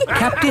ever.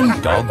 Captain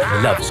Dog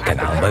loves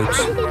canal boats.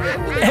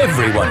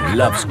 Everyone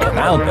loves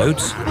canal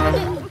boats.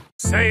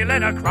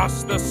 Sailing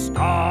across the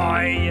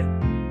sky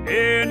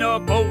in a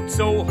boat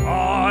so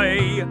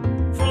high,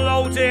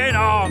 floating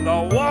on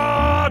the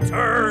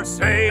water,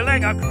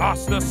 sailing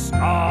across the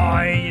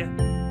sky.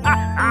 Ha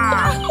ha!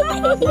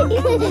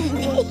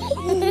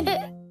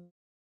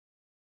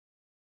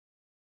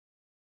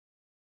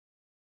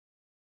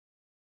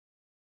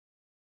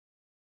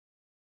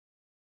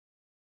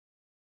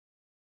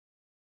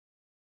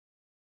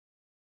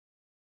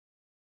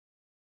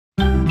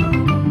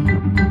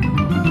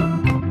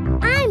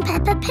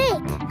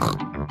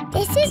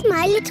 This is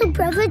my little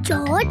brother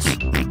George.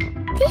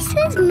 This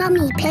is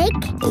Mummy Pig.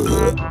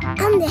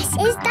 And this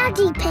is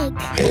Daddy Pig.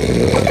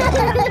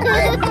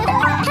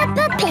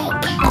 Peppa Pig.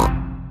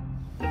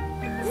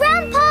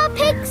 Grandpa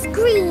Pig's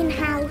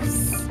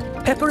greenhouse.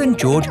 Peppa and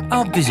George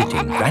are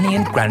visiting Granny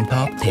and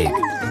Grandpa Pig.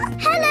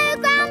 Hello,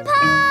 Grandpa.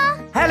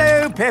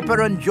 Hello,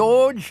 Peppa and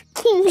George.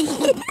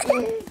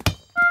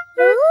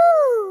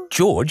 Ooh.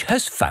 George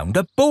has found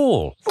a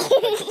ball.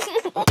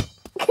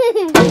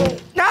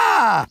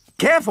 Ah!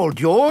 Careful,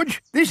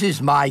 George. This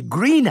is my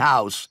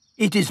greenhouse.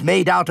 It is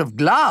made out of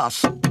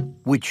glass,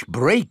 which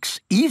breaks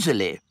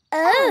easily.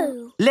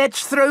 Oh.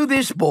 Let's throw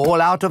this ball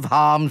out of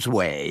harm's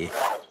way.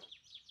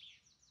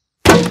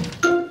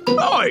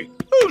 Oi!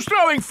 Who's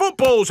throwing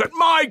footballs at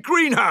my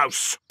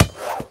greenhouse?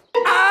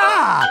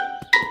 Ah!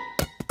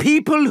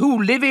 People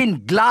who live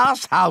in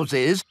glass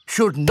houses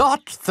should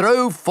not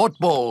throw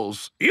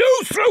footballs.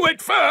 You threw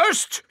it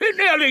first! It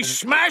nearly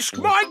smashed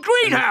my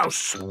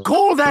greenhouse!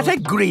 Call that a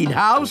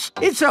greenhouse?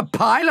 It's a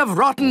pile of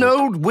rotten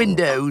old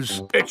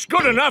windows. It's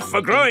good enough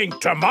for growing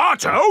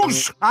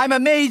tomatoes! I'm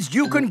amazed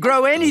you can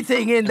grow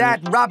anything in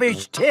that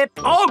rubbish tip.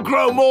 I'll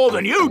grow more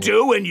than you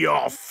do in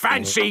your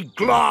fancy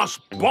glass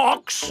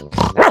box!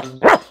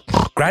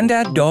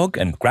 Grandad Dog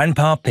and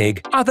Grandpa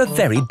Pig are the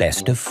very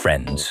best of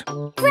friends.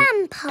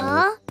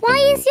 Grandpa, why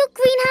is your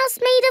greenhouse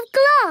made of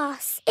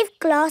glass if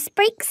glass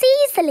breaks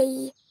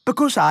easily?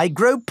 Because I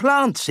grow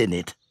plants in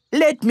it.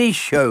 Let me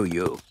show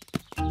you.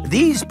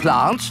 These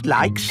plants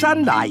like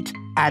sunlight,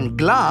 and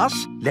glass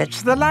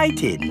lets the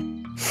light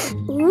in.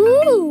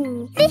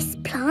 Ooh, this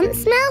plant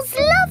smells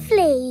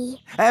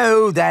lovely.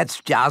 Oh, that's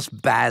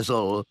just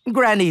basil.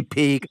 Granny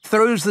Pig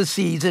throws the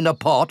seeds in a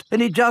pot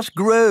and it just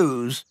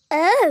grows.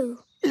 Oh.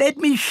 Let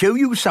me show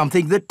you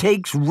something that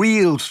takes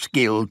real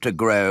skill to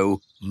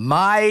grow.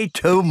 My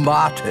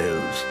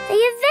tomatoes. They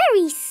are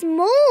very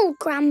small,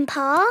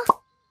 Grandpa.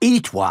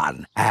 Eat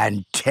one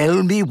and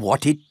tell me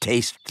what it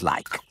tastes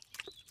like.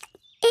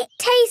 It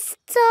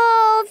tastes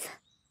of...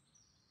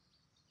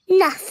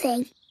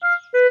 nothing.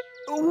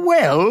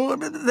 Well,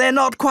 they're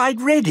not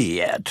quite ready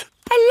yet.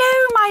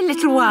 Hello, my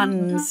little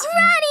ones.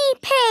 Granny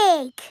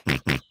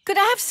Pig! Could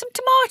I have some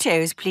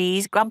tomatoes,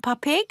 please, Grandpa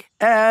Pig?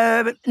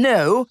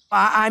 No.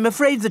 I'm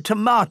afraid the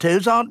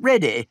tomatoes aren't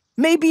ready.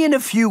 Maybe in a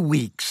few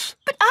weeks.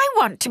 But I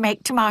want to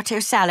make tomato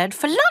salad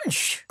for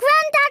lunch.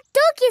 Grandad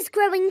Dog is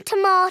growing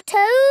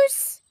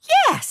tomatoes.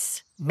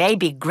 Yes.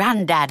 Maybe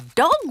Grandad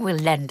Dog will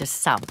lend us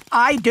some.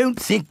 I don't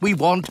think we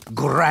want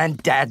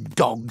Grandad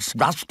Dog's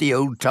rusty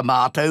old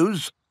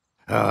tomatoes.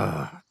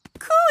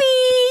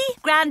 Cooey!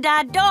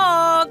 Grandad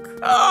Dog!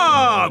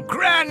 Ah,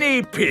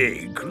 Granny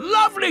Pig.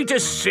 Lovely to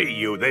see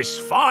you this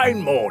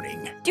fine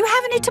morning. Do you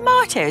have any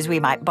tomatoes we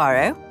might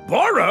borrow?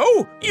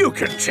 Borrow? You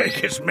can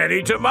take as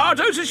many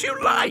tomatoes as you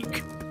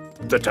like.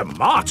 The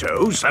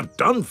tomatoes have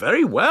done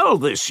very well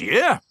this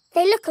year.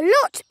 They look a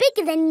lot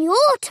bigger than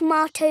your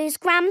tomatoes,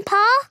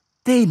 Grandpa.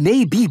 They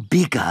may be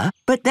bigger,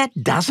 but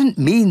that doesn't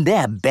mean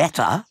they're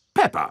better.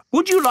 Peppa,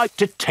 would you like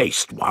to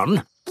taste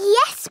one?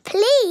 Yes,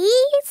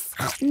 please.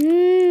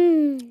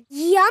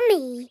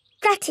 Yummy.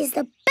 That is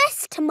the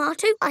best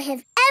tomato I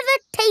have ever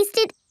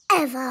tasted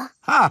ever.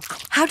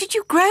 How did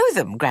you grow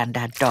them,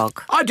 Grandad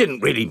Dog? I didn't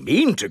really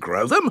mean to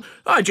grow them.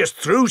 I just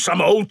threw some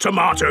old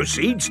tomato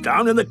seeds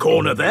down in the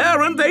corner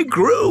there and they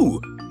grew.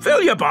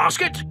 Fill your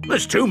basket.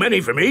 There's too many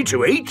for me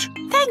to eat.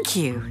 Thank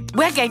you.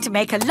 We're going to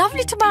make a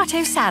lovely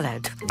tomato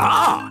salad.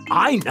 Ah,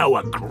 I know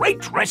a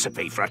great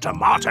recipe for a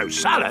tomato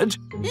salad.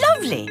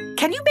 Lovely.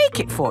 Can you make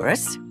it for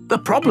us? The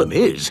problem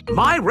is,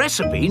 my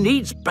recipe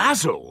needs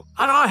basil,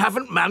 and I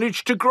haven't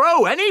managed to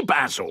grow any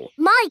basil.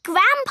 My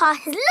grandpa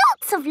has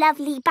lots of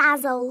lovely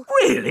basil.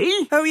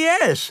 Really? Oh,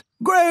 yes.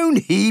 Grown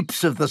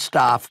heaps of the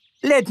stuff.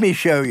 Let me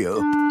show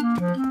you.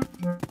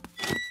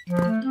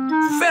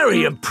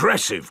 Very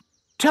impressive.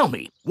 Tell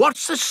me,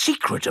 what's the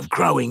secret of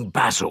growing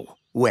basil?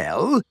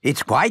 Well,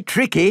 it's quite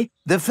tricky.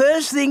 The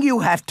first thing you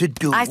have to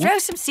do... I throw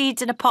some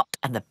seeds in a pot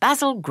and the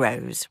basil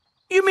grows.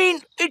 You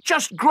mean it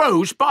just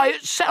grows by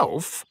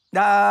itself?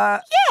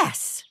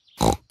 Yes.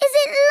 Is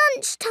it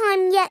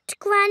lunchtime yet,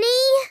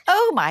 Granny?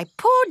 Oh, my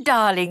poor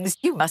darlings,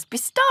 you must be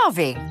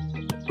starving.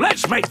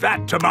 Let's make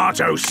that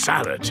tomato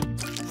salad.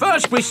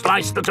 First, we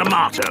slice the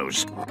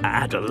tomatoes.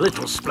 Add a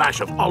little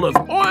splash of olive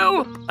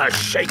oil, a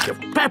shake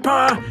of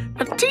pepper,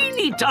 a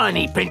teeny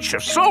tiny pinch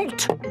of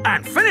salt,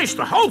 and finish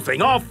the whole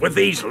thing off with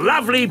these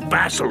lovely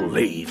basil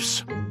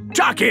leaves.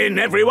 Tuck in,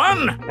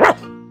 everyone.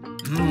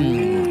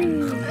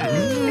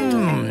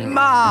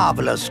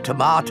 Marvellous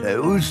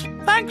tomatoes.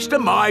 Thanks to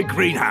my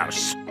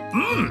greenhouse.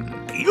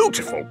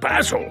 Beautiful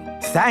basil.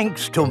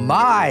 Thanks to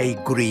my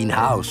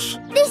greenhouse.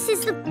 This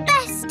is the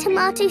best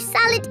tomato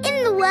salad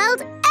in the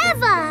world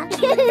ever.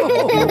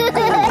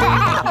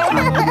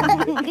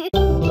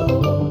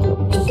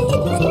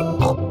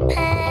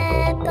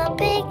 Peppa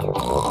Pig.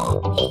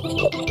 Peppa Pig.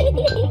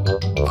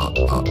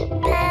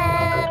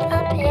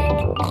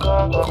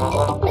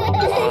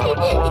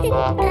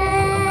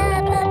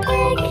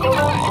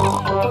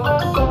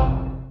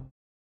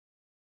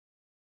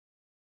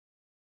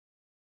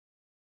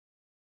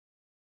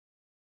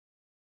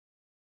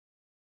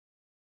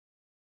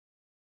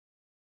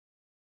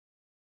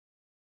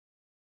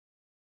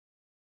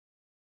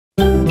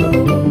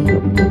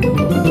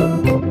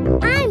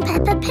 I'm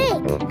Peppa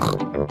Pig.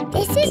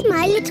 This is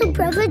my little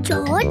brother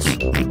George.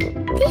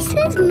 This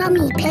is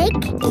Mummy Pig.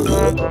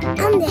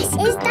 And this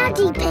is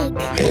Daddy Pig.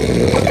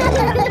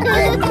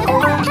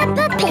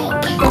 Peppa Pig.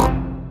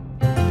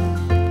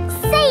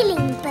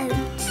 Sailing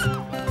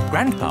boat.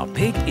 Grandpa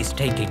Pig is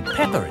taking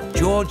Peppa and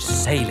George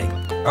sailing.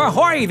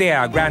 Ahoy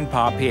there,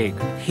 Grandpa Pig.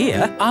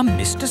 Here are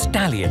Mr.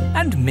 Stallion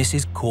and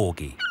Mrs.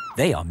 Corgi.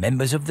 They are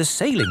members of the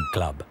sailing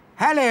club.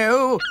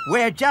 Hello,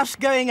 we're just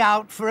going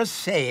out for a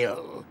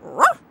sail.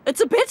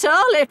 It's a bit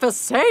early for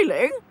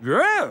sailing.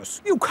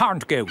 Yes, you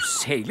can't go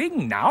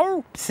sailing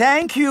now.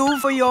 Thank you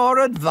for your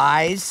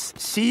advice.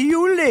 See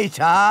you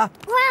later.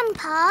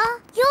 Grandpa,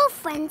 your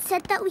friend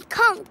said that we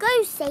can't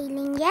go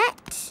sailing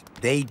yet.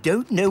 They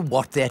don't know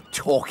what they're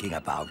talking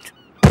about.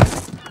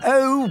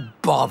 Oh,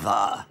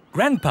 bother.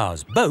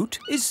 Grandpa's boat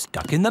is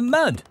stuck in the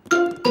mud.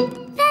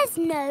 There's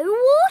no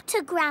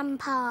water,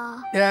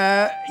 Grandpa.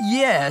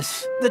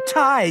 Yes. The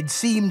tide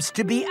seems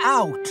to be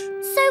out.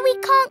 So we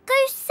can't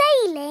go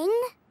sailing?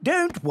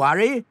 Don't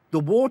worry. The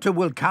water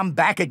will come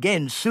back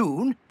again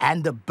soon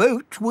and the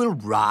boat will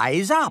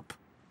rise up.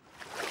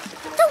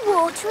 The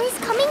water is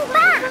coming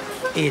back.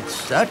 It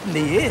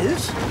certainly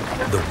is.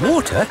 The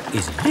water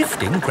is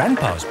lifting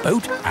Grandpa's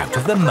boat out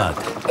of the mud.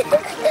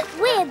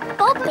 We're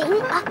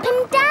bobbing up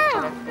and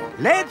down.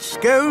 Let's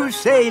go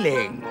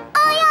sailing.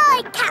 Aye,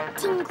 aye,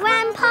 Captain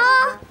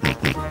Grandpa.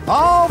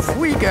 Off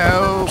we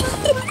go.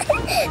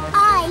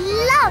 I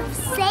love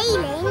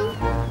sailing.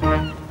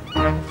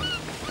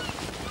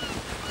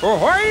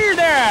 Ahoy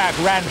there,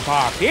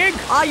 Grandpa Pig.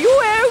 Are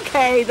you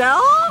okay there?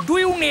 Do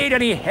you need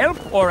any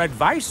help or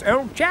advice,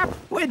 old chap?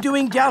 We're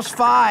doing just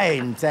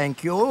fine,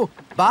 thank you.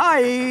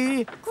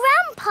 Bye.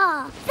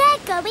 Grandpa, they're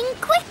going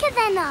quicker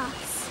than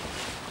us.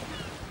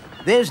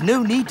 There's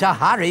no need to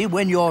hurry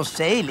when you're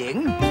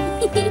sailing.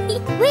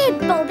 We're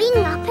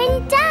bobbing up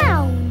and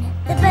down.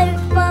 The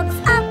boat bobs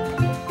up,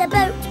 the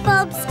boat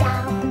bobs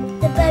down.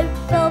 The boat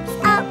bobs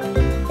up,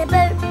 the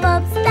boat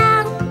bobs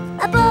down.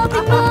 A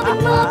bobbing,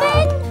 bobbing,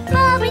 bobbing,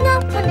 bobbing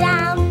up and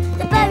down.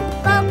 The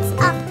boat bobs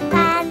up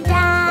and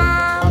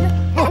down.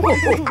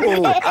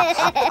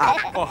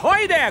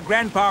 Ahoy there,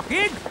 Grandpa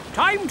Pig.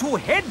 Time to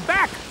head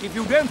back if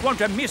you don't want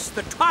to miss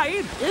the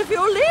tide. If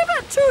you leave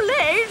it too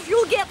late,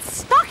 you'll get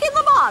stuck in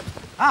the mud.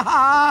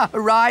 Ha-ha,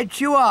 right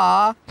you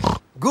are.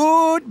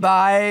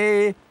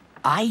 Goodbye.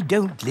 I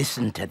don't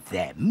listen to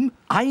them.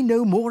 I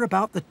know more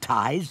about the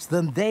tides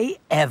than they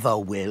ever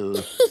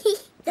will.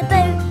 The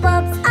boat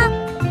bobs up,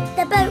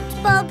 the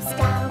boat bobs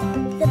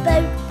down. The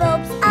boat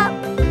bobs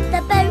up,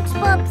 the boat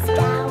bobs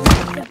down.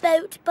 The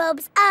boat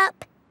bobs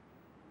up.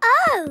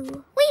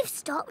 Oh, we've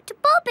stopped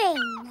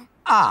bobbing.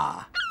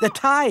 Ah, the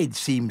tide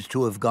seems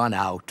to have gone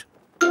out.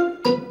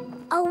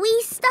 Are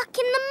we stuck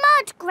in the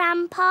mud,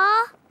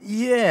 Grandpa?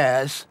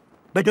 Yes,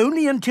 but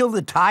only until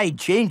the tide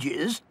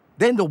changes.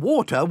 Then the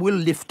water will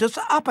lift us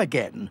up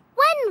again.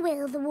 When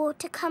will the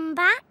water come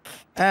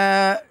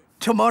back?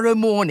 Tomorrow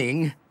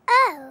morning.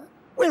 Oh.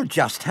 We'll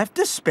just have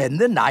to spend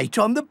the night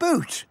on the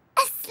boat.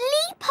 A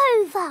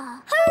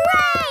sleepover!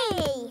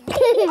 Hooray!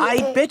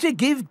 I'd better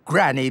give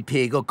Granny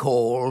Pig a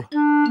call.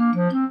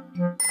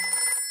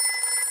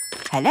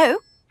 Hello?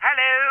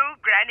 Hello,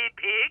 Granny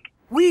Pig.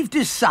 We've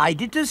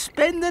decided to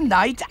spend the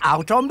night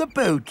out on the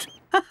boat.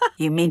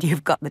 You mean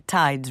you've got the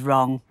tides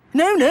wrong?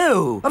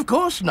 No, of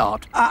course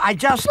not. I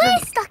just... We're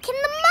stuck in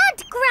the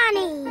mud,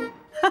 Granny.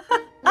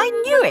 I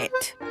knew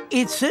it.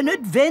 It's an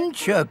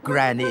adventure,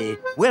 Granny.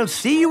 We'll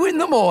see you in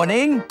the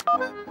morning.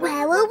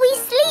 Where will we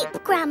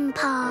sleep,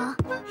 Grandpa?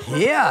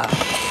 Here.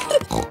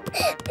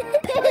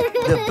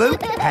 The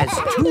boat has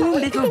 2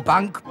 little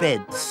bunk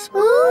beds.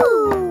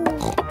 Ooh.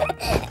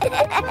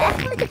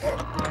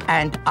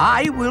 And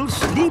I will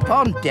sleep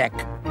on deck,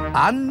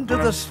 under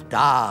the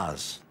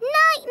stars.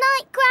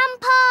 Night-night,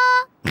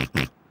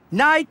 Grandpa.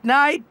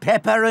 Night-night,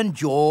 Peppa and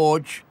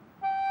George.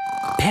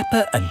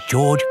 Peppa and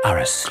George are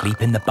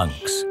asleep in the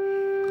bunks.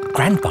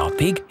 Grandpa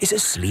Pig is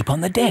asleep on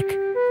the deck.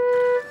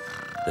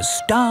 The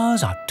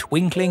stars are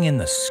twinkling in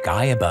the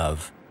sky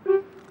above.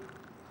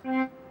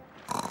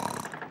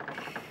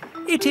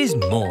 It is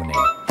morning.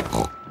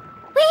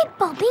 We're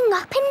bobbing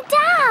up and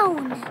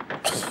down.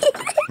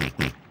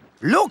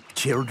 Look,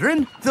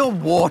 children, the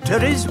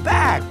water is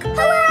back.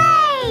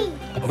 Hooray!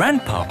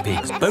 Grandpa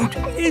Pig's boat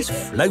is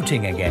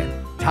floating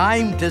again.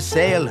 Time to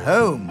sail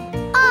home.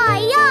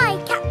 Aye, aye,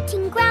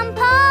 Captain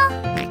Grandpa.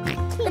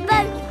 The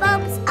boat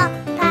bobs up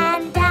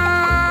and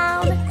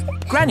down.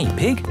 Granny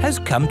Pig has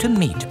come to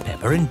meet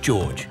Peppa and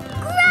George.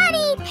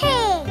 Granny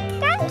Pig!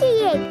 Thank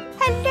you.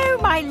 Hello,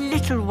 my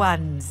little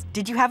ones.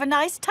 Did you have a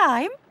nice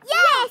time?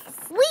 Yes!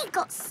 We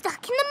got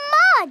stuck in the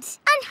mud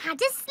and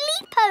had a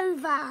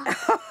sleepover.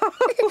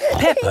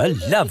 Peppa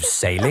loves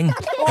sailing.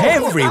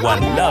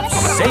 Everyone loves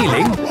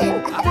sailing.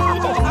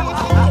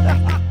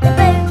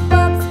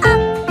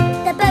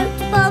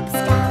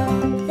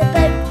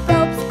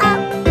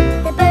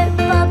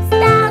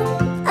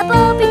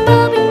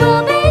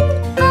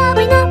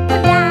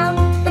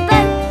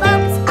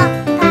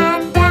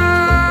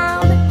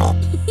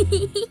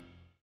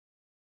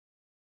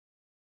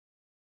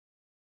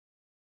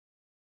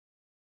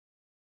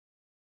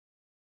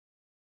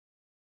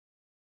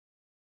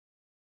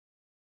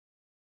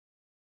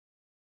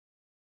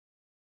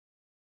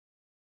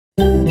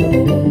 I'm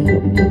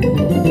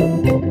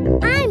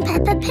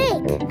Peppa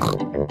Pig.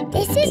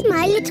 This is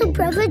my little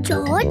brother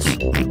George.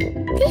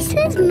 This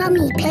is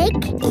Mummy Pig.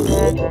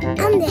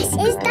 And this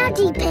is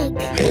Daddy Pig.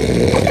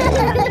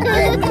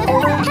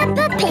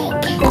 Peppa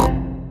Pig.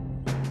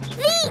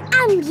 The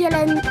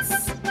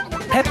ambulance.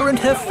 Peppa and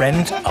her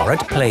friends are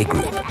at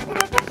playgroup.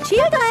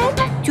 Children,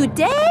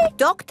 today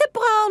Dr.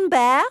 Brown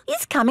Bear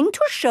is coming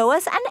to show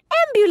us an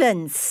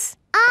ambulance.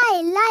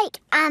 I like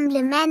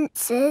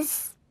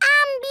ambulances.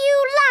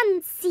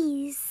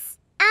 Ambulances.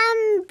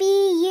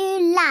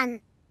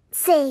 Ambulances.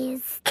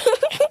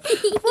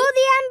 Will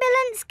the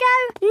ambulance go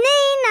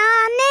Nina,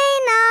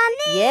 Nina,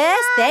 Nina?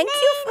 Yes, thank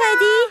you,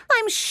 Freddy.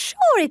 I'm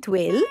sure it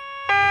will.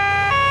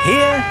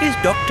 Here is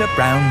Dr.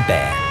 Brown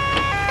Bear.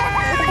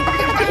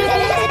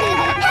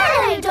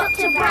 Hello,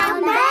 Dr.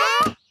 Brown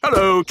Bear.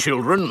 Hello,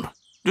 children.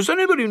 Does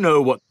anybody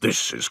know what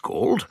this is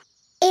called?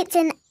 It's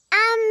an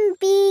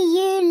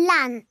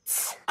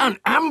ambulance. An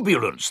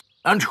ambulance?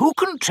 And who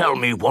can tell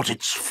me what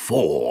it's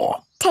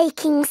for?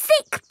 Taking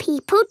sick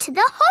people to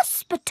the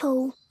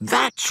hospital.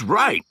 That's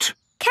right.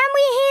 Can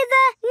we hear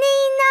the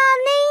Nina,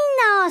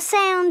 Nina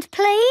sound,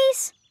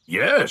 please?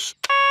 Yes.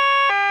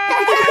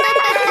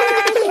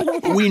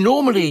 We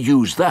normally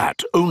use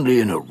that only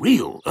in a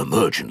real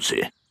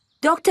emergency.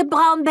 Dr.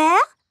 Brown Bear,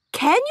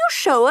 can you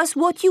show us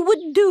what you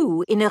would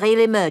do in a real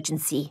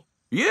emergency?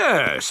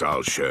 Yes,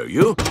 I'll show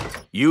you.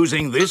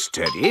 Using this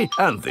teddy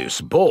and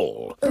this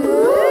ball.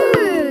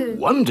 Ooh.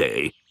 One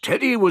day,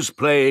 Teddy was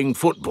playing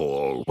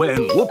football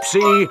when,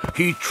 whoopsie,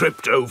 he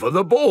tripped over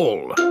the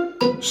ball.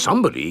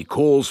 Somebody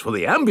calls for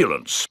the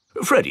ambulance.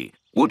 Freddie,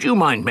 would you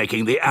mind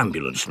making the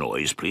ambulance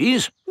noise,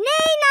 please?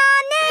 Nina,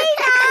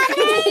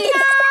 Nina,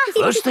 Nina.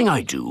 First thing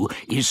I do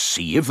is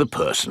see if the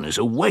person is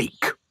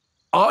awake.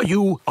 Are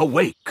you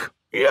awake?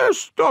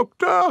 Yes,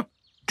 Doctor.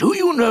 Do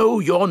you know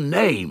your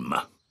name?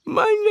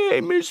 My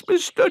name is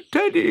Mr.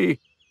 Teddy.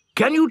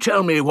 Can you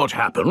tell me what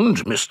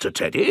happened, Mr.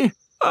 Teddy?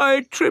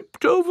 I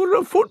tripped over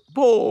a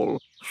football.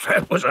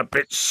 That was a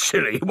bit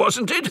silly,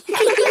 wasn't it?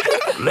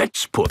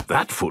 Let's put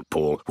that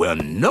football where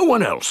no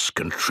one else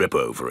can trip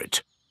over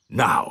it.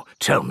 Now,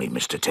 tell me,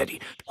 Mr. Teddy,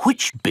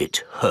 which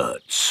bit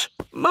hurts?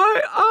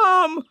 My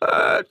arm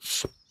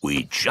hurts.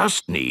 We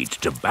just need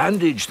to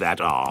bandage that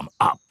arm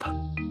up.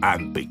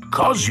 And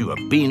because you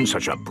have been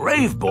such a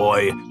brave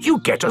boy, you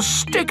get a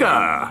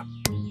sticker.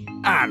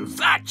 And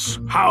that's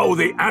how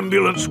the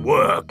ambulance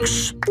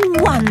works.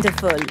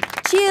 Wonderful.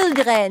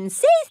 Children,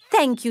 say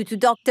thank you to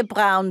Dr.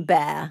 Brown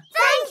Bear.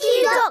 Thank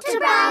you, Dr.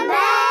 Brown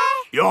Bear.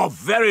 You're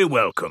very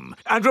welcome.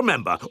 And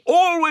remember,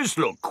 always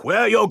look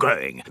where you're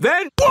going.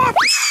 Then,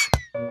 whoops!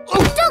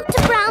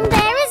 Dr. Brown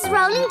Bear is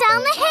rolling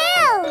down the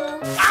hill.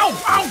 Ow,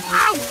 ow,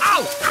 ow,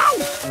 ow, ow!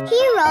 He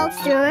rolled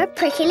through a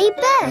prickly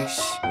bush.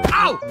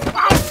 Ow,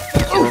 ow!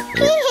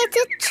 He hit a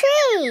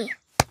tree.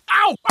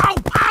 Ow, ow,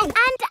 ow!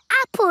 And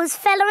apples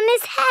fell on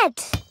his head.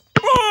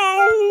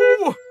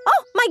 Oh!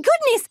 Oh, my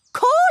goodness!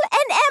 Call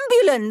an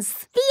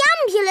ambulance! The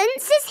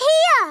ambulance is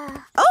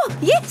here! Oh,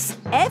 yes!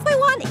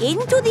 Everyone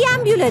into the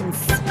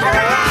ambulance!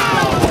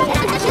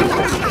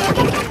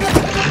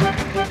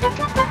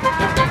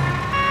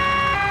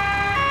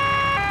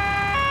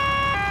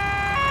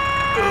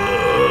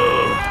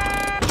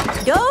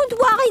 Don't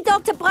worry,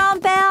 Dr.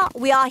 Brown Bear.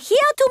 We are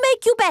here to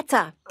make you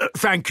better.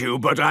 Thank you,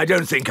 but I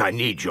don't think I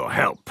need your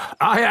help.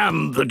 I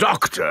am the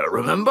doctor,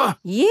 remember?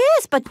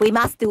 Yes, but we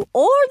must do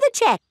all the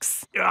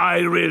checks. I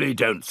really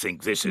don't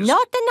think this is...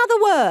 Not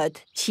another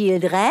word.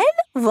 Children,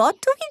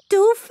 what do we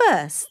do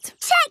first?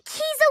 Check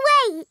he's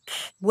awake.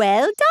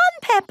 Well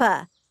done,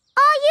 Peppa.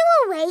 Are you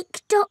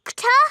awake,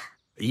 Doctor?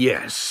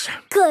 Yes.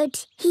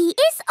 Good. He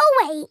is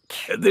awake.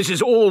 This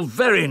is all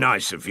very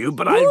nice of you,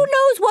 but Who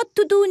knows what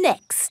to do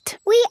next?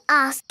 We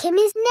ask him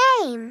his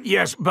name.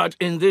 Yes, but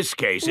in this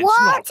case it's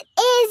What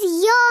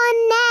is your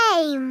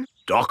name?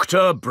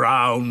 Dr.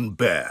 Brown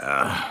Bear.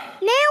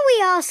 Now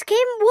we ask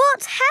him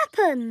what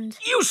happened.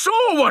 You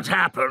saw what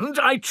happened.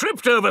 I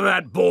tripped over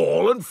that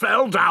ball and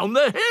fell down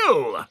the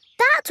hill.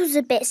 That was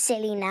a bit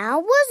silly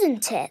now,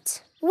 wasn't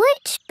it?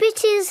 Which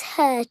bit is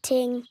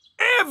hurting?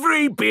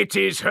 Every bit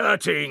is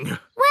hurting.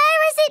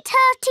 Where is it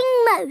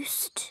hurting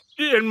most?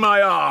 In my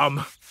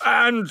arm,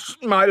 and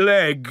my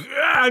leg,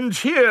 and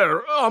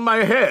here on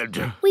my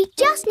head. We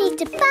just need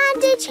to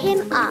bandage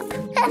him up.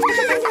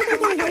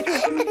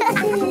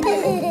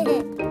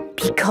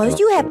 Because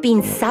you have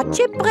been such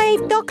a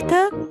brave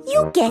doctor,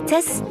 you get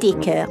a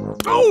sticker.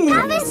 Oh!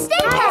 Have a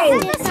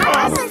sticker!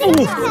 Have a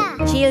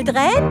sticker!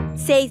 Children,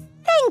 say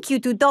thank you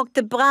to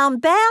Dr. Brown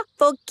Bear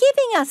for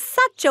giving us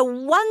such a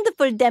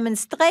wonderful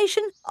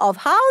demonstration of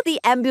how the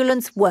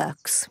ambulance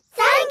works.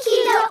 Thank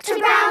you, Dr.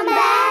 Brown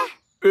Bear.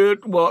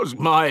 It was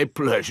my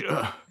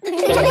pleasure.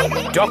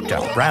 Dr.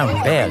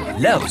 Brown Bear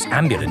loves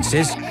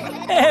ambulances.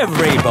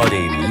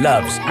 Everybody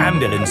loves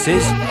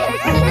ambulances.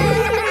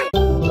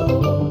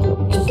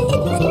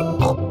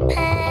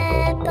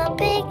 Peppa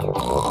Pig.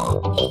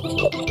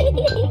 Peppa Pig.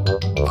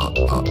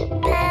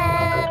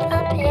 Peppa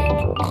Pig.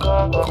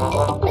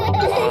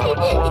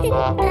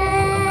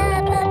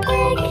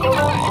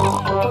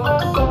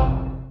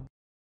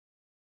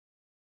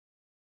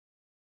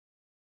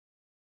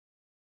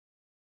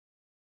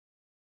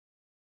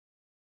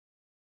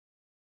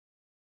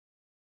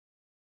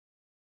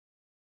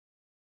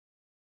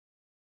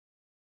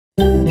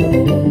 I'm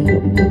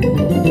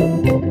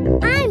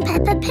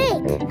Peppa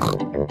Pig.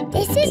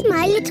 This is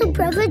my little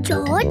brother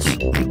George.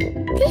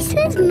 This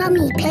is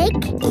Mummy Pig.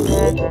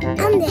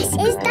 And this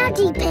is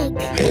Daddy Pig.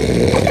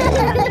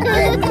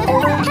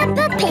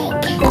 Peppa Pig.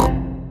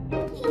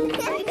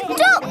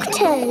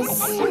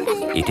 Doctors.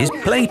 It is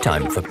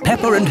playtime for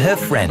Peppa and her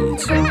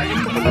friends.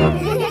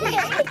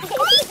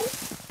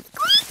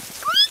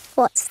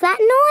 What's that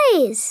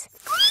noise?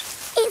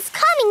 It's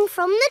coming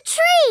from the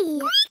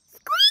tree.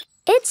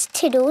 It's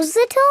Tiddles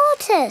the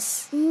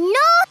tortoise.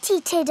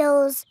 Naughty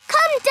Tiddles!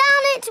 Come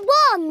down at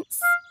once!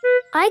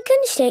 I can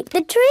shake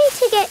the tree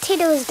to get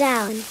Tiddles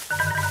down. Is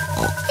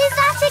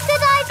that a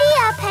good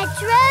idea,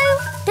 Pedro?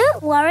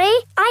 Don't worry,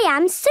 I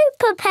am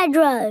Super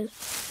Pedro.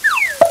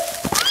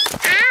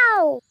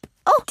 Ow!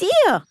 Oh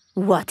dear,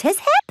 what has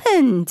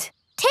happened?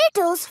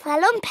 Tiddles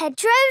fell on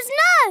Pedro's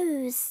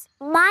nose.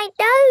 My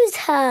nose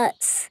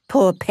hurts.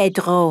 Poor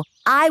Pedro.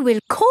 I will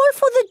call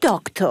for the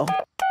doctor.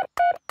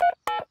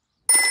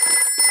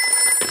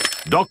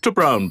 Dr.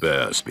 Brown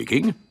Bear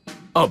speaking.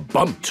 A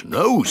bumped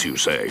nose, you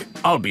say?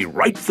 I'll be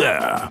right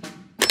there.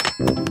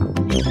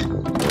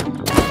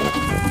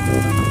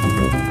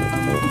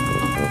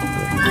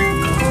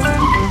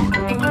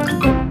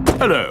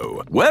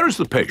 Hello, where is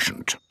the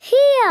patient?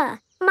 Here,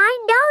 my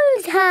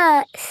nose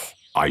hurts.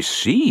 I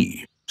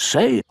see.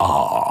 Say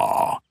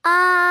ah.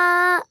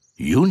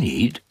 You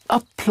need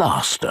a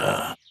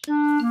plaster.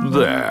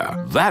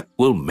 There, that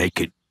will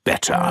make it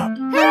better.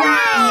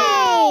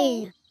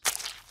 Hooray!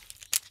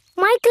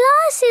 My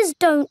glasses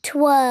don't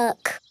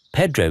work.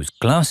 Pedro's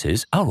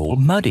glasses are all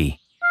muddy.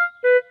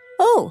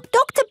 Oh,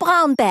 Dr.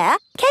 Brown Bear,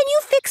 can you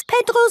fix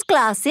Pedro's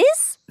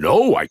glasses?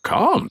 No, I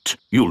can't.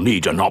 You'll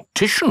need an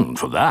optician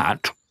for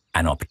that.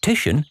 An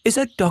optician is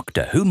a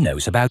doctor who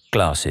knows about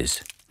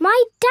glasses.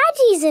 My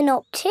daddy's an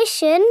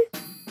optician.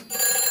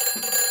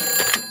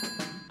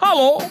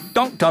 Hello,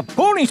 Dr.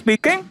 Pony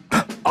speaking.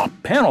 A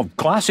pair of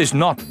glasses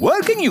not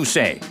working, you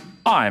say?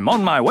 I'm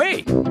on my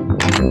way.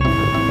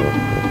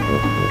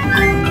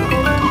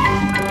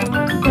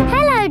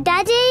 Hello,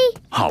 Daddy.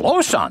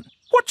 Hello, son.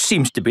 What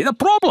seems to be the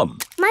problem?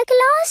 My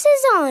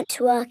glasses aren't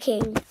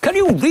working. Can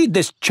you read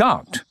this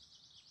chart?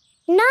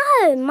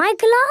 No, my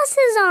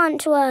glasses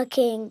aren't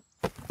working.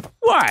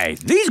 Why,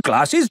 these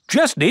glasses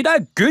just need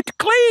a good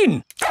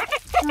clean.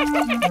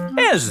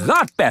 Is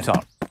that better?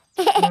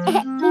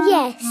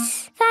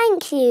 Yes,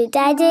 thank you,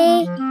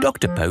 Daddy.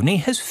 Dr. Pony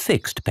has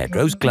fixed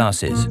Pedro's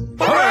glasses.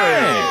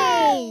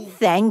 Hooray!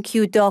 Thank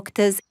you,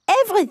 doctors.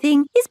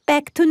 Everything is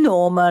back to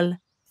normal.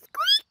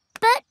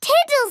 But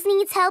Tiddles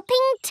needs helping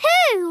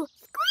too.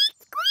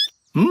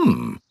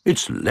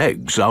 Its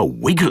legs are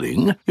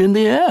wiggling in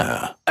the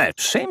air.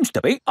 It seems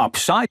to be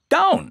upside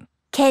down.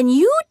 Can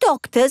you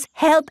doctors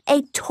help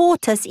a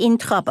tortoise in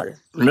trouble?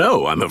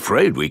 No, I'm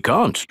afraid we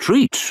can't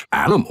treat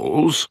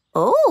animals.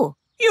 Oh.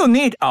 You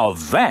need a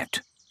vet.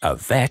 A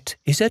vet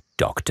is a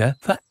doctor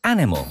for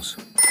animals.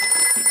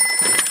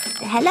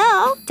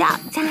 Hello,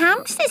 Dr.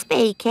 Hamster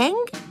speaking.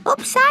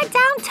 Upside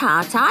down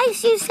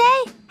tortoise, you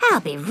say? I'll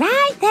be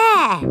right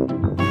there.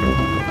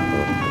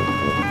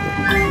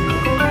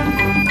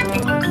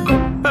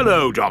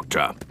 Hello,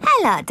 Doctor.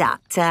 Hello,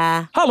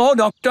 Doctor. Hello,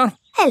 Doctor.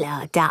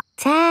 Hello,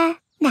 Doctor.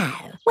 Now,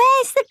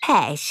 where's the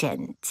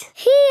patient?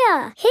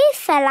 Here, he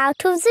fell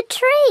out of the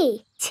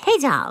tree.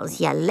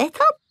 Tiddles, you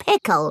little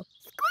pickle.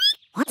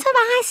 What have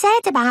I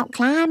said about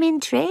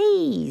climbing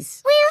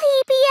trees? Will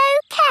he be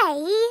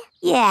okay?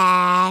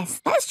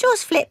 Yes, let's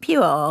just flip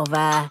you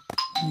over.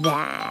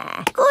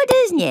 There, good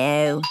as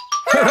new.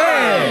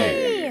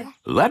 Hooray!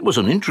 That was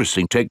an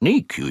interesting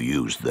technique you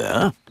used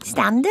there.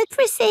 Standard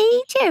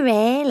procedure,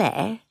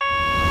 really.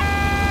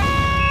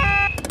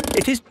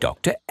 It is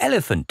Dr.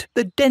 Elephant,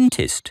 the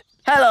dentist.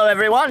 Hello,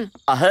 everyone.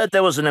 I heard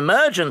there was an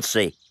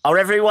emergency. Are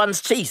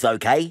everyone's teeth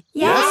okay?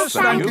 Yes,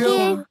 thank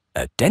you.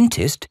 A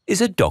dentist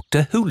is a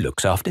doctor who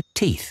looks after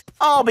teeth.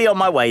 I'll be on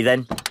my way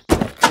then.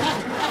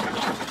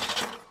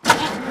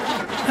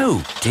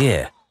 Oh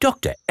dear,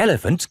 Dr.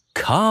 Elephant's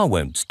car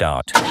won't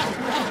start.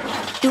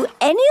 Do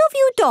any of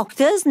you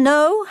doctors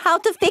know how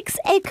to fix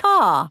a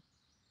car?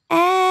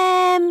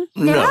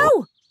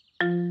 No.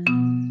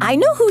 I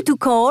know who to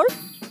call.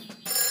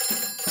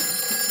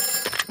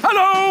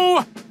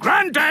 Hello!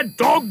 Grandad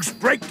Dog's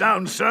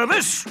breakdown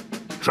service.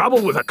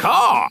 Trouble with a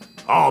car.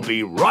 I'll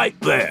be right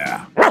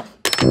there.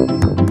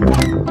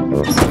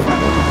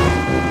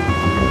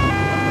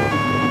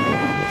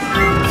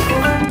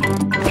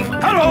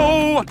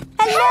 Hello!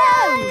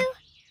 Hello!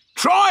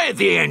 Try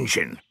the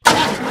engine.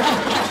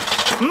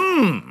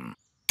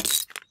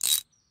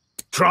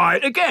 Try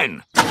it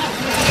again.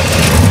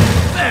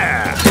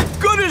 There!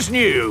 Good as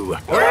new.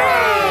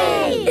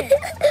 Hooray!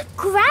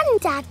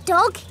 Grandad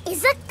Dog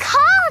is a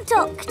car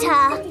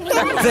doctor.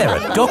 There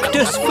are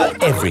doctors for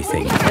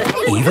everything,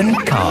 even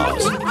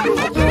cars.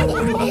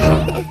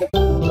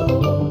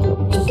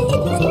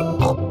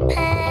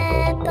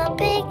 Peppa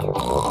Pig.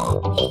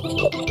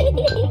 Peppa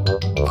Pig.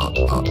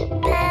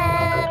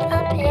 Peppa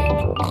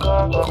Pig.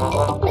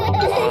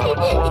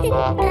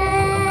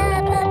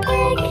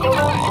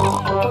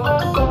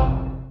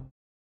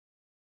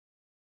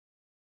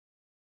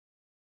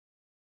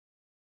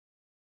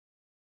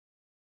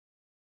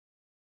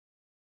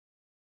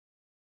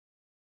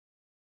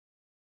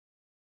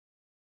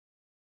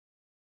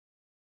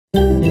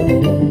 I'm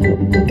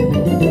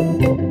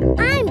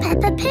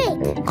Peppa Pig.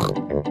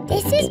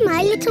 This is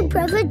my little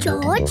brother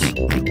George.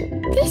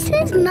 This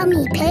is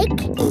Mummy Pig.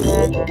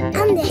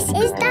 And this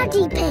is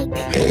Daddy Pig.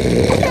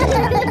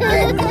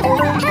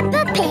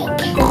 Peppa Pig.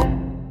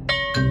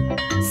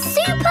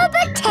 Super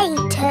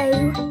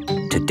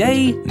Potato.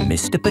 Today,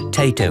 Mr.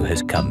 Potato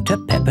has come to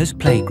Peppa's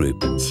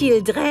playgroup.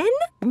 Children,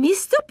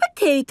 Mr.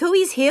 Potato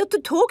is here to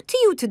talk to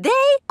you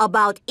today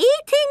about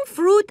eating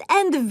fruit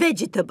and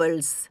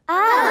vegetables.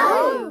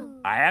 Oh!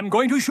 I am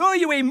going to show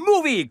you a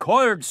movie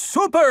called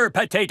Super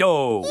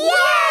Potato.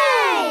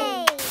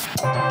 Yay!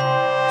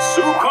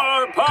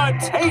 Super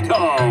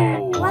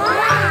Potato!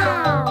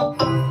 Wow!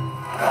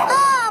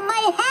 Oh,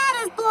 my hat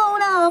is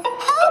blown off.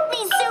 Help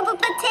me, Super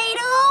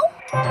Potato.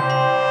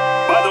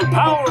 By the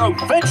power of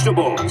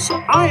vegetables,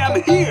 I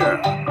am here.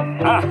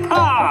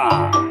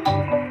 Aha!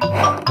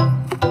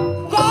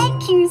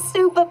 Thank you,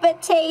 Super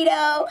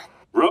Potato.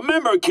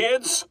 Remember,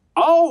 kids,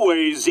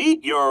 always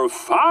eat your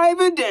 5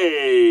 a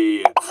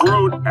day.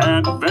 Fruit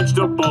and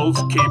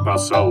vegetables keep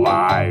us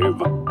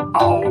alive.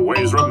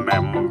 Always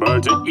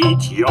remember to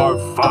eat your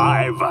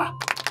 5.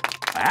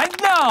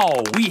 And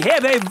now we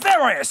have a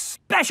very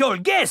special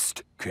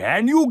guest.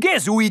 Can you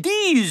guess who it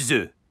is?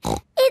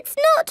 It's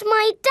not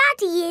my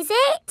daddy, is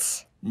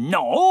it?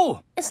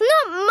 No. It's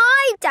not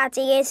my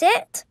daddy, is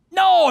it?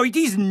 No, it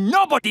is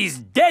nobody's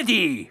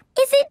daddy.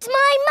 Is it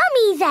my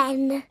mummy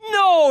then?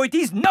 No, it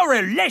is no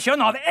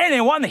relation of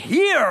anyone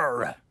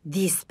here.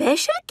 The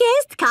special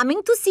guest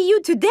coming to see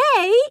you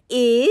today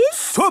is...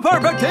 Super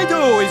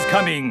Potato is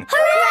coming.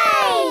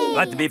 Hooray!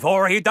 But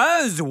before he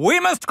does, we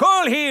must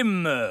call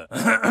him...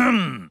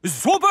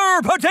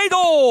 Super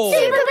Potato!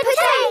 Super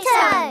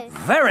Potato!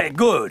 Very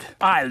good.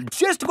 I'll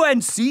just go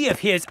and see if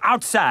he is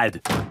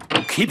outside.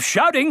 Keep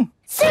shouting.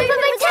 Super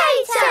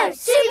Potato!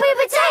 Super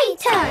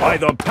Potato! By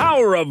the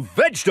power of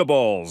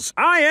vegetables,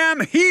 I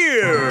am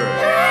here.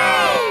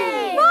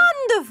 Hooray!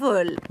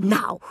 Wonderful.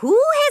 Now, who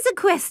has a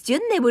question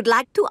they would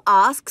like to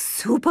ask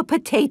Super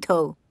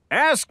Potato?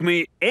 Ask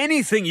me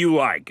anything you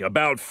like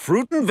about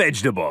fruit and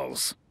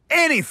vegetables.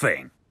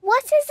 Anything.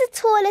 What is the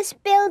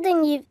tallest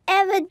building you've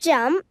ever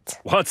jumped?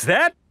 What's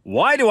that?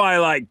 Why do I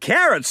like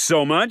carrots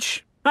so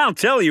much? I'll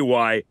tell you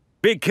why.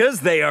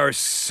 Because they are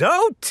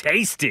so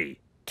tasty.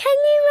 Can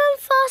you run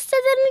faster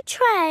than a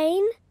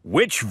train?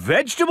 Which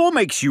vegetable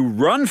makes you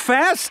run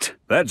fast?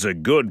 That's a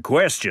good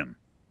question.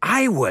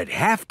 I would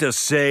have to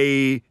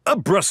say a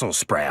Brussels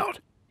sprout.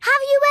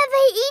 Have you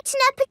ever eaten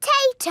a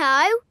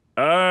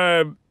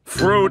potato?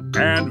 Fruit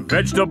and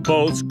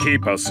vegetables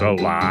keep us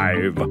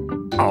alive.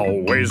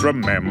 Always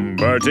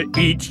remember to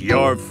eat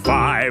your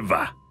 5.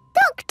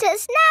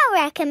 Doctors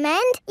now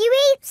recommend you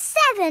eat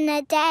 7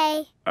 a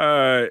day.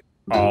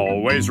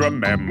 Always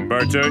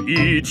remember to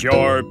eat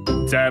your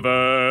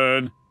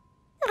 7.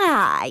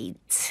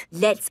 Right.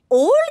 Let's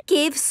all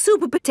give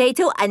Super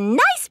Potato a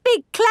nice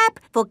big clap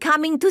for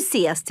coming to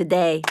see us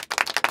today.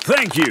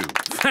 Thank you.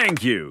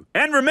 Thank you.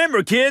 And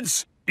remember,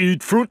 kids,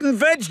 eat fruit and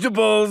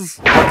vegetables.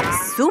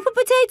 Super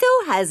Potato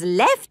has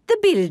left the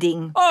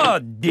building. Oh,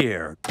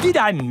 dear. Did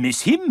I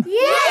miss him?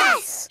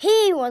 Yes!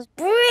 He was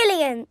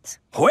brilliant.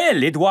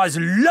 Well, it was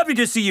lovely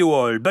to see you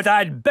all, but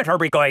I'd better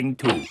be going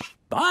too.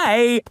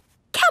 Bye.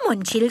 Come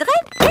on, children.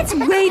 Let's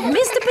wave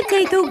Mr.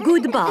 Potato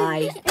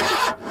goodbye.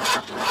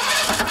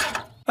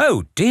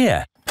 Oh,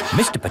 dear.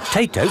 Mr.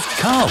 Potato's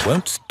car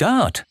won't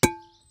start.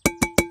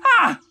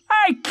 Ah!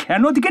 I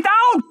cannot get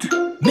out!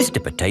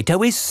 Mr.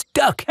 Potato is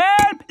stuck.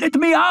 Help! Let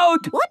me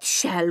out! What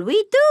shall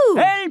we do?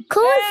 Help!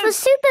 Call help. for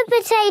Super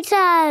Potato!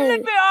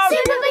 Let me out!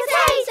 Super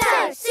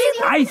Potato!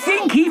 Super I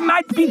think he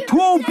might be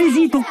too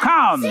busy to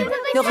come.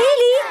 No,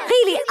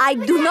 really, I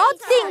do not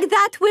think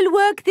that will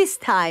work this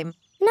time.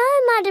 No,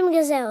 Madam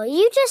Gazelle,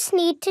 you just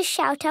need to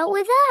shout out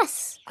with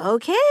us.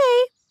 Okay.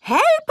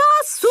 Help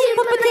us,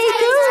 Super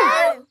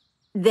Potato!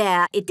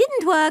 There, it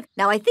didn't work.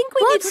 Now I think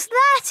we What's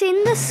that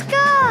in the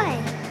sky?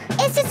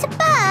 Is it a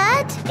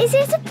bird? Is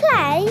it a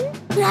plane?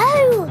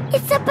 No,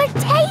 it's a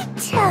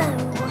potato.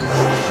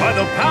 By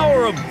the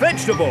power of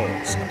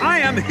vegetables, I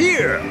am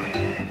here.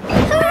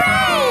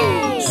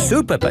 Hooray!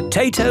 Super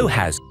Potato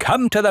has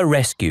come to the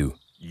rescue.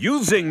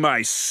 Using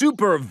my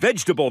super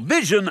vegetable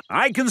vision,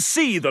 I can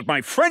see that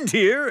my friend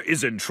here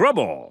is in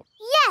trouble.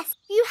 Yes,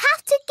 you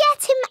have to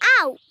get him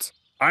out.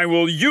 I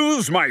will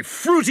use my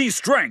fruity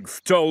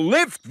strength to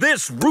lift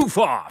this roof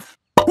off.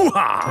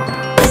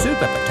 Hoo-ha!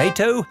 Super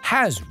Potato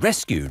has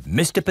rescued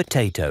Mr.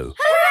 Potato.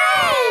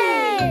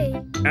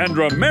 Hooray! And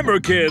remember,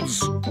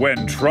 kids,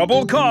 when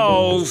trouble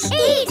calls...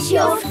 Eat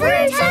your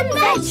fruit and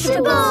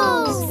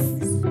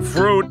vegetables!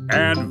 Fruit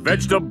and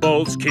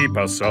vegetables keep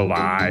us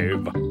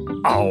alive.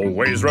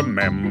 Always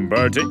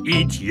remember to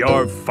eat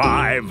your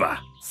 5.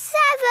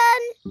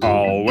 7.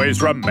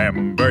 Always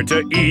remember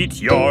to eat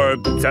your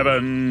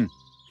 7.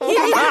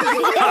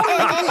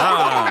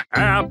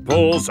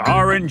 Apples,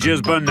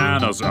 oranges,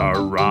 bananas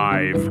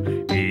arrive.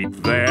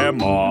 Eat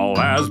them all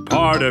as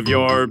part of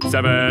your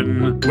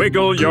 7.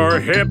 Wiggle your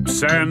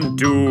hips and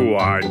do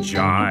a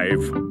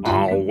jive.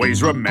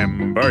 Always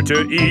remember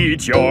to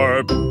eat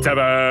your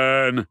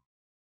 7.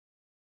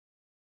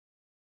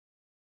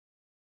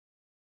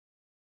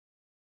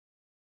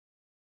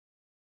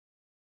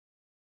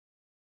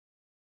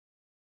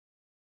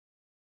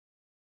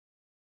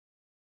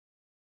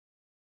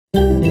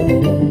 I'm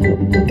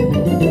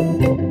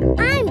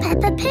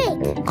Peppa Pig.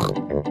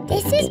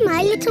 This is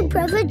my little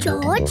brother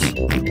George.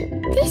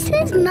 This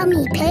is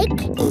Mummy Pig.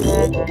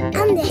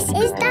 And this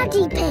is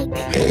Daddy Pig.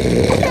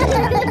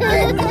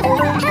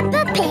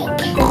 Peppa Pig.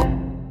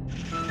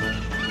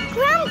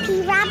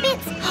 Grumpy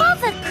Rabbit's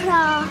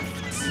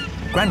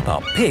hovercraft. Grandpa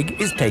Pig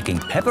is taking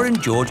Peppa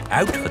and George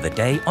out for the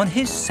day on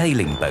his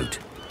sailing boat.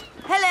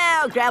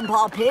 Hello,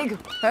 Grandpa Pig.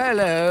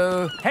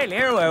 Hello.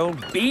 Hello,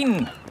 old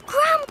bean.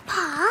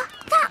 Grandpa,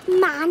 that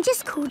man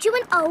just called you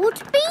an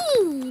old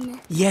bean.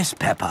 Yes,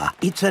 Peppa.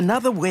 It's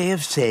another way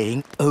of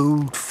saying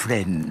old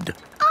friend.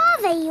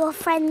 Are they your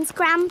friends,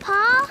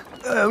 Grandpa?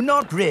 Oh,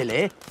 not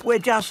really. We're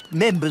just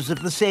members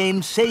of the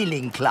same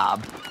sailing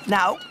club.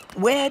 Now,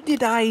 where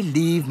did I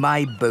leave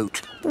my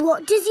boat?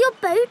 What does your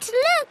boat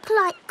look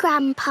like,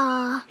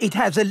 Grandpa? It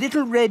has a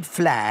little red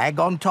flag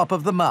on top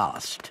of the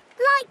mast.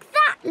 Like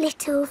that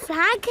little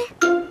flag?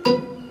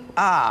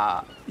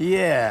 Ah,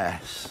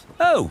 yes.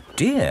 Oh,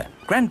 dear.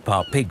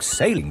 Grandpa Pig's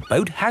sailing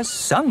boat has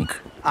sunk.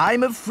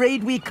 I'm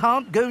afraid we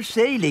can't go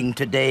sailing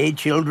today,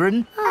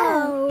 children.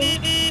 Oh.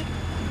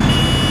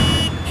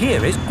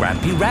 Here is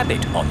Grampy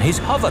Rabbit on his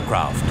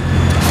hovercraft.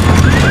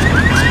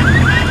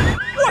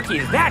 What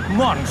is that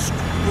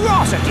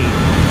monstrosity?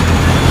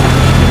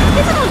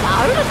 Is it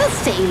allowed at the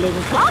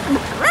sailing club?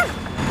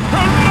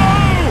 Hello!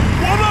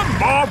 What a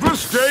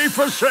marvellous day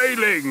for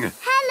sailing!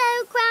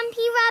 Hello,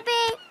 Grampy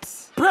Rabbit.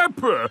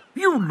 Peppa,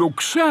 you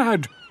look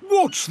sad.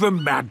 What's the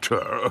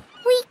matter?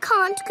 We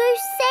can't go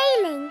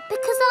sailing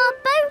because our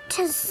boat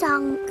has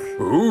sunk.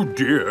 Oh,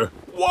 dear.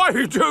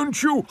 Why don't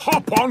you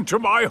hop onto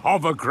my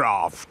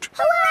hovercraft?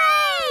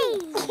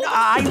 Hooray!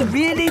 I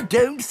really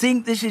don't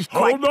think this is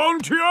quite... Hold on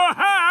to your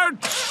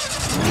hat!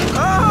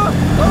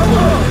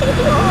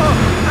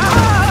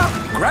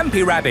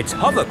 Grampy Rabbit's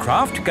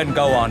hovercraft can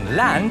go on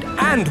land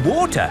and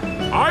water.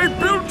 I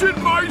built it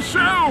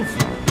myself!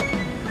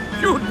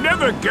 You'd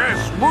never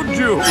guess, would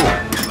you?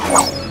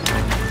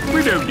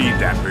 We don't need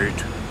that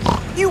bit.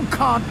 You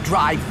can't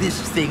drive this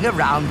thing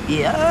around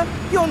here.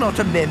 You're not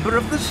a member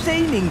of the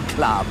sailing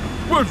club.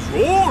 But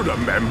you're a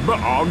member,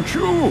 aren't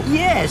you?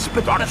 Yes,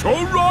 but... That's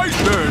all right,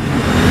 then.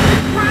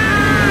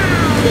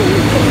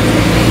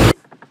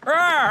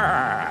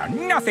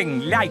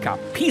 Nothing like a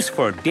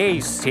peaceful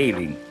day's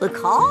sailing. The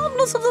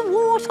calmness of the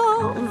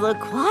water, the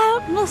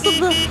quietness of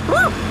the...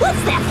 Oh,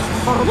 what's that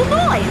horrible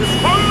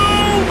noise?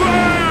 Hello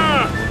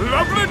there!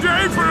 Lovely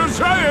day for a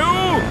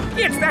sail!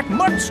 It's that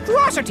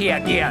monstrosity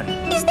again.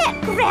 Is that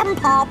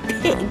Grandpa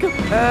Pig?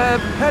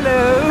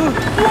 Hello?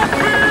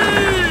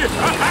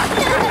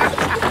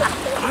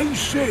 I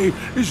say,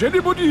 is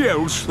anybody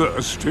else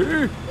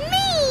thirsty?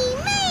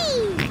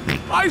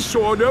 I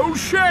saw an old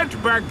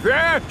shed back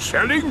there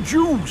selling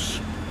juice.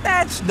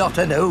 That's not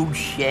an old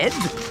shed.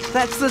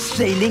 That's the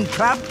Sailing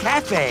Club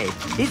Cafe.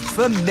 It's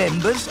for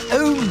members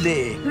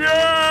only.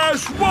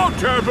 Yes,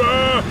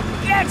 whatever.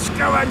 Let's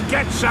go and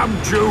get some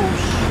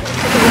juice.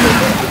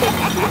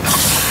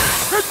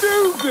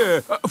 Hello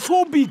there.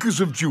 4 beakers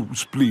of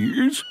juice,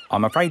 please.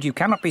 I'm afraid you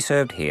cannot be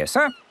served here,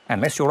 sir,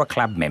 unless you're a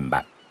club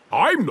member.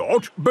 I'm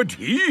not, but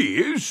he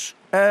is.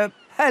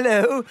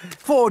 Hello.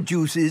 4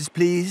 juices,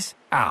 please.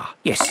 Ah,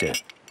 yes, sir.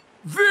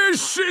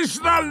 This is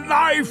the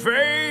life,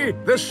 eh?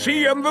 The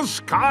sea and the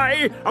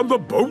sky and the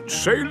boat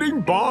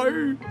sailing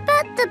by.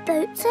 But the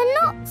boats are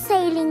not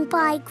sailing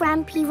by,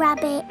 Grampy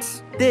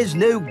Rabbit. There's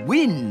no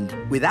wind.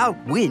 Without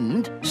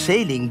wind,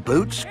 sailing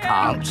boats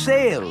can't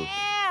sail.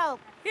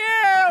 Help!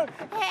 Help!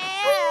 We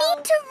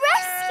need to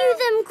rescue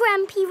them,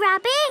 Grampy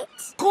Rabbit.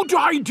 Good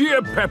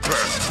idea, Peppa.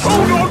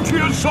 Hold on to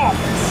your socks.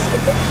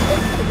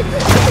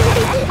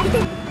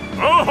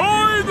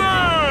 Ahoy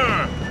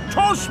there!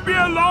 Toss me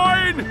a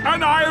line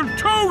and I'll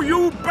tow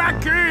you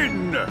back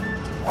in.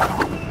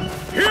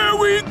 Here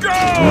we go!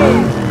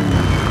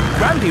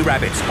 Grampy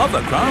Rabbit's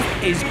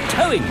hovercraft is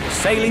towing the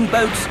sailing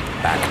boats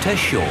back to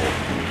shore.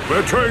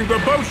 We're towing the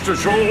boats to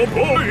shore,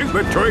 boys.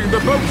 We're towing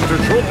the boats to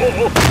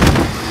shore.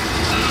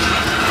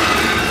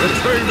 We're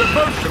towing the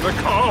boats to the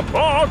car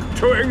park,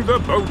 towing the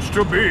boats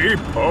to be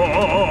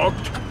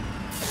parked.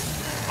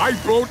 I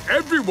brought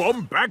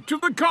everyone back to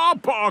the car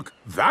park.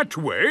 That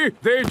way,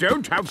 they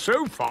don't have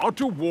so far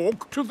to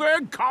walk to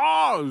their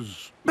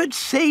cars. But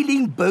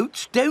sailing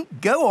boats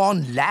don't go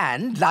on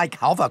land like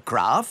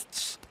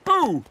hovercrafts.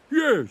 Oh,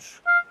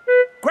 yes.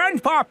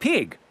 Grandpa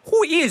Pig,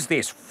 who is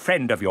this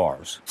friend of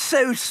yours?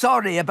 So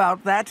sorry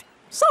about that.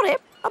 Sorry,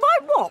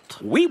 about what?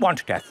 We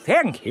want to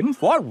thank him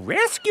for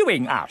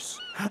rescuing us.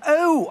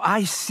 Oh,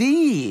 I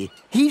see.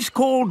 He's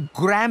called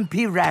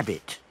Grampy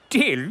Rabbit.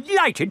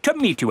 Delighted to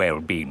meet you,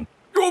 Old Bean.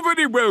 You're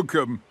very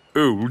welcome,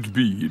 Old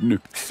Bean.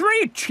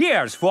 3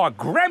 cheers for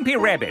Grampy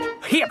Rabbit.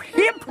 Hip,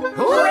 hip,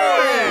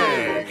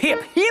 hooray!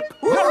 Hip, hip,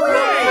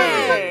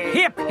 hooray!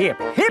 Hip, hip,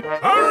 hip,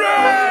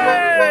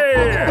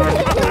 hooray!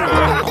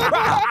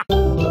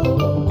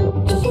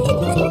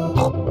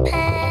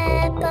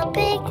 Peppa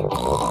Pig.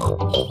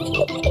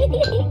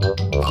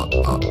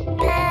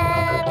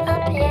 Peppa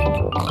Pig.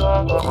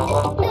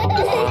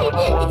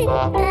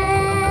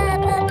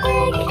 Peppa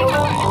Pig.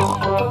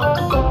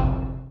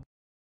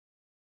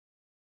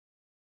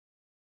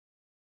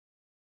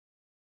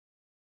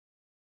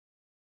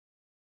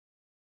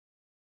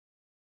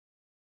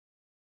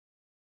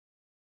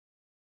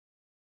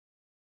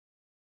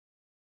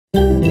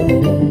 I'm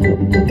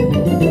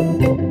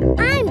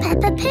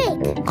Peppa Pig.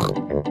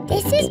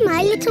 This is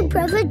my little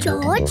brother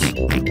George.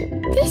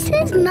 This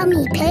is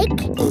Mummy Pig.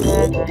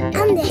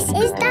 And this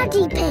is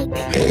Daddy Pig.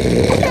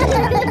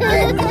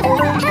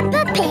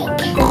 Peppa Pig.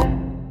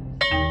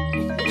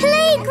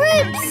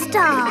 Playgroup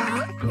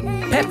star.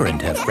 Peppa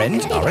and her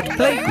friends are at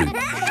playgroup.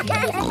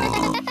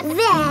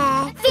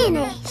 There,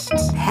 finished.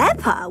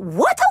 Peppa,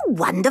 what a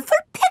wonderful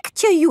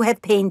picture you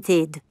have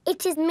painted.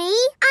 It is me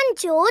and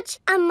George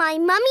and my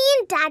mummy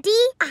and daddy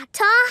at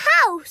our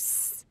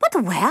house.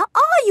 But where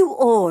are you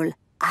all?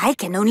 I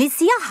can only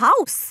see a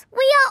house.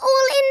 We are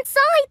all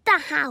inside the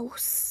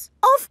house.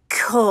 Of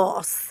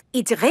course.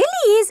 It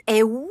really is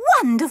a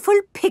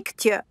wonderful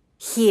picture.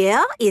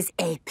 Here is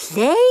a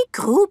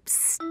playgroup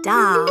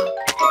star.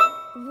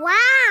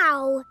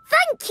 Wow!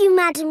 Thank you,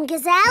 Madam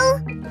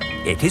Gazelle.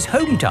 It is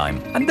home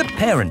time and the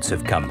parents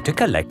have come to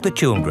collect the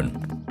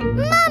children.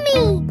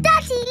 Mummy!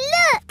 Daddy,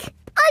 look!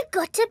 I've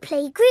got a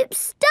playgroup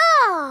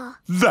star.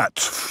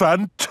 That's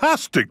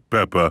fantastic,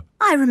 Peppa.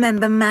 I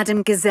remember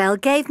Madam Gazelle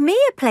gave me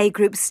a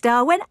playgroup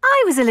star when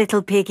I was a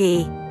little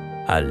piggy.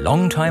 A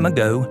long time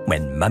ago,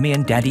 when Mummy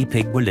and Daddy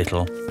Pig were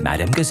little,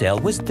 Madam Gazelle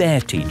was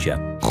their teacher.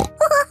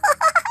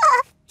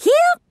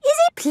 Here is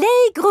a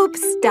playgroup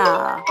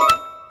star.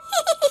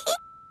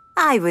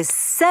 I was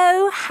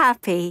so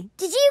happy.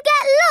 Did you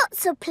get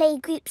lots of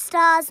playgroup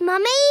stars,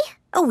 Mummy?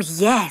 Oh,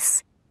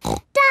 yes.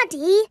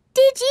 Daddy,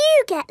 did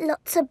you get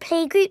lots of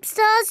playgroup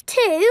stars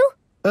too?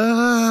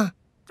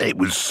 It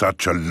was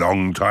such a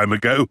long time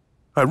ago.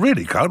 I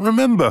really can't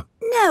remember.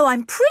 No,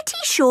 I'm pretty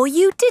sure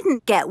you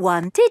didn't get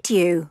one, did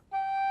you?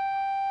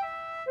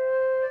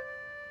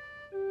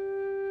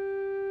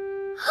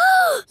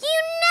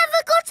 You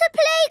never got a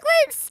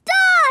playgroup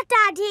star,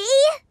 Daddy!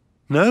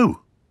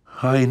 No,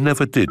 I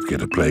never did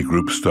get a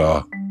playgroup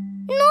star.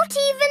 Not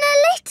even a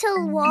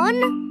little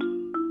one?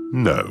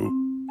 No.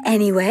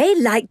 Anyway,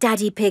 like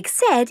Daddy Pig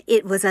said,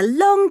 it was a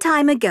long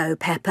time ago,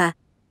 Peppa,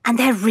 and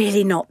they're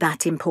really not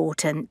that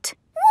important.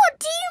 What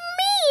do you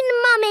mean,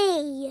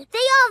 Mummy?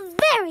 They are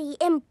very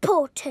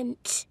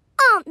important,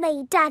 aren't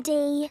they,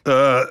 Daddy?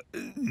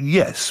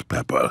 Yes,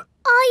 Peppa.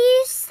 Are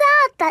you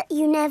sad that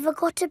you never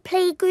got a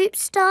playgroup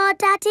star,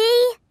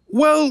 Daddy?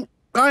 Well,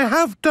 I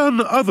have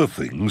done other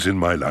things in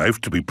my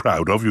life to be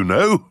proud of, you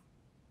know.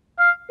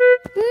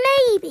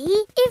 Maybe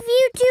if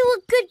you do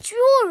a good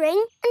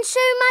drawing and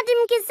show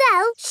Madame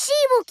Gazelle, she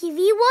will give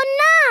you one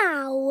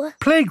now.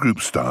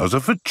 Playgroup stars are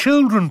for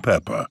children,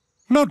 Peppa,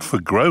 not for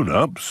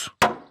grown-ups.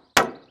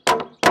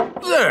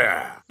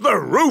 There! The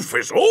roof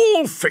is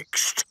all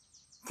fixed.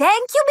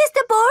 Thank you,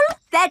 Mr. Bull.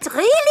 That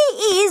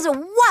really is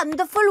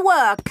wonderful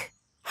work.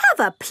 Have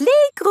a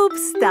playgroup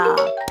star.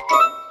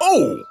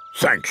 Oh,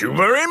 thank you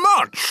very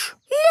much.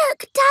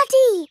 Look,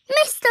 Daddy,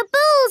 Mr.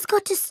 Bull's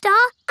got a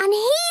star and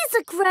he's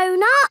a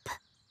grown-up.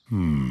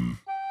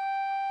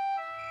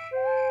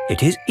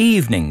 It is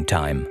evening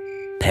time.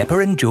 Peppa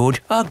and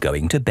George are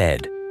going to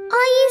bed. Are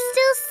you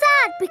still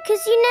sad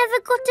because you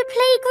never got a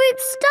playgroup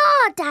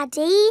star,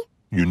 Daddy?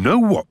 You know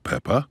what,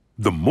 Peppa?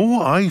 The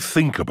more I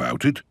think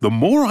about it, the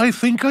more I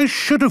think I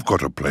should have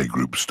got a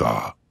playgroup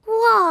star.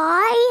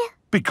 Why?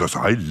 Because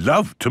I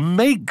love to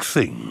make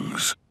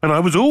things. And I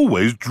was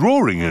always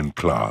drawing in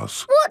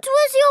class. What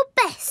was your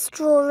best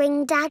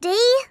drawing, Daddy?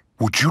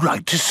 Would you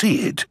like to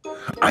see it?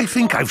 I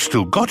think I've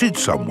still got it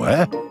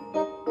somewhere.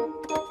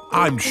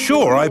 I'm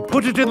sure I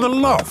put it in the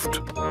loft.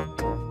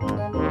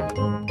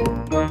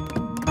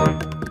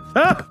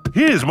 Ah,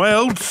 here's my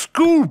old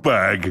school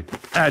bag.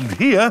 And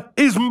here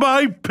is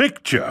my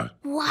picture.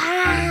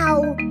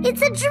 Wow,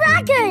 it's a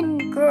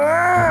dragon.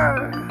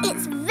 Grrr.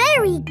 It's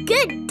very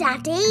good,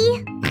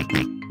 Daddy.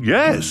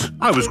 Yes,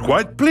 I was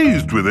quite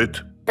pleased with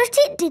it. But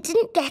it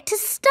didn't get a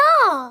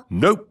star.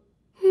 Nope.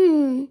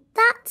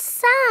 That's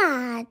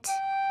sad.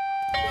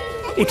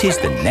 It is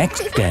the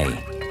next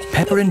day.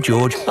 Peppa and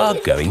George are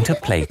going to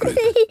playgroup.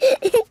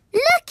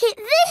 Look at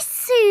this,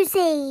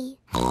 Susie.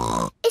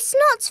 It's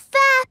not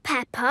fair,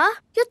 Peppa.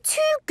 You're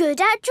too good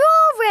at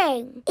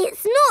drawing.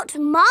 It's not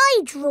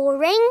my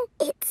drawing.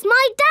 It's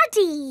my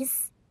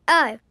daddy's.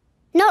 Oh,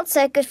 not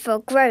so good for a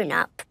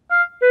grown-up.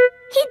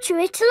 He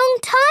drew it a long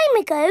time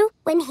ago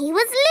when he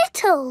was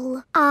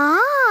little.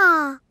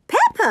 Ah.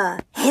 Peppa,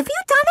 have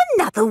you done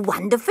another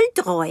wonderful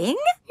drawing?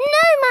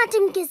 No,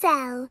 Madame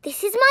Gazelle.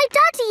 This is my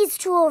daddy's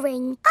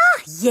drawing.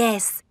 Ah,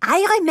 yes.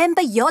 I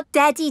remember your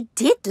daddy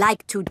did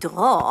like to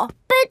draw.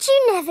 But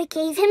you never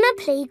gave him a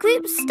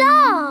playgroup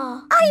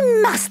star. I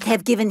must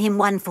have given him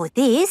one for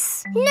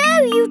this.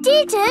 No, you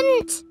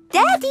didn't.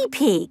 Daddy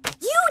Pig,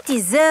 you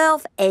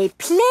deserve a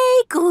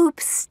playgroup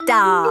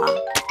star.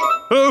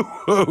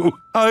 Oh,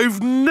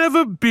 I've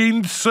never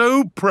been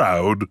so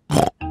proud.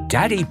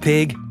 Daddy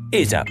Pig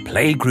is a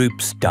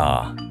playgroup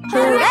star.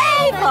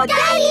 Hooray for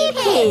Daddy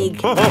Pig!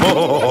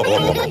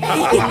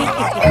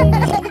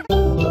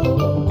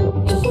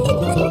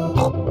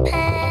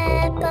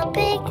 Peppa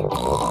Pig.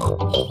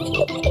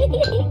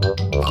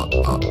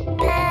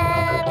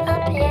 Peppa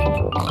Pig.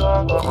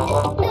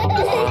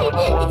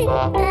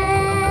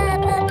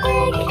 Peppa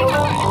Pig.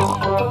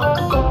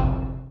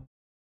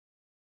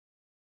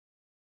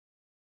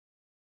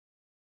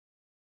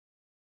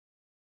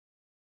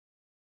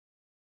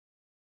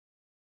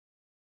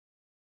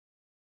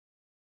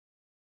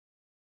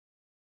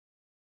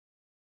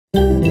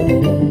 I'm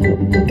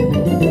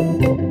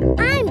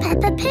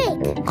Peppa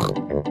Pig.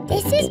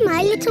 This is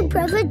my little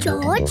brother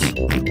George.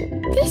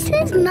 This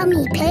is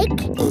Mummy Pig.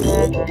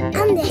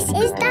 And this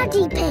is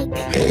Daddy Pig.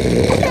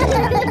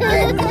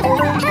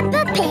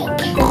 Peppa Pig.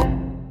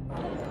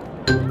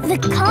 The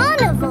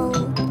carnival.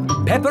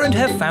 Peppa and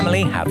her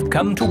family have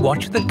come to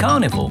watch the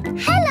carnival.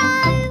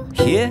 Hello.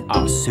 Here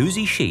are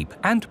Susie Sheep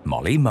and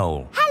Molly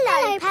Mole.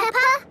 Hello,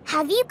 Peppa.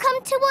 Have you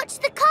come to watch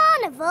the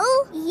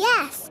carnival?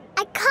 Yes.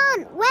 I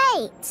can't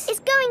wait. It's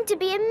going to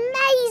be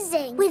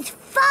amazing. With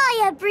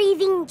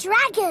fire-breathing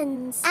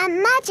dragons.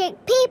 And magic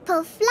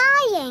people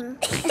flying.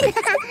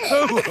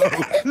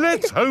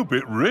 Let's hope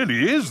it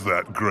really is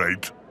that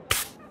great.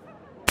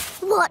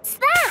 What's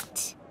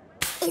that?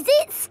 Is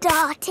it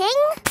starting?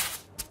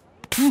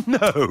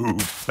 No,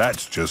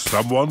 that's just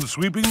someone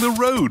sweeping the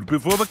road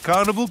before the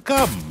carnival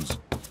comes.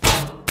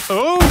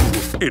 Oh,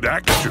 it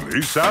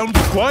actually sounds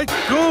quite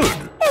good.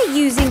 They're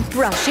using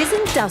brushes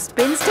and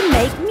dustbins to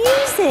make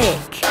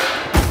music.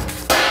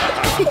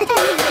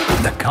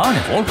 The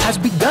carnival has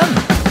begun.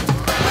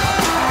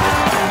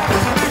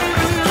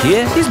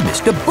 Here is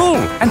Mr. Bull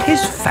and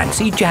his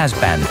fancy jazz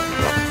band.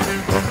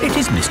 It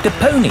is Mr.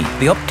 Pony,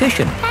 the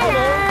optician. Hello.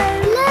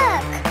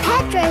 Look,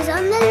 Pedro's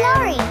on the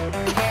lorry.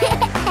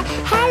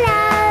 Hello.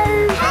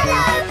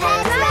 Hello,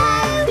 Pedro.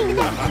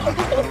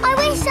 I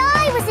wish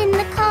I was in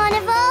the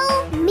carnival.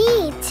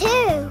 Me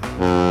too.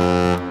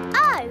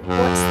 Oh,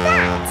 what's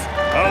that?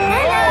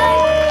 Hello.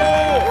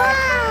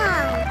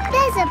 Wow,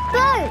 there's a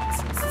boat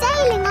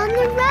sailing on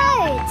the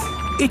road.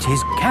 It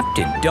is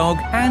Captain Dog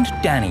and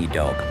Danny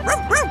Dog.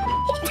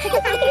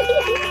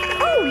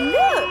 Oh,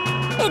 look!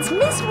 It's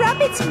Miss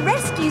Rabbit's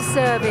rescue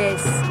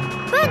service.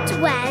 But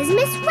where's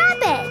Miss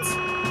Rabbit?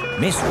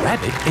 Miss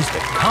Rabbit is the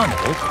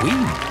carnival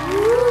queen.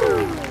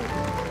 Ooh.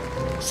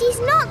 She's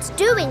not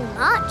doing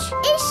much,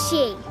 is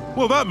she?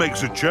 Well, that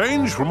makes a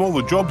change from all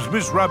the jobs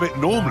Miss Rabbit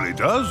normally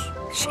does.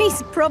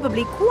 She's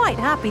probably quite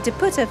happy to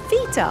put her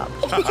feet up.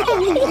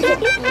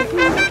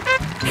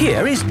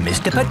 Here is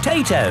Mr.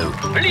 Potato.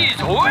 Please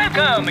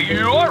welcome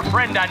your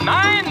friend and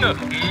mine,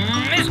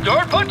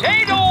 Mr.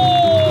 Potato!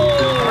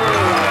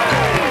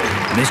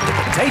 Mr.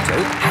 Potato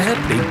has a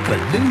big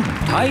balloon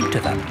tied to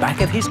the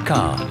back of his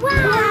car.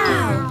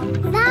 Wow!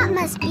 That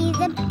must be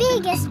the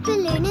biggest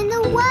balloon in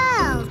the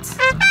world.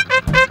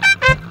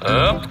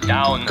 Up,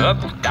 down,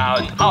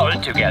 all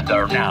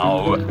together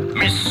now.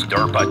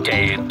 Mr.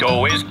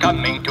 Potato is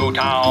coming to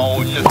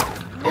town.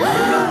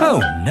 Oh,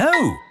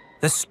 no!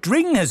 The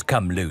string has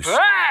come loose.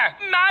 Ah,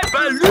 my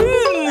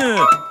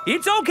Balloon!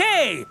 It's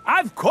okay!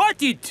 I've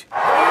caught it!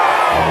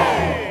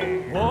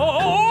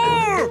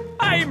 Oh!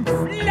 I'm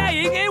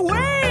flying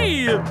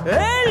away!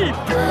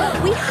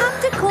 Help! We have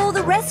to call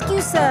the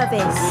rescue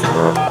service.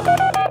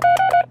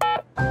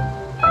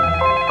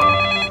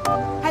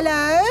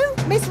 Hello?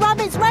 Miss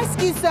Rabbit's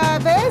rescue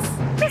service?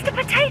 Mr.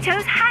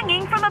 Potato's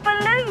hanging from a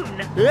balloon.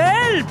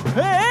 Help!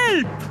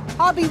 Help!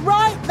 I'll be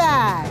right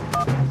there.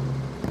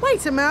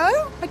 Wait a mo.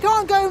 I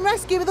can't go and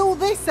rescue with all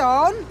this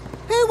on.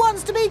 Who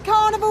wants to be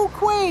Carnival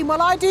Queen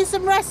while I do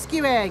some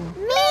rescuing?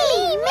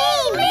 Me!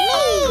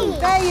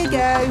 There you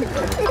go.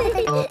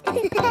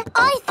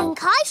 I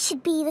think I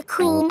should be the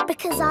queen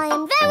because I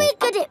am very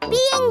good at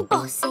being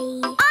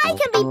bossy. I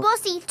can be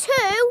bossy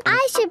too.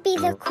 I should be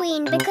the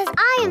queen because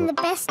I am the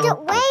best at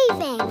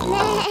waving.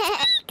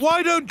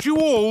 Why don't you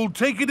all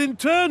take it in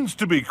turns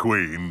to be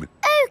queen?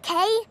 OK,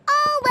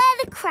 I'll wear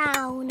the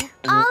crown.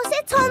 I'll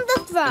sit on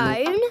the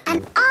throne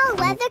and I'll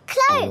wear the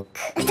cloak.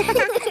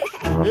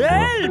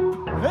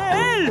 Help!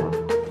 Help!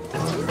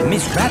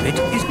 Miss Rabbit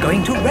is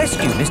going to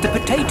rescue Mr.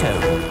 Potato.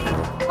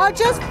 I'll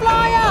just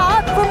fly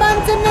up from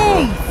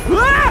underneath.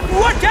 Ah!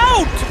 Watch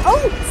out!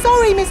 Oh,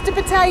 sorry, Mr.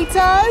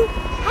 Potato.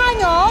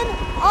 Hang on,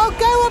 I'll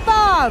go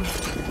above.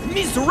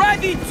 Miss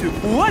Rabbit,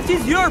 what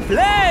is your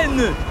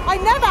plan? I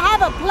never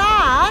have a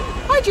plan.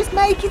 I just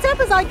make it up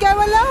as I go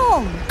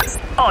along.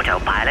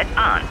 Autopilot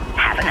on.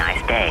 Have a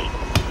nice day.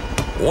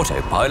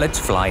 Autopilots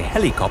fly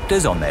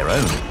helicopters on their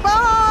own.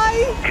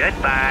 Bye.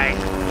 Goodbye.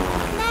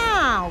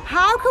 Now,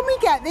 how can we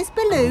get this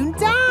balloon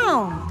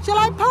down? Shall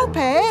I pop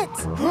it?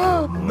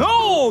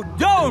 No,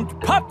 don't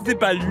pop the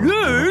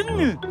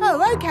balloon!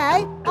 Oh, OK.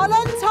 I'll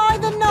untie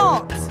the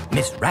knot.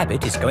 Miss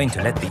Rabbit is going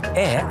to let the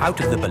air out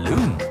of the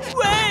balloon.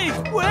 Wait!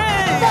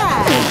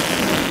 There.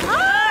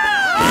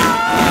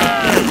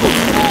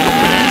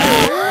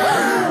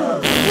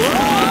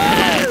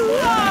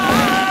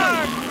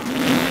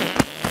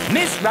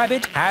 Miss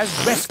Rabbit has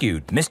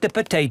rescued Mr.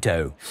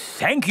 Potato.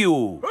 Thank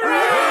you!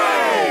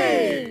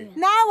 Hooray!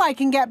 Now I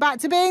can get back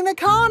to being the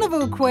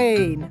Carnival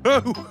Queen.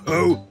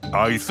 Oh,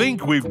 I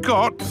think we've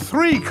got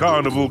 3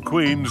 Carnival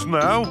Queens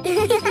now.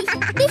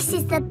 This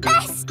is the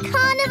best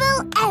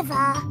carnival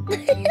ever.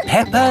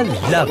 Peppa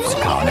loves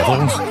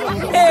carnivals.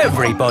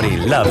 Everybody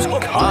loves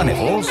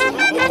carnivals.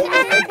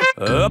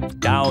 Up,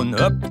 down,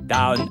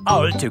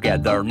 all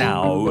together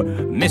now.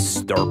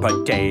 Mr.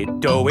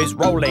 Potato is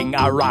rolling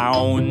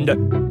around.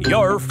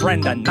 Your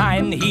friend and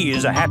mine, he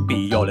is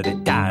happy all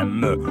the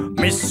time.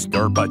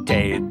 Mr.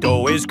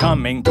 Potato is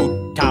coming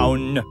to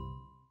town.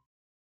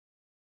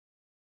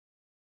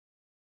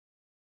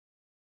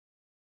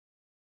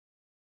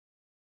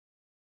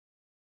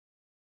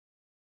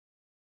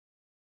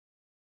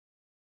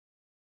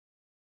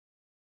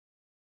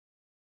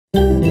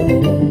 I'm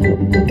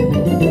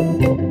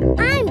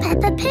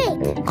Peppa Pig.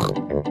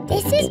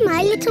 This is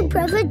my little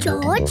brother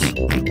George.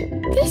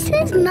 This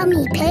is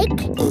Mummy Pig.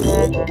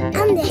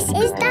 And this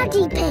is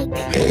Daddy Pig.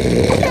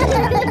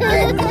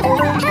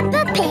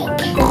 Peppa Pig.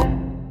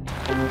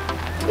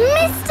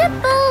 Mr.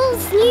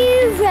 Bull's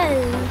new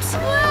road.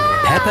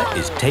 Peppa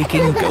is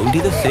taking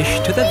Goldie the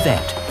fish to the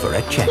vet for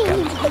a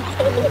checkup.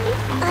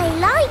 I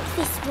like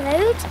this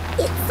road.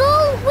 It's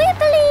all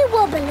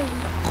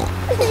wibbly-wobbly.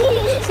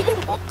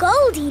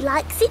 Goldie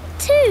likes it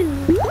too.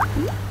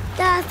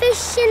 The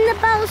fish in the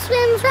bowl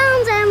swims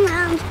round and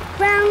round,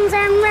 round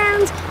and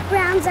round,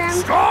 round and...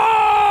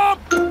 Stop!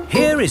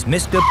 Here is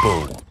Mr.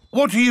 Bull.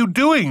 What are you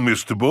doing,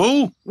 Mr.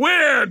 Bull?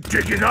 We're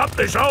digging up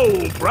this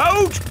old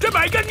road to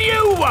make a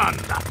new one.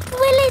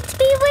 Will it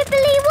be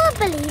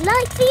wibbly-wobbly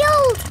like the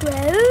old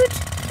road?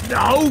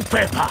 No,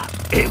 Peppa.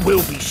 It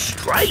will be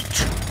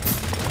straight.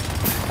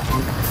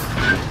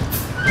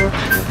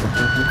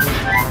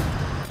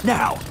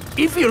 Now,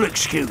 if you'll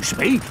excuse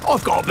me,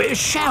 I've got a bit of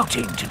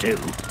shouting to do.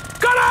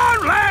 Come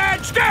on,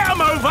 lads! Get a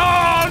move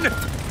on!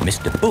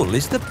 Mr. Bull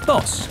is the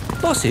boss.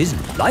 Bosses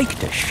like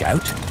to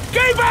shout.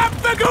 Keep up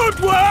the good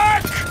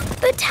work!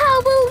 But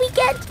how will we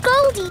get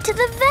Goldie to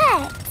the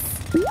vet?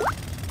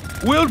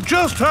 We'll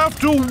just have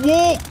to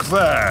walk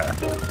there.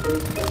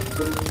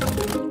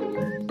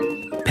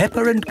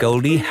 Peppa and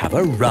Goldie have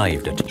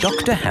arrived at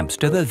Dr.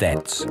 Hamster the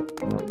vet's.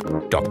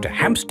 Dr.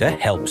 Hamster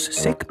helps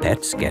sick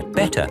pets get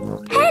better.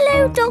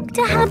 Hello,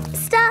 Dr.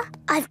 Hamster.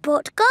 I've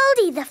brought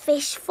Goldie the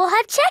fish for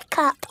her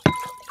checkup.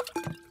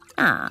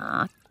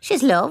 Ah,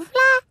 she's lovely.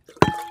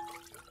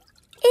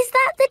 Is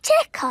that the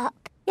checkup?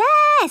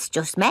 Yes,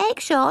 just make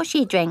sure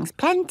she drinks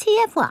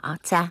plenty of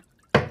water.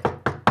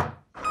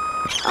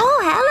 Oh,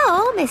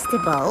 hello, Mr.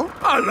 Bull.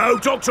 Hello,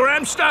 Dr.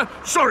 Hamster.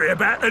 Sorry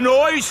about the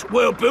noise.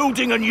 We're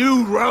building a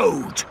new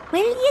road.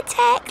 Will you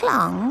take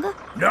long?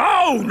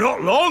 No,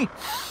 not long.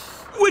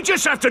 We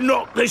just have to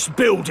knock this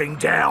building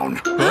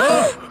down.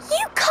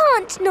 You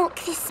can't knock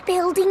this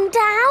building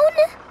down.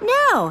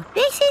 No,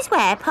 this is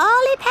where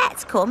poorly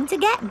pets come to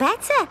get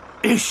better.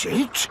 Is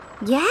it?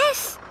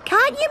 Yes.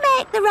 Can't you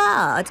make the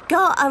road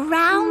go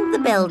around the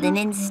building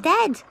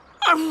instead?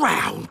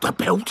 Around the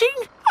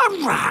building?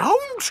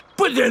 Around?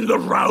 But then the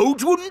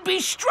road wouldn't be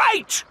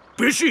straight.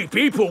 Busy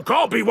people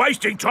can't be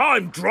wasting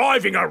time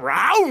driving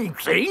around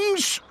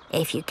things.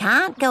 If you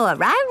can't go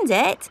around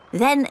it,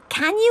 then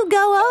can you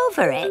go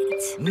over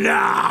it?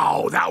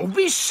 No, that would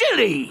be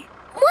silly.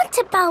 What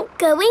about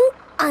going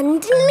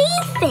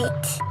underneath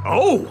it?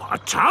 Oh, a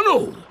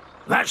tunnel.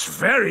 That's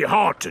very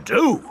hard to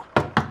do.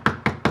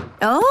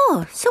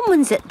 Oh,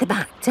 someone's at the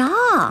back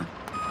door.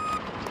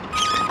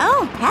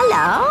 Oh,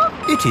 hello.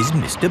 It is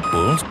Mr.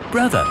 Bull's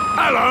brother.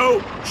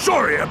 Hello.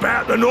 Sorry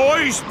about the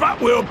noise, but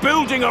we're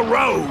building a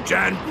road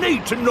and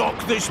need to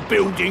knock this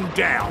building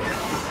down.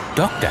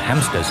 Dr.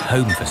 Hamster's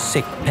home for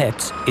sick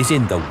pets is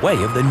in the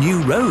way of the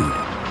new road.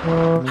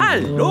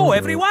 Hello,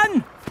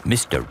 everyone.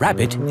 Mr.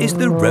 Rabbit is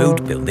the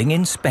road building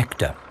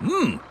inspector.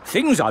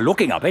 Things are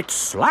looking a bit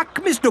slack,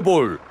 Mr.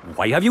 Bull.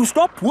 Why have you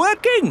stopped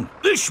working?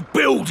 This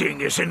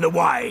building is in the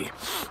way.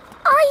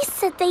 I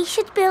said they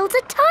should build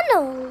a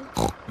tunnel.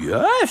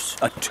 Yes,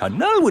 a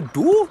tunnel would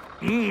do.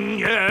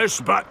 Yes,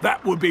 but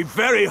that would be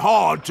very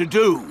hard to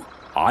do.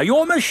 Are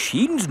your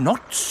machines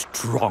not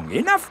strong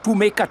enough to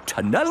make a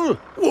tunnel?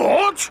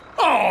 What?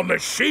 Our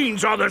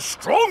machines are the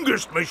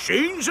strongest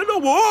machines in the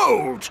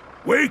world.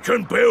 We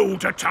can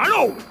build a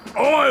tunnel.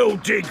 I'll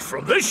dig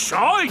from this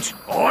side,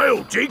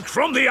 I'll dig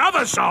from the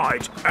other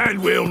side, and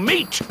we'll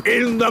meet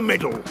in the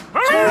middle.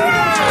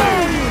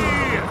 Hooray!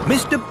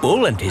 Mr.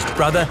 Bull and his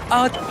brother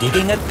are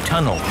digging a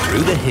tunnel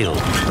through the hill.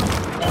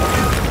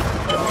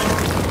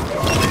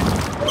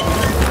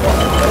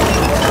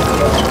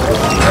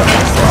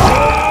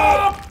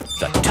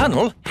 The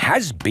tunnel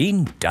has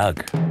been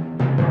dug.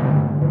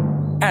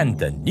 And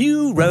the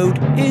new road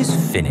is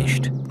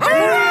finished.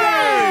 Hooray!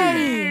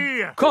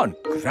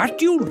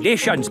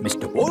 Congratulations,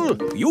 Mr. Bull.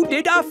 You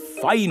did a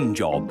fine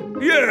job.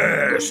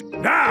 Yes,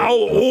 now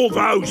all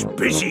those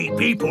busy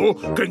people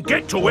can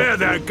get to where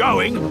they're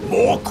going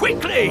more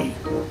quickly.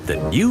 The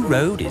new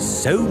road is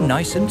so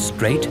nice and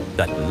straight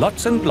that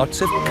lots and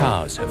lots of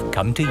cars have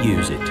come to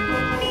use it.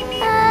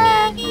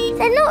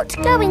 They're not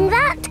going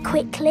that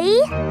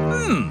quickly.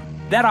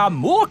 There are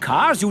more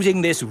cars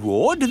using this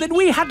road than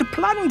we had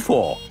planned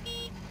for.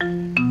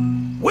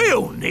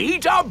 We'll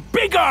need a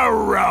bigger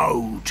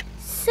road.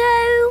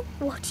 So,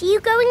 what are you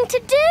going to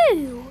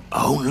do?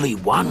 Only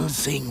one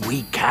thing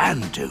we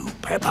can do,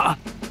 Peppa.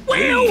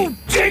 We'll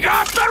dig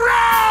up the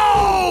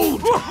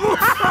road!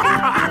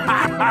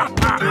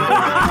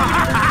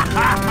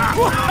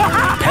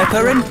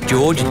 Peppa and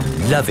George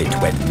love it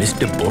when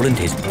Mr. Bull and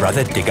his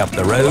brother dig up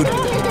the road.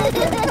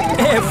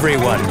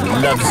 Everyone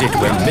loves it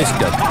when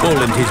Mr.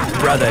 Bull and his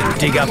brother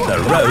dig up the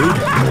road.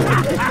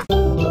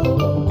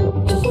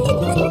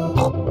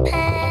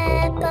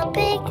 Peppa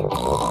Pig.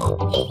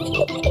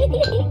 Peppa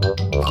Pig.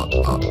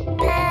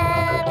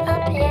 Peppa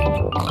Pig.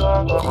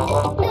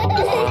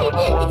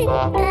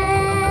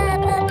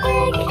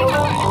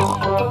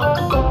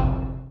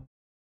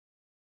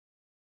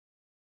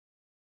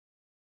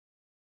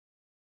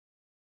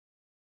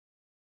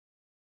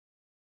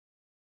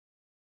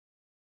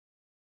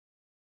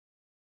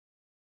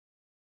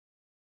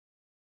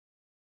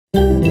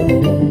 I'm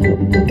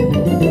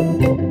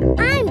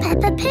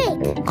Peppa Pig.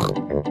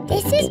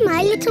 This is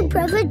my little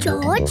brother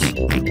George.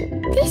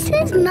 This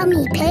is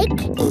Mummy Pig.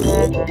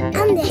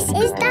 And this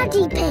is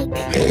Daddy Pig.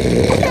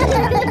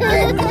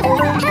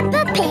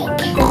 Peppa Pig.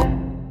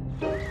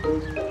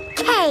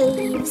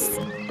 Caves.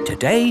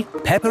 Today,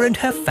 Peppa and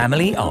her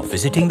family are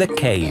visiting the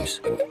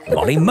caves.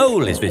 Molly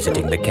Mole is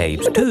visiting the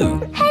caves too.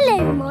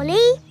 Hello,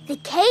 Molly. The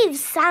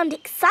caves sound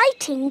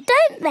exciting,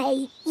 don't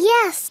they?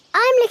 Yes,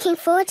 I'm looking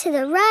forward to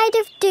the Ride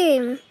of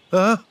Doom.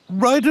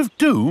 Ride of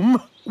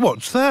Doom?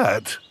 What's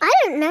that? I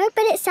don't know,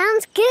 but it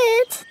sounds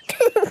good.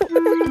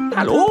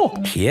 Hello,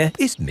 here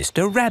is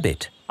Mr.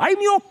 Rabbit. I'm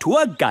your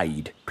tour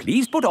guide.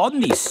 Please put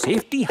on these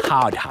safety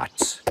hard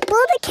hats.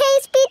 Will the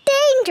caves be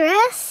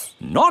dangerous?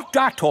 Not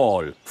at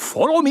all.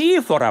 Follow me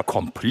for a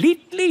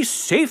completely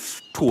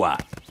safe tour.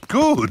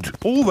 Good.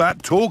 All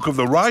that talk of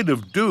the Ride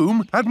of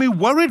Doom had me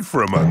worried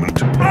for a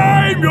moment.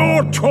 I'm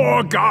your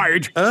tour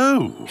guide.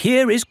 Oh.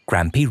 Here is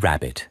Grampy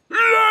Rabbit.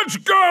 Let's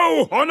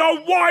go on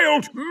a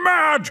wild,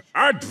 mad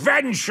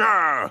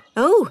adventure.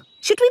 Oh,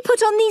 should we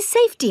put on these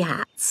safety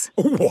hats?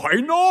 Why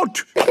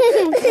not?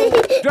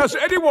 Does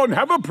anyone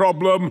have a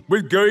problem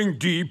with going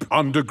deep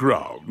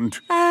underground?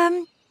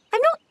 I'm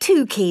not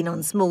too keen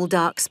on small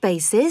dark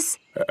spaces.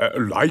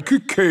 Like a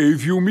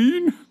cave, you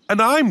mean?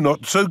 And I'm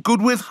not so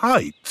good with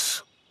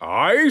heights.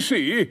 I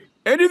see.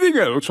 Anything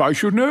else I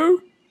should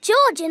know?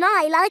 George and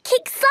I like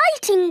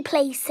exciting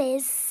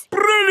places.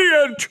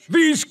 Brilliant!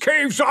 These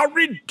caves are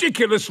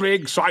ridiculously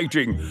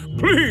exciting.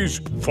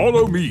 Please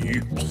follow me.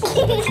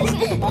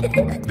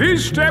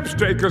 These steps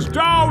take us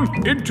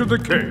down into the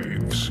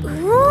caves.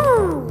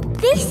 Ooh,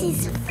 this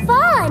is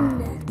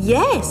fun.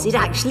 Yes, it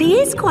actually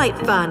is quite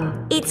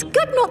fun. It's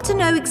good not to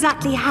know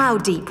exactly how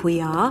deep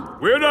we are.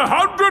 We're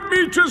 100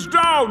 meters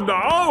down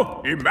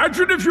now.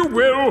 Imagine, if you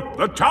will,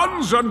 the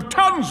tons and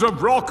tons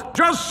of rock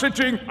just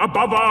sitting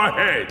above our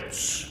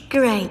heads.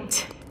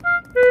 Great.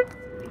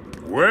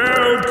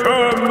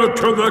 Welcome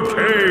to the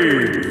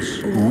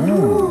caves.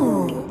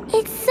 Ooh,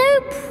 it's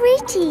so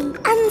pretty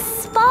and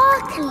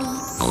sparkly.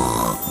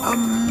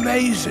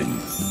 Amazing.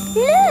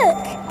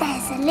 Look,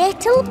 there's a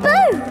little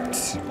boat.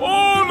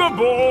 All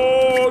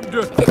aboard!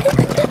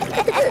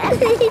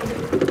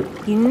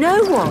 You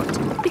know what?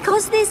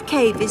 Because this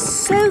cave is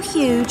so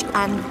huge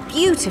and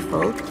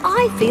beautiful,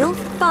 I feel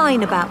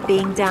fine about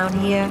being down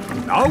here.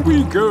 Now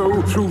we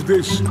go through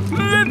this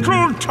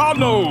little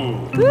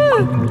tunnel.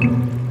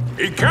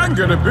 It can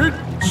get a bit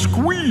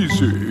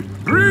squeezy.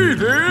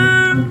 Breathe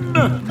in.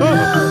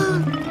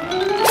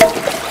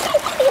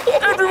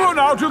 Everyone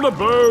out of the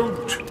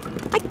boat.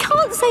 I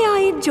can't say I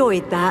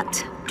enjoyed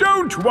that.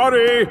 Don't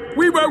worry.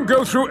 We won't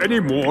go through any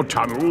more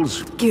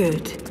tunnels.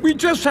 Good. We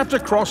just have to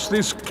cross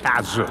this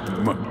chasm.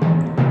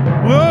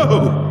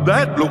 Whoa!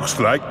 That looks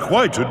like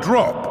quite a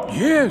drop.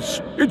 Yes,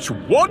 it's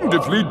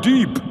wonderfully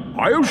deep.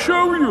 I'll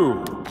show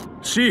you.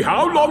 See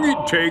how long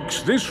it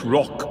takes this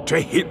rock to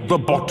hit the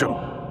bottom.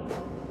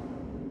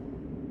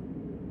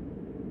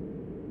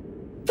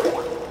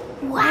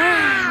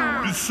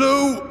 Wow!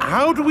 So,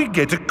 how do we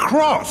get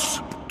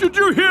across? Did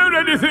you hear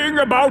anything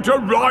about a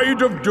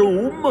Ride of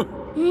Doom?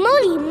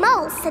 Molly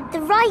Mole said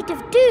the Ride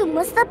of Doom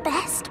was the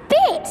best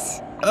bit.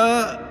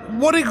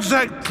 What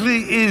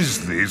exactly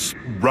is this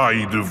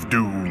Ride of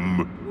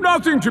Doom?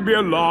 Nothing to be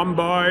alarmed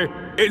by.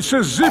 It's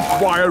a zip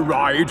wire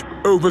ride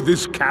over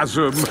this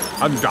chasm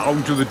and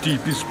down to the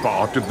deepest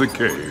part of the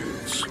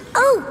caves.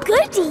 Oh,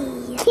 goody!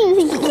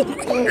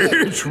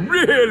 It's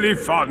really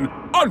fun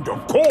and,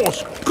 of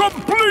course,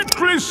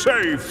 completely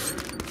safe.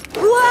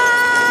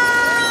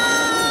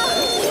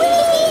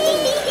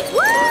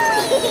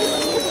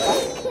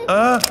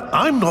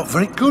 I'm not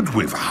very good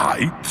with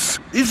heights.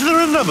 Is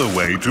there another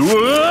way to... See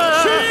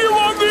you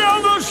on the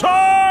other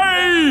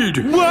side!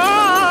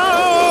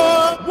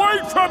 Whoa!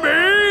 Wait for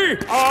me!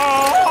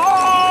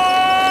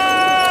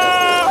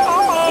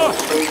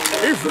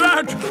 If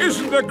that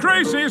isn't the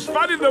craziest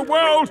fun in the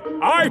world,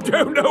 I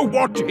don't know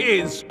what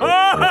is. It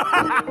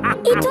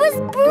was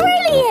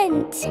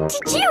brilliant!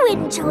 Did you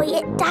enjoy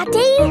it,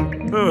 Daddy?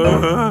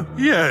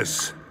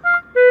 Yes.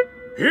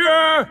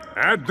 Here,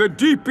 at the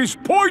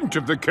deepest point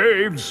of the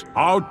caves,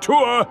 our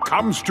tour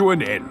comes to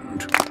an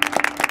end.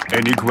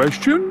 Any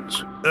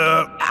questions?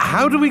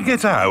 How do we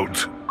get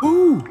out?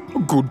 Oh, a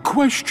good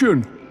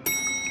question.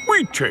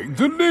 We take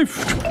the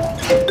lift.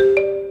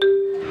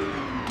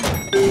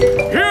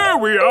 Here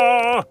we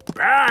are,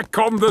 back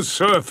on the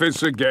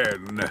surface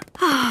again.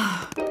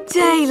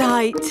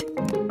 Daylight.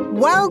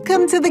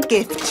 Welcome to the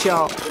gift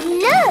shop.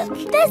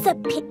 Look, there's a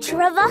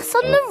picture of us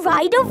on the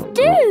Ride of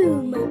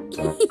Doom.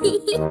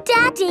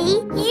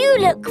 Daddy, you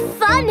look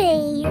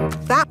funny.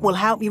 That will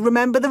help you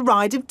remember the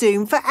Ride of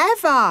Doom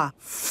forever.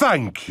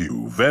 Thank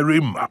you very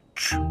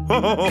much.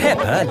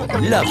 Peppa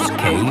loves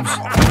caves.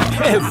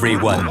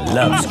 Everyone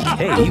loves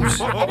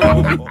caves.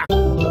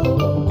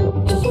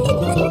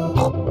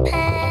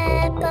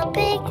 Peppa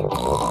Pig.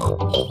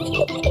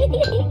 Peppa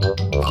Pig.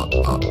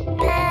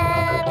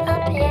 Peppa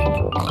Pig.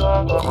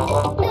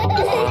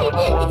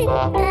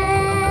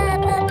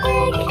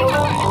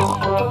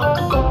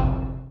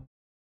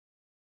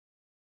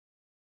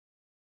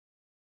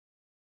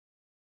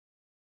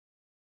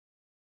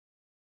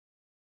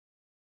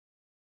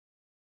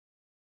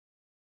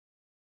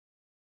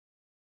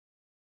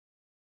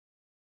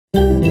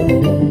 I'm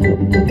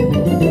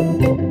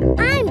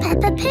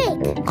Peppa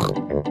Pig.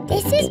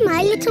 This is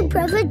my little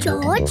brother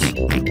George.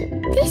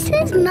 This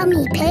is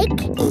Mummy Pig.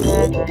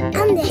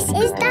 And this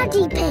is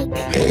Daddy Pig.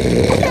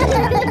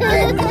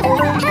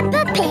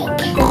 Peppa Pig.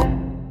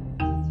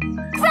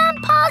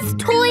 Grandpa's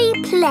toy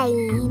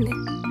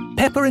plane.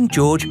 Peppa and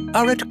George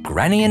are at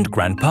Granny and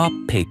Grandpa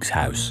Pig's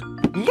house.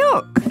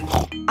 Look,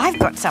 I've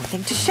got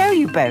something to show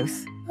you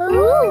both.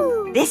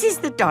 Ooh. This is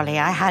the dolly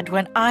I had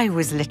when I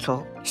was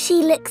little. She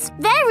looks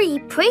very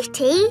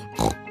pretty.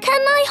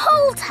 Can I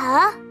hold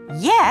her?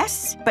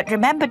 Yes, but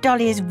remember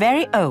Dolly is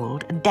very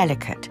old and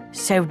delicate,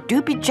 so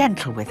do be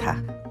gentle with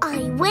her.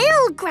 I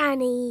will,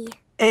 Granny.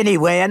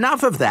 Anyway,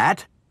 enough of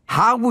that.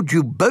 How would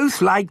you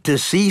both like to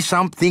see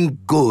something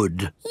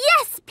good?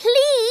 Yes,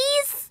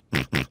 please.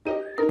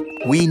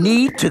 We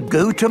need to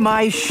go to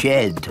my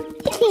shed.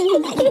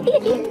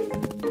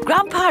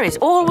 Grandpa is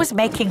always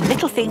making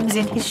little things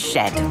in his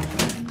shed.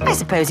 I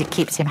suppose it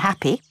keeps him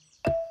happy.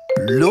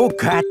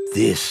 Look at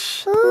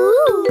this.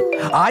 Ooh.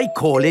 I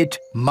call it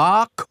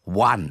Mark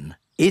 1.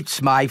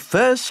 It's my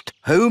first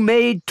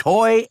homemade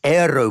toy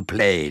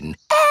aeroplane.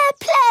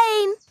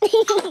 Airplane.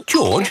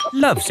 George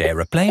loves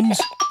aeroplanes.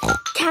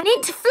 Can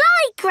it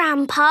fly,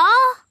 Grandpa?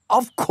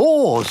 Of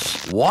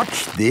course.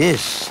 Watch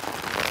this.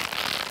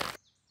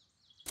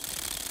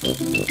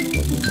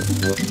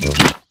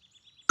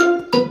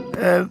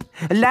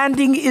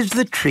 Landing is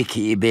the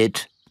tricky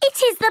bit. It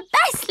is the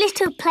best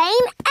little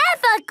plane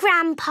ever,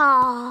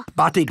 Grandpa.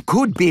 But it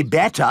could be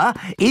better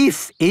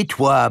if it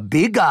were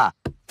bigger.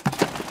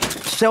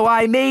 So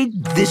I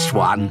made this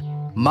one,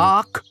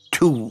 Mark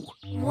 2.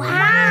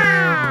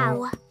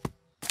 Wow!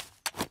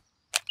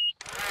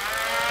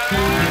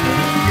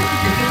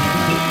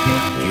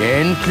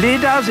 Gently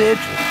does it.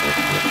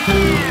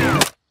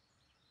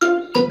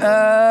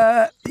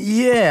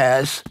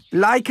 Yes.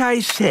 Like I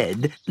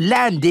said,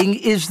 landing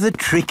is the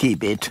tricky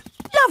bit.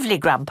 Lovely,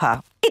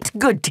 Grandpa. It's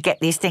good to get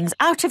these things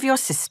out of your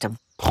system.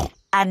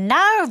 And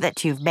now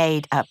that you've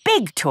made a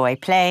big toy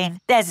plane,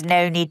 there's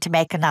no need to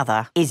make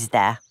another, is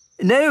there?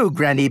 No,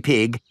 Granny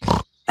Pig.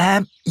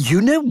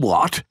 You know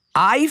what?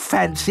 I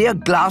fancy a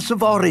glass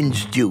of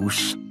orange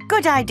juice.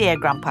 Good idea,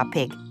 Grandpa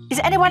Pig.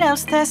 Is anyone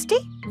else thirsty?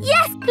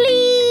 Yes,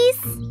 please.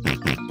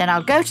 Then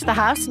I'll go to the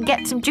house and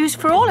get some juice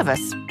for all of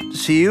us.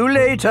 See you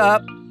later.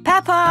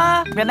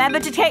 Peppa, remember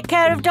to take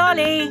care of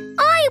Dolly.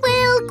 I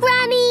will,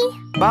 Granny.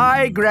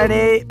 Bye,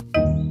 Granny.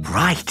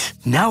 Right,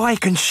 now I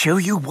can show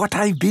you what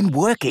I've been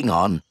working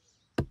on.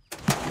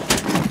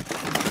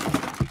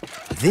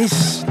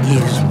 This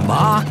is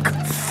Mark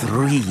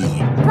 3.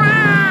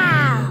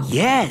 Wow!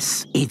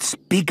 Yes, it's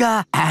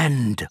bigger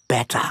and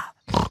better.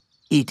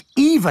 It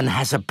even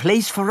has a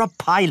place for a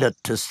pilot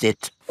to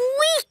sit.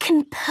 We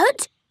can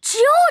put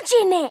George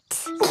in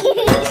it.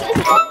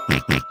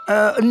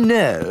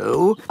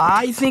 No.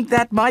 I think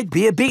that might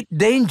be a bit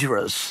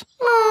dangerous.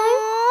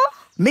 Aww.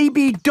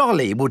 Maybe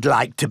Dolly would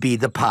like to be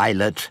the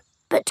pilot.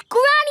 But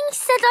Granny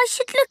said I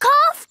should look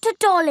after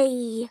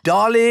Dolly.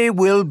 Dolly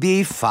will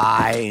be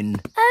fine.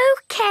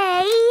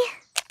 OK.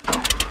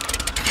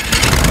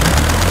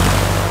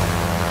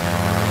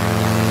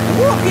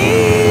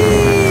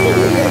 Whoopee!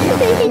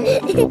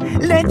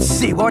 Let's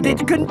see what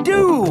it can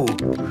do.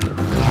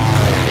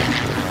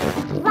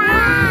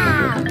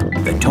 Wow!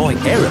 The toy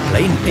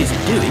aeroplane is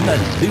doing a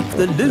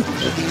loop-the-loop.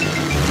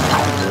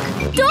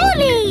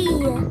 Dolly!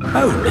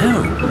 Oh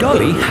no,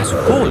 Dolly has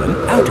fallen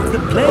out of the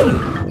plane.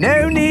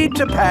 No need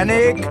to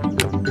panic.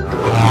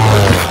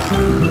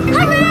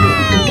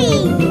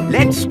 Hooray!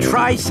 Let's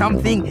try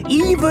something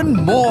even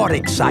more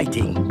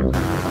exciting.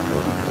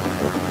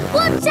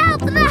 Watch out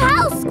for the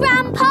house,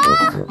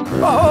 Grandpa!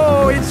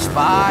 Oh, it's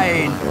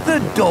fine. The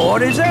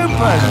door is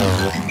open.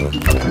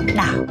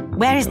 Now,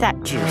 where is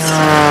that juice?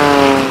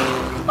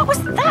 What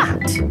was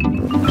that?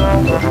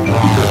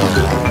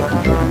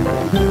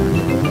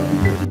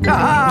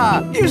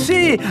 Ah, you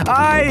see,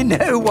 I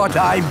know what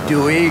I'm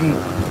doing.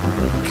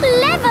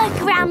 Clever,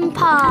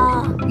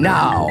 Grandpa.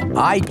 Now,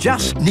 I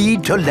just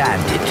need to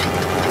land it.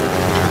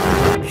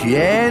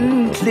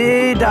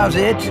 Gently does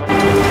it.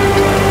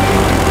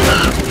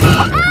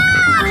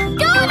 Ah!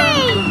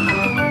 Dolly!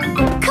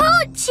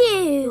 Caught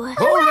you!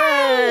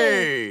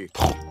 Hooray!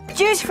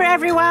 Juice for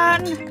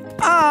everyone.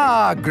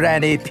 Ah,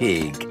 Granny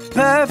Pig.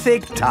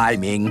 Perfect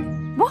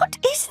timing. What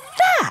is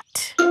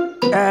that?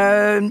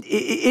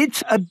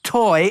 It's a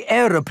toy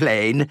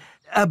aeroplane.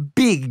 A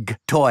big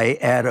toy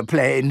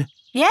aeroplane.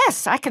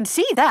 Yes, I can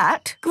see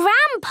that.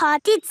 Grandpa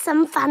did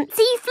some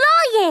fancy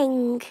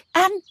flying.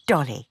 And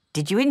Dolly,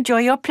 did you enjoy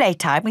your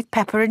playtime with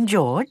Peppa and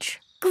George?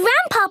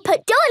 Grandpa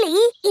put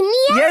Dolly in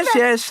the air.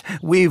 Yes.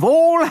 We've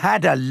all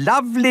had a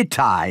lovely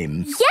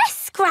time.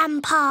 Yes,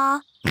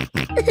 Grandpa.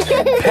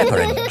 Peppa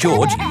and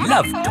George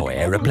love toy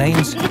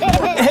aeroplanes.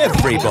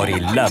 Everybody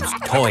loves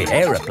toy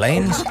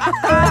aeroplanes.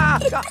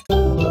 Peppa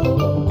Pig.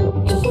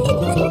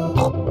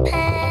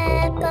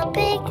 Peppa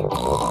Pig.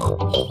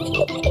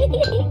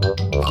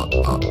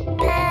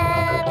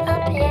 Peppa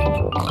Pig.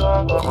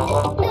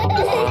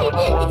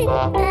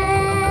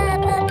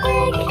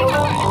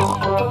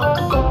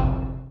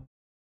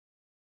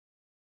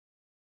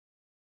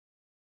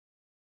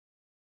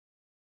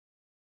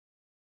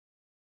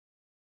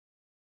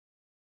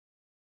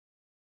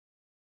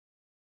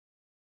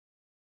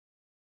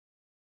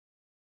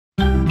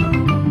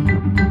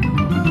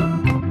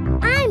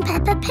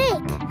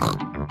 Pig.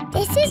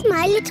 This is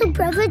my little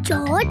brother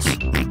George.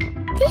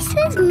 This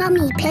is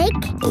Mummy Pig.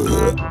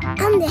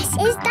 And this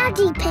is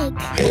Daddy Pig.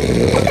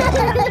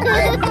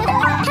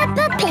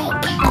 Peppa Pig.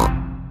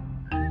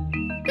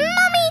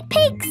 Mummy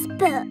Pig's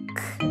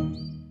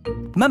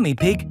book. Mummy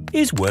Pig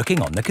is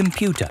working on the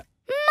computer.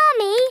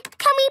 Mummy,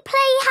 can we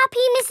play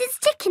Happy Mrs.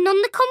 Chicken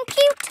on the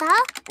computer?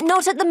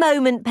 Not at the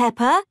moment,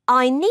 Peppa.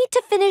 I need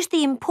to finish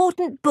the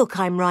important book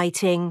I'm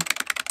writing.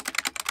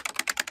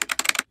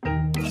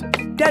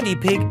 Daddy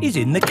Pig is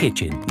in the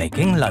kitchen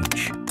making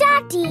lunch.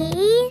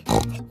 Daddy,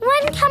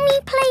 when can we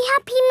play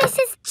Happy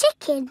Mrs.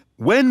 Chicken?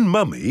 When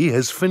Mummy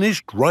has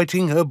finished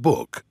writing her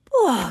book.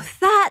 Oh,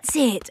 that's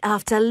it.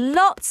 After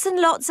lots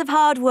and lots of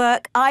hard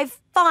work, I've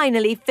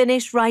finally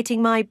finished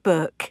writing my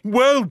book.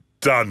 Well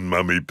done,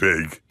 Mummy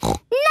Pig. Now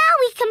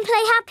we can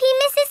play Happy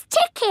Mrs.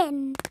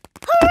 Chicken.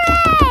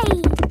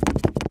 Hooray!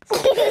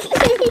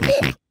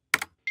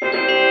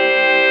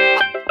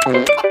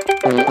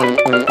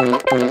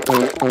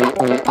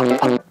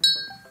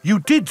 You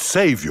did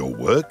save your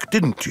work,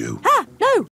 didn't you?